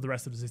than most of the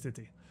rest of the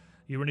city.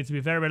 You will need to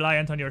be very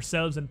reliant on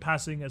yourselves and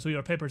passing as who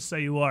your papers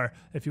say you are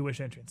if you wish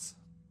entrance.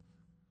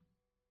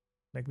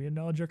 Make me a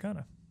Knowledge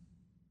Arcana.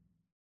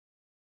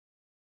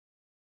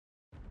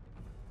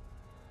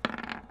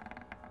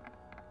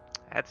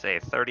 That's a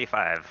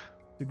 35.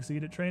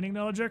 Succeed at training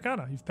Knowledge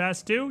Arcana. You've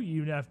passed 2.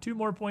 You have 2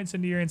 more points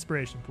into your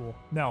inspiration pool.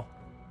 No.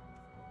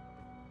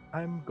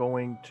 I'm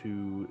going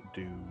to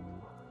do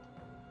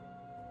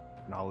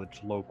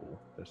Knowledge Local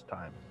this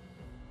time.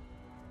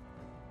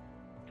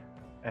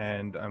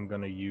 And I'm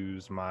going to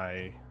use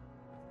my,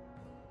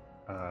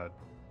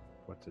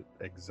 what's it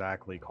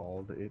exactly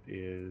called? It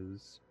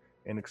is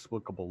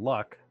Inexplicable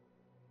Luck.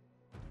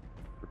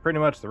 For pretty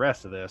much the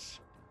rest of this.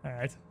 All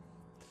right.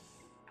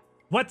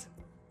 What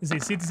is a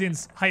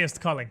citizen's highest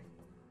calling?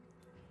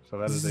 So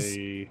that is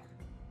a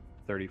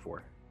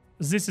 34.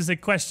 This is a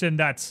question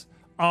that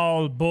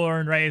all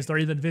born, raised, or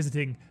even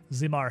visiting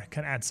Zimar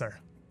can answer.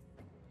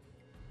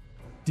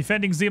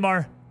 Defending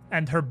Zimar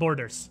and her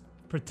borders.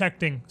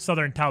 Protecting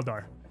southern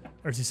Taldar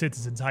are the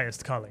citizen's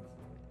highest calling.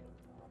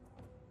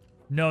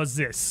 Know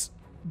this.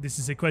 This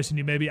is a question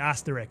you may be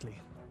asked directly.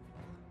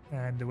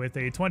 And with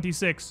a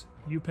 26,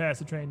 you pass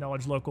the trained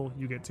Knowledge Local,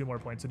 you get 2 more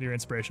points into your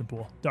inspiration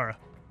pool. Dara.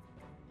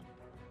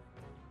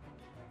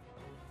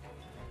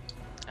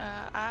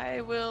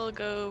 I will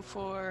go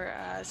for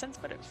Sense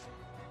Motive.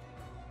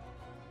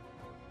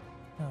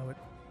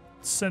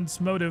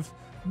 Sense motive.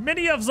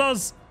 Many of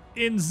those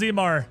in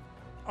Zimar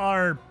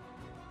are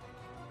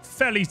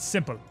fairly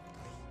simple.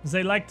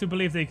 They like to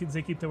believe they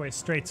keep their way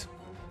straight.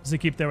 They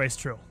keep their ways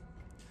true.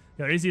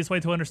 The easiest way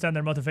to understand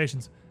their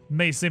motivations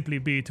may simply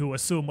be to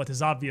assume what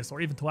is obvious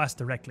or even to ask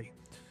directly.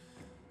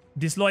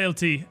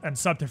 Disloyalty and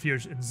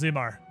subterfuge in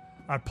Zimar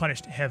are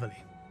punished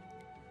heavily.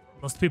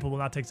 Most people will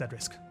not take that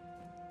risk.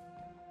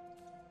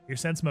 Your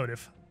sense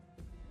motive.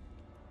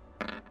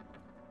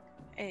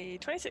 A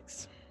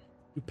 26.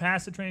 You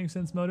pass the training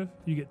sense motive,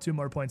 you get 2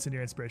 more points in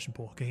your inspiration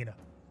pool. Kahina.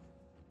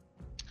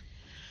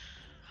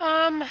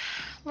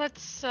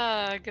 Let's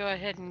go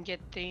ahead and get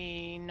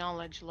the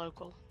knowledge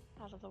local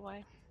out of the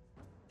way.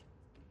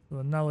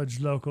 The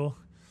knowledge local.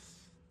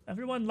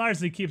 Everyone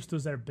largely keeps to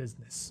their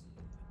business.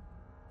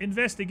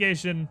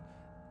 Investigation,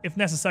 if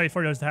necessary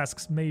for those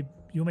tasks,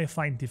 you may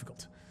find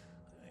difficult.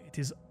 It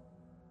is,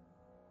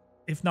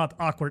 if not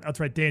awkward,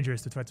 outright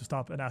dangerous to try to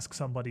stop and ask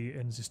somebody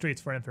in the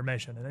streets for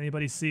information. And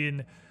anybody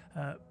seen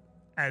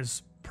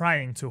as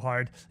prying too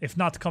hard, if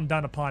not come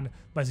down upon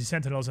by the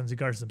sentinels and the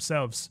guards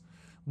themselves,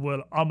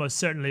 will almost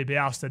certainly be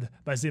ousted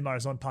by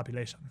Zimar's own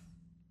population.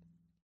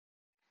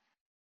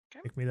 Okay.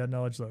 Make me that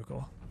knowledge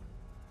local.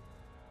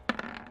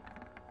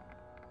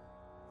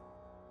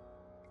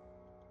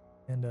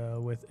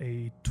 And with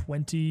a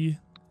 20,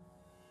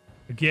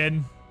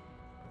 again,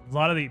 a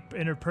lot of the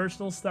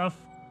interpersonal stuff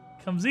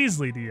comes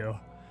easily to you.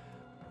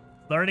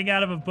 Learning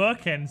out of a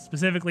book, and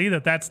specifically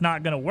that's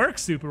not going to work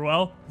super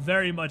well,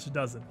 very much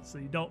doesn't. So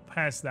you don't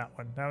pass that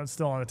one. That one's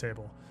still on the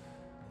table.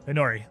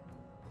 Inori.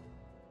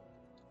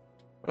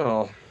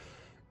 Well,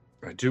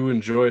 I do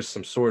enjoy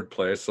some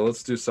swordplay, so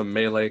let's do some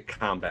melee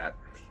combat.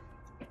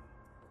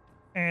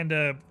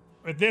 And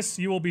with this,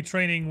 you will be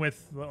training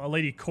with a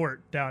Lady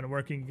Court down and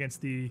working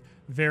against the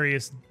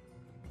various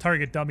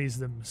target dummies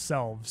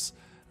themselves,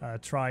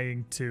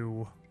 trying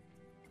to,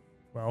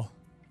 well,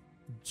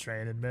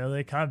 train in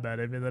melee combat.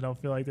 I mean, I don't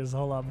feel like there's a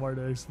whole lot more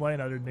to explain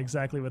other than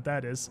exactly what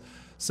that is.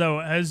 So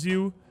as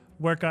you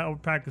work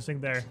out practicing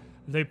there,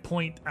 they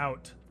point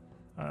out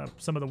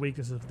some of the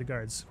weaknesses of the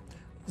guards.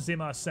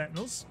 Zima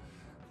Sentinels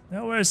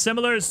now wear a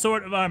similar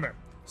sort of armor.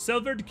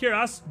 Silvered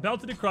cuirass,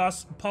 belted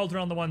across, palter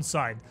on the one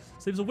side.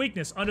 So there's a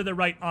weakness under the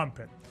right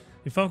armpit.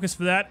 You focus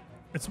for that.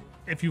 It's,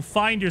 if you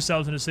find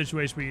yourselves in a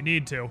situation where you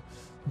need to,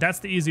 that's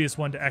the easiest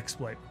one to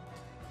exploit.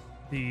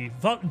 The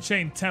Vault and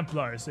Chain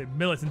Templars, a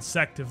militant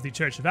sect of the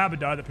Church of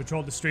Abadar that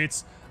patrol the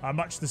streets, are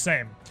much the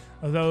same,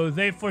 although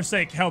they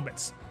forsake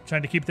helmets,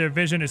 trying to keep their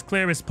vision as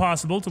clear as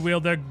possible to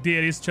wield their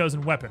deity's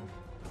chosen weapon.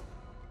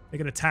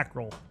 Make an attack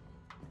roll.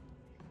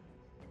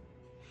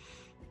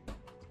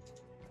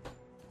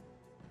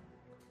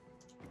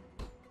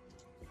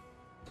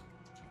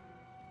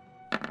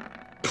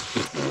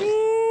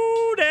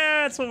 Ooh,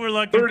 that's what we're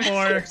looking for.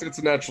 36, it's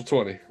a natural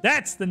 20.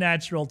 That's the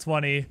natural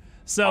 20.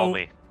 So All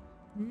me.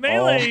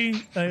 melee,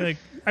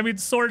 I mean,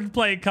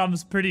 swordplay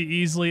comes pretty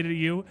easily to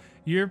you.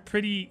 You're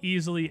pretty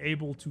easily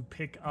able to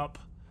pick up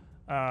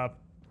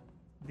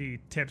the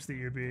tips that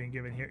you're being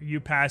given here. You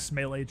pass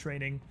melee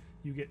training,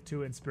 you get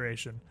 2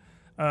 inspiration.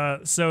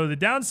 So the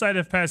downside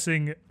of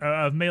passing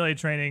of melee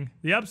training,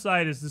 the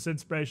upside is this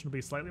inspiration will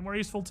be slightly more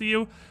useful to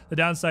you. The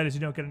downside is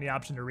you don't get any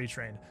option to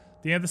retrain.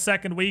 At the end of the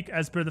second week,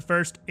 as per the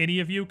first, any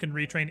of you can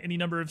retrain any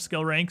number of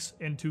skill ranks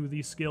into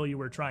the skill you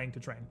were trying to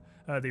train,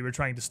 that you were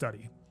trying to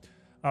study.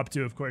 Up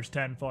to, of course,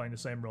 10, following the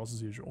same rules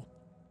as usual.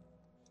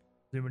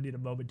 Does anyone need a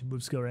moment to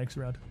move skill ranks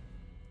around?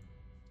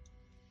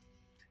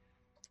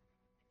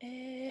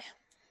 We're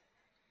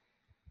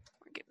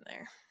getting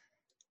there.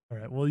 All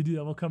right, well, you do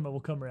that. We'll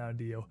come around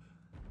to you.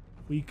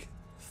 Week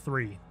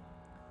 3.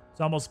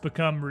 It's almost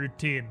become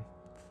routine.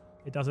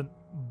 It doesn't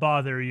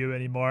bother you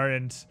anymore,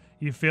 and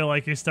you feel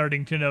like you're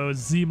starting to know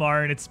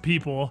Zimar and its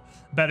people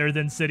better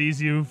than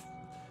cities you've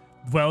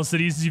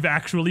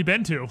actually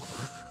been to.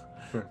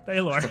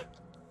 Baylor.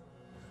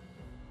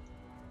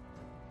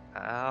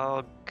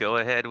 I'll go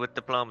ahead with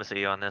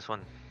diplomacy on this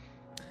one.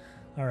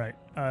 All right,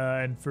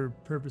 and for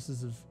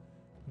purposes of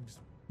just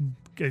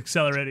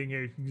accelerating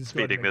here, you can just go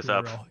ahead and Speeding make this your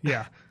up. roll.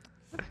 Yeah.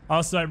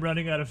 Also, I'm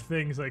running out of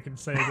things I can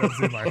say about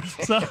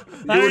Zimar. So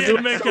You I were need to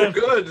doing make so a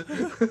good.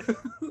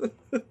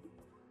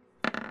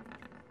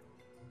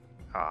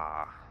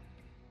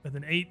 with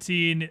an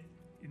 18.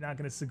 You're not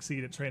going to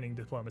succeed at training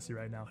diplomacy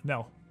right now.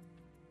 No.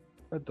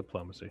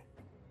 Diplomacy.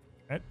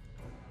 Right.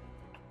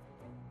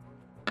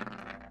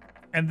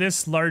 And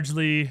this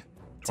largely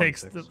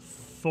takes the 26.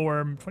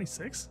 form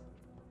 26.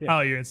 Yeah.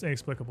 Oh, you're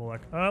inexplicable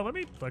luck. Let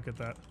me look at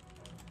that.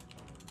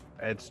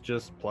 It's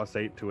just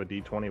 +8 to a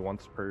d20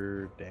 once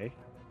per day.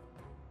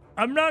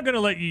 I'm not going to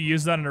let you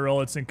use that on a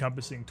roll. It's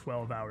encompassing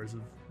 12 hours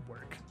of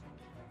work.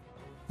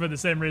 For the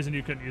same reason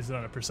you couldn't use it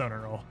on a persona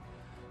roll.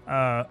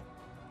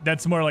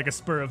 That's more like a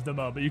spur of the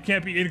moment. You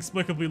can't be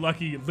inexplicably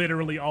lucky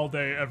literally all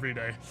day, every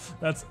day.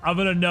 I'm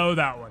going to know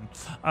that one.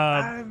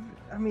 I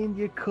mean,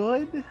 you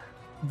could.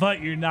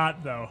 But you're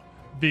not, though.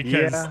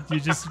 Because Yeah. you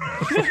just...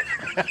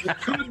 You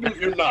could, but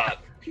you're not.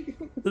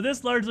 So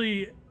this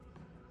largely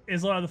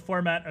is a lot of the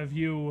format of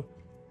you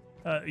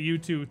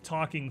two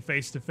talking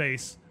face to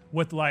face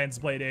with Lion's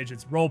Blade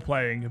agents,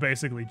 role-playing,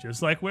 basically,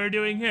 just like we're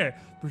doing here,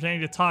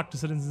 pretending to talk to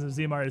citizens of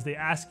Zemar as they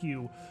ask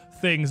you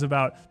things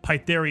about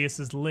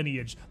Pytherius'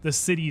 lineage, the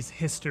city's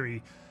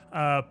history,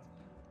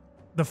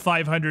 the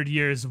 500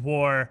 years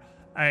war,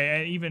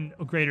 and even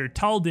greater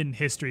Taldan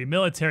history,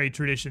 military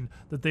tradition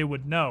that they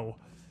would know.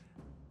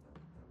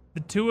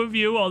 The two of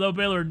you, although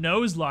Baylor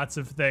knows lots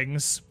of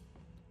things,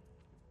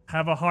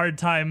 have a hard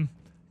time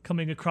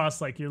coming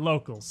across like your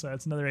locals. So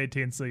that's another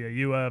 18. So yeah,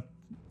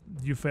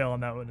 you fail on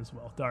that one as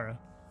well, Dara.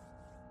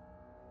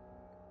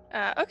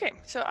 Okay,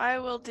 so I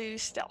will do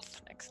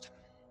stealth next,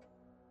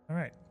 All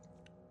right.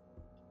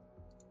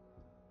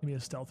 Give me a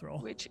stealth roll.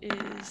 which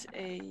is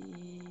a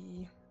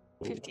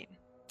 15.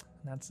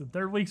 That's the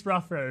third week's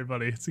rough for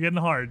everybody. It's getting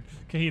hard.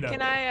 Kahina.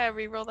 Can I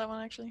re-roll that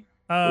one actually?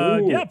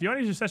 Ooh. Yeah, if you want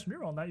to use your session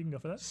reroll on that, you can go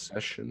for that.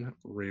 Session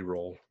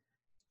reroll.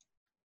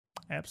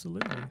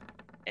 Absolutely.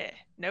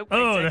 Nope.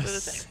 Oh, exactly the the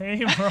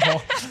same. same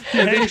roll.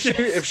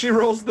 If she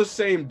rolls the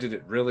same, did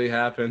it really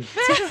happen?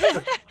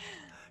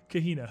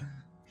 Kahina.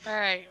 All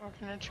right, we're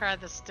gonna try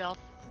the stealth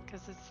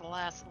because it's the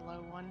last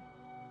low one.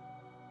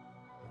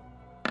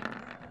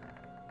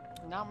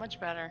 Not much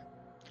better.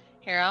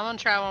 Here, I'm gonna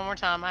try one more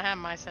time. I have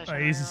my session. All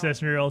right, use the reroll.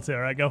 session reroll too. All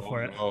right, go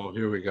for it. Oh,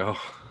 here we go.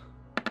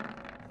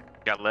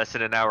 Got less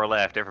than an hour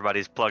left.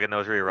 Everybody's plugging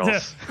those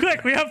rerolls.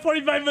 Quick, we have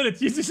 45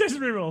 minutes. Use your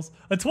session rerolls.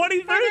 A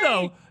 23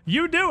 though.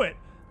 You do it.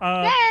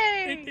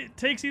 Yay! It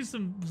takes you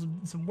some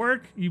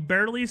work. You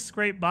barely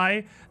scrape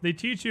by. They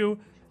teach you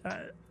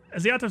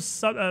as the art of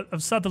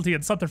subtlety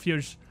and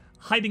subterfuge,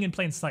 hiding in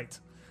plain sight.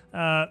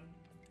 I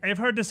have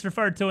heard this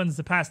referred to in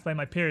the past by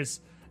my peers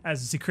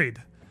as the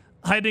creed.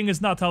 Hiding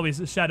is not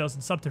always shadows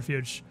and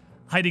subterfuge.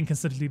 Hiding can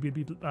simply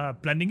be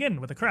blending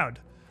in with a crowd,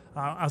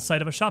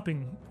 outside of a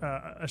shopping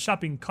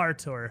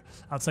cart or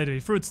outside of a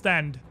fruit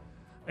stand,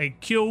 a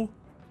queue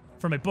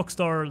from a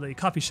bookstore or a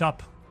coffee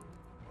shop,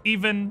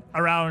 even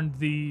around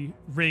the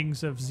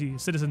rings of the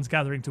citizens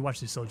gathering to watch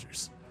the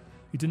soldiers.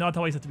 You do not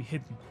always have to be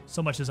hidden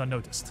so much as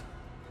unnoticed.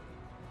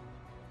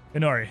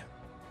 Inori.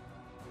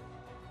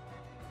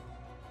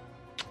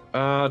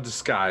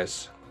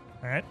 Disguise.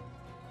 All right.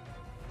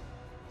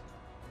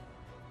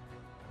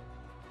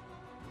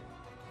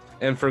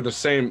 And for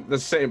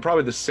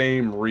probably the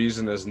same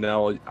reason as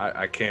Nell,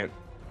 I can't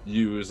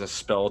use a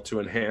spell to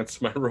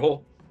enhance my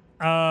roll.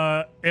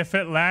 If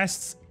it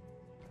lasts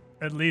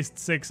at least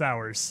 6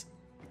 hours.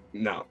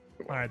 No.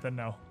 All right, then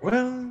no.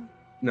 Well,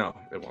 no,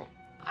 it won't.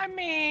 I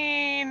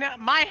mean,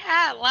 my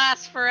hat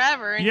lasts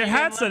forever. And Your you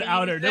hat's wouldn't an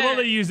let me outer. use They it. won't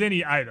let you use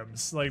any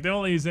items. Like, they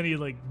won't use any,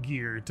 like,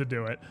 gear to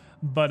do it.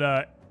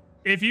 But,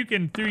 if you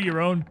can, through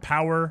your own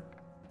power,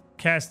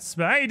 cast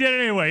spell. Hey, you did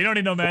it anyway. You don't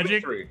need no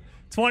magic.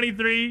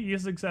 23, you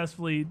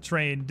successfully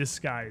train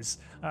disguise.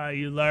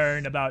 You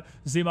learn about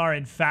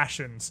Zimaran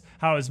fashions,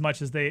 how as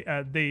much as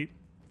they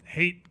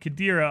hate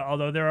Kadira,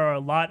 although there are a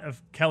lot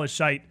of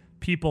Kelishite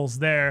peoples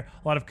there,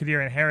 a lot of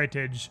Kadiran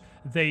heritage,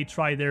 they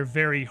try their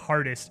very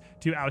hardest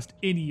to oust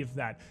any of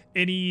that.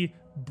 Any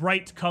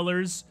bright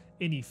colors,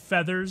 any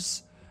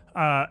feathers,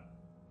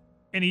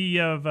 any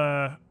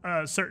of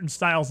certain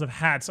styles of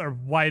hats are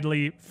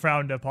widely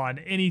frowned upon.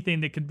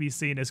 Anything that can be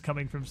seen as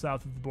coming from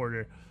south of the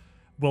border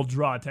will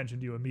draw attention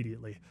to you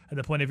immediately. And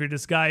the point of your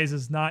disguise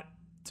is not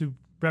to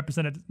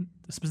represent a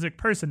specific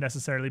person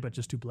necessarily, but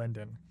just to blend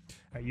in. All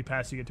right, you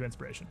pass, you get to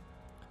inspiration.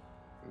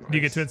 Nice. You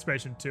get to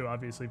inspiration too,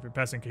 obviously, for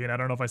passing Kane. I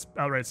don't know if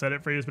I outright said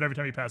it for you, but every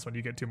time you pass one,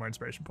 you get 2 more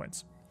inspiration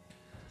points.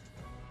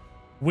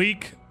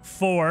 Week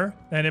 4,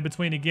 and in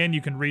between, again,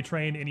 you can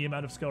retrain any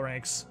amount of skill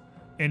ranks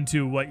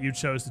into what you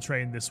chose to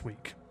train this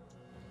week.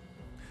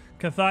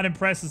 Cathan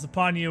impresses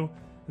upon you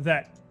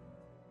that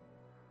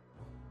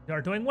you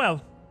are doing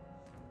well.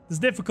 It's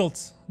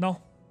difficult,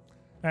 no?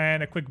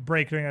 And a quick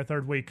break during our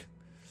 3rd week.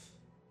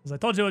 As I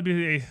told you, it would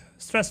be a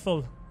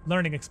stressful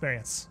learning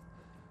experience.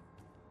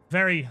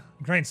 Very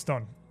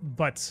grindstone,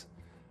 but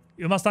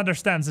you must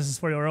understand this is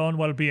for your own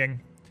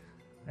well-being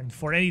and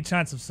for any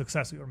chance of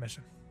success of your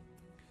mission.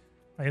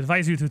 I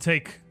advise you to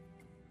take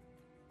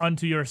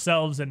unto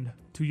yourselves and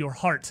to your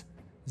heart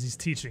these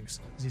teachings,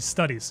 these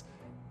studies.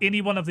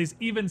 Any one of these,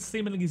 even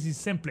seemingly the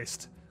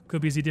simplest,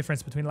 could be the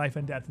difference between life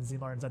and death in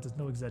Zemar, and that is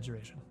no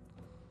exaggeration.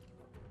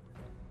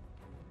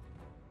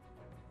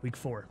 Week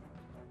 4.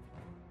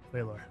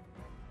 Baylor.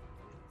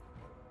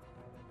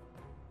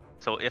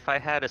 So if I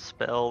had a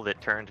spell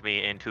that turned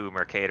me into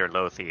Mercator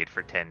Lothid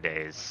for 10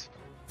 days.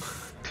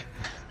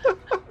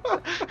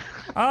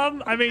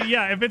 I mean,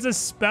 yeah, if it's a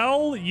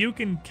spell you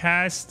can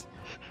cast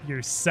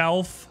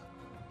yourself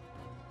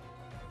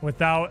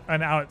without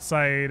an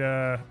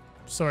outside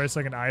source,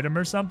 like an item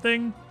or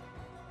something,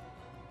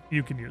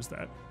 you can use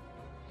that.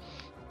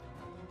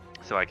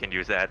 So I can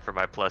use that for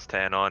my plus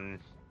 10 on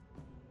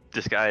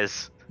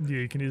disguise. Yeah,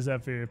 you can use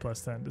that for your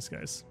plus 10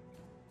 disguise.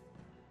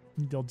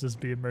 You'll just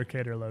be a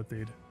Mercator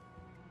Lothid.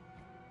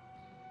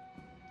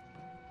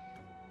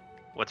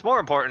 What's more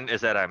important is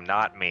that I'm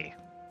not me.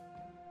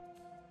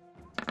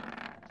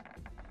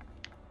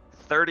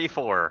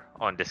 34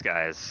 on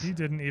disguise. You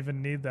didn't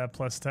even need that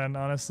plus 10,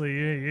 honestly.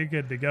 You're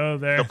good to go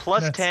there. The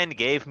plus That's- 10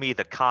 gave me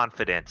the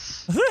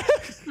confidence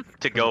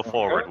to go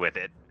forward with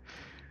it.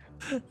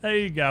 There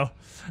you go.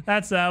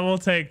 That's we'll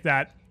take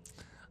that.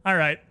 All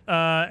right.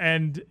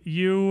 And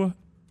you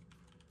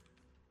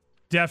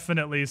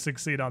definitely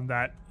succeed on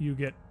that. You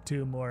get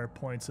 2 more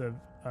points of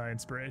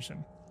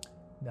inspiration.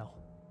 No.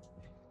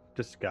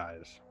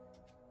 Disguise.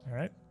 All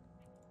right.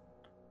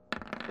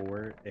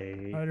 For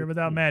a Harder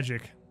without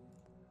magic.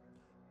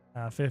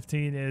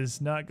 15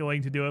 is not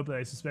going to do it, but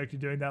I suspect you're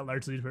doing that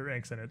largely to put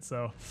ranks in it.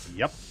 So,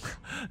 Yep.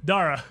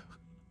 Dara.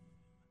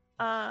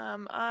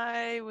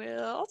 I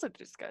will also do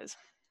disguise.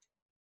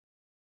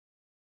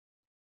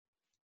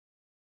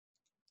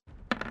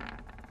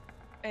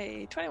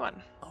 A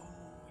 21.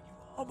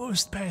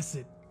 Almost passed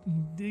it.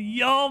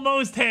 You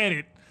almost had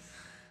it.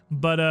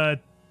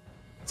 But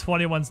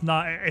 21's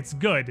not. It's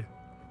good.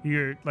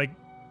 You're like,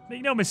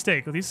 make no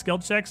mistake. With these skill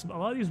checks, a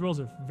lot of these rolls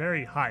are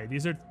very high.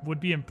 These would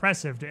be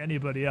impressive to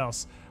anybody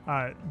else.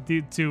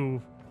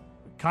 To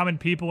common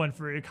people and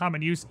for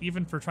common use,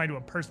 even for trying to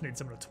impersonate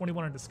someone.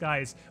 21 in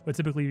disguise would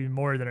typically be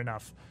more than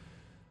enough.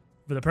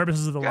 For the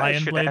purposes of the You guys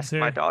lion should blades ask here.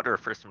 my daughter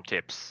for some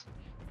tips.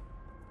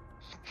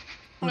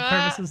 For the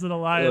purposes of the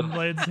lion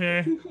blades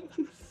here.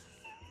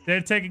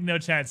 They're taking no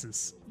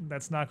chances.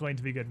 That's not going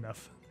to be good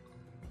enough.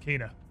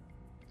 Kina.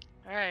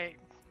 All right,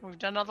 we've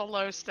done all the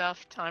low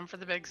stuff. Time for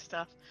the big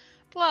stuff.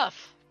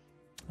 Bluff.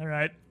 All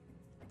right.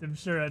 I'm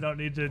sure I don't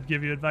need to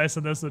give you advice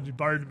on this one. You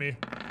barred me.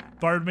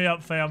 Barred me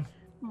up, fam.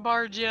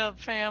 Barred you up,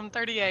 fam.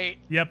 38.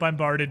 Yep, I'm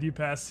barded. You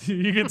pass.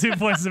 You get 2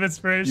 points of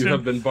inspiration. You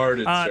have been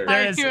barded,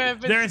 sir. You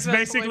have been there is successfully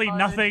basically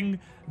barded. nothing.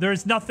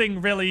 There's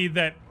nothing really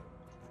that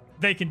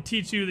they can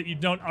teach you that you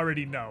don't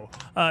already know.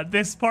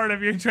 This part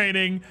of your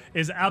training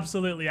is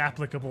absolutely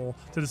applicable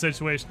to the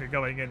situation you're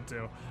going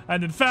into.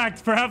 And in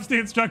fact, perhaps the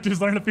instructors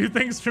learn a few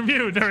things from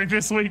you during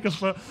this week of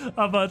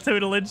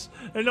tutelage.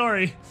 And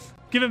Nori,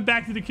 give it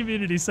back to the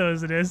community so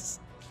as it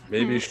is.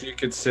 Maybe she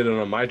could sit in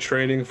on my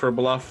training for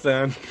bluff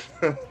then.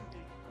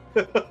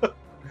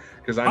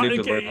 Because I need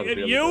to learn how to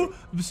be able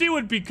to. She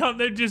would become.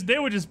 They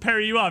would just pair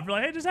you off. You're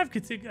like, hey, just have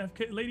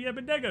Lady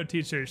Abendego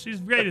teach her. She's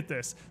great at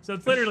this. So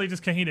it's literally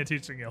just Kahina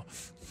teaching you.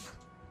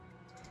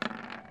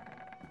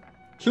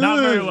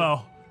 Not very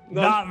well.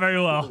 No. Not very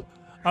well.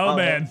 Oh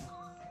man,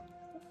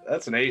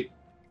 That's an 8.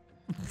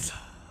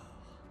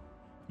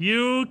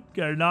 you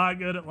are not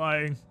good at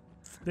lying.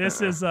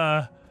 This is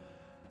we'll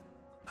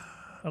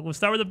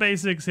start with the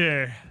basics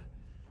here.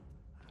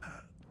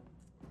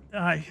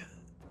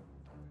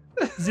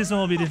 This one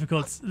will be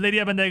difficult. Lady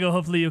Abendego,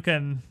 hopefully you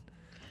can.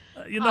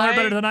 You know her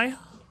better than I.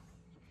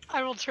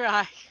 I will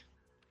try.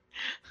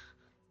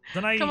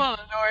 Then I. Come on,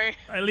 Nori.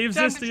 I leave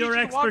Time this to to teach your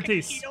you to walk in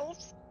expertise.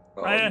 heels.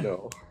 Oh,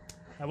 no.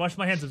 I wash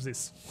my hands of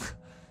this.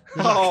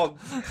 Oh,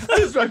 this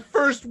is my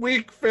first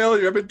week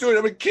failure. I've been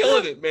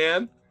killing it,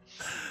 man.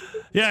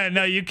 Yeah,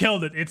 no, you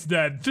killed it. It's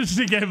dead.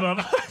 She gave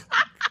up.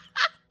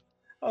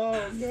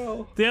 Oh,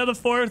 no. The other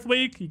 4th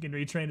week, you can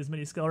retrain as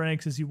many skill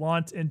ranks as you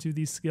want into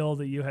the skill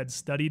that you had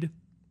studied.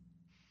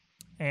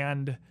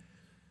 And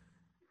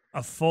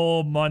a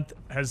full month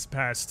has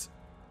passed.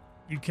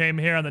 You came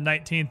here on the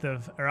 19th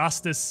of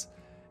Erastus.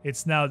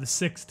 It's now the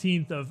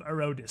 16th of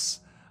Erodus.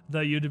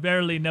 Though you'd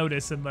barely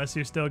notice unless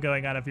you're still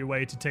going out of your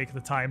way to take the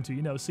time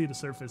to, see the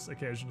surface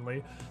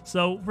occasionally.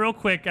 So, real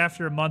quick,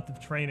 after a month of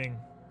training,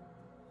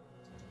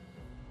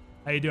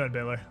 how you doing,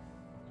 Baylor?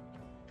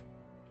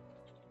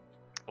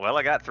 Well,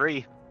 I got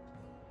 3.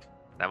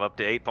 I'm up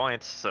to 8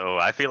 points, so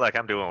I feel like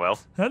I'm doing well.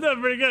 I'm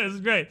doing pretty good. This is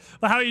great.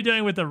 Well, how are you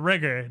doing with the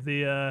rigor,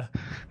 the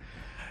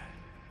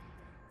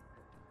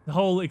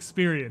whole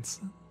experience?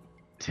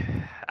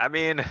 I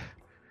mean,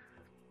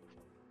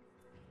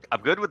 I'm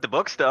good with the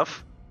book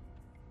stuff.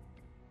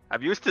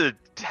 I'm used to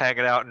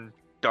hanging out in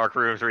dark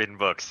rooms reading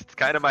books. It's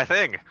kind of my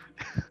thing.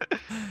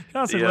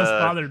 You're also less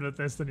bothered with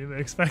this than you may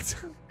expect.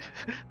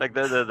 Like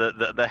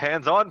the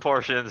hands-on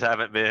portions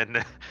haven't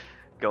been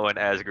going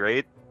as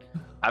great.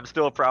 I'm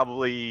still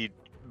probably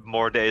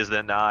more days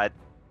than not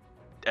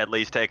at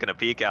least taking a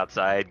peek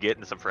outside,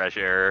 getting some fresh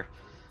air.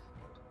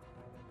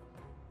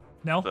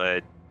 No?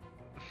 But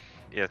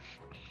yeah,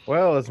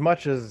 Well, as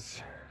much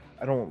as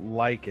I don't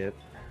like it,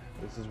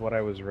 this is what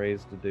I was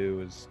raised to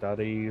do: is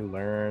study,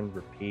 learn,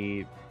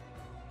 repeat.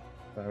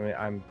 I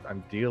mean,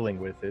 I'm dealing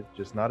with it,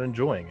 just not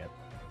enjoying it.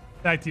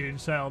 Back to your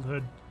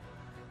childhood.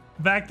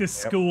 Back to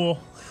school,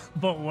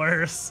 but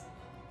worse.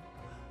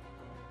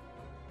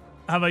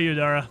 How about you,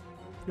 Dara?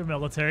 You're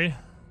military.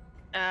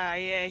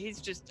 Yeah, he's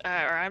just, or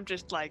I'm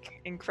just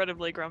like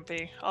incredibly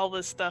grumpy. All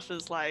this stuff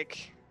is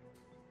like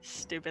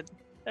stupid.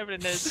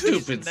 Everybody knows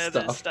Stupid this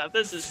stuff. stuff.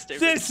 This is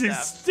stupid. This is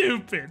stuff.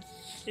 stupid.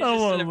 He's I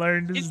just want in to a-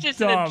 learn this. He's just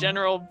dumb. in a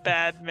general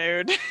bad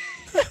mood.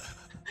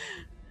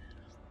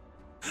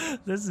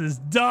 This is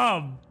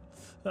dumb.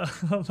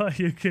 How about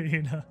you,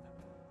 Kahina?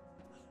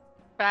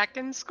 Back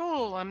in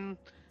school, I'm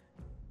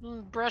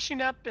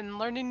brushing up and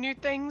learning new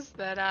things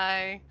that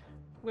I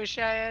wish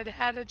I had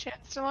had a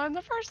chance to learn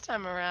the first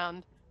time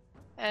around.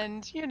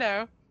 And,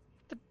 the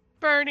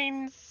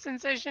burning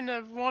sensation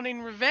of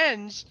wanting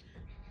revenge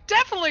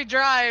definitely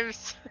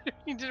drives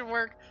you to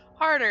work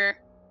harder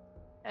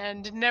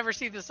and never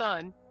see the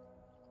sun.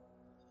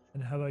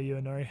 And how about you,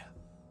 Inori?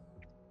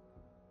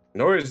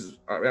 Nori's.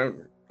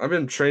 I've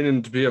been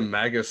training to be a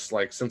magus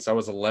like since I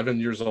was 11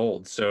 years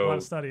old. A lot So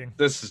of studying.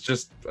 this is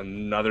just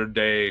another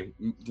day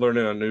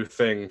learning a new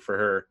thing for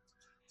her.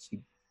 It's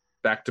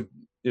back to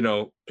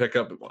pick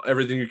up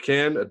everything you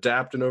can,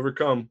 adapt and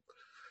overcome.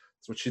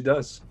 That's what she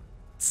does.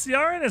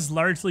 Ciaran has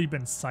largely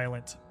been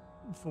silent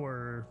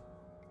for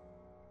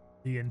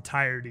the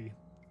entirety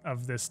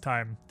of this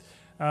time.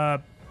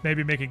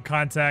 Maybe making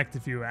contact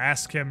if you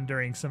ask him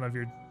during some of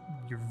your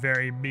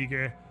very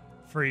meager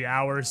free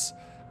hours,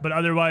 but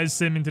otherwise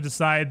seeming to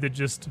decide that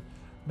just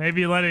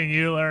maybe letting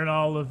you learn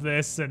all of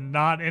this and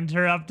not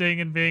interrupting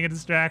and being a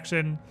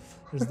distraction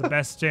is the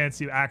best chance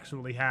you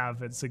actually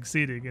have at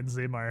succeeding in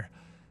Zemar.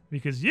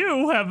 Because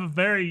you have a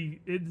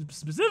very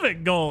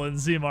specific goal in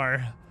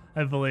Zemar,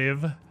 I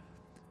believe.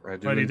 I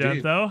do What you don't,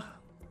 indeed. though?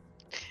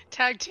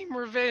 Tag team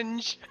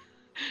revenge.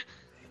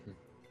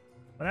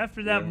 But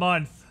after that Yeah.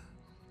 month,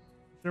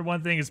 sure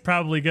one thing is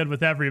probably good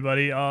with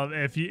everybody.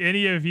 If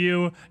any of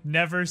you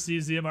never see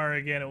Zemar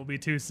again, it will be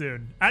too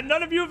soon. And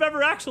none of you have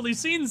ever actually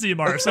seen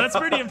Zemar, so that's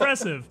pretty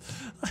impressive.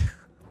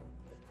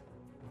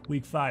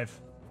 Week 5.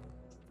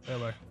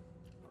 Taylor.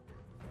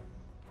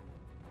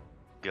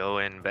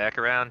 Going back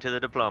around to the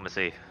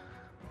diplomacy.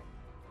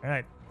 All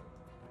right.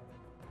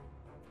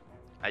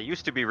 I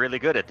used to be really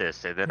good at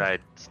this, and then I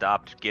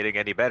stopped getting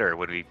any better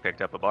when we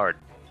picked up a bard.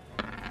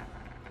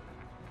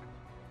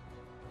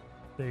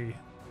 The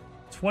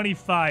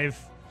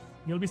 25.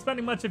 You'll be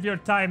spending much of your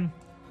time,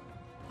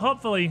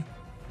 hopefully,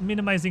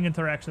 minimizing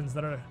interactions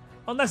that are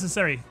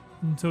unnecessary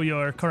to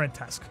your current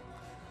task.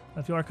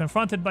 If you are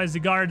confronted by the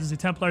guards, the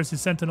Templars, the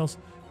Sentinels,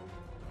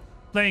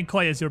 playing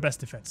coy is your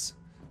best defense.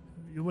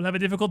 You will have a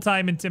difficult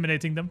time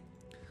intimidating them,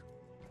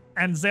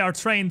 and they are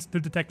trained to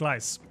detect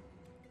lies.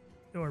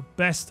 Your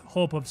best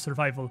hope of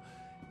survival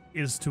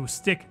is to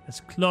stick as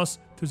close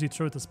to the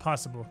truth as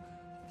possible,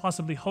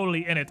 possibly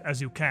wholly in it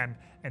as you can,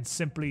 and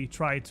simply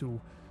try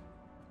to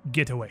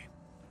get away.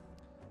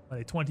 By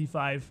a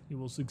 25, you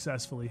will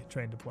successfully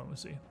train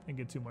diplomacy and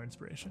get 2 more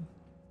inspiration.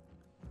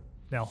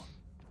 Nell.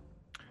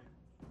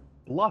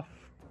 Bluff.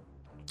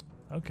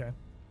 Okay.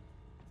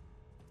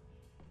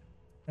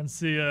 And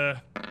see, I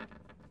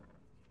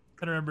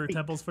remember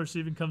Temple's first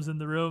even comes in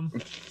the room.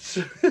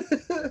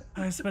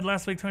 I spent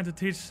last week trying to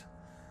teach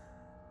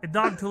a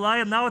dog to lie,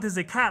 and now it is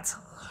a cat.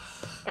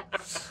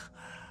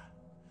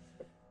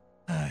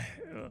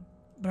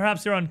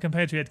 Perhaps your own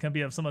compatriot can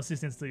be of some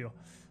assistance to you.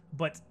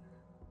 But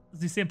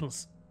the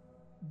simples,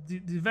 the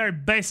very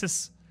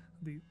basis,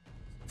 the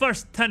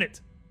first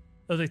tenet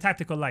of a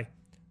tactical lie,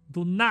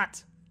 do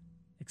not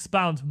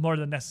expound more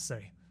than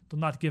necessary. Do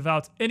not give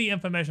out any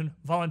information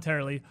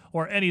voluntarily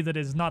or any that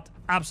is not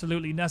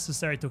absolutely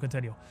necessary to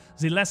continue.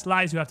 The less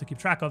lies you have to keep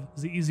track of,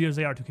 the easier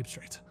they are to keep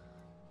straight.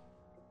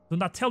 Do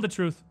not tell the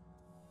truth,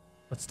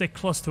 but stay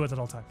close to it at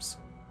all times.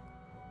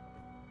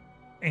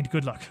 And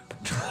good luck.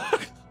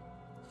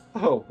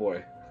 Oh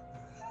boy.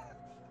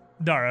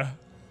 Dara.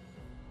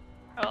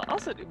 I'll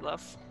also do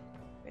bluff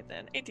with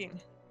an 18. At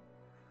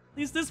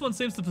least this one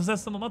seems to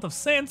possess some amount of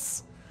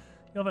sense.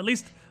 You have at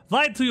least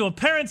lied to your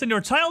parents in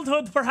your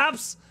childhood,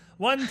 perhaps,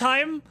 one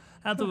time,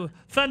 and to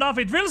fend off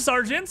a drill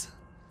sergeant.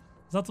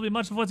 That will be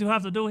much of what you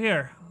have to do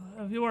here.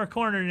 If you are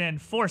cornered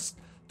and forced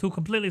to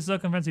completely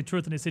circumvent the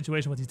truth in a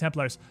situation with the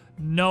Templars,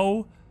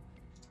 know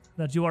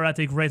that you are at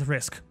a great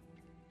risk.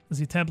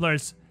 The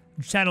Templars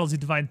channel the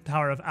divine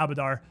power of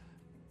Abadar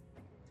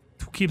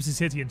to keep the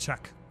city in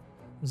check.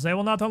 They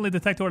will not only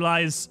detect your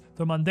lies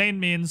through mundane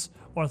means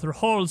or through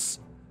holes,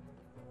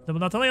 they will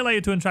not only allow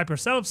you to entrap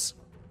yourselves,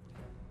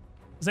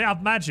 they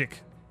have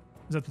magic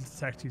that will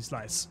detect these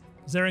lies.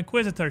 Their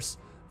inquisitors,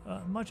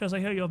 much as I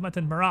hear you have met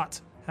in Marat,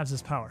 have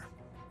this power.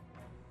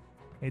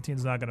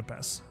 18's not gonna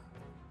pass.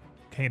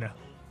 Kana.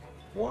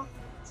 What?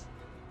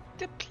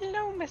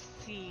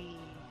 Diplomacy.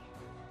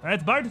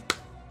 Alright, Bard.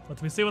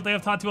 Let me see what they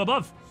have taught you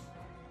above.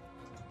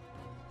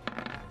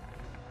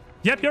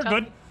 Yep, you're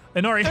good.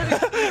 Inori.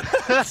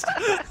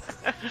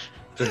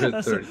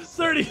 That's a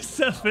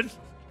 37.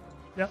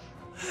 Yep.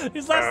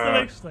 He's less than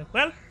actually.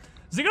 Well,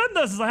 the good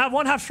news is I have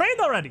one half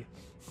trained already.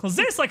 Well,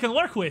 this I can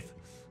work with.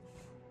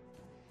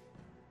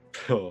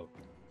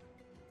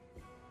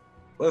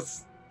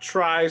 Let's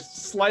try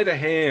sleight of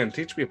hand.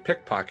 Teach me a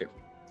pickpocket.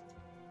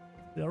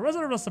 The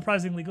Reservoir is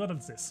surprisingly good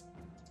at this.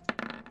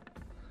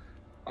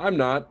 I'm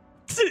not.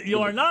 You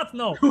are not?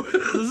 No.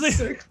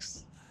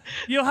 6.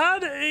 You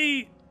had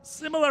a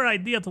similar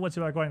idea to what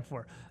you are going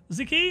for.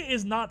 The key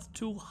is not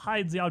to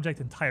hide the object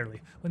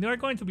entirely. When you are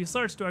going to be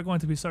searched, you are going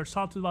to be searched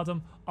top to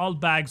bottom, all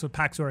bags or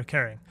packs you are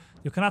carrying.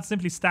 You cannot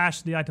simply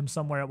stash the item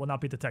somewhere it will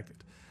not be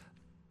detected.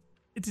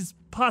 It is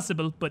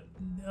possible, but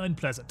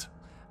unpleasant,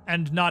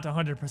 and not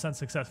 100%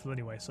 successful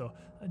anyway, so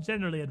I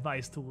generally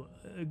advise to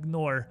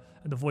ignore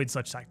and avoid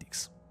such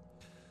tactics.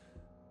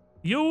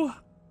 You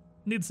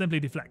need simply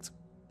deflect.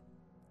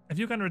 If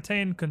you can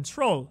retain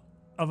control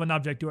of an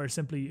object you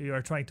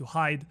are trying to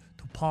hide,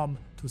 to palm,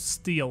 to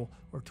steal,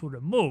 or to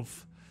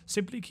remove,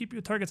 simply keep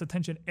your target's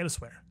attention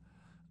elsewhere.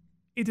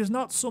 It is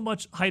not so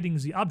much hiding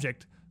the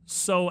object,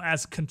 so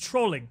as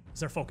controlling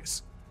their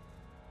focus.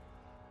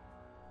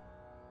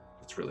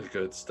 It's really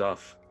good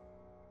stuff.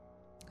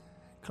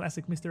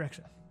 Classic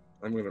misdirection.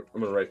 I'm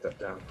gonna write that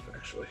down,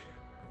 actually.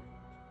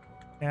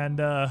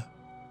 And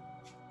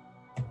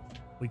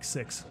week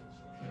 6.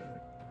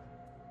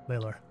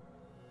 Baylor.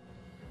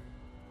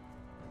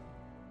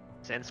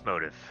 Sense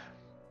motive.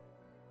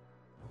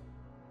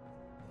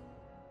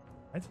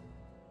 Right?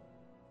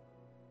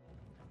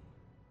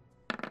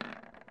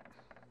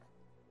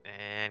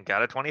 And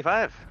got a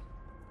 25.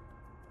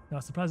 Now,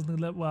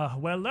 surprisingly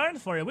well learned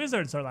for a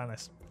wizard, Sir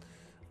Lannis.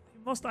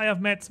 Most I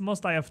have met,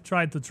 most I have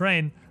tried to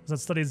train that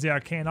studies the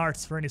arcane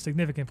arts for any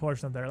significant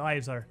portion of their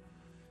lives are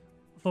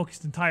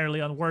focused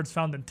entirely on words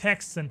found in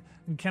texts and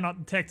cannot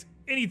detect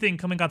anything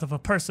coming out of a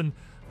person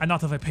and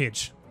not of a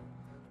page.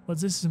 But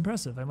this is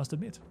impressive, I must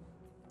admit.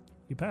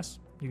 You pass.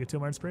 You get 2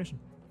 more inspiration.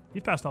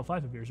 You've passed all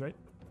 5 of yours, right?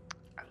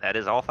 That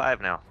is all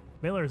 5 now.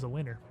 Baylor is a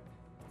winner.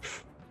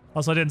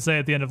 Also, I didn't say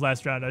at the end of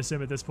last round, I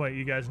assume at this point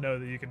you guys know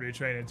that you can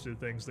retrain into the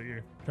things that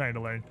you're trying to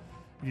learn.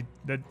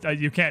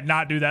 You can't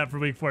not do that for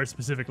week 4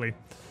 specifically.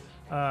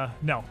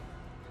 No.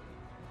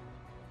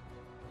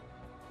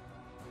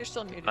 You're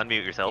still muted.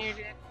 Unmute yourself.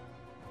 Muted.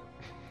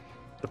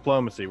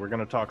 Diplomacy. We're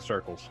gonna talk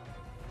circles.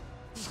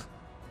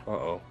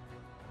 Uh-oh.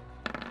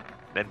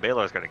 Then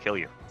Baylor's gonna kill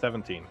you.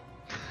 17.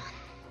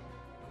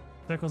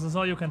 Circles is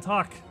all you can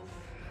talk.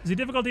 The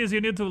difficulty is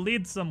you need to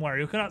lead somewhere.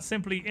 You cannot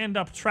simply end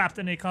up trapped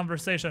in a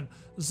conversation,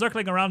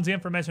 circling around the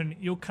information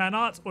you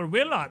cannot or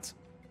will not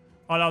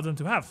allow them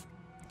to have.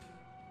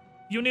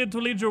 You need to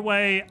lead your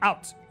way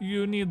out.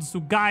 You need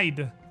to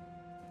guide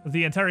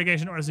the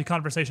interrogation or the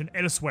conversation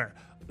elsewhere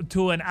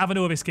to an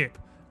avenue of escape.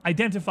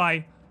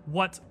 Identify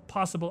what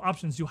possible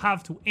options you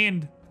have to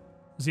end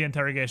the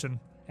interrogation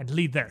and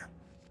lead there.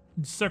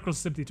 Circles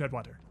simply tread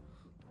water.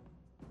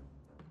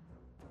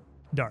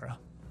 Dara.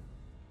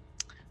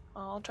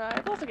 I'll try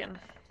both again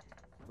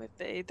with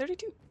a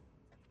 32.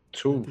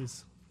 2.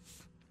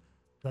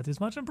 That is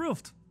much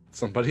improved.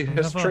 Somebody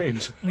has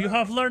trained. You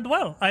have learned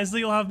well. I see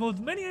you have moved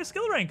many a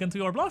skill rank into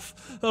your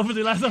bluff over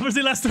the last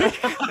week.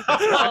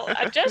 Well,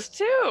 just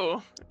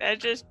 2. I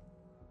just.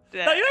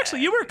 No,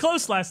 you were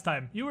close last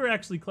time. You were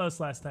actually close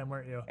last time,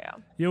 weren't you? Yeah.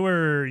 You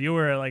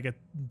were like a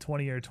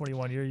 20 or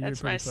 21. You're That's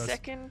pretty my close.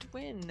 second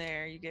win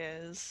there, you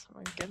guys.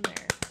 I'm getting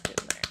there.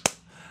 Getting there.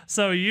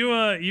 So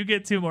you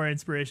get 2 more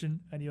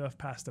inspiration, and you have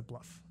passed a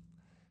bluff.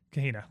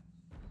 Kahina.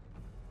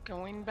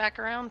 Going back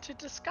around to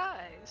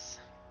disguise.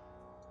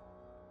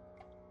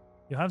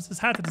 You have this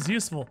hat that is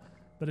useful,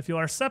 but if you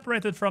are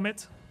separated from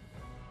it,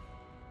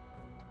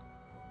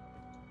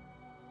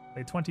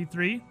 a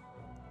 23,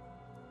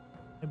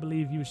 I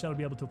believe you shall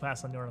be able to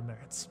pass on your own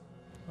merits.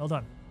 Well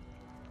done.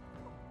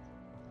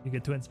 You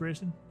get 2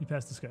 inspiration, you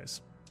pass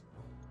disguise.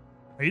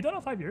 Are you done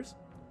on 5 years?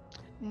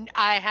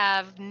 I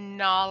have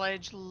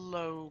knowledge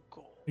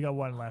local. You got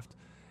 1 left.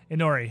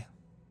 Inori.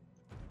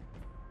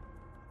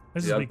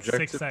 This The is week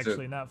objective 6,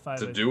 actually, not 5.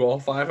 To do all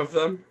 5 of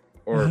them?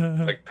 Or,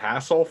 like,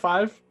 pass all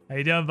 5? How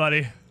you doing,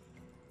 buddy?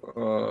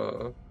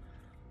 I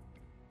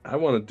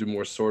want to do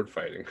more sword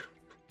fighting.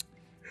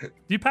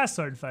 You passed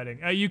sword fighting.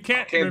 You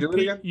can't do it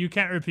repeat. again? You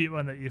can't repeat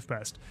one that you've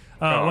passed.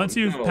 Oh, Once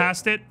you've no.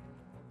 passed it,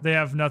 they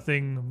have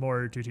nothing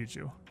more to teach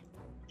you.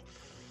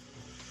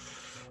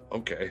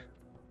 Okay.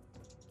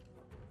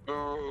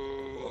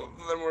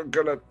 Then we're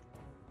gonna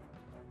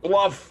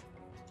bluff.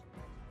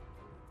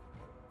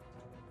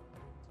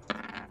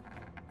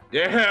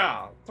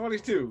 Yeah,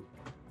 22.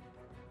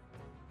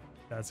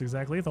 That's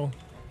exact lethal.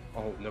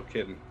 Oh, no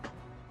kidding.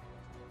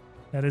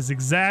 That is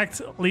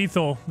exact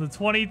lethal. The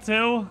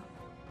 22.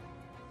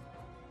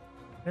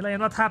 Well, I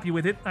am not happy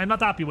with it. I'm not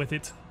happy with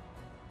it.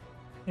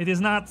 It is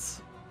not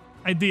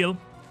ideal,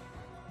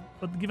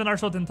 but given our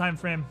shortened time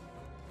frame,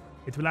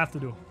 it will have to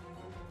do.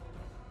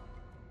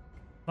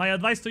 My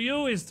advice to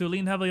you is to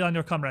lean heavily on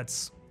your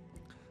comrades.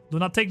 Do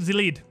not take the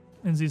lead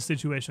in these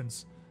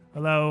situations.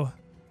 Allow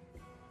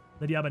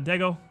Lady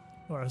Abendego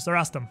or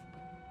Sarastam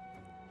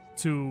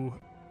to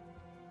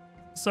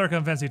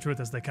circumvent the truth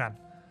as they can.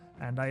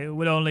 And I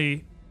will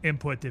only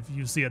input if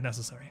you see it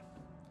necessary.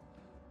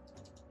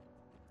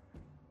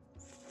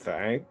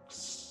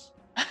 Thanks.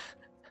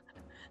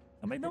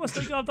 I make no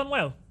mistake, you have done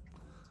well.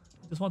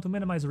 Just want to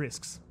minimize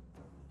risks.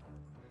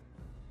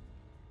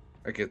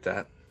 I get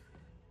that.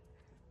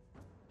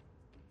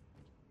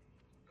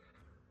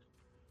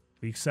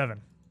 Week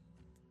 7.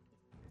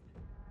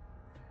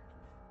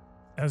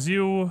 As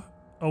you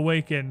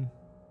awaken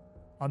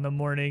on the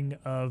morning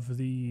of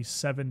the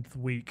 7th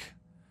week,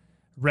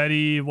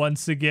 ready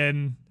once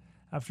again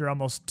after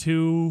almost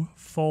 2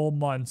 full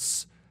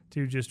months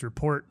to just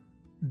report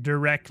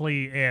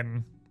directly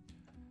in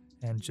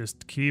and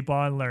just keep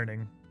on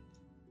learning.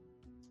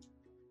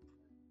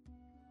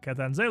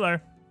 Katan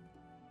Zalar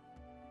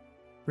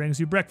brings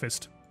you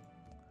breakfast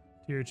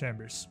to your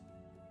chambers.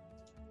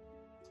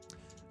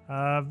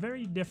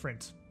 Very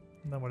different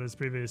than what has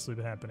previously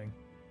been happening.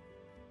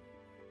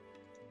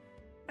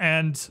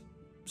 And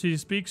she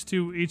speaks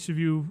to each of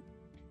you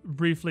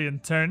briefly in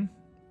turn.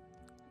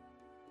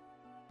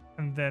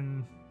 And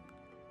then...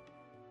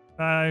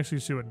 actually,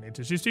 she wouldn't need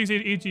to. She speaks to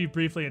each of you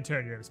briefly in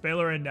turn. Your names.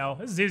 Baylor and Nell.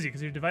 This is easy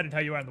because you're divided how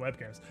you are on the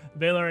webcams.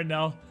 Baylor and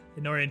Nell,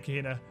 Inori and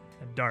Kahina,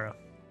 and Dara.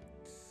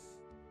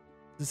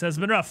 This has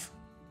been rough.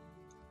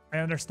 I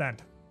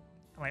understand.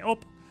 And I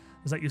hope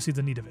is that you see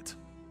the need of it.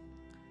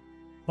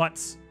 But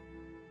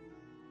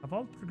I've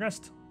all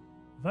progressed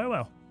very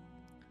well.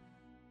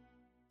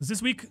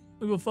 This week,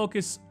 we will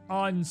focus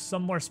on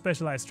some more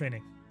specialized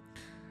training.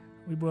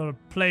 We will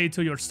play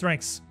to your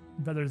strengths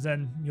rather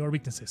than your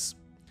weaknesses.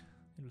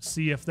 We'll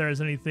see if there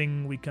is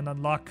anything we can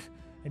unlock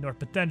in your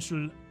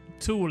potential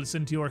tools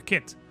into your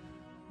kit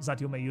that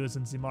you may use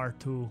in Zimar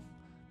to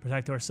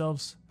protect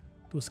ourselves,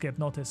 to escape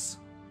notice,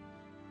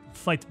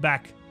 fight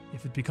back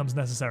if it becomes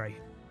necessary.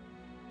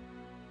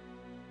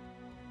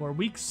 For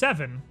week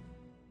 7,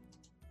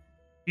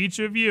 each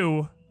of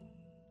you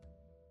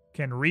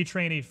can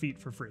retrain a feat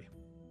for free.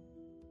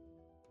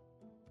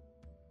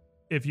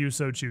 If you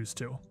so choose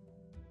to.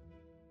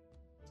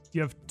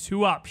 You have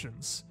 2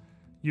 options.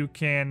 You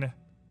can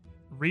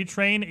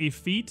retrain a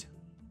feat,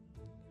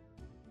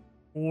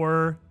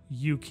 or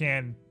you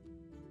can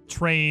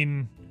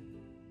train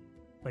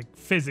like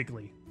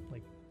physically,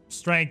 like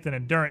strength and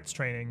endurance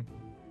training,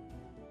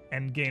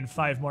 and gain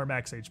 5 more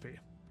max HP.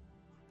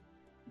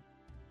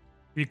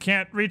 You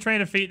can't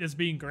retrain a feat that's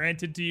being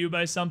granted to you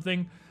by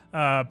something.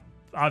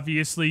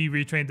 Obviously, you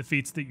retrain the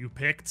feats that you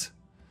picked.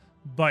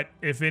 But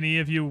if any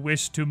of you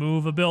wish to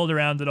move a build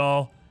around at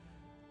all,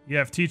 you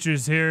have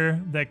teachers here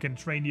that can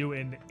train you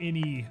in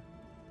any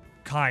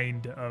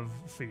kind of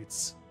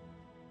feats.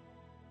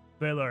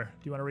 Baylor, do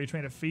you want to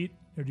retrain a feat,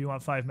 or do you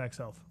want 5 max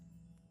health?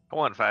 I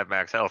want 5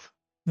 max health.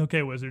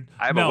 Okay, wizard.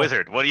 I'm a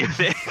wizard. What do you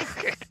think?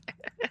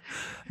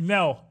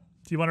 No.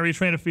 Do you want to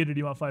retrain a feat, or do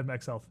you want 5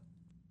 max health?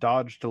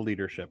 Dodge to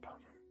leadership.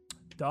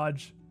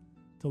 Dodge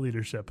to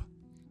leadership.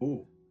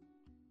 Ooh.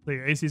 So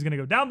your AC is going to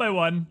go down by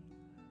 1,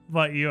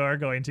 but you are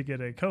going to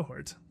get a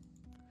cohort.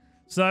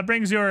 So that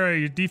brings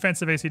your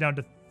defensive AC down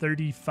to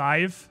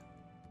 35.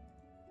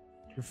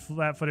 Your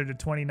flat-footed to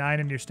 29,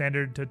 and your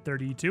standard to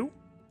 32.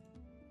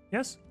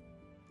 Yes?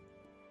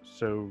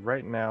 So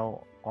right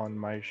now on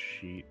my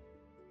sheet,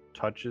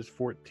 touch is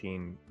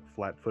 14,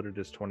 flat-footed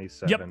is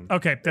 27. Yep.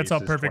 Okay, that's base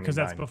all is perfect because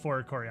that's 29.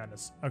 before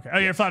Coriandus. Okay. Oh,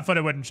 your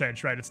flat-footed wouldn't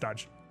change, right? It's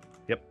dodge.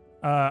 Yep.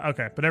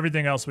 Okay, but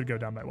everything else would go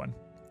down by 1.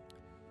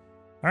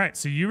 All right,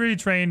 so you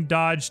retrain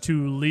dodge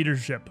to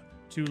leadership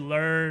to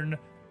learn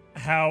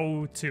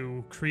how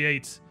to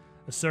create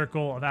a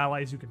circle of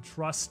allies you can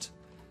trust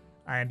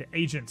and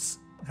agents,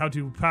 how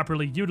to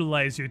properly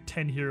utilize your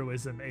 10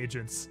 heroism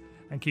agents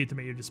and keep them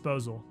at your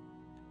disposal.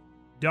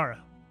 Dara,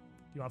 do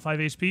you want 5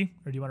 HP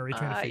or do you want to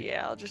retrain a feat?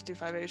 Yeah, I'll just do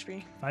 5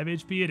 HP. 5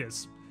 HP it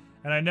is.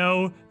 And I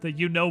know that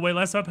you know way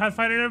less about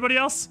Pathfinder than everybody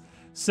else,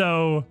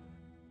 so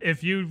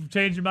if you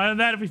change your mind on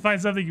that, if we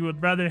find something you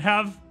would rather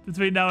have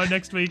between now and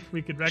next week,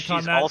 we could retcon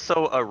She's that.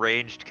 also a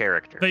ranged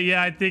character. But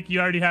yeah, I think you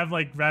already have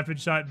like rapid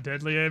shot and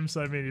deadly aim,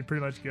 so I mean you're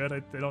pretty much good.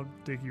 I don't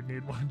think you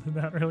need one than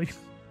that really.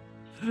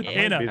 Yeah, Tina.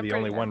 Be I'm the pretty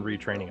only happy one with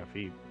retraining that. a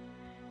feat.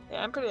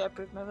 Yeah, I'm pretty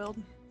happy with my build.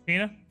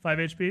 Tina, 5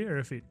 HP or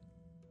a feat?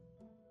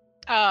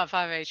 5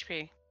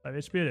 HP. 5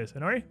 HP it is.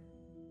 Inori?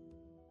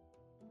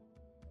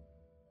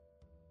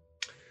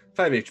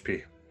 5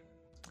 HP.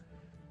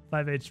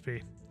 5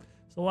 HP.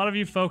 So a lot of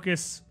you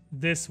focus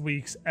this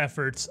week's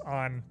efforts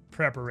on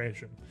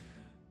preparation.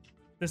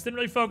 This didn't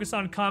really focus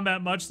on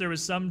combat much. There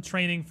was some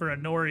training for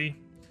Inori,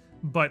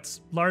 but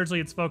largely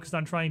it's focused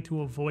on trying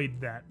to avoid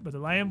that. But the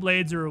Lion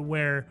Blades are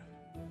aware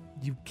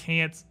you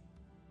can't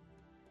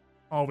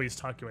always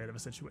talk your way out of a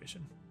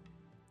situation.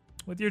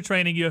 With your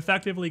training, you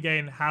effectively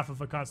gain half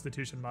of a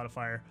Constitution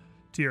modifier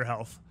to your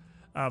health.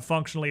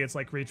 Functionally, it's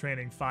like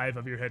retraining 5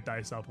 of your hit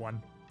dice up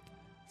 1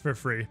 for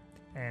free.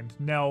 And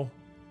Nell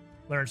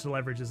learns to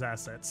leverage his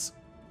assets.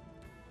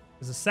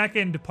 There's a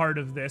second part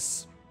of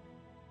this.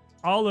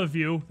 All of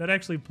you, that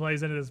actually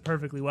plays into this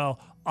perfectly well,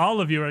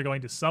 all of you are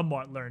going to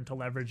somewhat learn to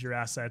leverage your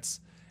assets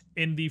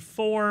in the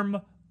form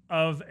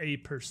of a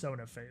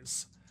persona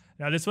phase.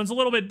 Now, this one's a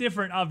little bit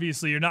different,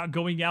 obviously. You're not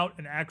going out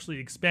and actually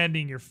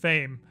expanding your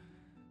fame.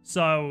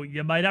 So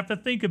you might have to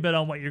think a bit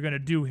on what you're going to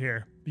do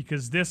here,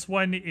 because this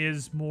one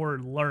is more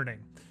learning.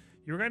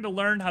 You're going to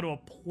learn how to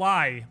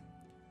apply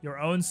your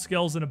own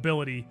skills and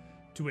ability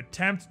to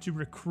attempt to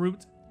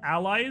recruit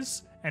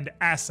allies and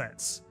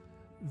assets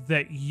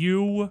that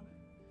you,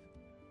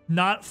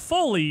 not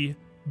fully,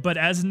 but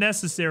as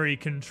necessary,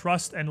 can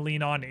trust and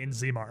lean on in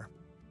Zimar.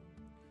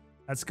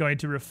 That's going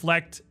to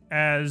reflect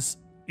as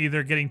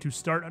either getting to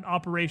start an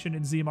operation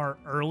in Zimar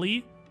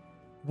early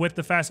with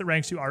the facet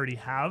ranks you already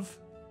have,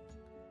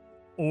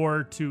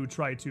 or to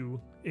try to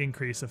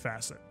increase a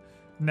facet.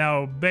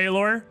 Now,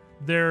 Baylor,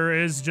 there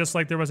is, just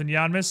like there was in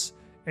Yanmis,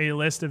 a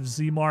list of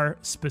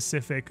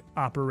Zimar-specific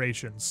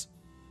operations.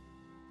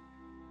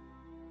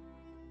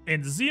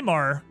 In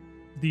Zimar,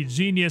 the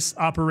genius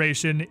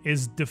operation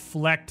is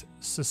Deflect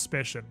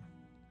Suspicion.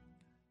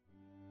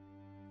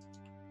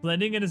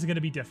 Blending in is going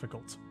to be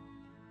difficult.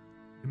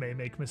 You may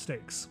make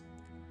mistakes.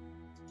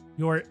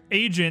 Your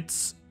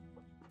agents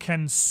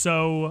can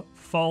sow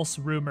false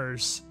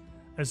rumors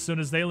as soon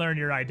as they learn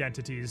your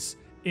identities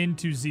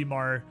into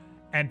Zemar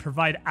and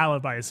provide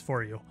alibis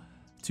for you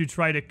to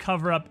try to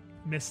cover up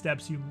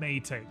missteps you may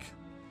take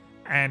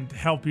and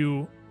help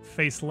you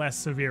face less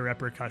severe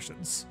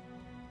repercussions.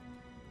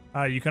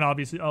 You can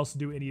obviously also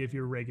do any of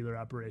your regular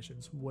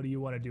operations. What do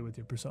you want to do with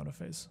your persona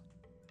phase?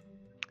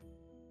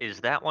 Is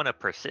that one a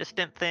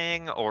persistent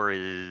thing, or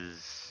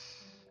is...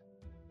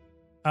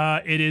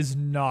 It is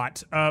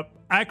not.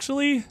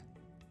 Actually,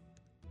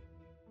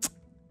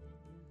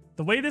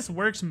 the way this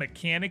works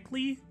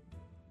mechanically,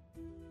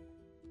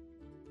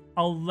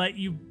 I'll let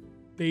you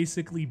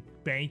basically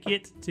bank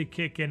it to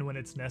kick in when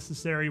it's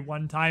necessary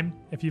one time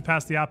if you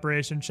pass the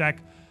operation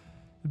check,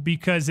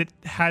 because it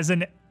has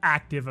an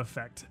active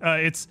effect.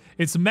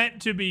 It's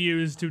meant to be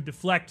used to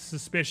deflect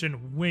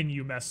suspicion when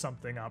you mess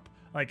something up,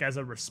 like as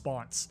a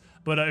response.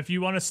 But if you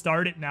want to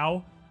start it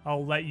now,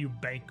 I'll let you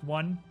bank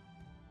one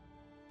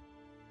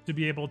to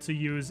be able to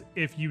use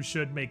if you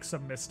should make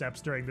some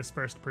missteps during this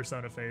first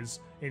persona phase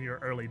in your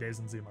early days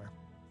in Zemar.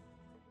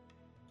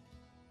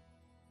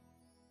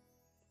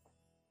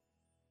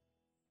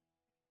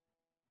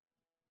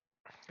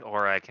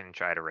 Or I can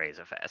try to raise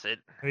a facet.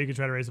 Or you can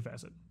try to raise a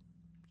facet.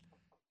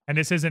 And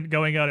this isn't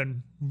going out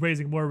and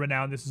raising more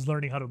renown. This is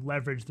learning how to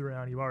leverage the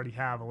renown you already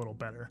have a little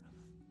better.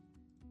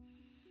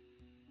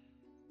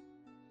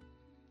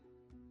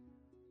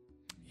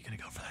 You gonna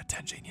go for that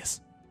 10 genius?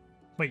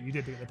 Wait, you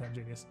did get the 10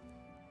 genius.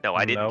 No,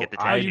 I didn't get the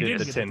 10 I you did did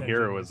the get 10 genius.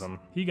 heroism.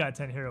 He got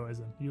 10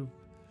 heroism.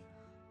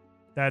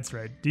 That's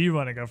right. Do you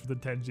want to go for the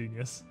 10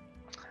 genius?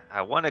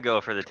 I want to go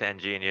for the 10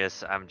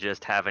 genius. I'm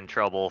just having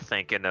trouble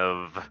thinking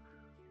of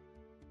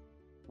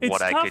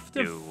what I It's tough could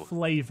to do.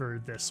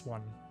 flavor this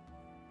one.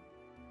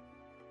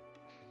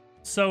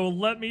 So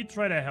let me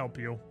try to help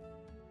you,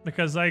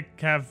 because I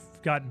have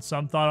gotten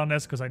some thought on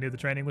this because I knew the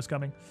training was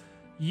coming.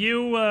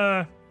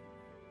 You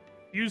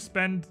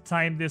spend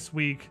time this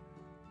week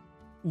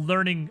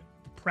learning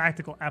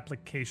practical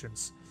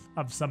applications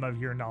of some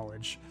of your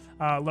knowledge,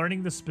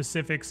 learning the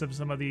specifics of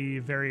some of the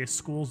various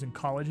schools and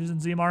colleges in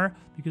Zemar,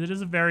 because it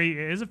is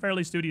a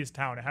fairly studious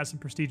town. It has some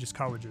prestigious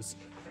colleges,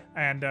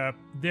 and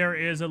there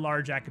is a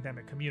large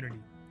academic community.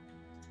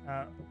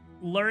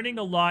 Learning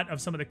a lot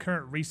of some of the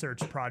current research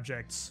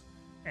projects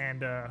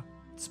and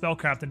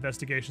spellcraft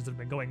investigations that have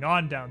been going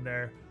on down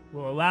there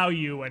will allow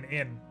you an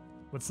in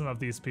with some of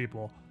these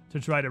people to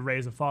try to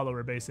raise a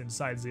follower base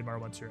inside Zemar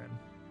once you're in.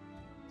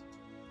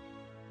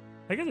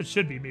 I guess it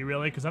should be me,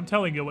 really, because I'm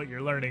telling you what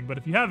you're learning, but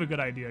if you have a good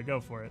idea, go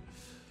for it.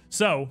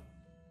 So,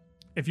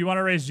 if you want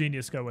to raise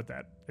genius, go with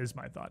that, is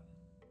my thought.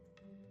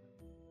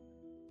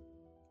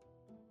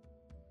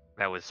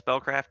 That was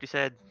spellcraft, you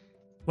said?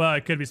 Well,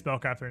 it could be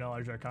spellcraft or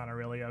knowledge arcana,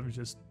 really. I was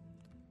just...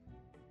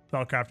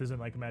 Spellcraft isn't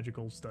like a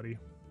magical study.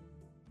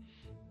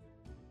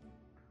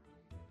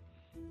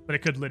 But it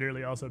could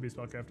literally also be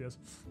spellcraft, yes.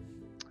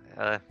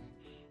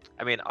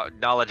 I mean,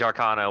 knowledge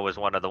arcana was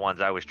one of the ones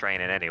I was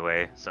training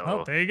anyway, so...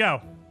 Oh, there you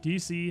go.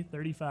 DC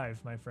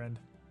 35, my friend.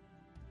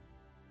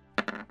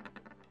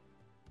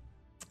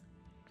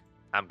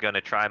 I'm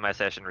gonna try my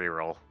session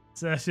reroll.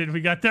 Session, we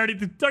got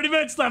 30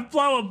 minutes left.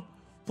 Blow him.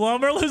 Blow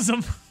him or lose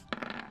him.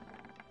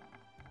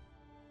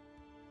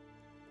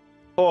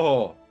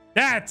 Oh,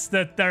 That's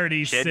the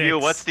 36.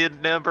 Shinyu, what's the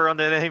number on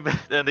the name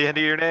at the end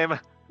of your name?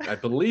 I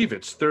believe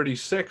it's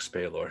 36,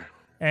 Baylor.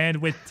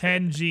 And with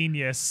 10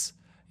 genius,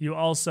 you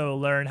also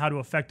learn how to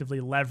effectively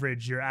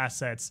leverage your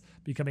assets,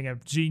 becoming a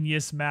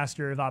genius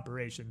master of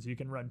operations. You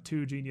can run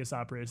 2 genius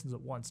operations at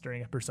once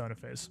during a persona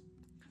phase.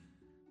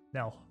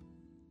 Nell.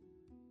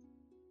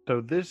 So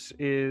this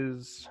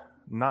is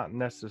not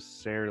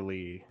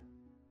necessarily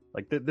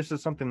like this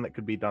is something that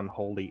could be done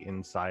wholly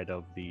inside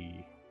of the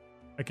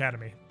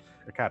Academy.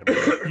 academy.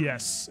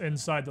 Yes,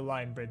 inside the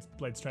Lion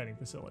Blades training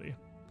facility.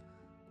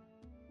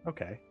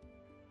 Okay.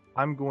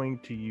 I'm going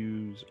to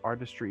use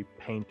artistry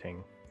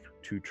painting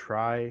to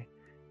try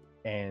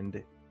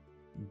and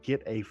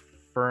get a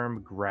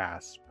firm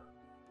grasp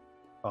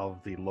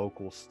of the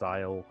local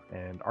style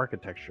and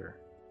architecture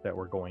that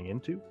we're going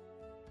into.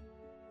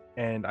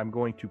 And I'm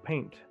going to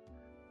paint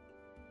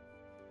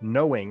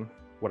knowing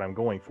what I'm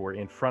going for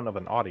in front of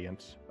an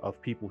audience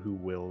of people who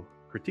will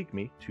critique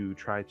me to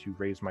try to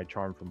raise my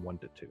charm from 1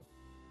 to 2.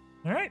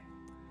 All right.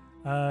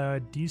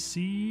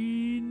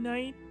 DC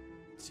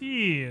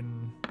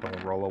 19.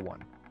 Don't roll a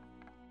 1.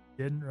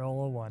 Didn't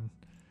roll a 1.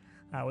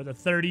 With a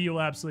 30,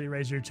 you'll absolutely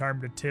raise your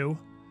charm to 2,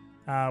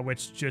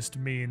 which just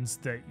means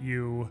that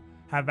you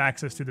have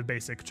access to the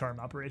basic charm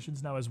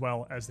operations now as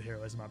well as the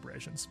heroism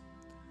operations.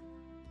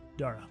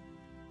 Dara.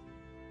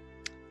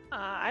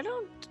 I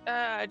don't.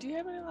 Do you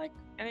have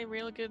any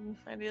really good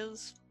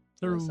ideas?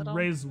 To for this at all?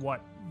 raise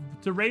what?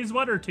 To raise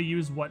what or to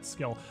use what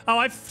skill? Oh,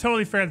 I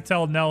totally forgot to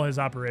tell Nell his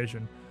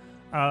operation.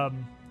 Oh,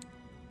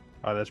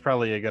 that's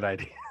probably a good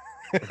idea.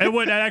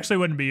 It actually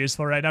wouldn't be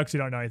useful right now because you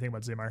don't know anything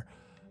about Zemar.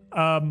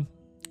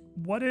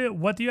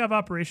 What do you have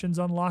operations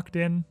unlocked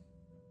in,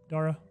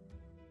 Dara?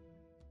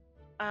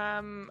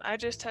 I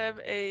just have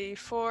a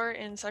 4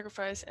 in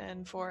sacrifice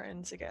and 4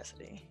 in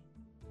sagacity.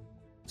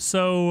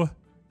 So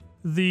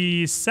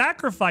the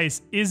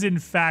sacrifice is in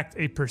fact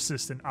a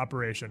persistent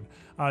operation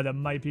that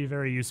might be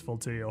very useful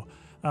to you.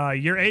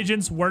 Your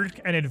agent's work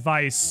and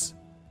advice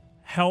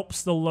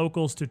helps the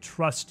locals to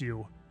trust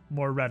you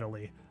more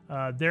readily.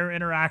 Their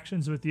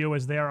interactions with you,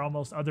 as they are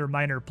almost other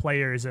minor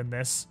players in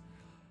this,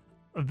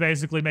 of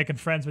basically making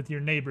friends with your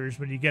neighbors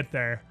when you get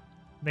there,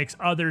 makes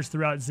others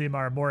throughout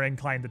Zemar more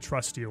inclined to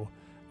trust you.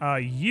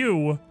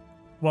 You,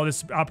 while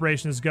this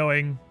operation is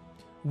going,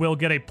 will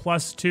get a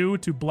 +2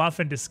 to bluff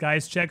and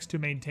disguise checks to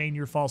maintain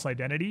your false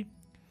identity.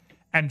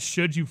 And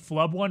should you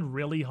flub one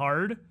really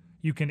hard,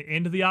 you can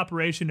end the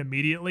operation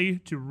immediately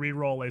to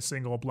re-roll a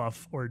single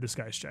bluff or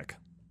disguise check.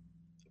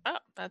 Oh,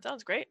 that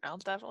sounds great. I'll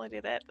definitely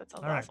do that. That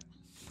sounds All right. awesome.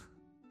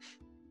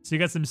 So you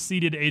got some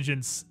seated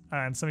agents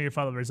and some of your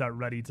followers out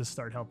ready to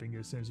start helping you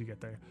as soon as you get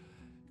there.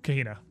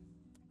 Kahina.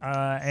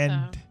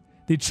 And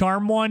the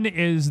charm one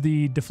is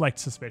the deflect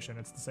suspicion.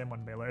 It's the same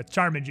one, Baylor. It's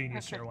charm and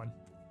genius share one.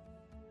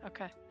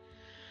 Okay.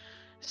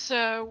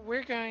 So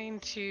we're going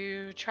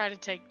to try to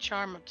take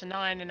charm up to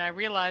 9, and I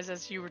realize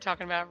as you were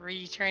talking about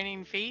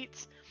retraining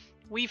feats,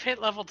 we've hit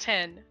level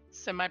 10,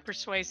 so my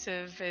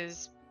persuasive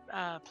is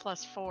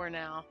 +4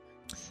 now.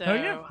 So Oh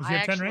yeah, 'cause I you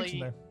have 10 ranks in actually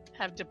there.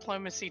 have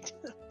diplomacy to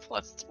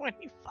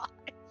 +25.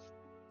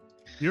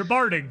 You're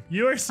barding.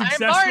 You are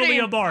successfully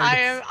a bard.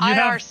 I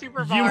are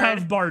super bard. You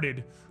have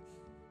barded.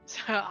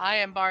 So I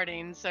am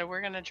barding, so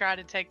we're gonna try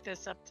to take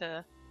this up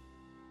to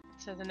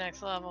the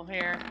next level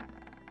here.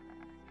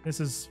 This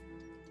is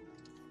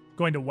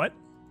going to what?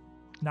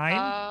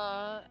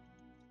 9?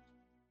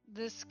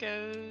 This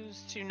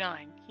goes to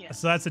 9. Yes.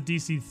 So that's a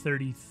DC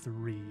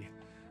 33.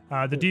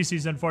 The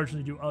DCs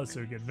unfortunately do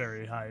also get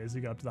very high as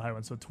you go up to the high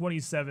one. So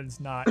 27's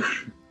not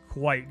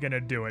quite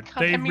gonna do it.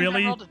 God, They that means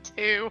really I rolled a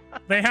 2.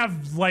 they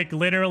have like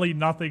literally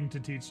nothing to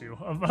teach you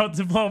about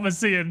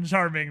diplomacy and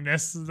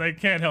charmingness. They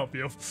can't help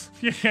you.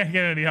 You can't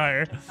get any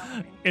higher.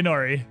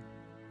 Inori.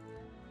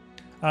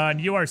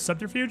 And you are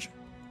subterfuge?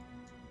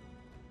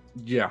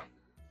 Yeah.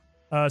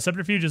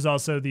 Subterfuge is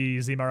also the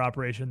Zemar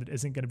operation that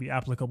isn't going to be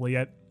applicable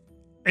yet.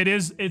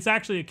 It's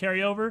actually a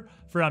carryover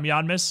from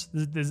Yanmis.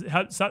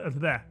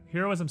 The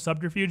Heroism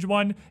Subterfuge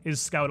one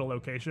is scout a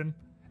location,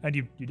 and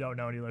you don't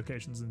know any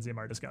locations in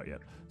Zemar to scout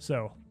yet.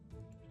 So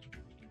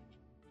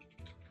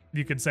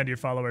you can send your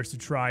followers to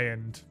try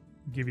and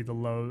give you the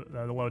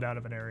lowdown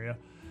of an area.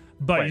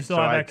 But Wait, you still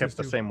so have I access kept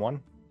the to same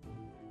one?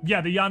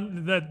 Yeah,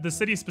 the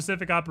city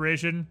specific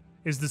operation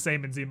is the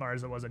same in Zemar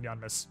as it was in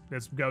Yanmis.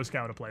 It's go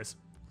scout a place.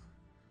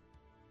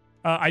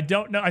 I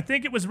don't know. I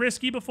think it was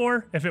risky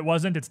before. If it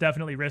wasn't, it's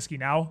definitely risky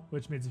now,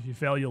 which means if you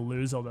fail, you'll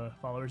lose all the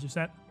followers you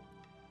sent.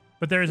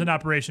 But there is an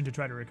operation to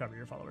try to recover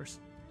your followers.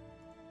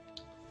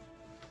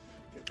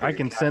 I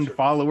can send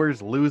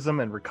followers, lose them,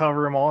 and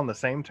recover them all in the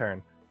same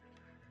turn.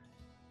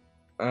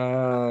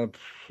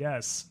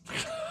 Yes.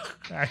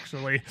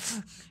 Actually.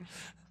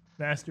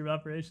 Master of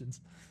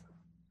operations.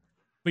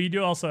 But you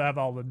do also have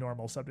all the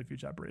normal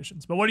subterfuge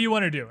operations. But what do you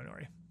want to do,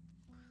 Inori?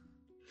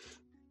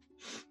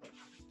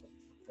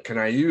 Can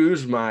I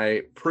use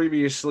my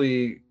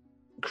previously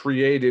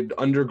created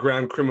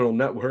underground criminal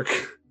network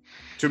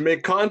to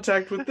make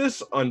contact with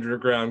this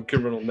underground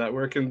criminal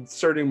network,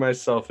 inserting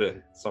myself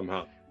in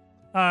somehow?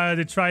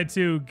 To try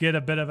to get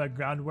a bit of a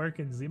groundwork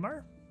in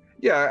Zemar?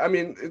 Yeah, I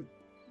mean,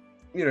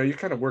 you're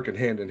kind of working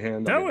hand in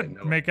hand. That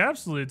would make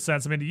absolute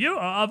sense. I mean, you,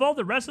 of all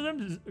the rest of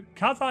them,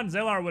 Kathan and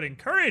Zalar would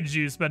encourage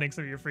you spending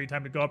some of your free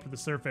time to go up to the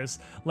surface,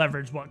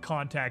 leverage what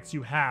contacts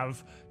you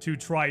have to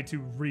try to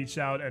reach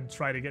out and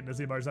try to get into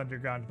Zemar's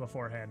underground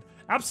beforehand.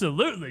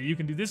 Absolutely, you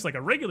can do this like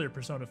a regular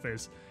Persona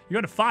phase. You're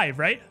going to 5,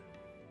 right?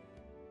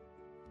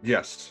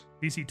 Yes.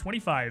 DC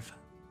 25.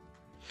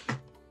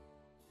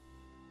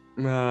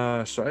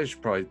 So I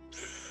should probably,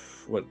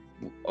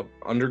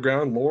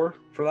 underground lore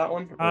for that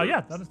one?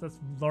 Yeah, that's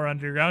lore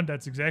underground.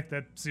 That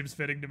seems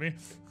fitting to me.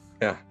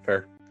 Yeah,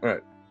 fair. All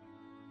right.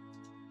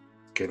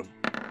 Get him.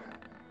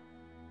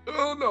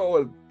 Oh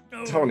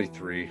no,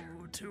 23.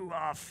 2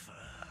 off.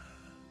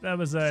 That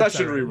was a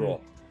Session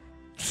reroll.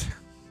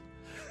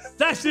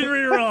 Session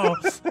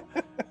reroll.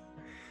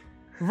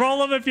 Roll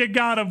them if you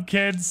got them,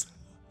 kids.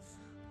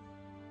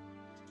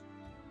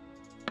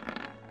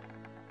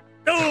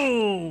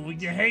 Oh,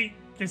 you hate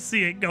to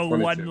see it go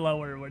 22. 1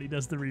 lower when he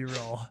does the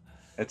reroll.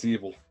 That's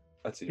evil.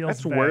 That's evil. Feels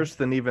That's bad. worse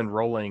than even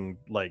rolling,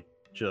 like,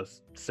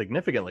 just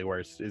significantly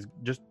worse, is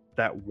just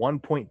that 1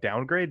 point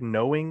downgrade,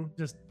 knowing.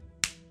 Just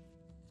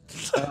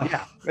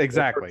Yeah,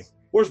 exactly.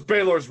 Where's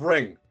Baylor's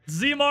ring?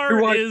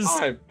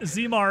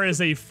 Zemar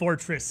is a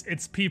fortress.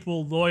 Its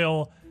people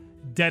loyal,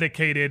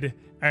 dedicated,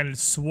 and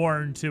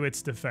sworn to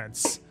its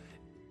defense.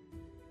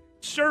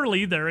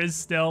 Surely there is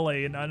still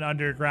an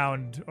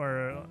underground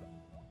or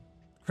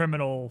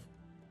criminal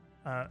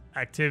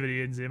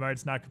activity in Zemar.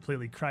 It's not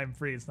completely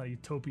crime-free. It's not a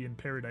utopian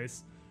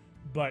paradise.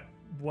 But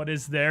what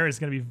is there is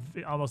going to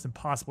be almost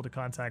impossible to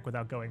contact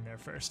without going there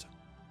first.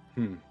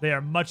 They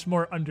are much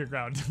more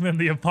underground than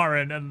the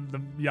Aparan and the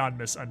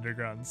Yanmis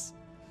undergrounds.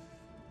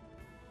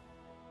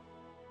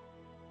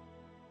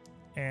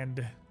 And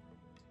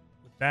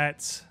with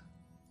that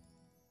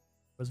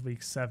was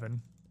week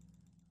 7.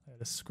 I had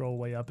to scroll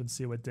way up and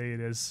see what day it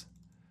is.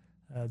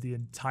 The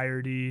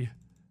entirety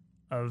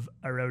of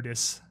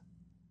Erodis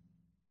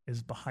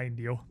is behind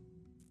you.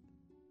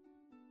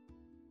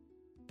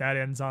 That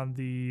ends on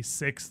the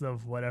 6th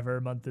of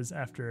whatever month is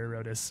after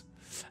Erodis.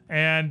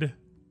 And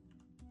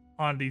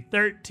on the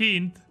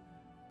 13th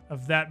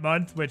of that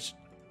month, which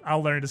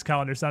I'll learn this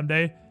calendar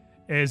someday,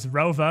 is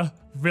Rova.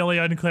 Really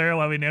unclear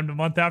why we named a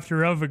month after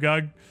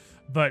Rovagug,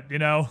 but you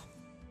know,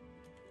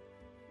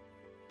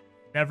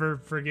 never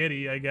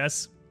forgetty, I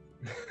guess.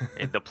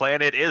 And the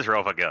planet is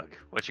Rovagug.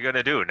 What you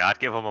gonna do? Not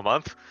give him a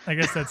month? I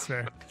guess that's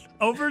fair.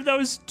 Over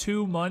those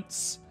 2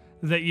 months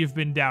that you've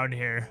been down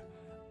here,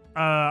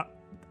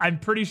 I'm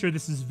pretty sure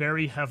this is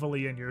very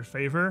heavily in your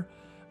favor.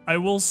 I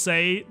will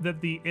say that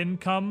the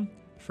income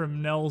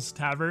from Nell's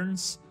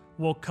Taverns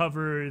will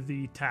cover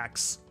the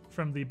tax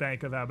from the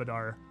Bank of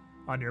Abadar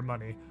on your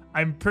money.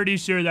 I'm pretty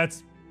sure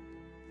that's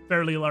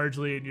fairly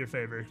largely in your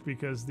favor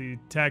because the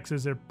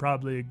taxes are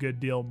probably a good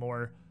deal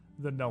more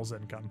than Nell's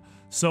income.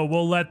 So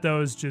we'll let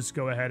those just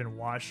go ahead and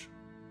wash.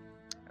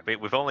 I mean,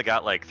 we've only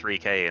got like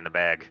 3K in the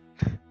bag.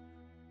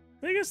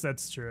 I guess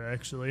that's true,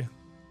 actually.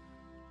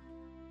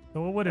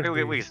 So what would it I mean,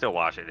 be? we can still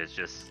wash it. It's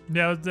just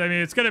No, I mean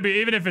it's gonna be,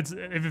 even if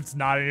it's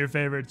not in your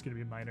favor, it's gonna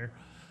be minor.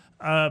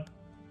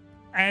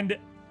 And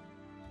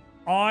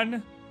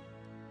on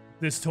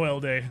this toil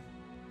day,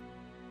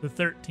 the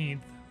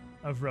 13th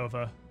of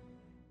Rova,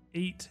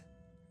 8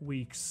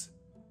 weeks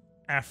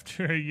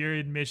after your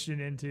admission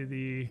into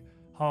the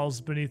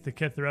halls beneath the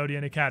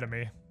Kithrodian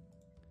Academy,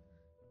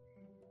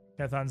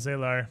 Kethan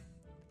Zalar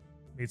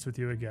meets with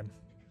you again.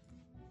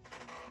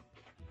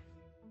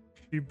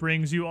 She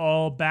brings you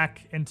all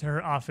back into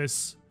her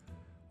office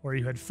where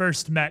you had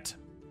first met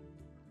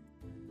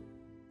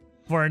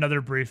for another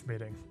brief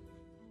meeting.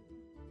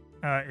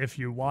 If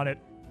you want it,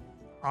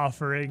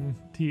 offering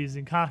teas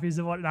and coffees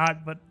and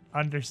whatnot, but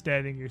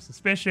understanding your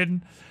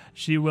suspicion,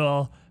 she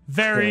will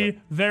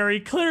very, very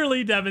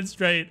clearly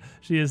demonstrate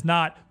she is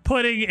not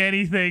putting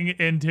anything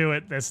into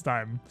it this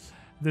time.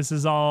 This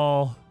is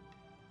all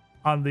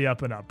on the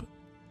up and up.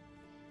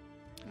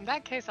 In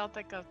that case, I'll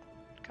take a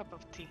cup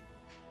of tea.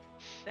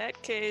 In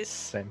that case,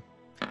 Same.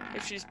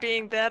 if she's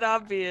being that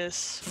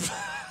obvious,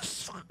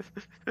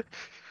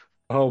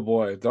 Oh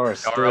boy,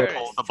 Doris. Dara still-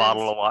 pulls a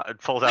bottle of water,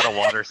 pulls out a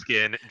water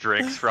skin,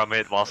 drinks from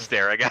it while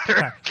staring at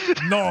her.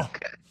 No.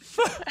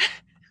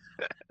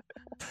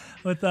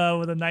 With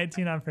a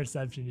 19 on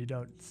perception, you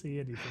don't see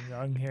anything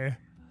wrong here,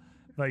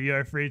 but you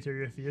are free to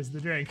refuse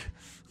the drink.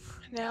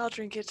 now I'll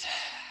drink it.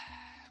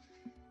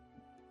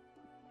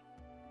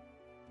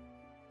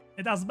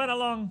 It has been a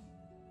long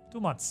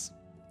 2 months.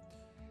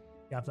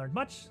 You have learned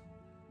much.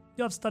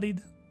 You have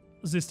studied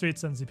the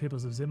streets and the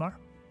peoples of Zimar.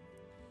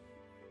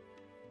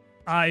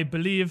 I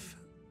believe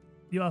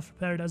you are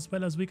prepared as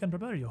well as we can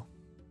prepare you.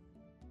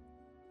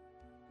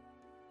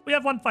 We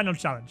have one final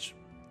challenge.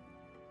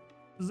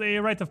 The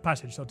rite of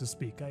passage, so to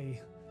speak.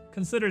 I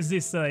consider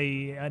this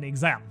an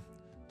exam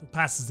to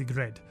pass the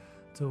grade,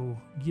 to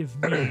give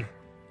me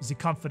the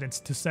confidence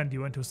to send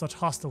you into such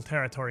hostile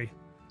territory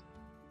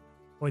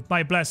with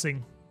my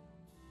blessing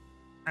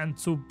and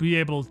to be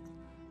able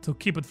to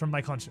keep it from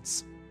my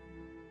conscience.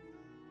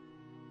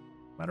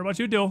 No matter what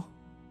you do,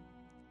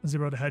 the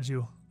road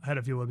ahead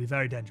of you will be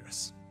very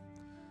dangerous.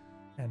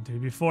 And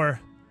before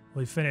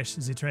we finish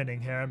the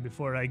training here, and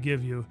before I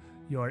give you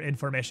your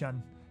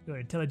information, your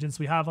intelligence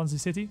we have on the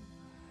city,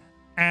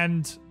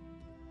 and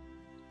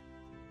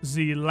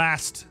the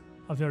last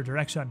of your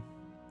direction,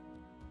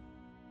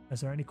 is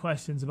there any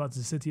questions about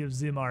the city of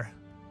Zimar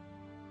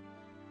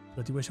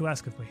that you wish to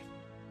ask of me?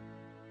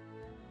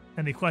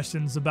 Any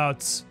questions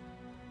about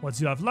what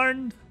you have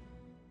learned?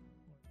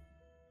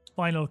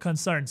 Final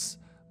concerns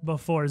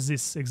before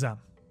this exam?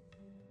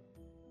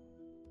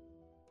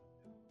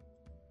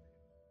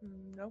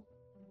 Nope.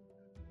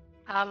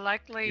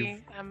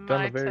 Likely, I You've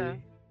done a might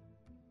very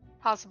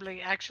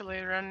possibly actually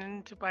run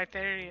into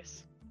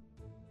Pytharius.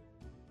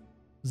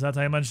 That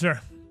I am unsure.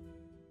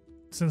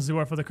 Since the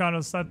war for the crown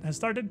has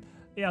started,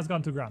 he has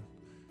gone to ground.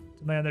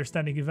 To my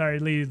understanding, he very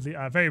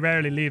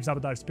rarely leaves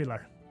Abadar's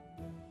pillar.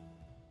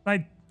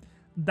 I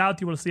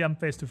doubt you will see him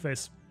face to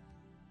face,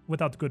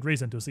 without good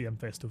reason to see him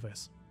face to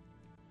face.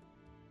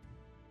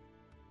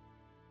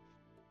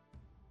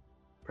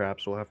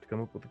 Perhaps we'll have to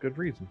come up with a good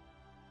reason.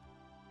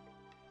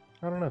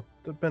 I don't know.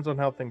 Depends on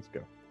how things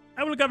go.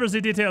 I will cover the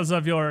details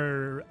of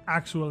your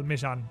actual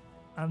mission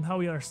and how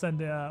we are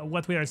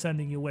what we are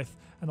sending you with,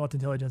 and what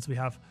intelligence we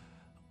have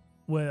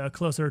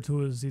closer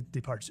to the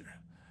departure.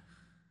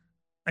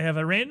 I have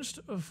arranged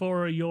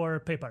for your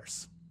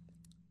papers.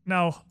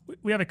 Now,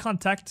 we have a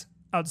contact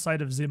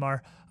outside of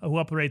Zimar who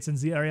operates in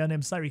the area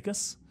named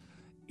Cyricus.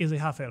 Is a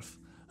half-elf.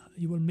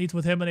 You will meet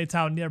with him in a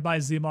town nearby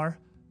Zimar,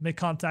 make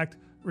contact,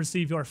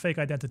 receive your fake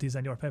identities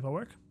and your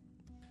paperwork.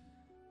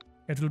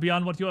 It will be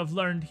on what you have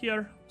learned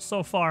here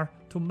so far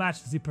to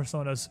match the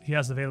personas he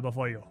has available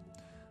for you.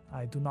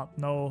 I do not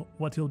know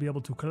what you'll be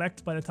able to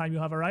collect by the time you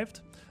have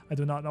arrived. I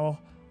do not know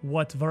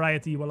what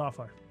variety you will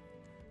offer.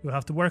 You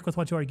have to work with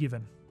what you are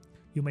given.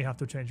 You may have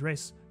to change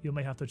race. You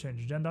may have to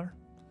change gender.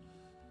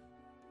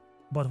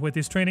 But with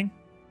this training,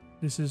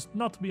 this is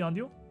not beyond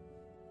you.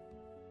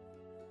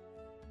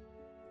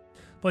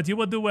 But you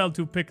would do well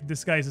to pick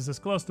disguises as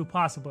close to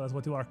possible as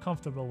what you are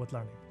comfortable with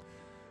learning.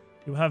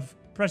 You have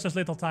precious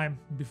little time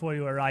before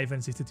you arrive in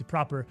the city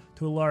proper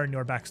to learn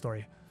your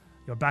backstory,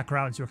 your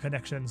backgrounds, your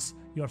connections,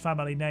 your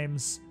family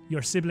names,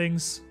 your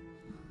siblings.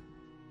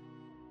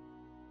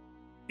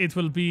 It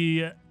will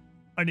be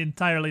an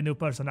entirely new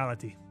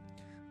personality.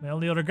 My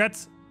only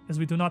regret is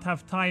we do not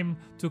have time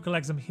to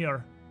collect them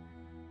here,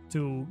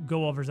 to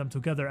go over them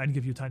together and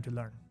give you time to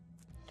learn.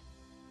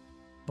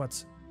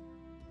 But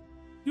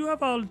you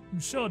have all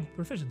showed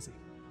proficiency.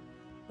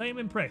 I am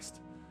impressed.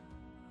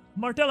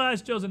 Martella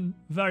has chosen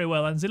very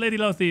well, and the Lady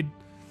Lothid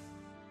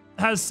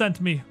has sent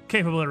me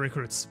capable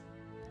recruits.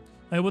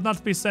 I would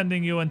not be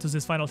sending you into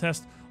this final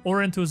test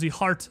or into the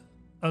heart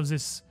of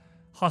this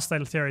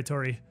hostile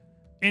territory,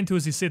 into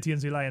the city in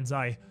the Lion's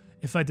Eye,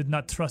 if I did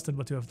not trust in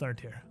what you have learned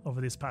here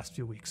over these past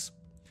few weeks.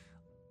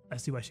 I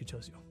see why she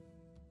chose you.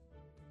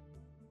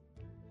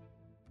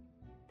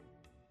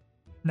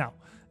 Now,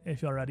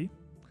 if you're ready,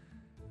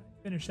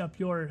 finish up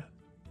your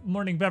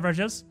morning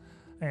beverages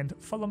and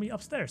follow me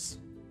upstairs.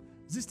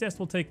 This test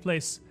will take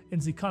place in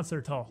the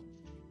concert hall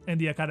in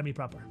the academy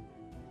proper.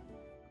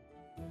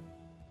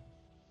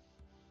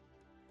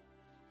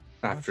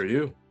 After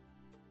you.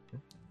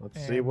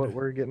 Let's see what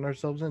we're getting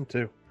ourselves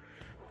into.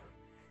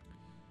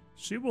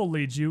 She will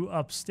lead you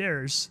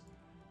upstairs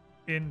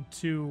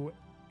into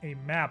a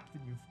map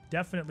that you've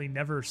definitely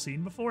never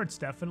seen before. It's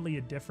definitely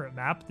a different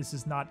map. This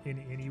is not in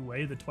any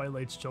way the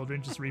Twilight's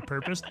Children just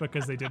repurposed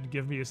because they didn't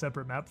give me a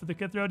separate map for the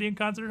Kithroadian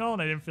concert hall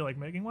and I didn't feel like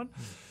making one.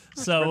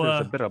 So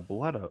There's a bit of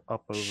blood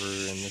up over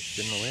in this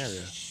general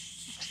area.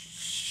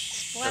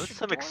 Those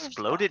some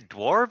exploded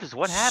dwarves?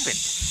 What happened?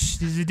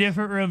 This is a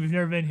different room. You've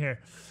never been here.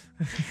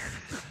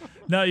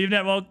 No, you've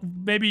never. Well,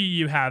 maybe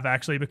you have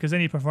actually, because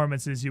any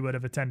performances you would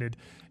have attended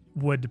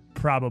would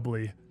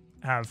probably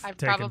have I've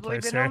taken probably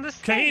place been here. on the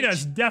stage.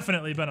 Kahina's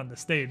definitely been on the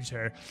stage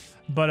here,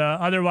 but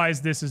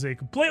otherwise, this is a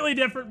completely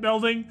different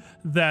building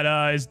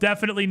that is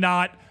definitely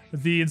not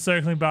the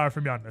Encircling Power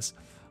from Yonmas.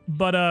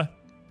 But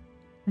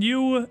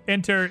you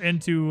enter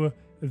into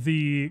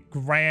the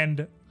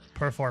grand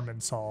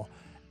performance hall,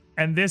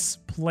 and this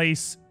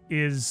place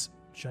is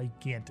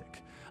gigantic.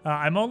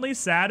 I'm only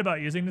sad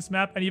about using this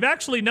map, and you've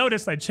actually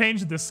noticed I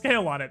changed the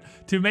scale on it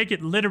to make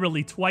it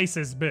literally twice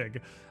as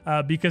big,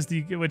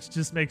 which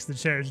just makes the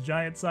chairs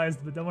giant-sized,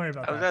 but don't worry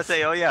about I was that. gonna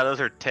say, oh yeah,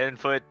 those are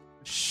 10-foot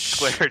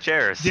square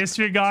chairs.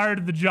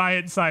 Disregard the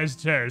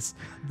giant-sized chairs.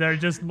 They're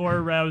just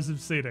more rows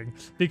of seating,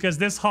 because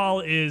this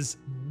hall is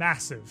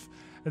massive.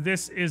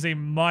 This is a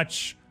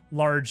much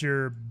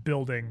larger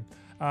building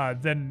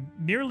than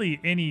nearly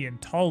any in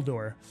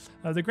Taldor.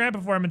 The Grand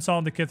Performance Hall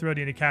in the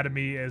Kithroadian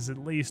Academy is at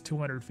least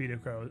 200 feet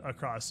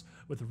across,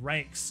 with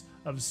ranks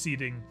of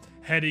seating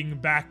heading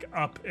back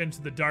up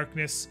into the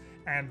darkness,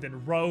 and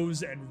then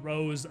rows and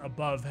rows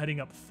above,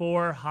 heading up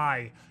 4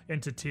 high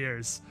into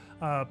tiers.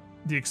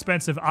 The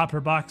expensive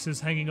opera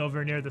boxes hanging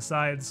over near the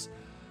sides.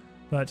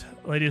 But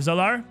Lady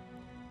Zolar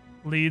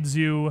leads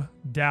you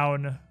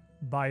down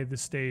by the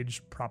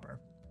stage proper.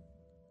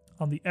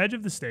 On the edge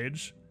of the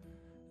stage,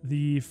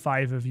 the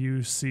 5 of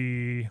you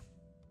see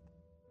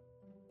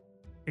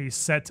a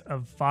set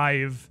of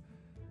 5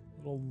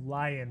 little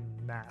lion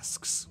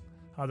masks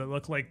that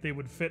look like they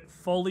would fit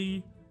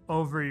fully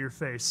over your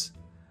face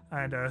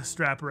and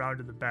strap around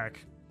to the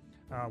back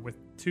with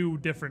 2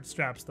 different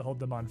straps to hold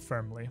them on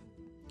firmly.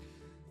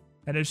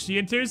 And as she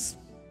enters,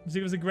 she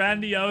gives a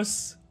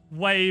grandiose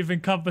wave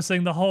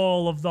encompassing the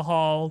whole of the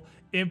hall,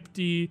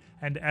 empty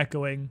and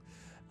echoing.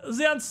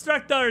 The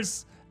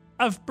instructors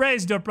have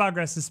praised your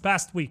progress this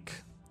past week.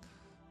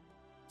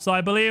 So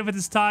I believe it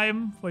is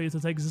time for you to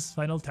take this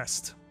final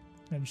test.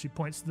 And she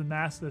points to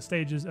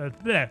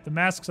the the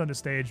masks on the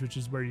stage, which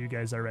is where you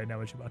guys are right now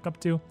as you walk up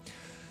to.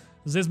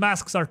 These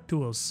masks are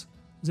tools.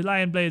 The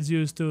lion blades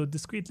used to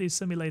discreetly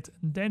simulate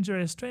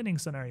dangerous training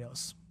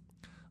scenarios.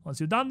 Once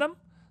you don them,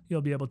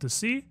 you'll be able to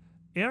see,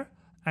 hear,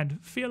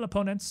 and feel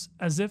opponents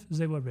as if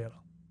they were real.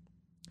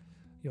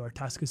 Your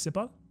task is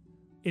simple.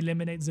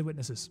 Eliminate the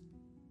witnesses.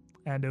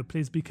 And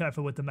please be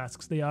careful with the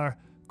masks. They are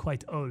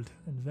quite old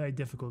and very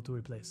difficult to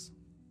replace.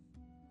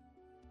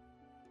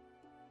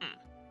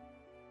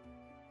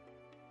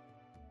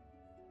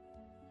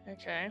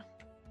 Okay.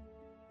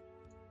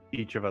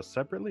 Each of us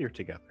separately or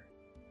together?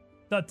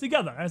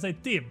 Together, as a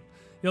team.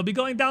 You'll be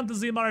going down to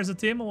Zimar as a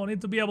team, and we'll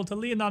need to be able to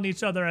lean on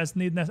each other as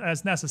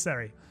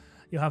necessary.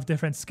 You have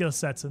different skill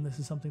sets, and this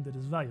is something that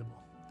is valuable.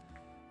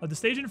 The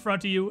stage in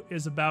front of you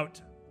is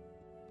about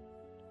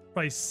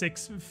probably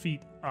 6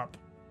 feet up.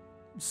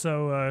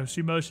 So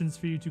she motions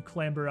for you to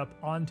clamber up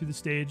onto the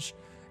stage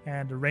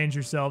and arrange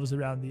yourselves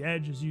around the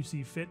edge as you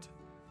see fit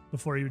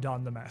before you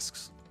don the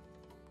masks.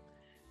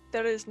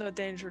 There is no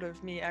danger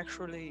of me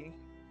actually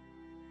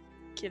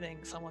killing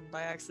someone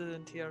by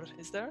accident here,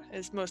 is there?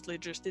 It's mostly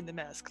just in the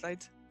mask,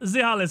 right?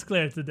 The hall is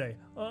clear today.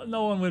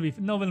 No one will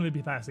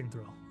be passing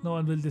through. No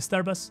one will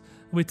disturb us.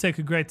 We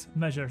take great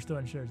measures to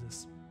ensure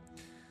this.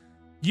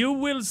 You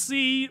will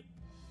see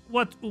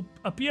what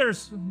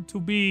appears to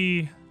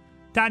be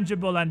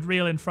tangible and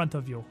real in front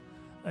of you.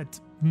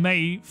 It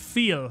may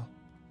feel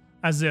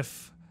as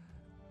if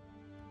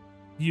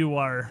you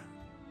are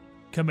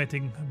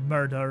committing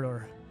murder,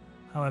 or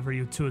however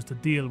you choose to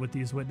deal with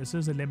these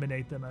witnesses,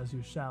 eliminate them as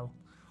you shall.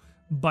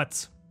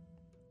 But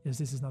yes,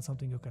 this is not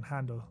something you can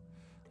handle.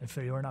 I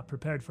fear you are not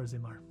prepared for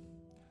Zimar.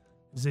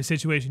 It's a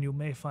situation you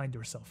may find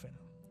yourself in,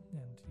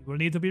 and you will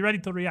need to be ready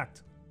to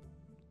react.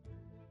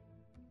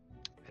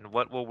 And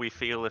what will we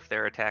feel if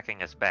they're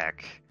attacking us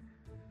back?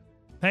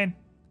 Pain.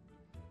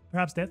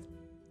 Perhaps death.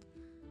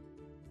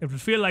 It will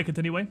feel like it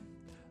anyway.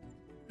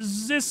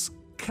 This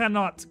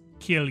cannot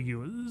kill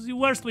you. The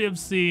worst we have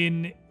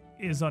seen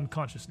is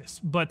unconsciousness,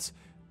 but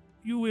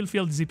you will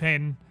feel the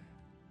pain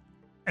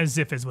as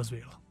if it was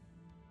real.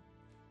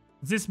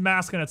 This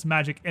mask and its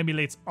magic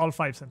emulates all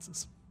 5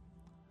 senses.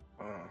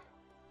 It's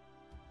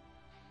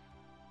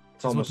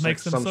That's almost what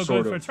makes like them some so good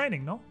sort for of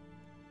training, no?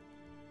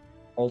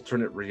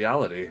 alternate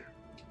reality.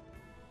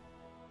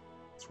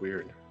 It's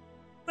weird.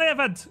 They have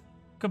had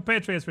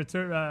compatriots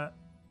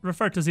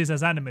refer to these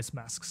as animus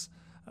masks.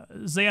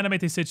 They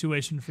animate a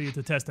situation for you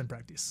to test and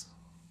practice.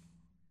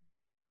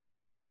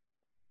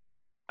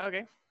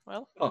 Okay,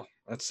 well, Oh,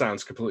 that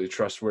sounds completely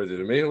trustworthy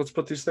to me. Let's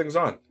put these things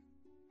on.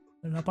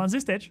 And up on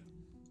this stage.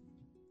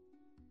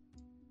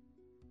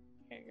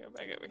 okay, go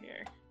back over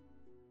here.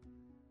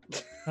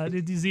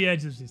 The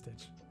edge of the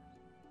stage.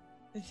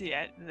 Is he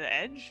at the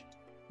edge?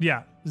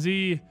 Yeah,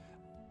 the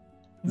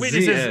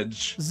The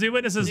edge.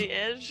 witnesses The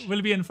edge?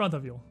 will be in front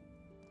of you,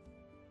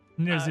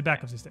 near the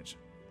back of the stage.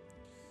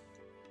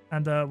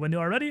 And when you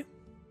are ready,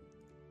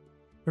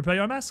 prepare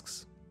your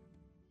masks,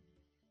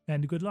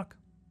 and good luck.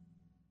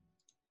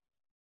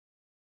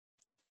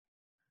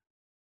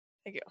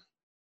 Thank you.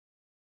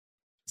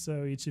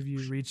 So each of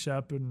you reach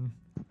up and,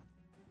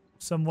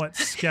 somewhat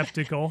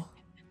skeptical,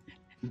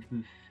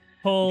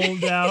 pull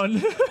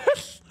down,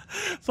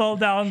 pull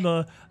down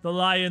the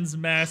lion's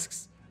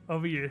masks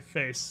over your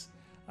face.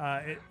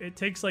 It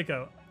takes like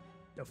a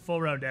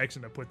full round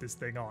action to put this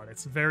thing on.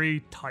 It's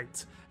very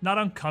tight, not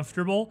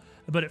uncomfortable,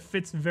 but it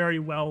fits very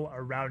well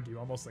around you,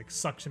 almost like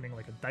suctioning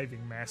like a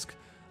diving mask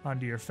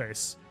onto your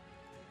face.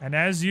 And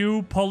as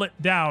you pull it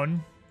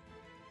down,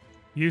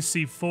 you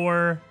see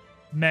 4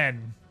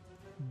 men,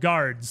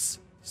 guards,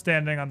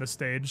 standing on the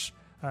stage,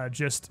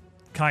 just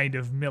kind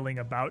of milling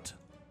about.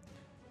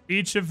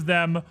 Each of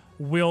them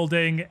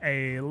wielding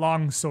a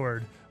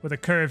longsword with a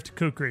curved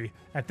kukri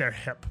at their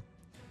hip,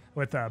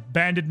 with a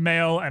banded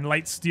mail and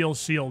light steel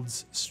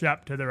shields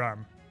strapped to their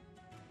arm.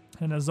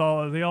 And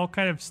they all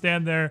kind of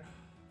stand there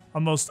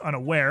almost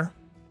unaware.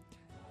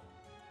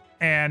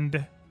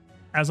 And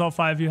as all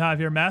 5 of you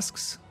have your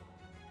masks,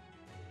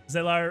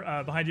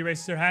 Zelar behind you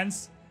raises her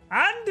hands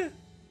and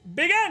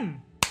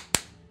begin!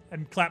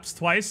 And claps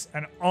twice,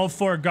 and all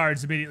 4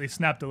 guards immediately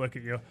snap to look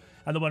at you.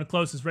 And the one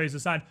closest raises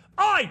his hand.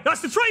 Aye,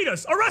 that's the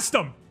traitors! Arrest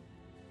them!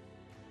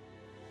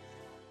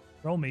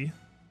 Roll me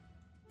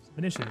some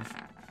initiative.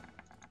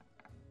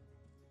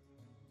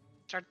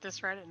 Start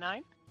this right at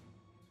 9.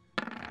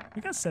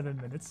 We got 7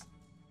 minutes.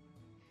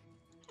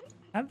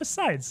 And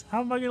besides, how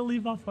am I gonna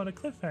leave off on a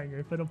cliffhanger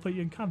if I don't put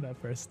you in combat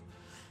first?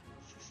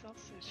 This is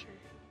also true.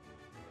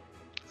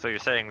 So you're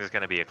saying there's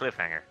going to be a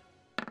cliffhanger?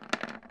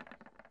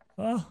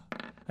 Well,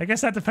 I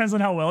guess that depends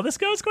on how well this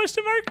goes,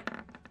 question mark?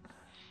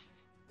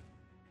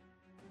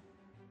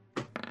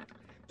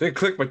 Then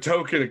click my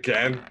token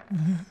again.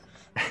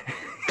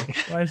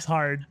 Life's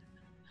hard.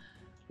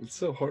 It's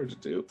so hard to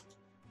do.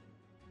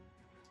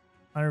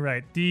 All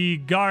right, the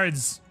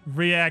guards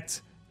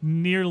react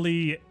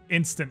nearly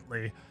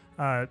instantly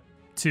to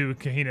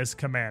Kahina's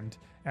command.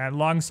 And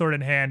longsword in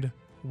hand,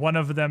 one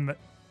of them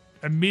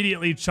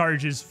immediately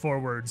charges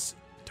forwards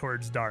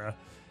towards Dara.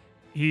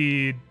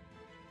 He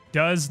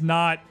does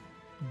not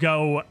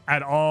go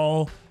at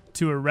all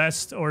to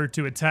arrest or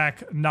to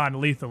attack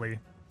non-lethally.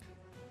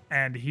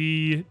 And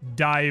he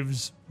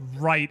dives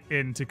right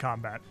into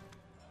combat.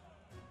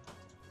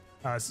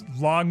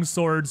 Long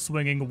sword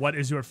swinging, what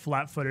is your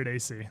flat-footed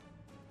AC?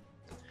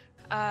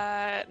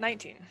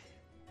 19.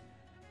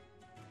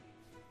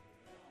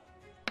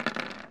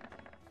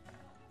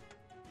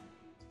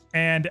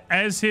 And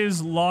as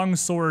his long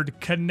sword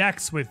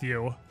connects with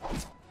you,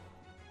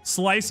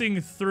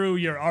 slicing through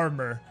your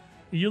armor,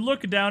 you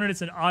look down and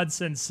it's an odd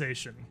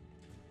sensation.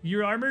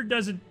 Your armor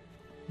doesn't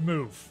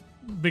move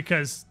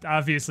because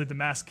obviously the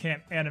mask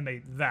can't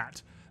animate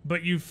that,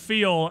 but you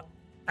feel,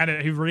 and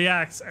he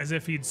reacts as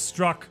if he'd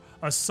struck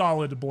a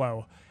solid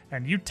blow,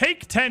 and you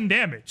take 10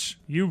 damage.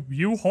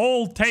 You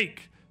whole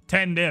take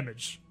 10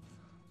 damage.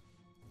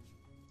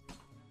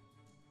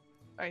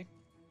 Alright.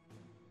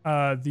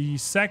 The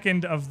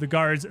second of the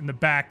guards in the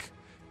back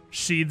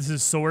sheathes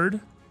his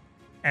sword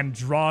and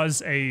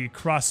draws a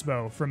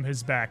crossbow from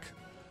his back,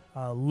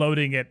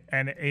 loading it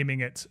and aiming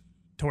it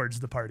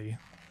towards the party.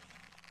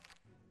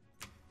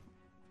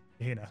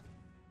 Hina.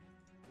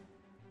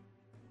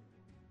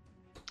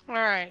 All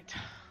right.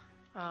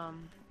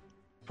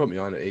 Put me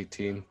on at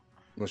 18.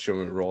 Unless you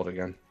want me to roll it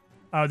again.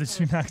 Oh, did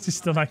you not? You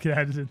still not get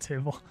added to the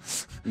table?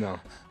 No.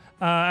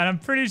 And I'm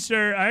pretty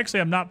sure.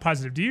 I'm not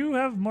positive. Do you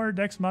have more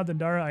Dex mod than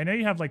Dara? I know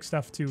you have like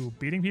stuff to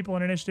beating people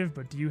in initiative,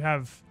 but do you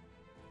have?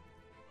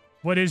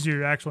 What is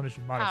your actual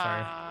initiative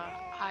modifier?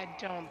 I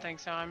don't think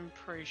so. I'm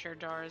pretty sure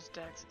Dara's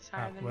Dex is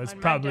higher than Well, it's mine.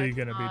 My probably Dex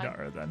gonna be mod-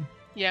 Dara then.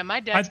 Yeah, my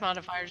Dex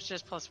modifier is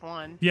just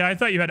 +1. Yeah, I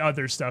thought you had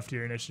other stuff to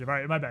your initiative. All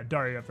right, my bad.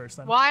 Dara, you up first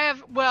then.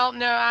 Well,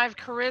 no, I have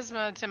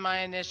charisma to my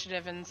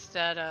initiative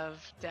instead of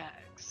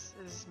Dex.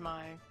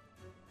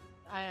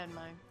 I had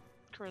my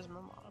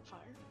charisma modifier.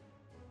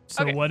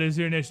 So Okay. what is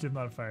your initiative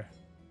modifier?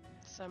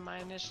 So my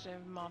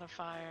initiative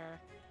modifier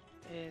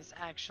is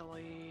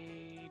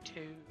actually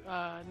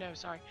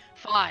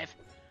 5.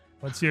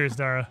 What's yours,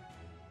 Dara?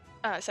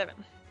 7.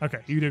 Oh. Okay,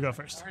 you do go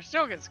first. Dara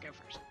still gets to go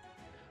first.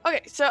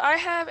 Okay, so I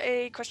have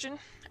a question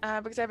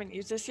because I haven't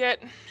used this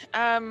yet.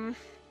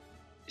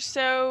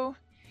 So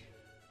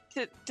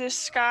to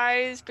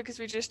disguise, because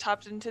we just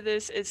hopped into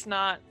this, it's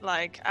not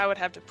like I would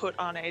have to put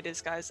on a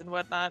disguise and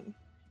whatnot.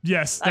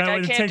 Yes, Like that I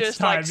it can't takes just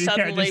time. like You can't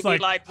suddenly just be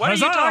like, "What are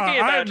you "Huzzah,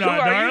 talking I'm about? Who not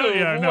are Dara." you?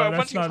 Yeah, Who no, are-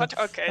 that's what not.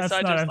 you- Okay, that's so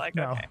I not just a- like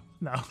no, okay,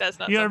 no. that's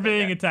not. You are something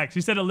being that- attacked.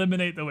 You said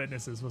eliminate the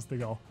witnesses was the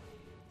goal.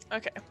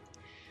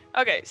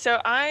 Okay, so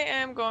I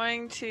am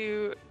going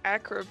to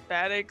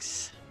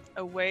acrobatics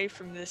away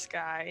from this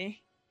guy,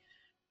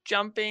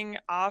 jumping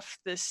off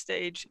this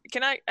stage.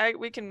 Can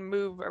we can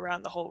move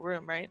around the whole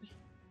room, right?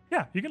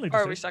 Yeah, you can leave. Or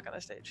the are we stage. stuck on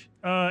the stage?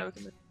 Uh, No, we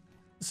can move.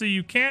 so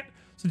you can't.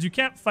 Since you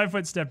can't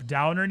 5-foot step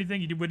down or anything,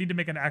 you would need to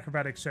make an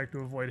acrobatics check to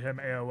avoid him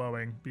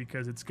AOOing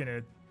because it's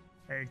gonna.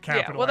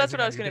 Yeah, well, that's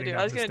what I was going gonna do.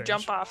 I was gonna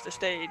jump off the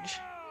stage.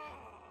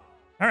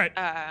 All right.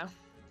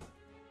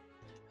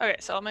 Okay,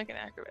 so I'll make an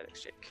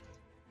acrobatics check.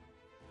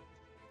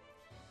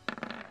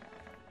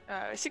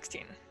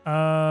 16.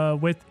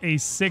 With a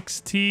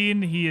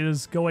 16, he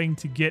is going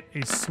to get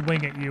a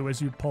swing at you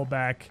as you pull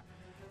back.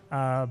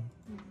 Okay.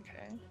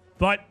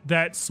 But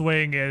that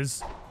swing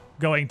is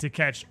going to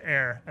catch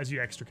air as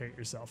you extricate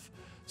yourself.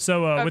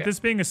 So with Okay. this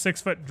being a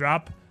 6-foot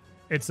drop,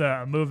 it's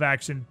a move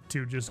action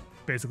to just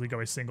basically go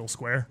a single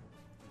square.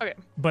 Okay.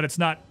 But it's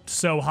not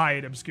so high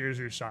it obscures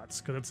your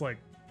shots because it's like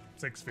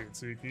 6 feet.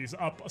 So he's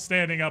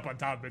standing up on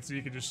top of it, so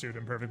you can just shoot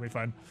him perfectly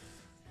fine.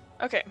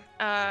 Okay.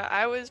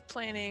 I was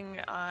planning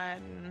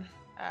on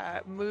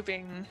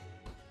moving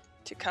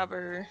to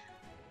cover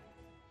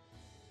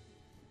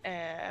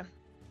and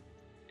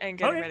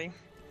getting Okay. ready.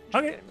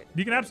 Okay,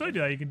 you can absolutely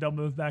do that. You can double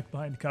move back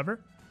behind cover.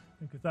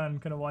 And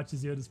Kathan kind of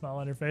watches you with a smile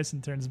on her face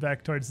and turns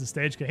back towards the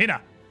stage.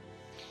 Kahina.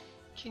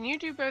 Can you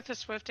do both a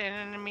swift and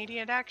an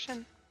immediate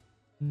action?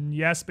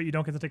 Yes, but you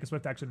don't get to take a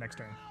swift action next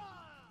turn.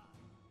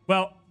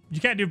 Well, you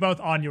can't do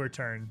both on your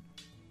turn.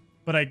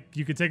 But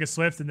you could take a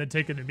swift and then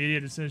take an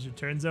immediate as soon as your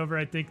turn's over,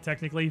 I think,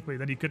 technically. But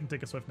then you couldn't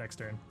take a swift next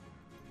turn.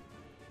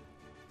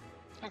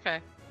 Okay.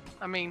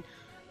 I mean,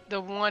 the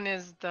one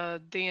is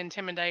the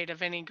intimidate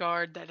of any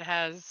guard that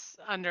has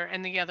under,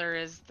 and the other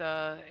is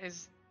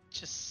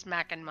just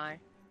smacking my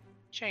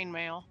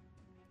chainmail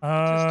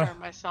to start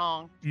my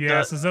song.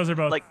 Yeah, so those are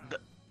both. Like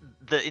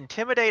the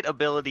intimidate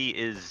ability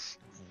is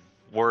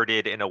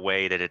worded in a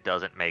way that it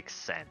doesn't make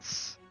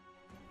sense.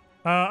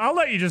 I'll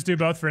let you just do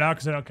both for now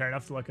because I don't care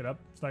enough to look it up.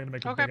 It's not going to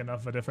make a Okay. big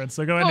enough of a difference.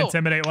 So go ahead and Cool.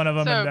 intimidate one of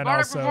them, So and then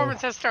bardic also.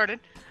 performance has started,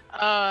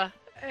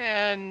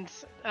 and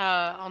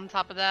on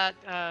top of that,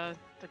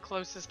 the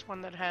closest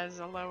one that has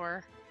a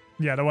lower,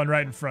 Yeah, the one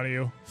right in front of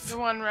you. the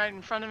one right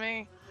in front of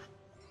me.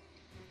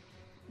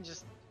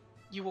 Just,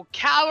 you will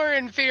cower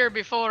in fear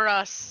before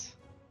us.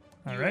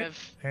 All You right.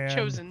 have And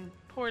chosen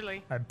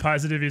poorly. I'm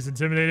positive he's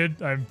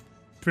intimidated. I'm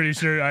pretty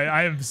sure.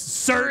 I am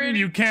certain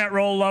you can't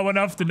roll low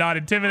enough to not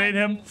intimidate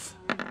him.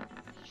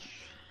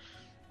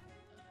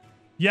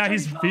 Yeah,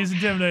 he's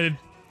intimidated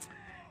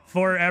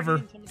forever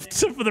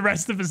Intimidated. for the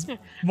rest of his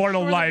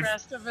mortal For the life.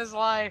 rest of his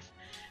life.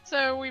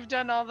 So we've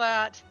done all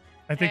that.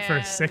 I think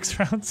for 6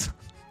 rounds.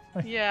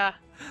 Yeah.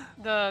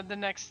 The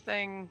next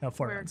thing No,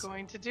 4 we're rounds.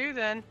 going to do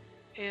then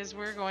is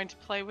we're going to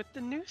play with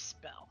the new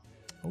spell.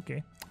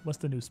 Okay. What's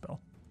the new spell?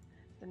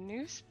 The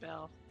new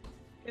spell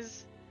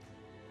is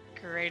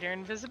greater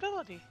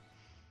invisibility.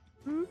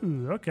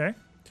 Ooh, okay.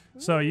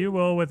 So you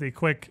will, with a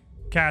quick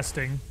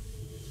casting,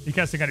 you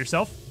casting on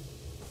yourself,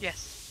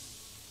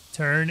 Yes.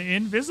 turn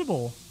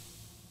invisible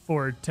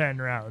for 10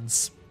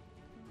 rounds.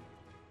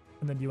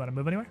 And then do you want to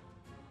move anywhere?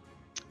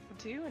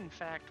 I do in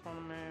fact want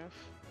to move.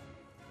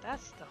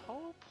 That's the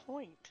whole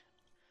point.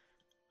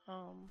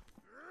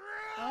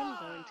 I'm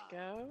going to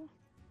go.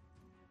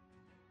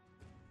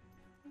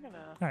 I'm gonna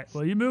All right.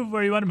 Well, you move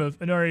where you want to move.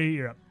 Inori,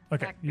 you're up.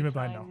 Okay, back you move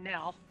behind Nell.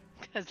 Nell,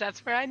 because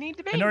that's where I need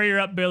to be. Inori, you're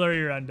up. Baylor,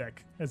 you're on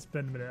deck. It's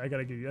been a minute. I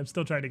gotta get you. I'm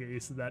still trying to get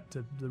used to that,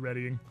 to the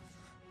readying.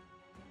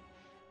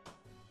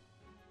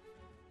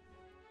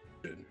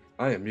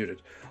 I am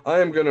muted. I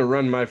am gonna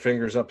run my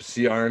fingers up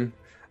Ciarn,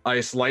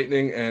 ice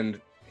lightning, and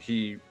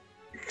he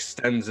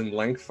extends in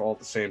length all at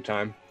the same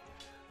time.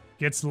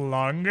 Gets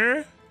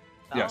longer.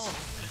 Yes.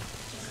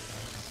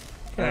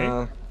 Okay.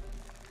 And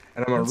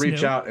I'm gonna That's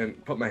reach new. out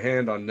and put my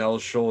hand on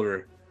Nell's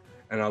shoulder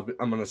and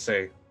I'm gonna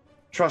say,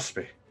 "Trust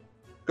me,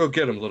 go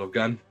get him, little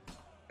gun,"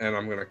 and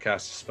I'm gonna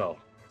cast a spell.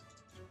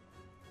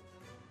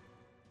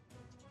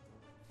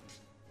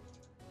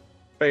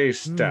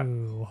 Phase step.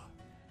 Ooh.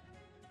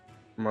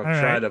 I'm gonna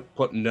All try right. to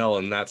put Nell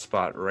in that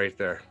spot right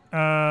there.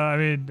 I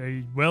mean, are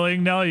you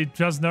willing, Nell? You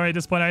trust Nori at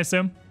this point, I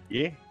assume?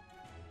 Yeah.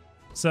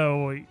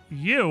 So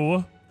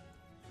you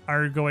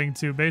are going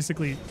to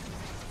basically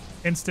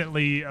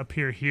instantly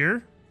appear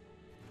here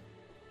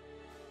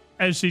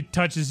as she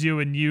touches you,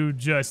 and you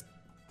just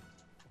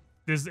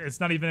it's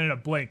not even in a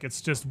blink.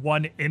 It's just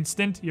one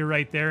instant. You're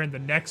right there, and the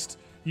next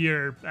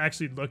you're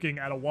actually looking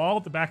at a wall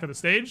at the back of the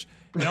stage.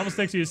 It almost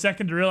takes you a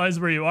second to realize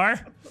where you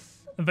are,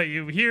 but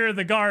you hear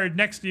the guard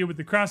next to you with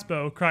the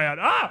crossbow cry out,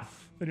 "Ah!"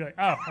 And you're like,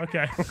 "Oh,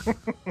 okay."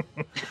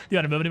 You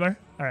want to move anymore?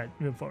 All right,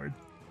 move forward.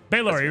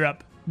 Baylor, you're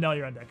up. Nell,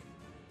 you're on deck.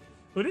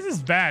 Oh, this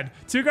is bad.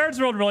 2 guards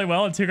rolled really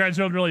well and 2 guards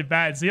rolled really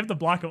bad, so you have the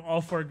block of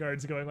all 4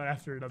 guards going one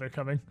after another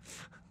coming.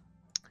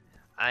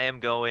 I am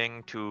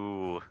going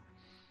to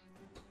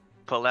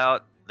pull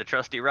out the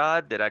trusty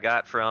rod that I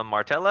got from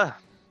Martella.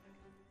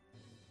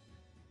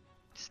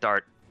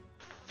 Start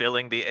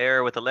filling the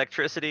air with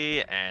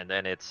electricity, and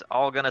then it's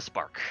all gonna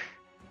spark.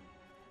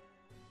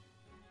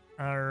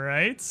 All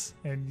right,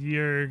 and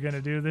you're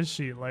gonna do the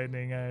sheet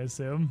lightning, I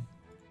assume.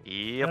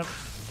 Yep.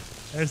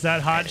 There's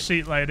that hot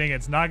sheet lightning.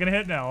 It's not gonna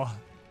hit Nell.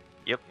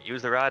 Yep.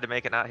 Use the rod to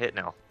make it not hit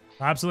now.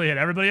 Absolutely hit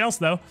everybody else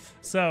though.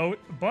 So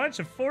a bunch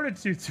of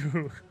fortitude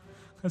too.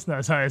 That's not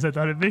as high as I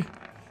thought it'd be.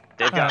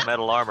 They've got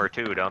metal armor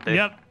too, don't they?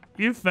 Yep.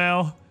 You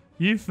fail.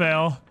 You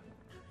fail.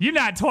 You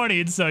not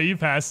 20'd, so you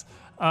pass.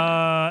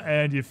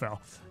 And you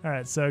fell. All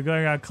right, so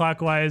going out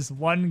clockwise,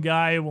 1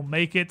 guy will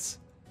make it,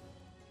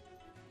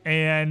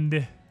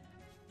 and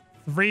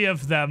 3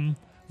 of them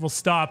will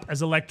stop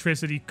as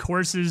electricity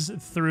courses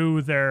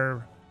through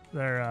their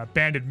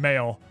banded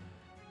mail,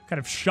 kind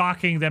of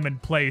shocking them in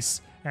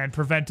place and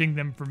preventing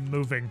them from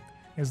moving,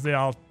 as they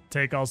all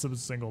take also a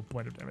single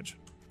point of damage.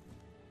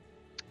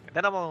 And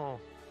then I'm gonna...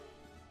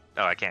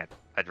 Oh, I can't.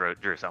 I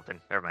drew something.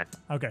 Never mind.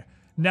 Okay.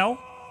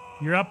 Nell,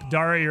 you're up.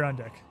 Dara, you're on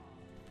deck.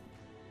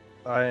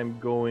 I am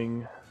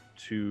going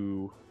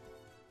to.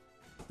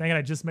 Dang it,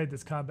 I just made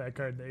this combat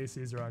card. The AC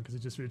is wrong because it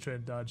just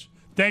retrained dodge.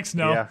 Thanks,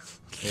 Nell.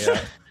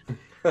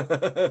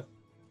 Yeah.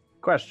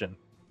 Question.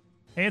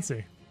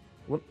 Answer.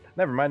 Well,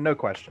 never mind. No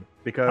question.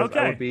 Because I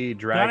Okay. would be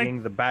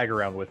dragging the bag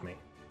around with me.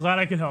 Glad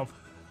I can help.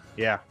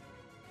 Yeah.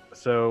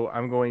 So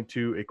I'm going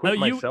to equip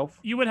myself.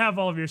 You would have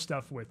all of your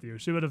stuff with you.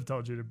 She would have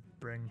told you to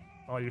bring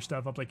all your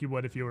stuff up like you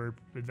would if you were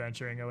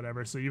adventuring or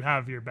whatever. So you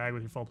have your bag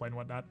with your full plate and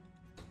whatnot.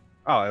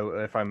 Oh,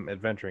 if I'm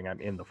adventuring,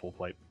 I'm in the full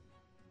plate.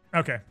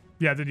 Okay.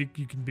 Yeah, then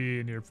you can be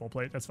in your full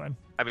plate. That's fine.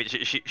 I mean,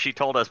 she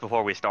told us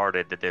before we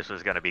started that this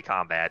was going to be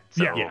combat.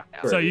 So, Yeah.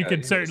 Sure, So you yeah, can you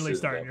can certainly see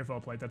start that. in your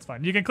full plate. That's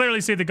fine. You can clearly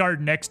see the guard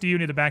next to you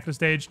near the back of the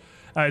stage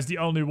is the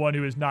only one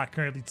who is not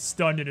currently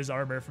stunned in his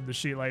armor from the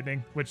sheet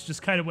lightning, which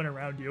just kind of went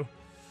around you.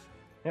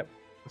 Yep.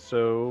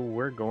 So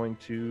we're going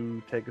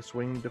to take a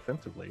swing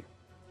defensively.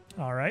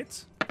 All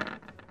right.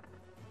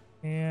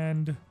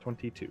 And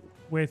 22.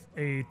 with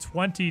a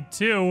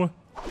 22,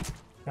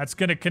 that's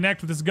going to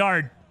connect with his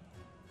guard.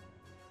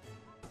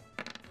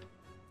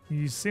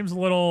 He seems a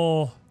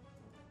little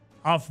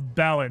off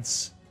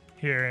balance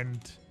here and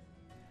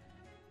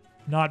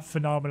not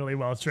phenomenally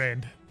well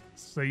trained.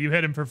 So you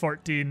hit him for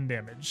 14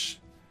 damage.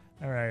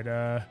 All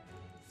right,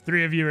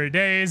 3 of you are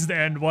dazed,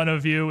 and 1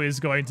 of you is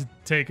going to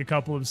take a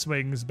couple of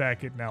swings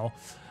back at Nell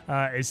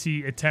as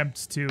he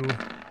attempts to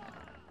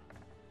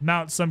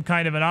mount some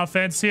kind of an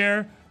offense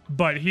here,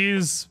 but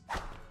he's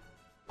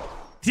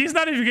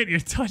not even getting your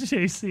touch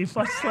AC,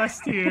 much less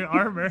to your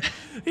armor.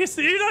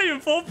 You're not even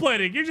full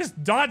plating. You're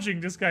just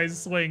dodging this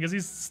guy's swing as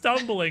he's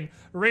stumbling,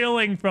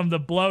 reeling from the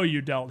blow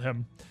you dealt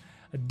him.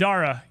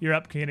 Dara, you're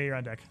up. Kina, you're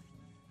on deck.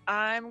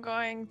 I'm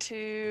going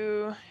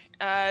to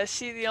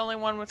see the only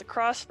one with a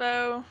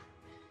crossbow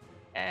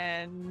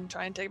and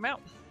try and take him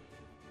out.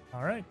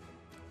 All right.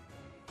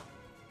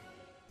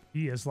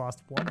 He has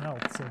lost 1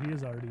 health, so he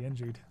is already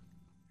injured.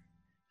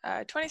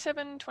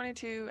 27,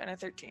 22, and a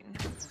 13.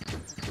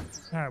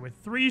 All right, with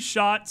 3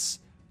 shots,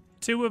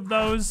 2 of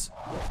those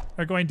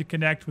are going to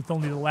connect with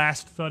only the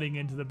last thudding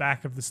into the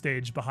back of the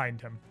stage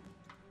behind him.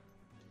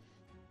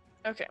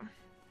 Okay.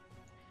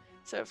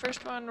 So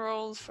first one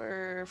rolls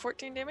for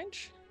 14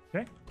 damage.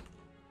 Okay.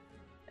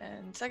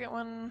 And second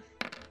one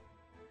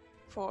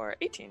for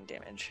 18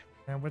 damage.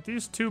 And with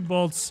these 2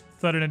 bolts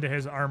thudded into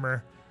his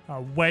armor,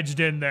 wedged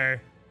in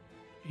there,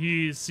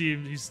 he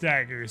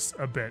staggers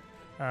a bit,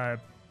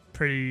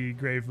 pretty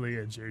gravely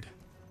injured.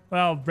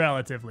 Well,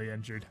 relatively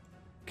injured.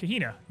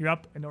 Kahina, you're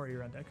up, and Nora,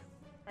 you're on deck.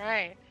 All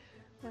right.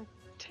 We're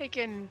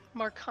taking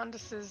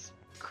Marcondus's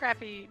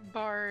crappy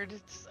bard,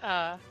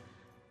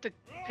 the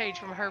page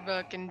from her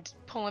book, and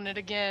pulling it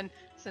again,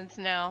 since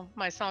now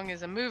my song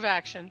is a move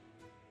action.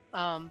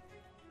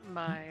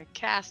 My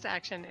cast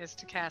action is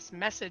to cast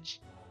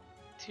message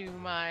to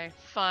my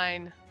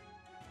fine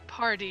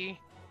party,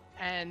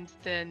 and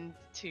then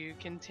to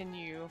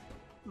continue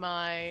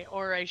my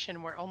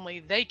oration where only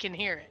they can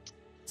hear it.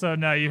 So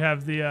now you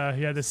have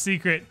the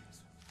secret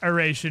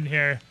oration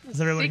here. As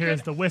everyone Secret-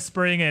 hears the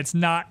whispering, and it's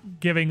not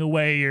giving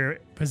away your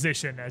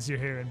position as you're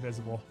here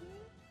invisible.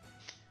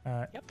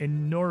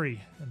 In Nori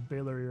and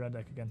Baylor, you're on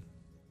deck again.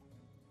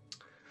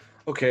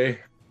 Okay.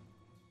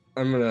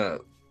 I'm gonna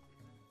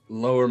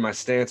lower my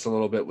stance a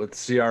little bit with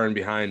CRN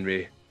behind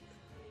me.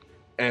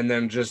 And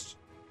then just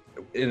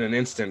in an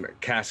instant, a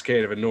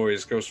cascade of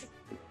noise goes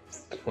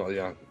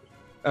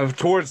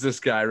towards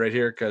this guy right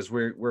here, because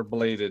we're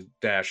bladed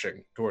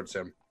dashing towards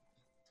him.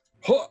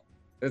 Huh!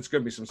 It's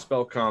gonna be some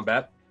spell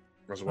combat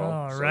as well.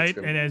 All so it's right,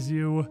 gonna and as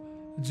you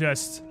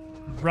just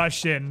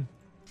rush in,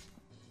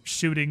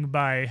 shooting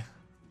by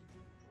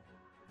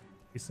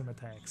some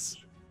attacks.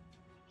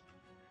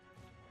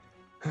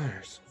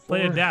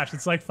 Play a dash.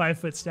 It's like 5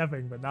 foot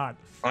stepping, but not.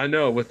 I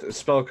know, with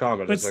spell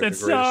combat, It's, it's like it's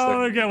the greatest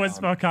so thing. good with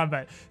spell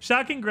combat.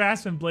 Shocking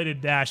Grasp and Bladed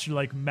Dash are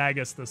like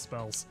Magus the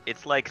spells.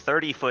 It's like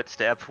 30-foot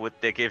step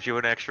that gives you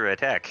an extra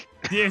attack.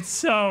 It's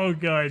so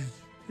good.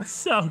 It's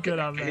so good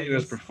on He is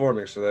Magus.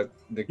 performing, so that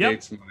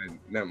negates my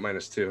net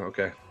 -2.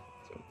 Okay.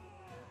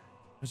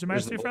 What's your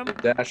Here's mastery the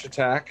from? dash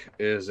attack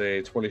is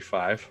a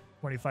 25.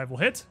 25 will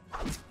hit.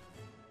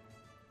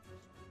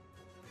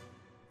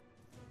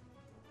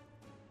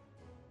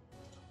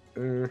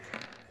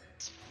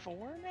 It's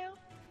 4 now?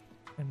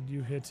 And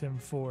you hit him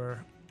for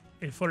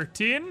a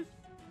 14.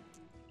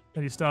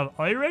 And you still have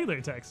all your regular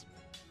attacks.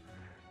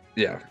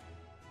 Yeah.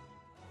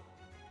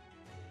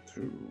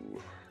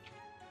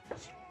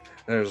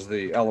 There's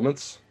the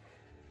elements.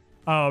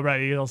 Oh,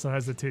 right. He also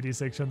has the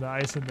 2d6 from the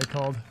ice and the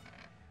cold.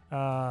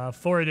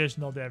 4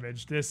 additional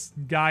damage. This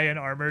guy in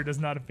armor does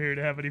not appear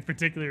to have any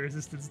particular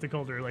resistance to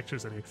cold or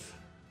electricity.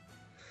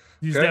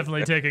 He's Okay.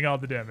 definitely taking all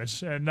the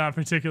damage, and not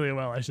particularly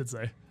well, I should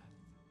say.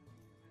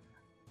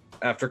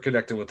 After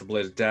connecting with the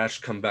bladed dash,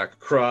 come back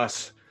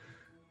across,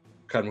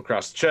 cut him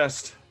across the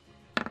chest.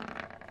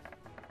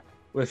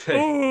 With a,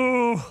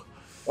 Ooh!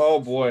 oh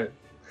boy,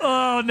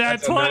 Oh, nat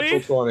that's a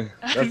natural 20? 20.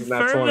 That's a nat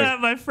Confirm 20. that,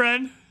 my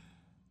friend.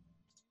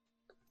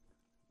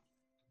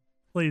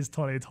 Please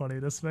 2020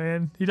 this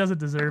man. He doesn't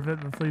deserve it,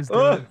 but please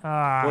do it.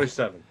 Ah.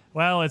 27.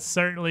 Well, it's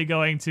certainly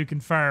going to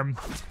confirm.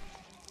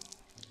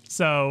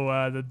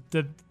 So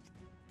the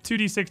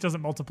 2d6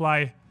 doesn't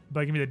multiply,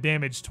 but give me the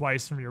damage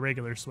twice from your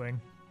regular swing.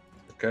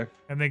 Okay.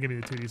 And then give me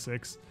the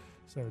 2d6.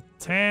 So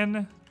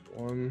 10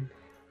 1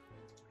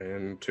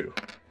 and 2.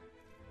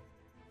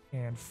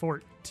 and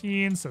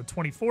 14, so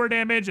 24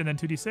 damage, and then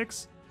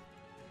 2d6.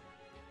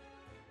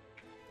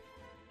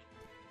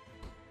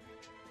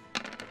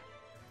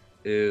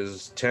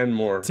 Is 10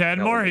 more. 10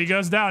 more, he elements.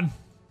 goes down.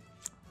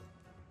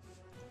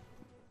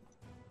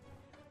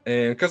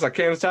 And because I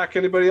can't attack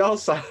anybody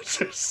else, I'll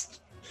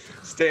just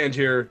stand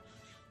here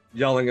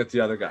yelling at the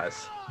other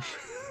guys.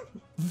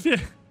 You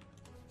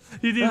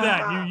do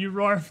that. You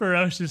roar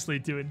ferociously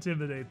to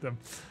intimidate them.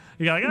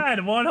 You go like, I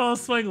had one whole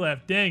swing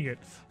left. Dang it.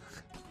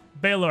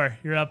 Baylor,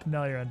 you're up.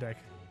 Now you're on deck.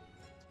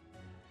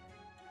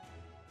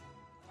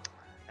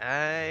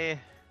 I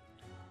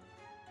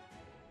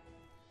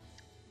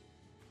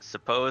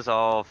suppose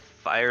I'll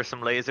fire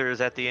some lasers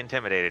at the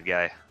intimidated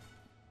guy.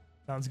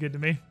 Sounds good to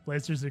me.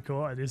 Lasers are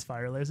cool. Are these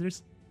fire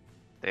lasers?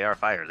 They are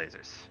fire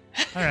lasers.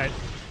 All right.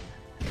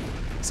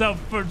 So,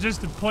 for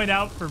just to point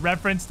out for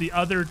reference, the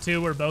other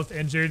two are both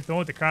injured. The one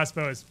with the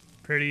crossbow is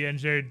pretty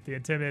injured. The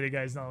intimidated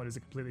guy is not only is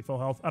completely full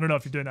health. I don't know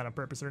if you're doing that on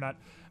purpose or not.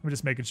 I'm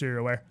just making sure you're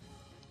aware.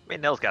 I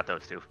mean, Nell's got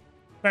those too.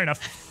 Fair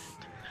enough.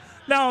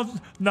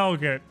 No,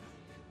 good.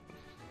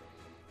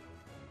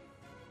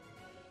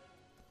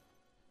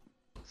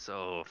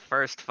 So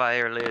first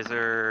fire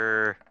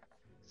laser,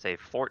 say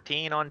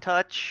 14 on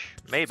touch,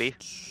 maybe.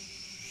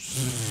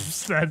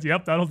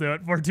 Yep, that'll do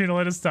it. 14 will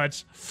hit his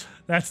touch.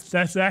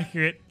 That's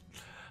accurate.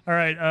 All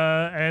right,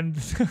 and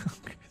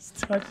his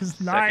touch is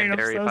 9.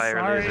 Secondary I'm so fire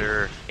sorry.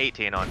 laser,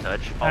 18 on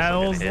touch.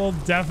 That'll Also gonna will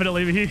hit.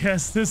 definitely be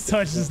yes. This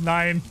touch is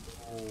 9.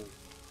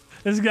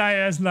 This guy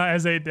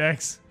has 8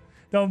 decks.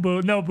 Don't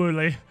boo, no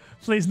bully.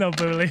 Please no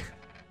bully.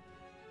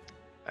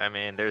 I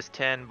mean, there's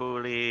 10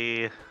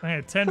 bully,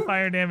 Okay, 10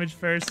 fire damage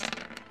first,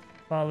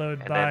 followed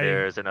and then by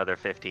there's another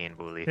 15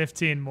 bully.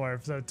 15 more.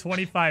 So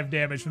 25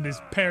 damage from this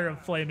pair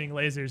of flaming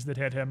lasers that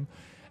hit him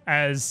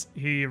as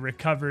he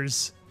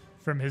recovers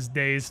from his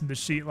daze from the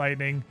sheet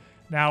lightning.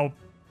 Now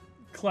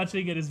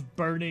clutching at his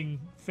burning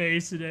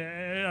face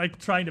and like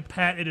trying to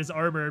pat at his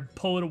armor,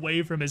 pull it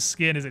away from his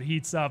skin as it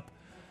heats up.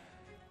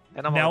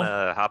 And I'm Nell?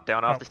 gonna hop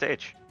down off Oh. the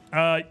stage.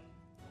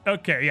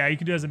 Okay, yeah, you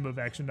can do it as a move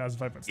action. That was a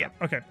 5-foot step.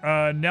 Yeah.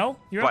 Okay, Nell,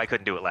 you're Well, up. I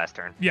couldn't do it last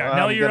turn. Yeah, Well,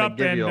 Nell, I'm you're gonna up,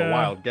 give and you a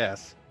wild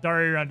guess.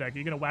 Daria, you're on deck. Are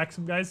you gonna whack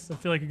some guys? I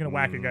feel like you're gonna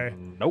whack a guy.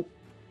 Nope.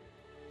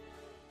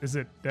 Is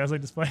it dazzling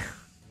display?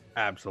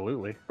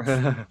 Absolutely.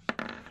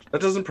 That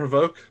doesn't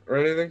provoke or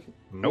anything?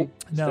 Nope.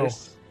 No.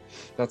 Space.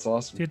 That's So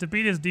awesome. you have to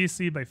beat his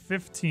DC by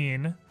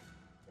 15,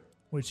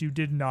 which you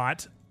did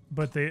not,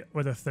 but they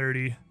with a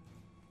 30,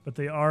 but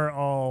they are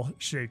all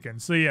shaken.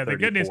 So yeah, the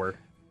good news. 34.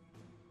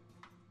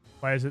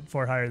 Why is it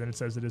 4 higher than it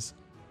says it is?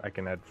 I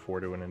can add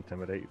 4 to an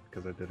intimidate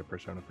because I did a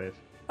persona phase.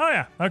 Oh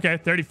yeah. Okay.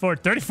 34.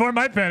 34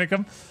 might panic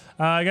him.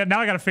 Now I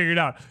got to figure it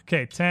out.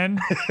 Okay. 10,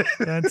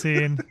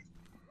 17.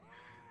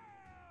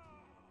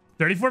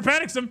 34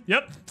 panics him.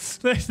 Yep.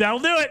 That'll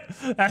do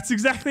it. That's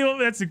exactly what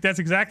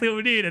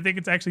we need. I think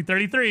it's actually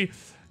 33.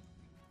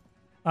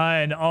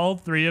 And all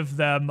 3 of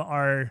them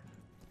are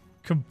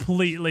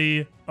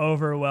completely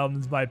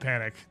overwhelmed by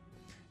panic.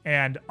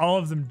 And all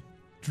of them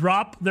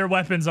drop their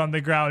weapons on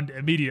the ground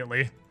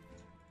immediately.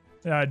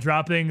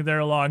 Dropping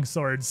their long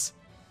swords.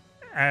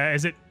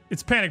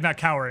 It's panic, not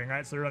cowering,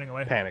 right? So they're running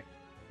away. Panic.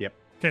 Yep.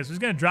 Okay, so he's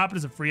gonna drop it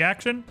as a free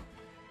action.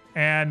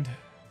 And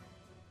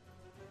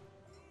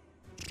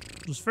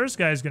this first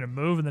guy is gonna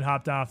move and then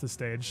hop down off the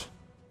stage.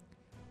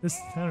 I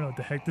don't know what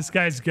the heck. This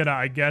guy's gonna,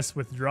 I guess,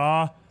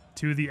 withdraw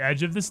to the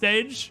edge of the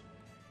stage.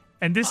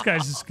 And this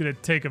guy's just gonna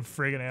take a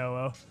friggin'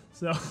 AOO.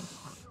 So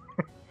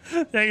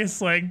take a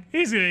swing.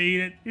 He's gonna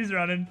eat it. He's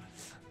running.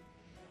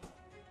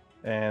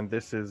 And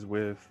this is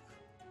with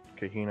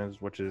Kahina's,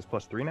 which is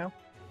 +3 now.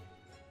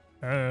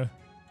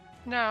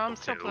 No, I'm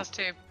still 2.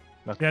 +2.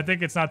 Yeah, I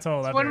think it's not till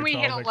 11. When or we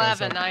 12 hit that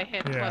goes 11, up. I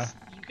hit Yeah. plus.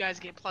 You guys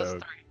get +3. So-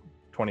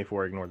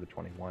 24, ignore the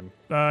 21.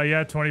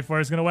 Yeah, 24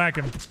 is gonna whack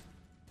him.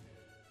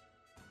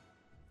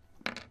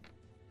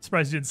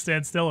 Surprised you didn't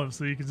stand still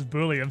so you could just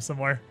bully him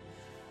somewhere.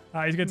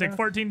 He's gonna take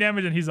 14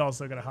 damage, and he's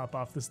also gonna hop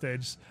off the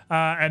stage.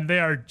 And they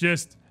are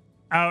just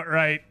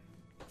outright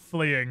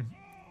fleeing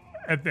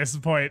at this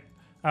point.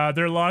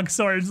 Their long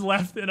swords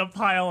left in a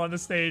pile on the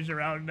stage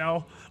around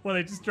Nell, where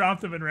they just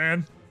dropped them and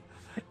ran.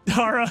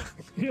 Dara,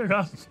 you're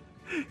up.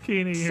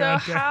 Keeney, you're So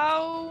up.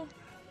 how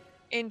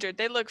injured?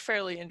 They look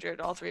fairly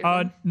injured, all 3 of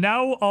them.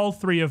 Now all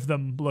 3 of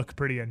them look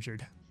pretty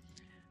injured.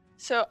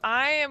 So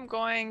I am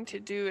going to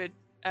do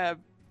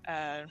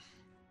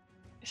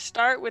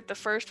start with the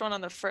first one on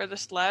the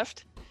furthest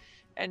left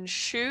and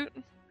shoot.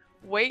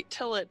 Wait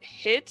till it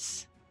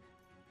hits.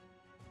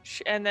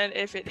 And then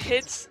if it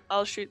hits,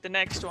 I'll shoot the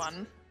next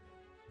one.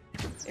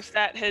 If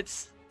that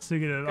hits, So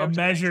you get Go a to the next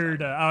measured.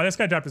 This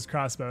guy dropped his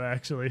crossbow,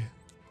 actually.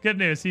 Good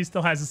news, he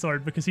still has a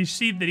sword because he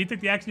sheathed it. He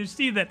took the action to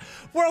sheathe it.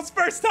 World's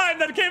first time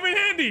that it came in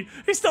handy.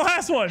 He still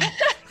has one.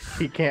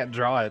 He can't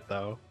draw it,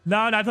 though.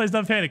 No, not until he's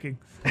done panicking.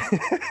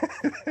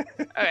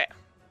 okay.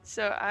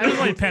 So I He doesn't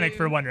will only panic do-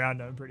 for 1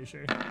 round, I'm pretty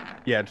sure.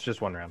 Yeah, it's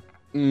just 1 round.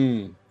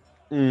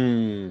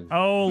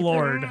 Oh,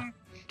 Lord.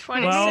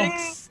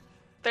 26,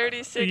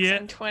 36, Yeah.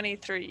 and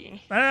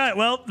 23. All right,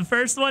 well, the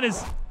first one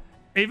is,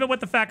 even with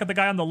the fact that the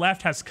guy on the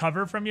left has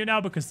cover from you now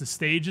because the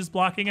stage is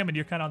blocking him and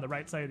you're kind of on the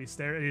right side of these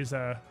stairs,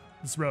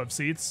 this row of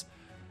seats,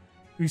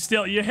 you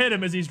hit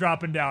him as he's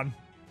dropping down.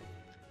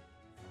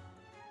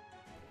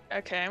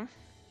 Okay.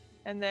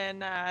 And then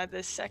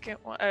the second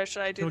one,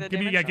 should I do So the give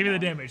me damage? the or no?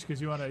 damage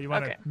because you want to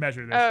Okay.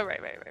 measure this. Oh, right.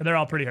 And they're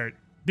all pretty hurt.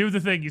 Do the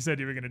thing you said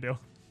you were gonna do.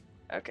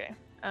 Okay.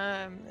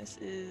 This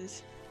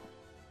is.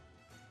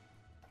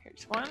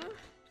 Here's one.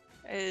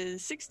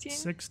 Is 16.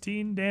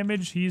 16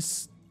 damage. He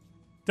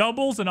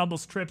stumbles and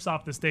almost trips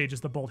off the stage as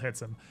the bolt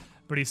hits him,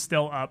 but he's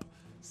still up.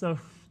 So,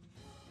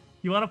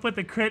 you want to put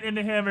the crit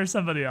into him or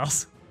somebody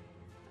else?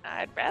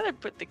 I'd rather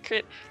put the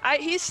crit.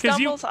 He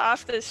stumbles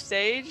off the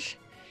stage,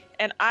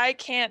 and I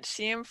can't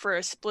see him for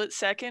a split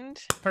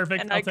second.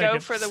 Perfect. And I'll I take go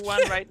it. for the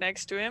one right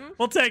next to him.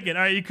 We'll take it.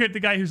 All right, you crit the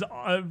guy who's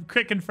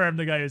crit confirm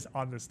the guy who's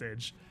on the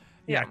stage.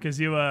 Yeah, Yeah. because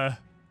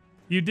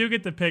you do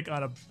get to pick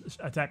on a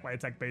attack by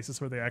attack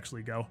basis where they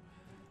actually go.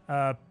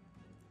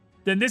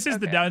 Then this is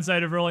the Okay.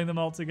 downside of rolling them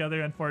all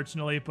together,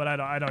 unfortunately. But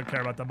I don't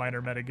care about the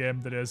minor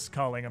metagame that is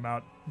calling them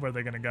out where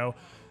they're gonna go.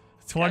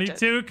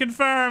 22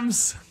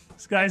 confirms.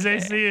 This guy's Okay.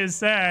 AC is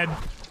sad.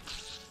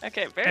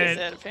 Okay, very And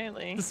sad,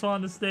 apparently. This one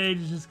on the stage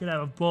is just gonna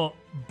have a bolt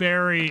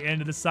bury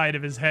into the side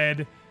of his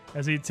head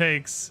as he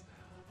takes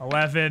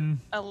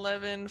 11,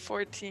 11,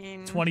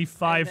 14.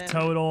 25 and then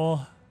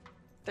total.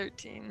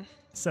 13.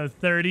 So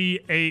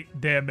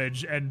 38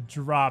 damage and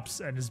drops,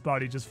 and his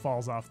body just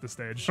falls off the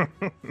stage.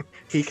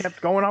 He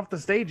kept going off the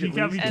stage. He At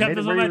kept least. his made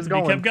it where he was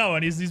momentum. He kept going.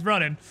 going. He's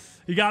running.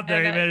 He got there.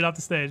 And He I- made it off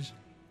the stage.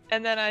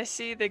 And then I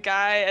see the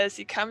guy as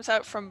he comes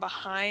out from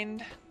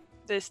behind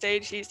the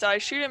stage. So I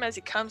shoot him as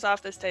he comes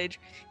off the stage.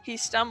 He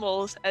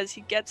stumbles as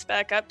he gets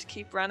back up to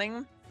keep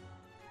running.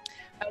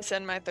 I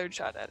send my third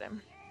shot at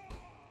him.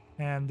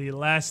 And the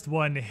last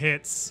one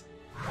hits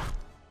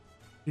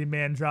the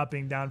man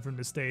dropping down from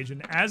the stage.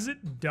 And as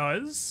it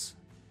does,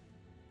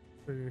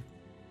 for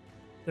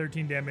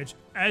 13 damage,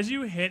 as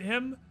you hit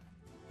him,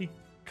 he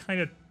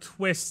kind of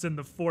twists and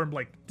the form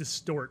like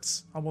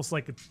distorts, almost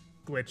like it's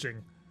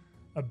glitching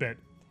a bit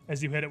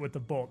as you hit it with the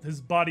bolt.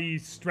 His body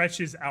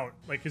stretches out,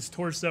 like his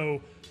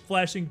torso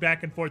flashing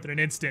back and forth in an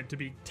instant to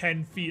be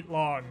 10 feet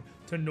long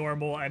to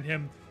normal, and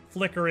him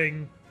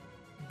flickering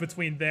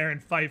between there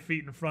and 5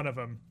 feet in front of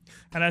him.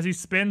 And as he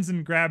spins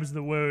and grabs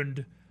the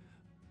wound,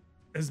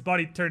 his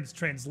body turns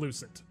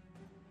translucent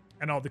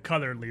and all the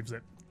color leaves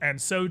it.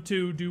 And so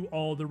too do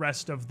all the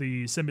rest of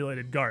the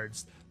simulated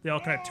guards. They all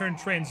kind of turn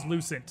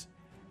translucent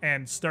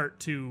and start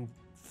to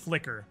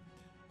flicker.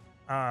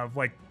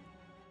 Like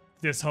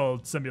this whole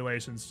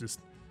simulation's just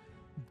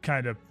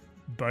kind of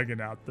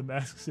bugging out. The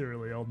masks are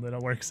really old and they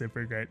don't work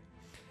super great.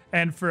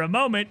 And for a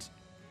moment,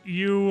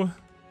 you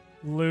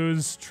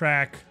lose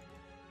track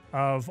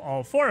of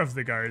all 4 of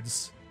the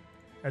guards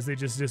as they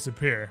just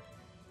disappear.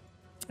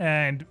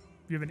 And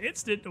you have an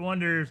instant to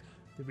wonder,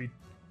 did we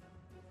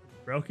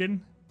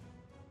broken?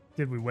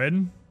 Did we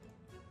win?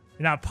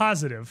 You're not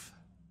positive.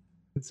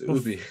 It's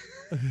Ubi.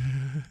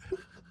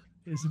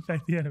 Is in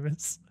fact the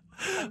Animus.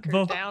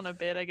 Hunker down a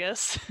bit, I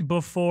guess.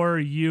 Before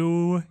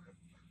you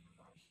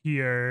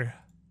hear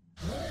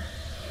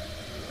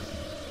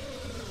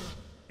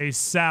a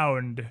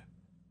sound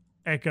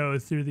echo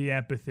through the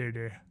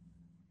amphitheater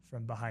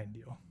from behind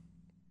you.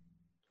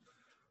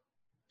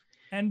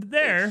 And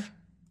there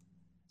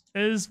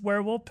is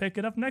where we'll pick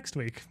it up next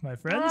week, my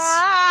friends.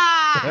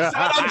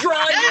 Not a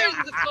dragon!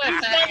 There's the Not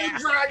a cliffhanger.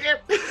 dragon!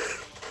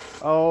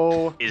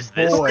 Oh, Is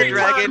this boy. the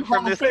dragon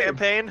from this Big.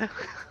 campaign?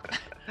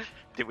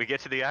 Did we get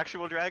to the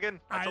actual dragon?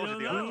 I told you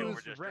don't the know. other two were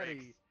Who's just ready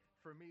drakes.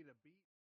 for me to beat?